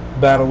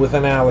battle with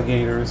an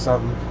alligator or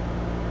something.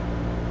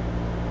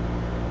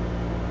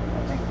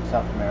 I think in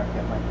South America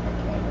it might be a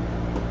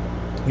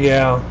cane.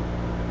 Yeah.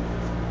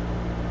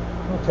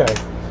 Okay.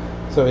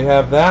 So we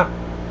have that.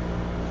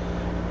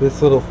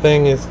 This little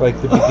thing is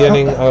like the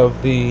beginning of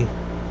the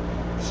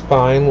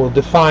spine. We'll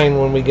define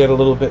when we get a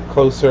little bit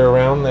closer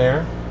around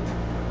there.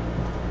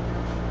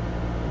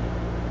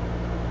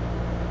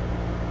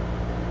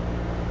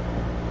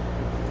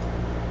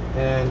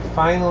 And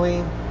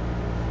finally,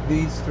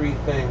 these three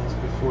things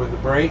before the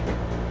break,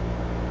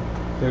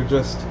 they're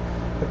just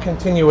a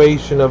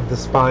continuation of the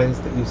spines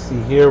that you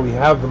see here. We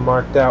have them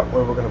marked out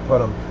where we're going to put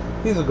them.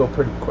 These will go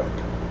pretty quick.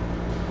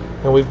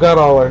 And we've got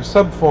all our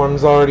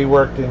subforms already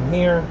worked in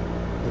here,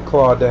 the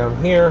claw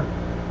down here.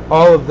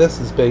 All of this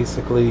is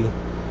basically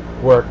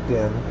worked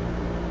in.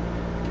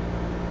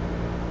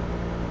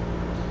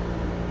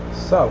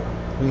 So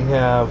we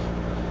have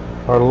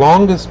our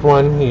longest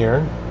one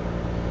here,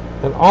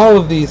 and all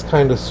of these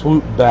kind of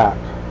swoop back.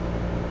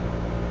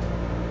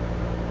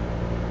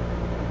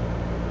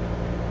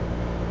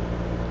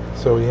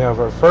 So we have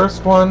our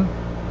first one,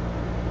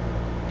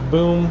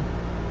 boom.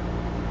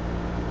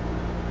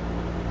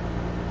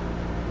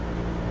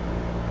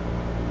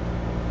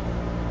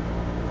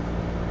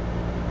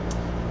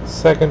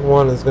 Second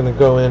one is going to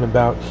go in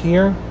about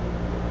here.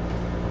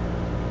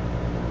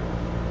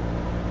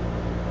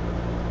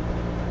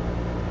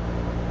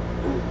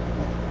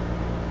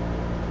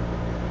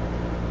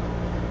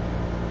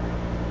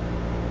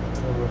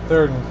 And the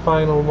third and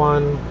final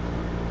one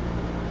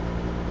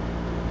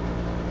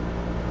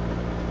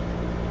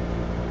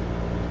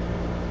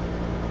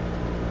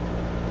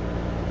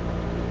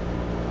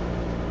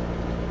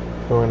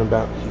going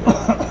about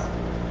here.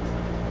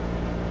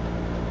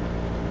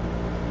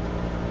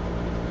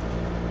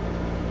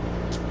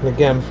 And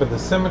again, for the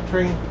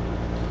symmetry,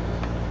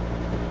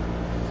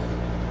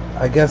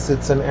 I guess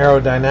it's an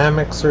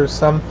aerodynamics or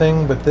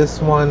something, but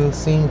this one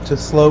seemed to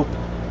slope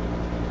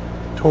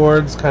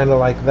towards kind of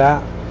like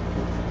that.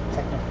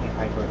 Technically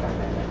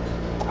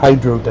hydrodynamics.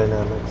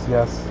 Hydrodynamics,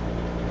 yes.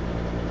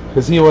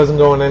 Because he wasn't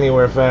going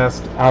anywhere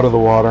fast out of the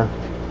water.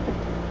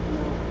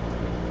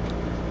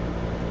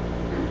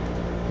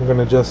 I'm going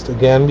to just,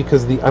 again,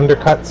 because of the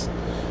undercuts,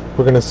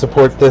 we're going to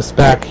support this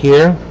back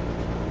here.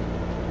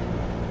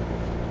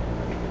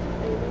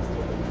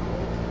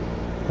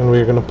 And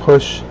we're going to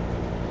push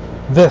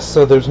this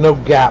so there's no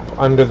gap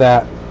under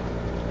that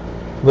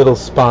little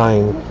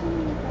spine.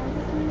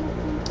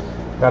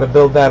 Got to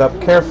build that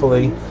up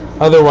carefully,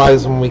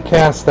 otherwise when we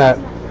cast that,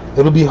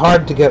 it'll be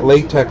hard to get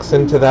latex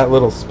into that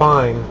little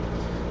spine,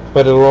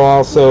 but it'll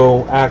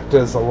also act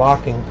as a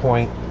locking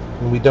point,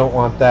 and we don't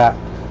want that.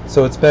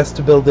 So it's best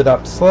to build it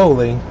up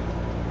slowly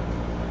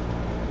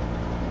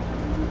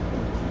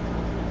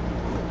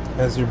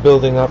as you're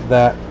building up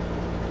that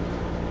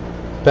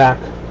back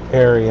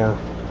area.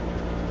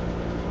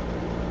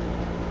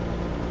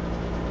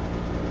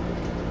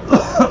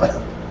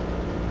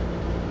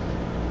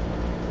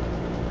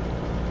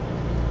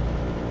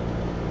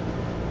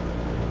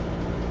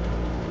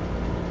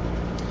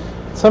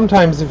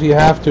 Sometimes if you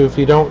have to, if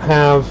you don't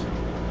have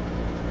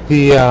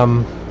the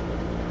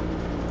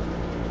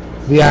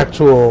the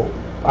actual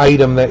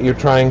item that you're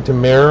trying to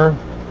mirror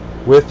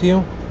with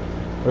you,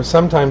 or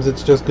sometimes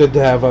it's just good to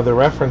have other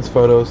reference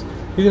photos.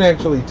 You can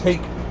actually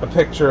take a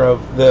picture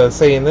of the,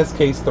 say in this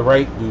case, the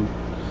right boot,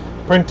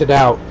 print it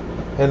out,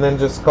 and then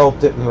just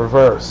sculpt it in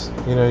reverse.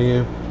 You know,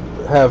 you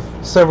have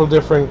several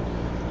different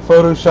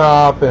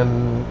Photoshop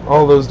and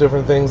all those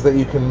different things that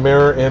you can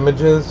mirror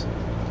images,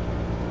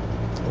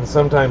 and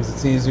sometimes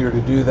it's easier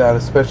to do that,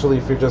 especially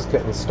if you're just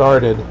getting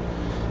started.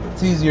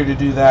 It's easier to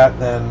do that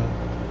than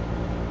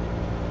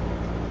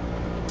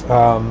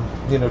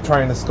you know,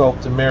 trying to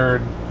sculpt a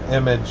mirrored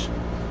image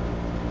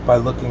by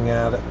looking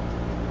at it.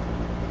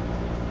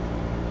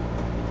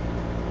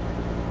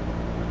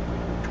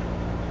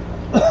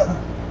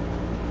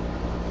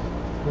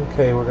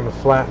 Okay, we're going to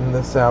flatten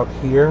this out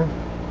here.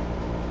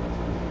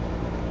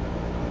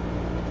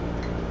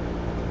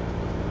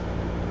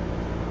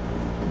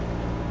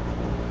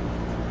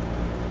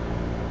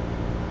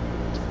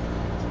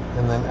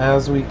 And then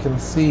as we can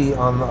see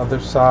on the other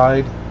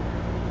side,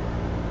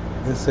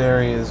 this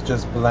area is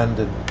just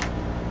blended.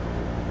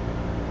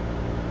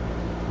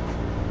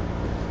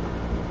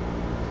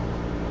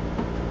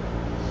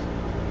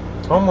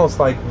 Almost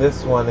like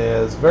this one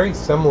is, very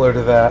similar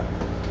to that,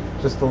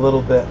 just a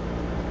little bit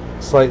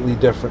slightly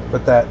different,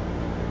 but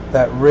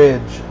that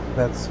ridge,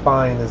 that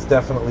spine is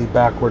definitely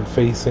backward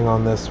facing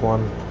on this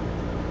one.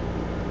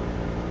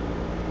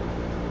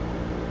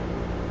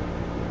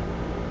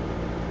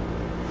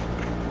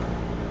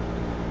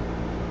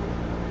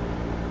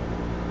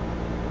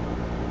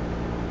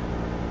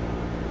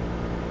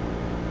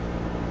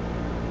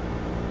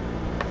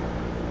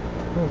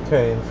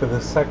 Okay, and for the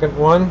second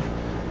one,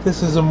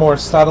 this is a more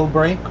subtle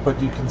break,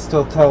 but you can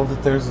still tell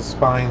that there's a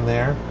spine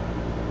there.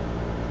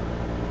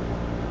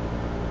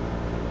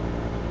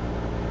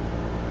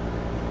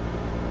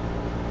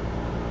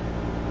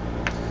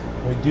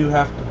 We do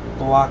have to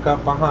block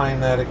up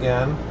behind that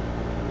again,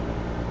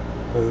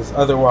 because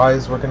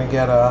otherwise we're going to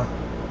get an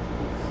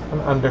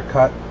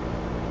undercut.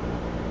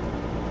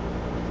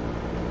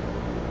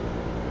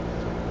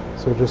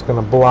 So we're just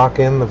going to block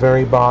in the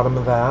very bottom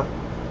of that,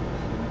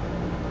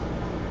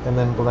 and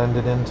then blend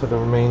it into the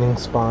remaining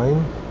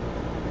spine.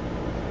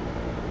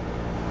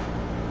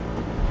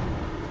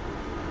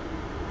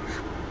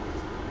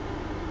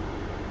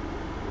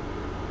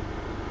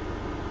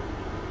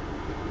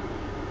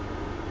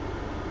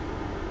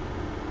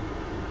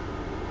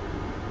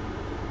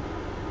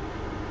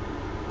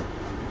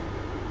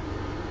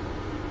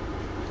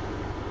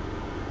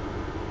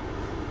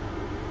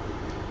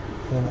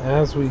 And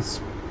as we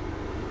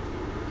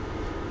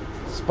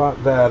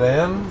spot that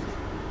in,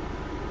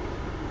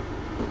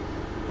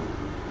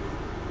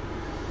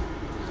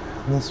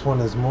 this one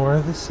is more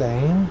of the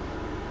same.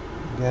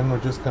 Again, we're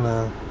just going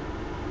to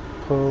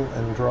pull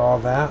and draw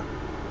that.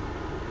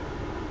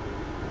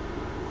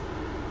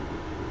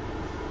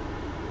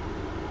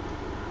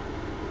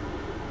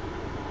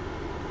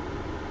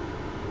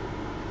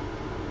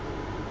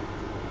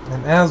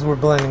 And as we're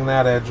blending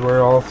that edge,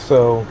 we're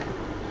also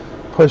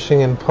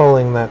pushing and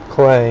pulling that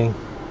clay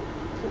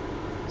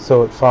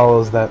so it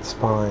follows that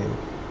spine.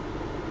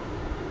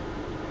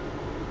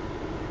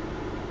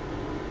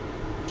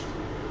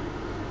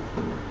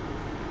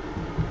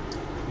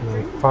 And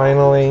then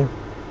finally,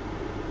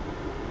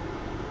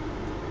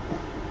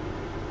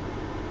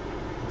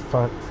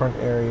 front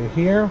area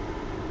here.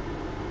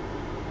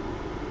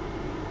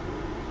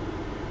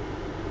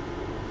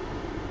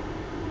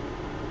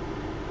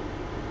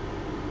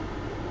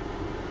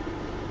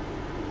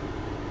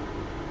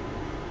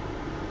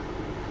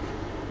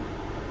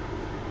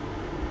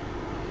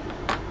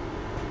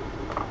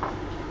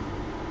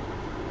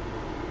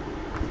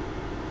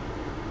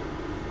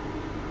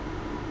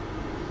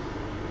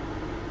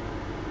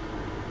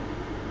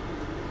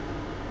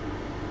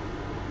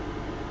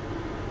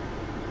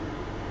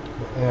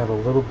 Add a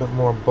little bit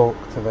more bulk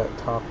to that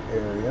top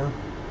area,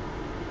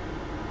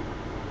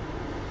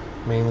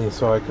 mainly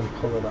so I can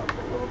pull it up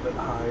a little bit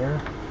higher.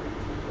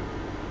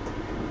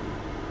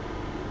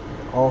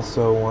 I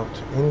also want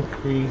to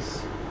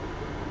increase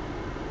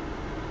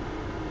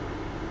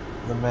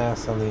the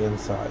mass on the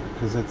inside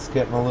because it's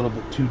getting a little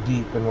bit too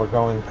deep and we're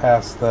going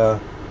past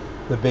the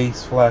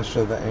base flesh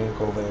of the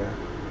ankle there.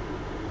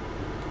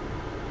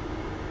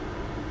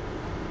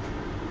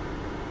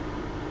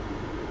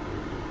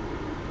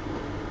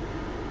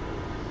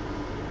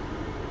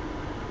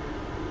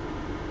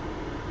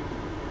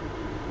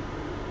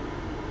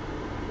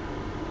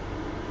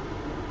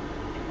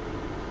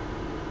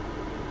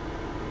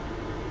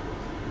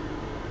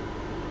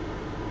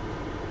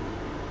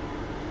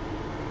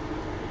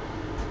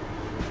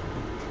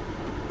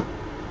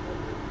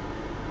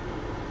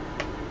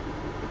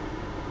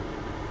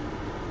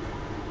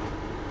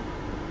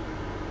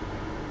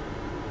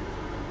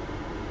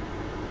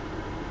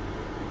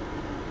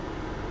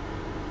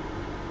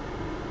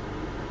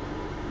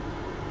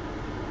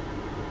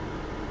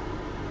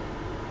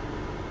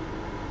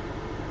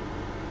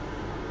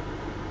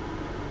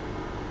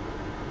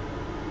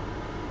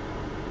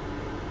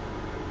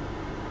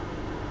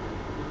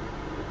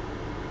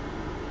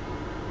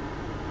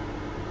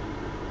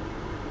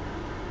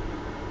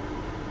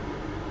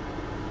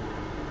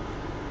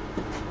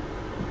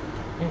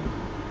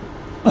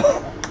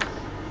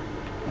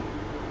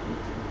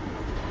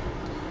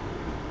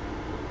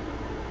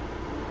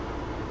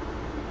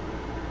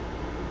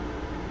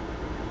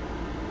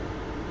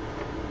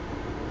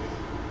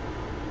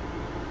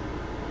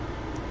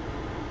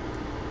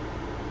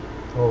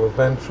 We'll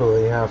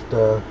eventually have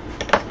to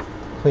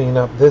clean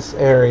up this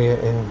area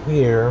in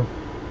here,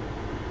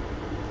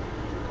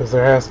 because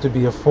there has to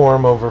be a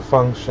form over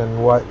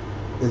function. What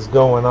is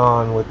going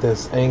on with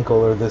this ankle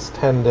or this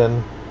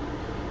tendon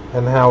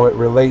and how it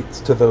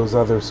relates to those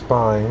other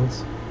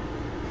spines.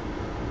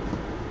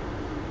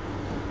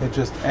 It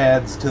just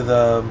adds to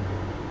the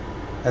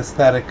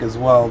aesthetic as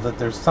well, that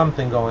there's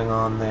something going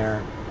on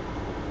there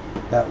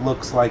that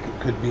looks like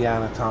it could be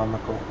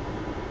anatomical.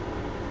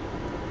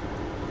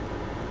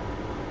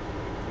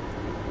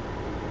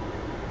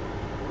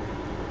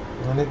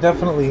 And it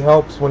definitely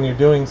helps when you're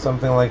doing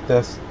something like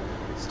this.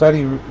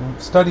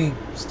 Study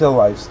still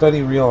life,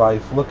 study real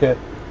life. Look at,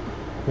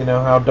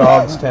 how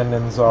dogs'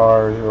 tendons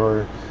are,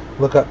 or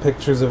look up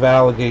pictures of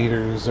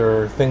alligators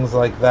or things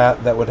like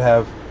that that would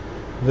have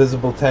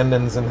visible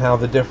tendons, and how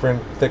the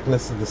different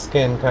thickness of the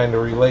skin kind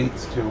of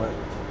relates to it.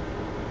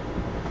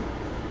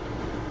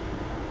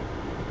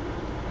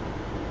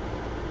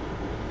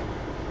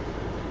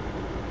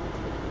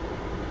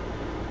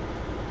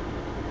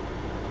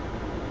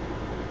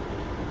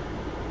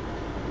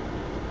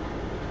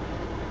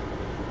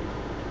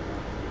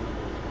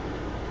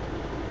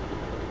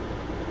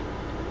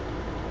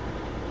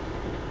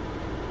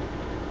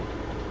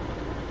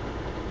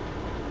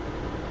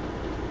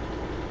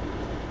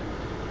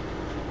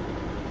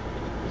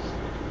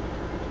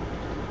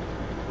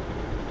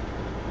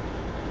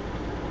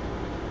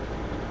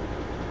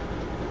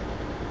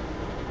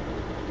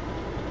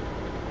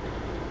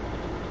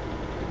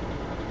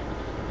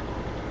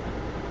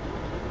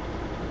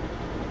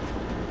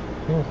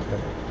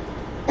 Okay.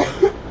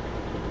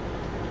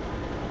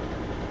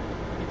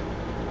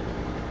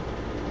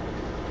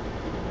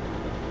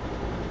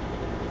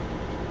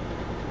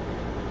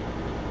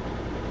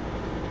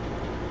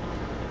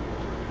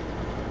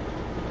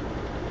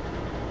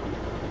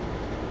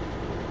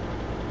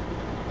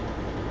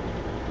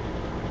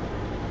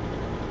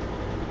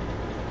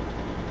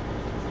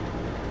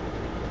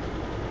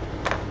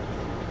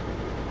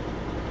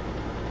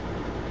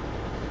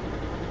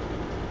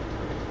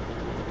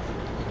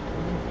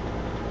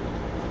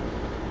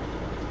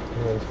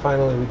 And then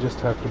finally we just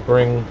have to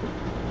bring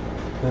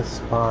this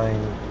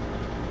spine,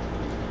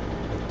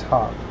 the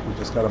top, we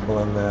just got to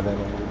blend that in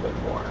a little bit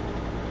more.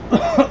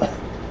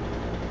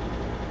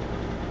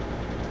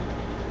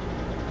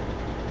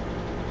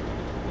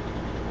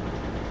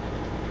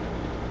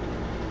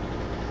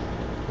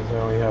 Because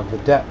now we have the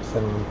depth,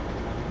 and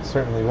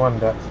certainly one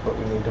depth, but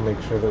we need to make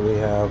sure that we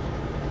have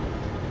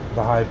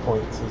the high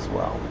points as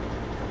well.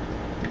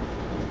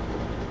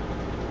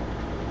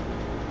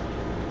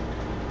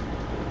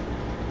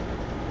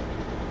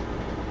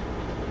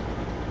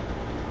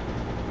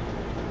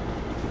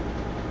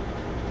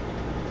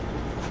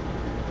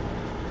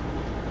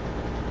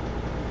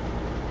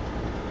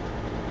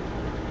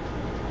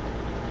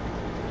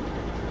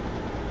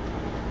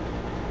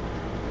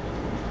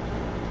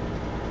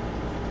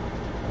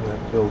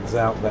 That builds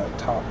out that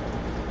top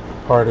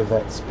part of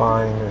that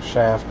spine or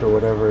shaft or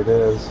whatever it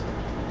is.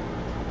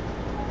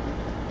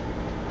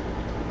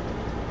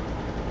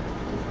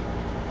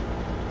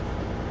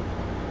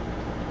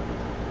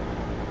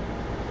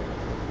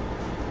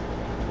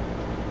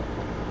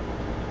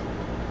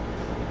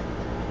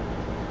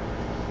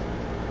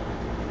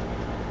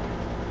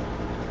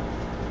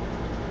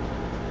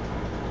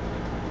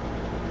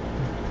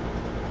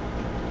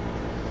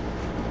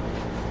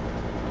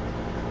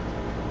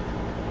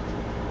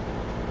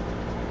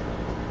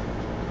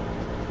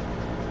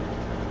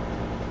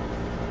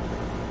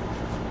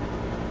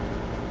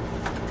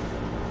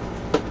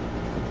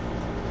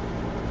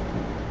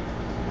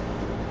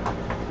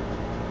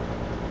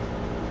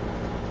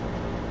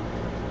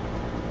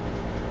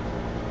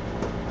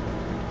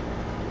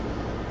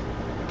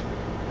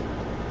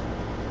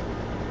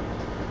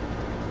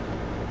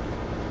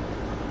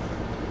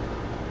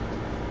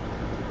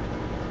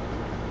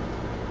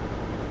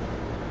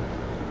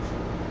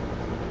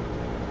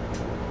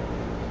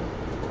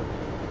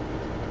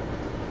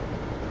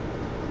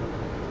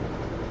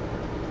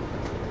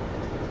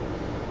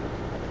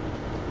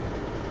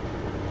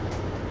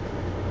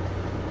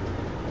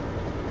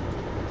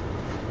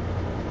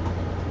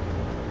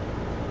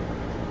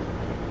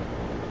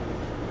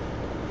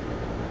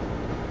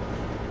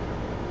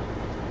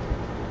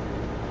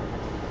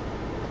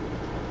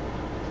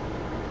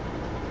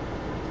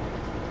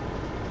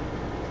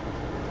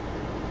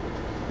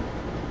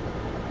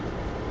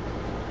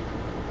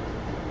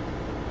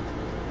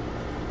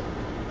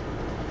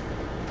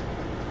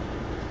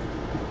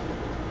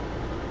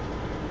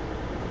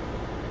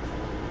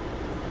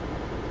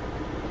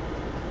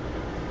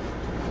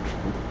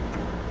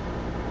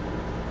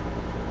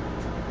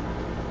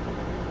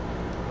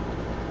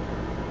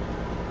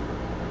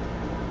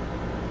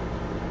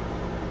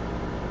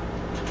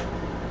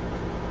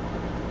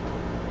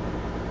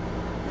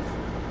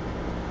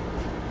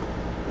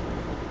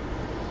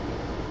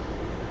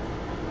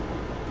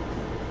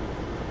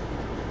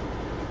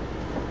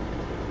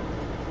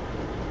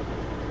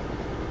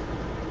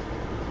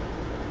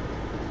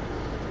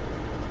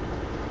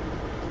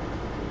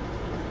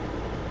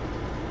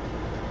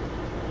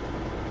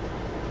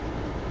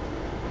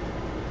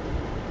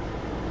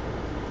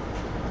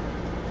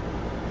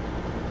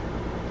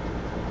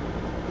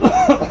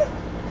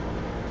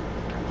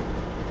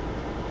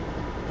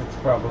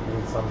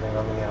 probably something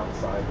on the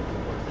outside of the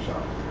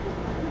workshop.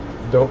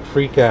 Don't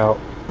freak out.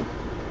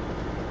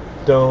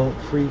 Don't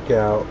freak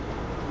out.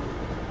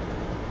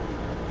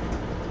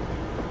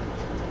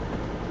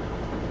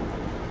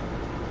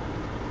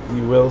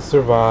 You will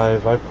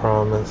survive, I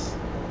promise.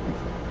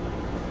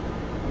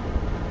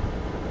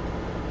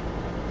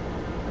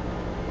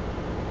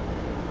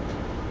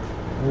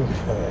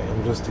 Okay,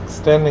 I'm just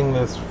extending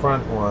this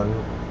front one.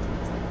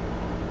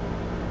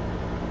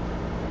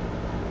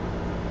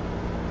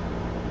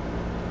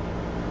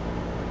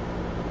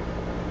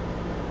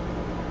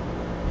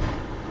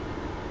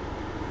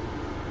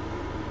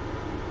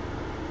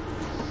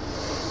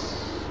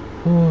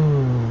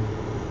 And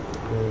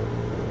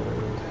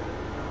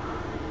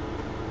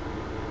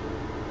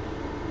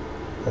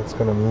that's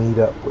going to meet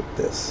up with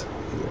this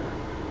here.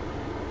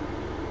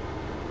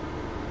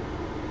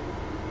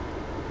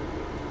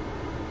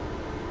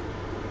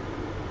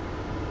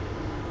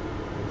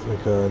 It's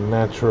like a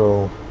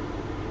natural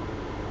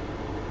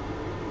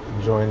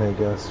joint, I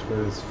guess, for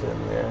his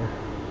fin there.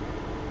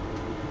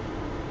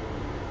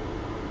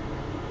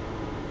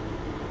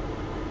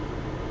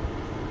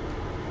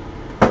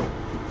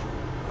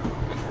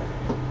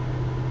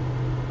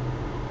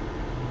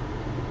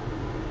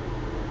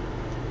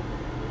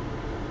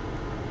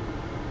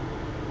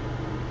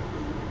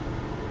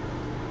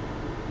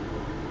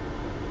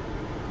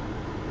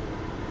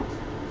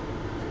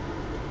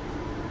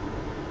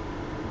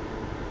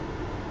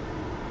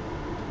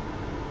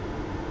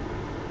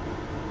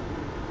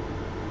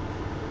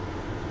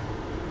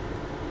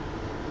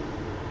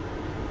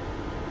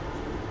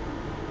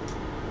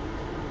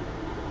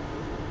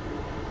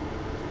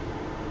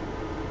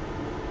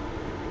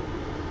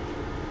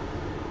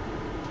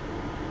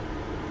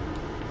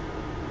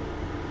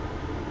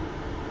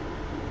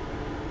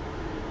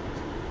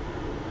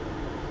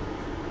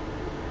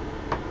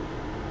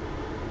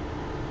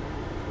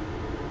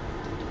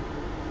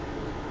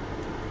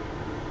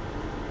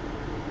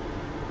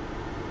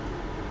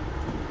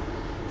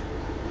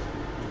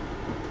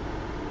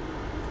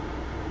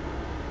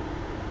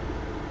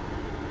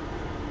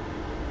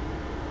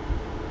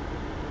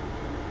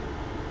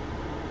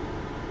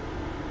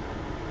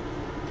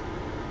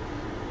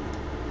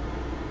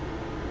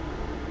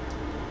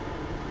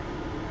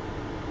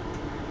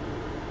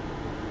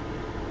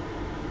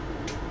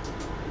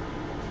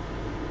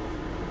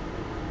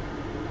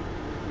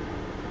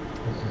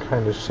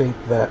 Kind of shape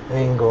that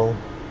angle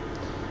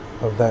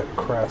of that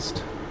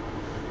crest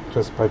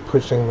just by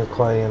pushing the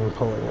clay and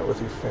pulling it with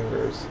your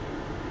fingers.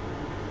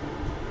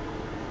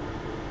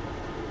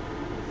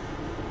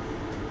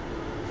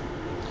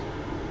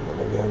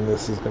 And again,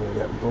 this is going to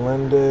get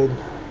blended.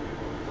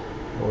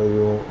 That way we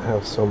won't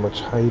have so much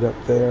height up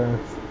there.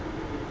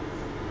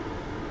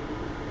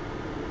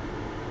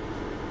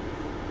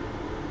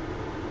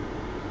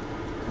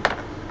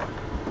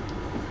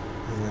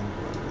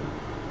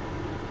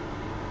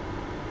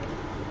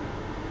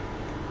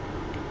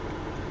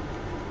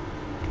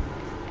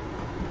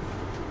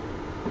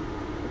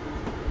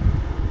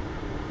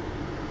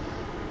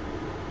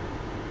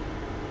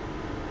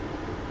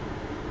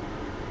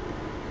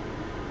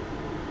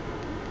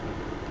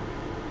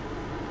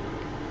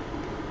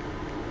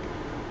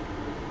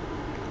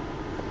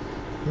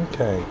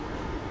 Okay,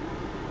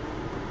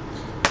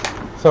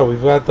 so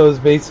we've got those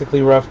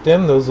basically roughed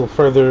in. Those will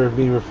further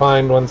be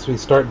refined once we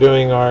start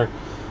doing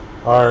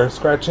our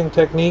scratching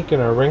technique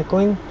and our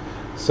wrinkling.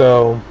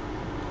 So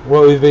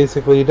what we've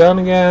basically done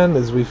again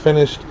is we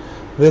finished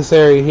this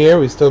area here.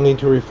 We still need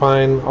to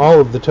refine all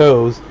of the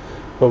toes,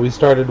 but we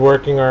started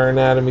working our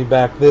anatomy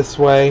back this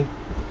way.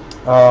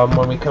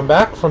 When we come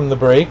back from the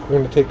break, we're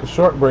going to take a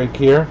short break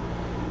here.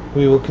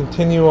 We will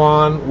continue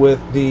on with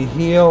the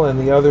heel and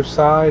the other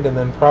side, and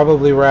then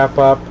probably wrap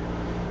up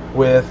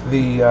with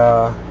the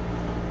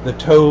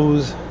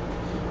toes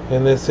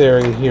in this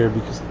area here,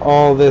 because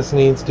all this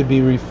needs to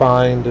be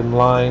refined and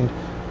lined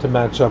to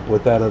match up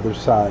with that other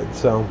side.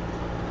 So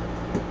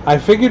I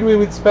figured we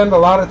would spend a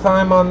lot of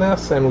time on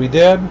this, and we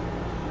did.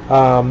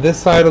 This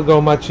side will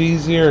go much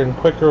easier and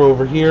quicker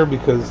over here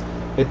because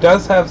it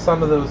does have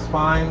some of those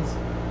spines,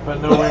 but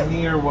nowhere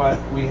near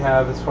what we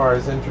have as far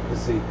as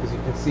intricacy, because you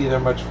can see they're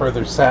much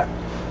further set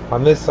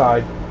on this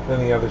side than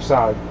the other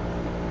side.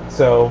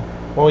 So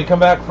when we come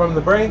back from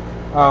the break,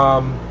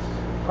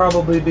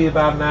 probably be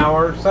about an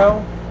hour or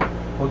so,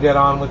 we'll get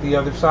on with the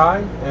other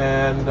side.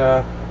 And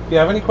if you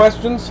have any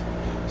questions,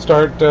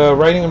 start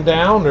writing them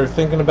down or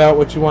thinking about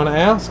what you want to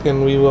ask,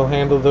 and we will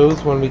handle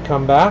those when we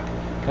come back.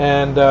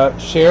 And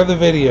share the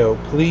video,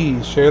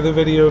 please share the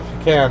video if you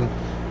can.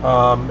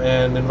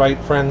 And invite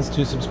friends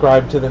to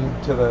subscribe to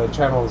the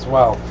channel as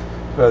well,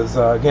 because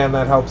again,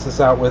 that helps us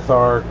out with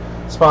our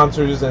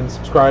sponsors and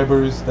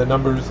subscribers. The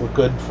numbers look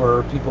good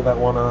for people that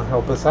want to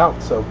help us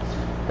out. So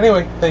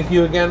anyway, thank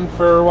you again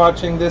for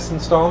watching this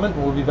installment.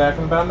 We'll be back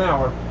in about an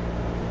hour.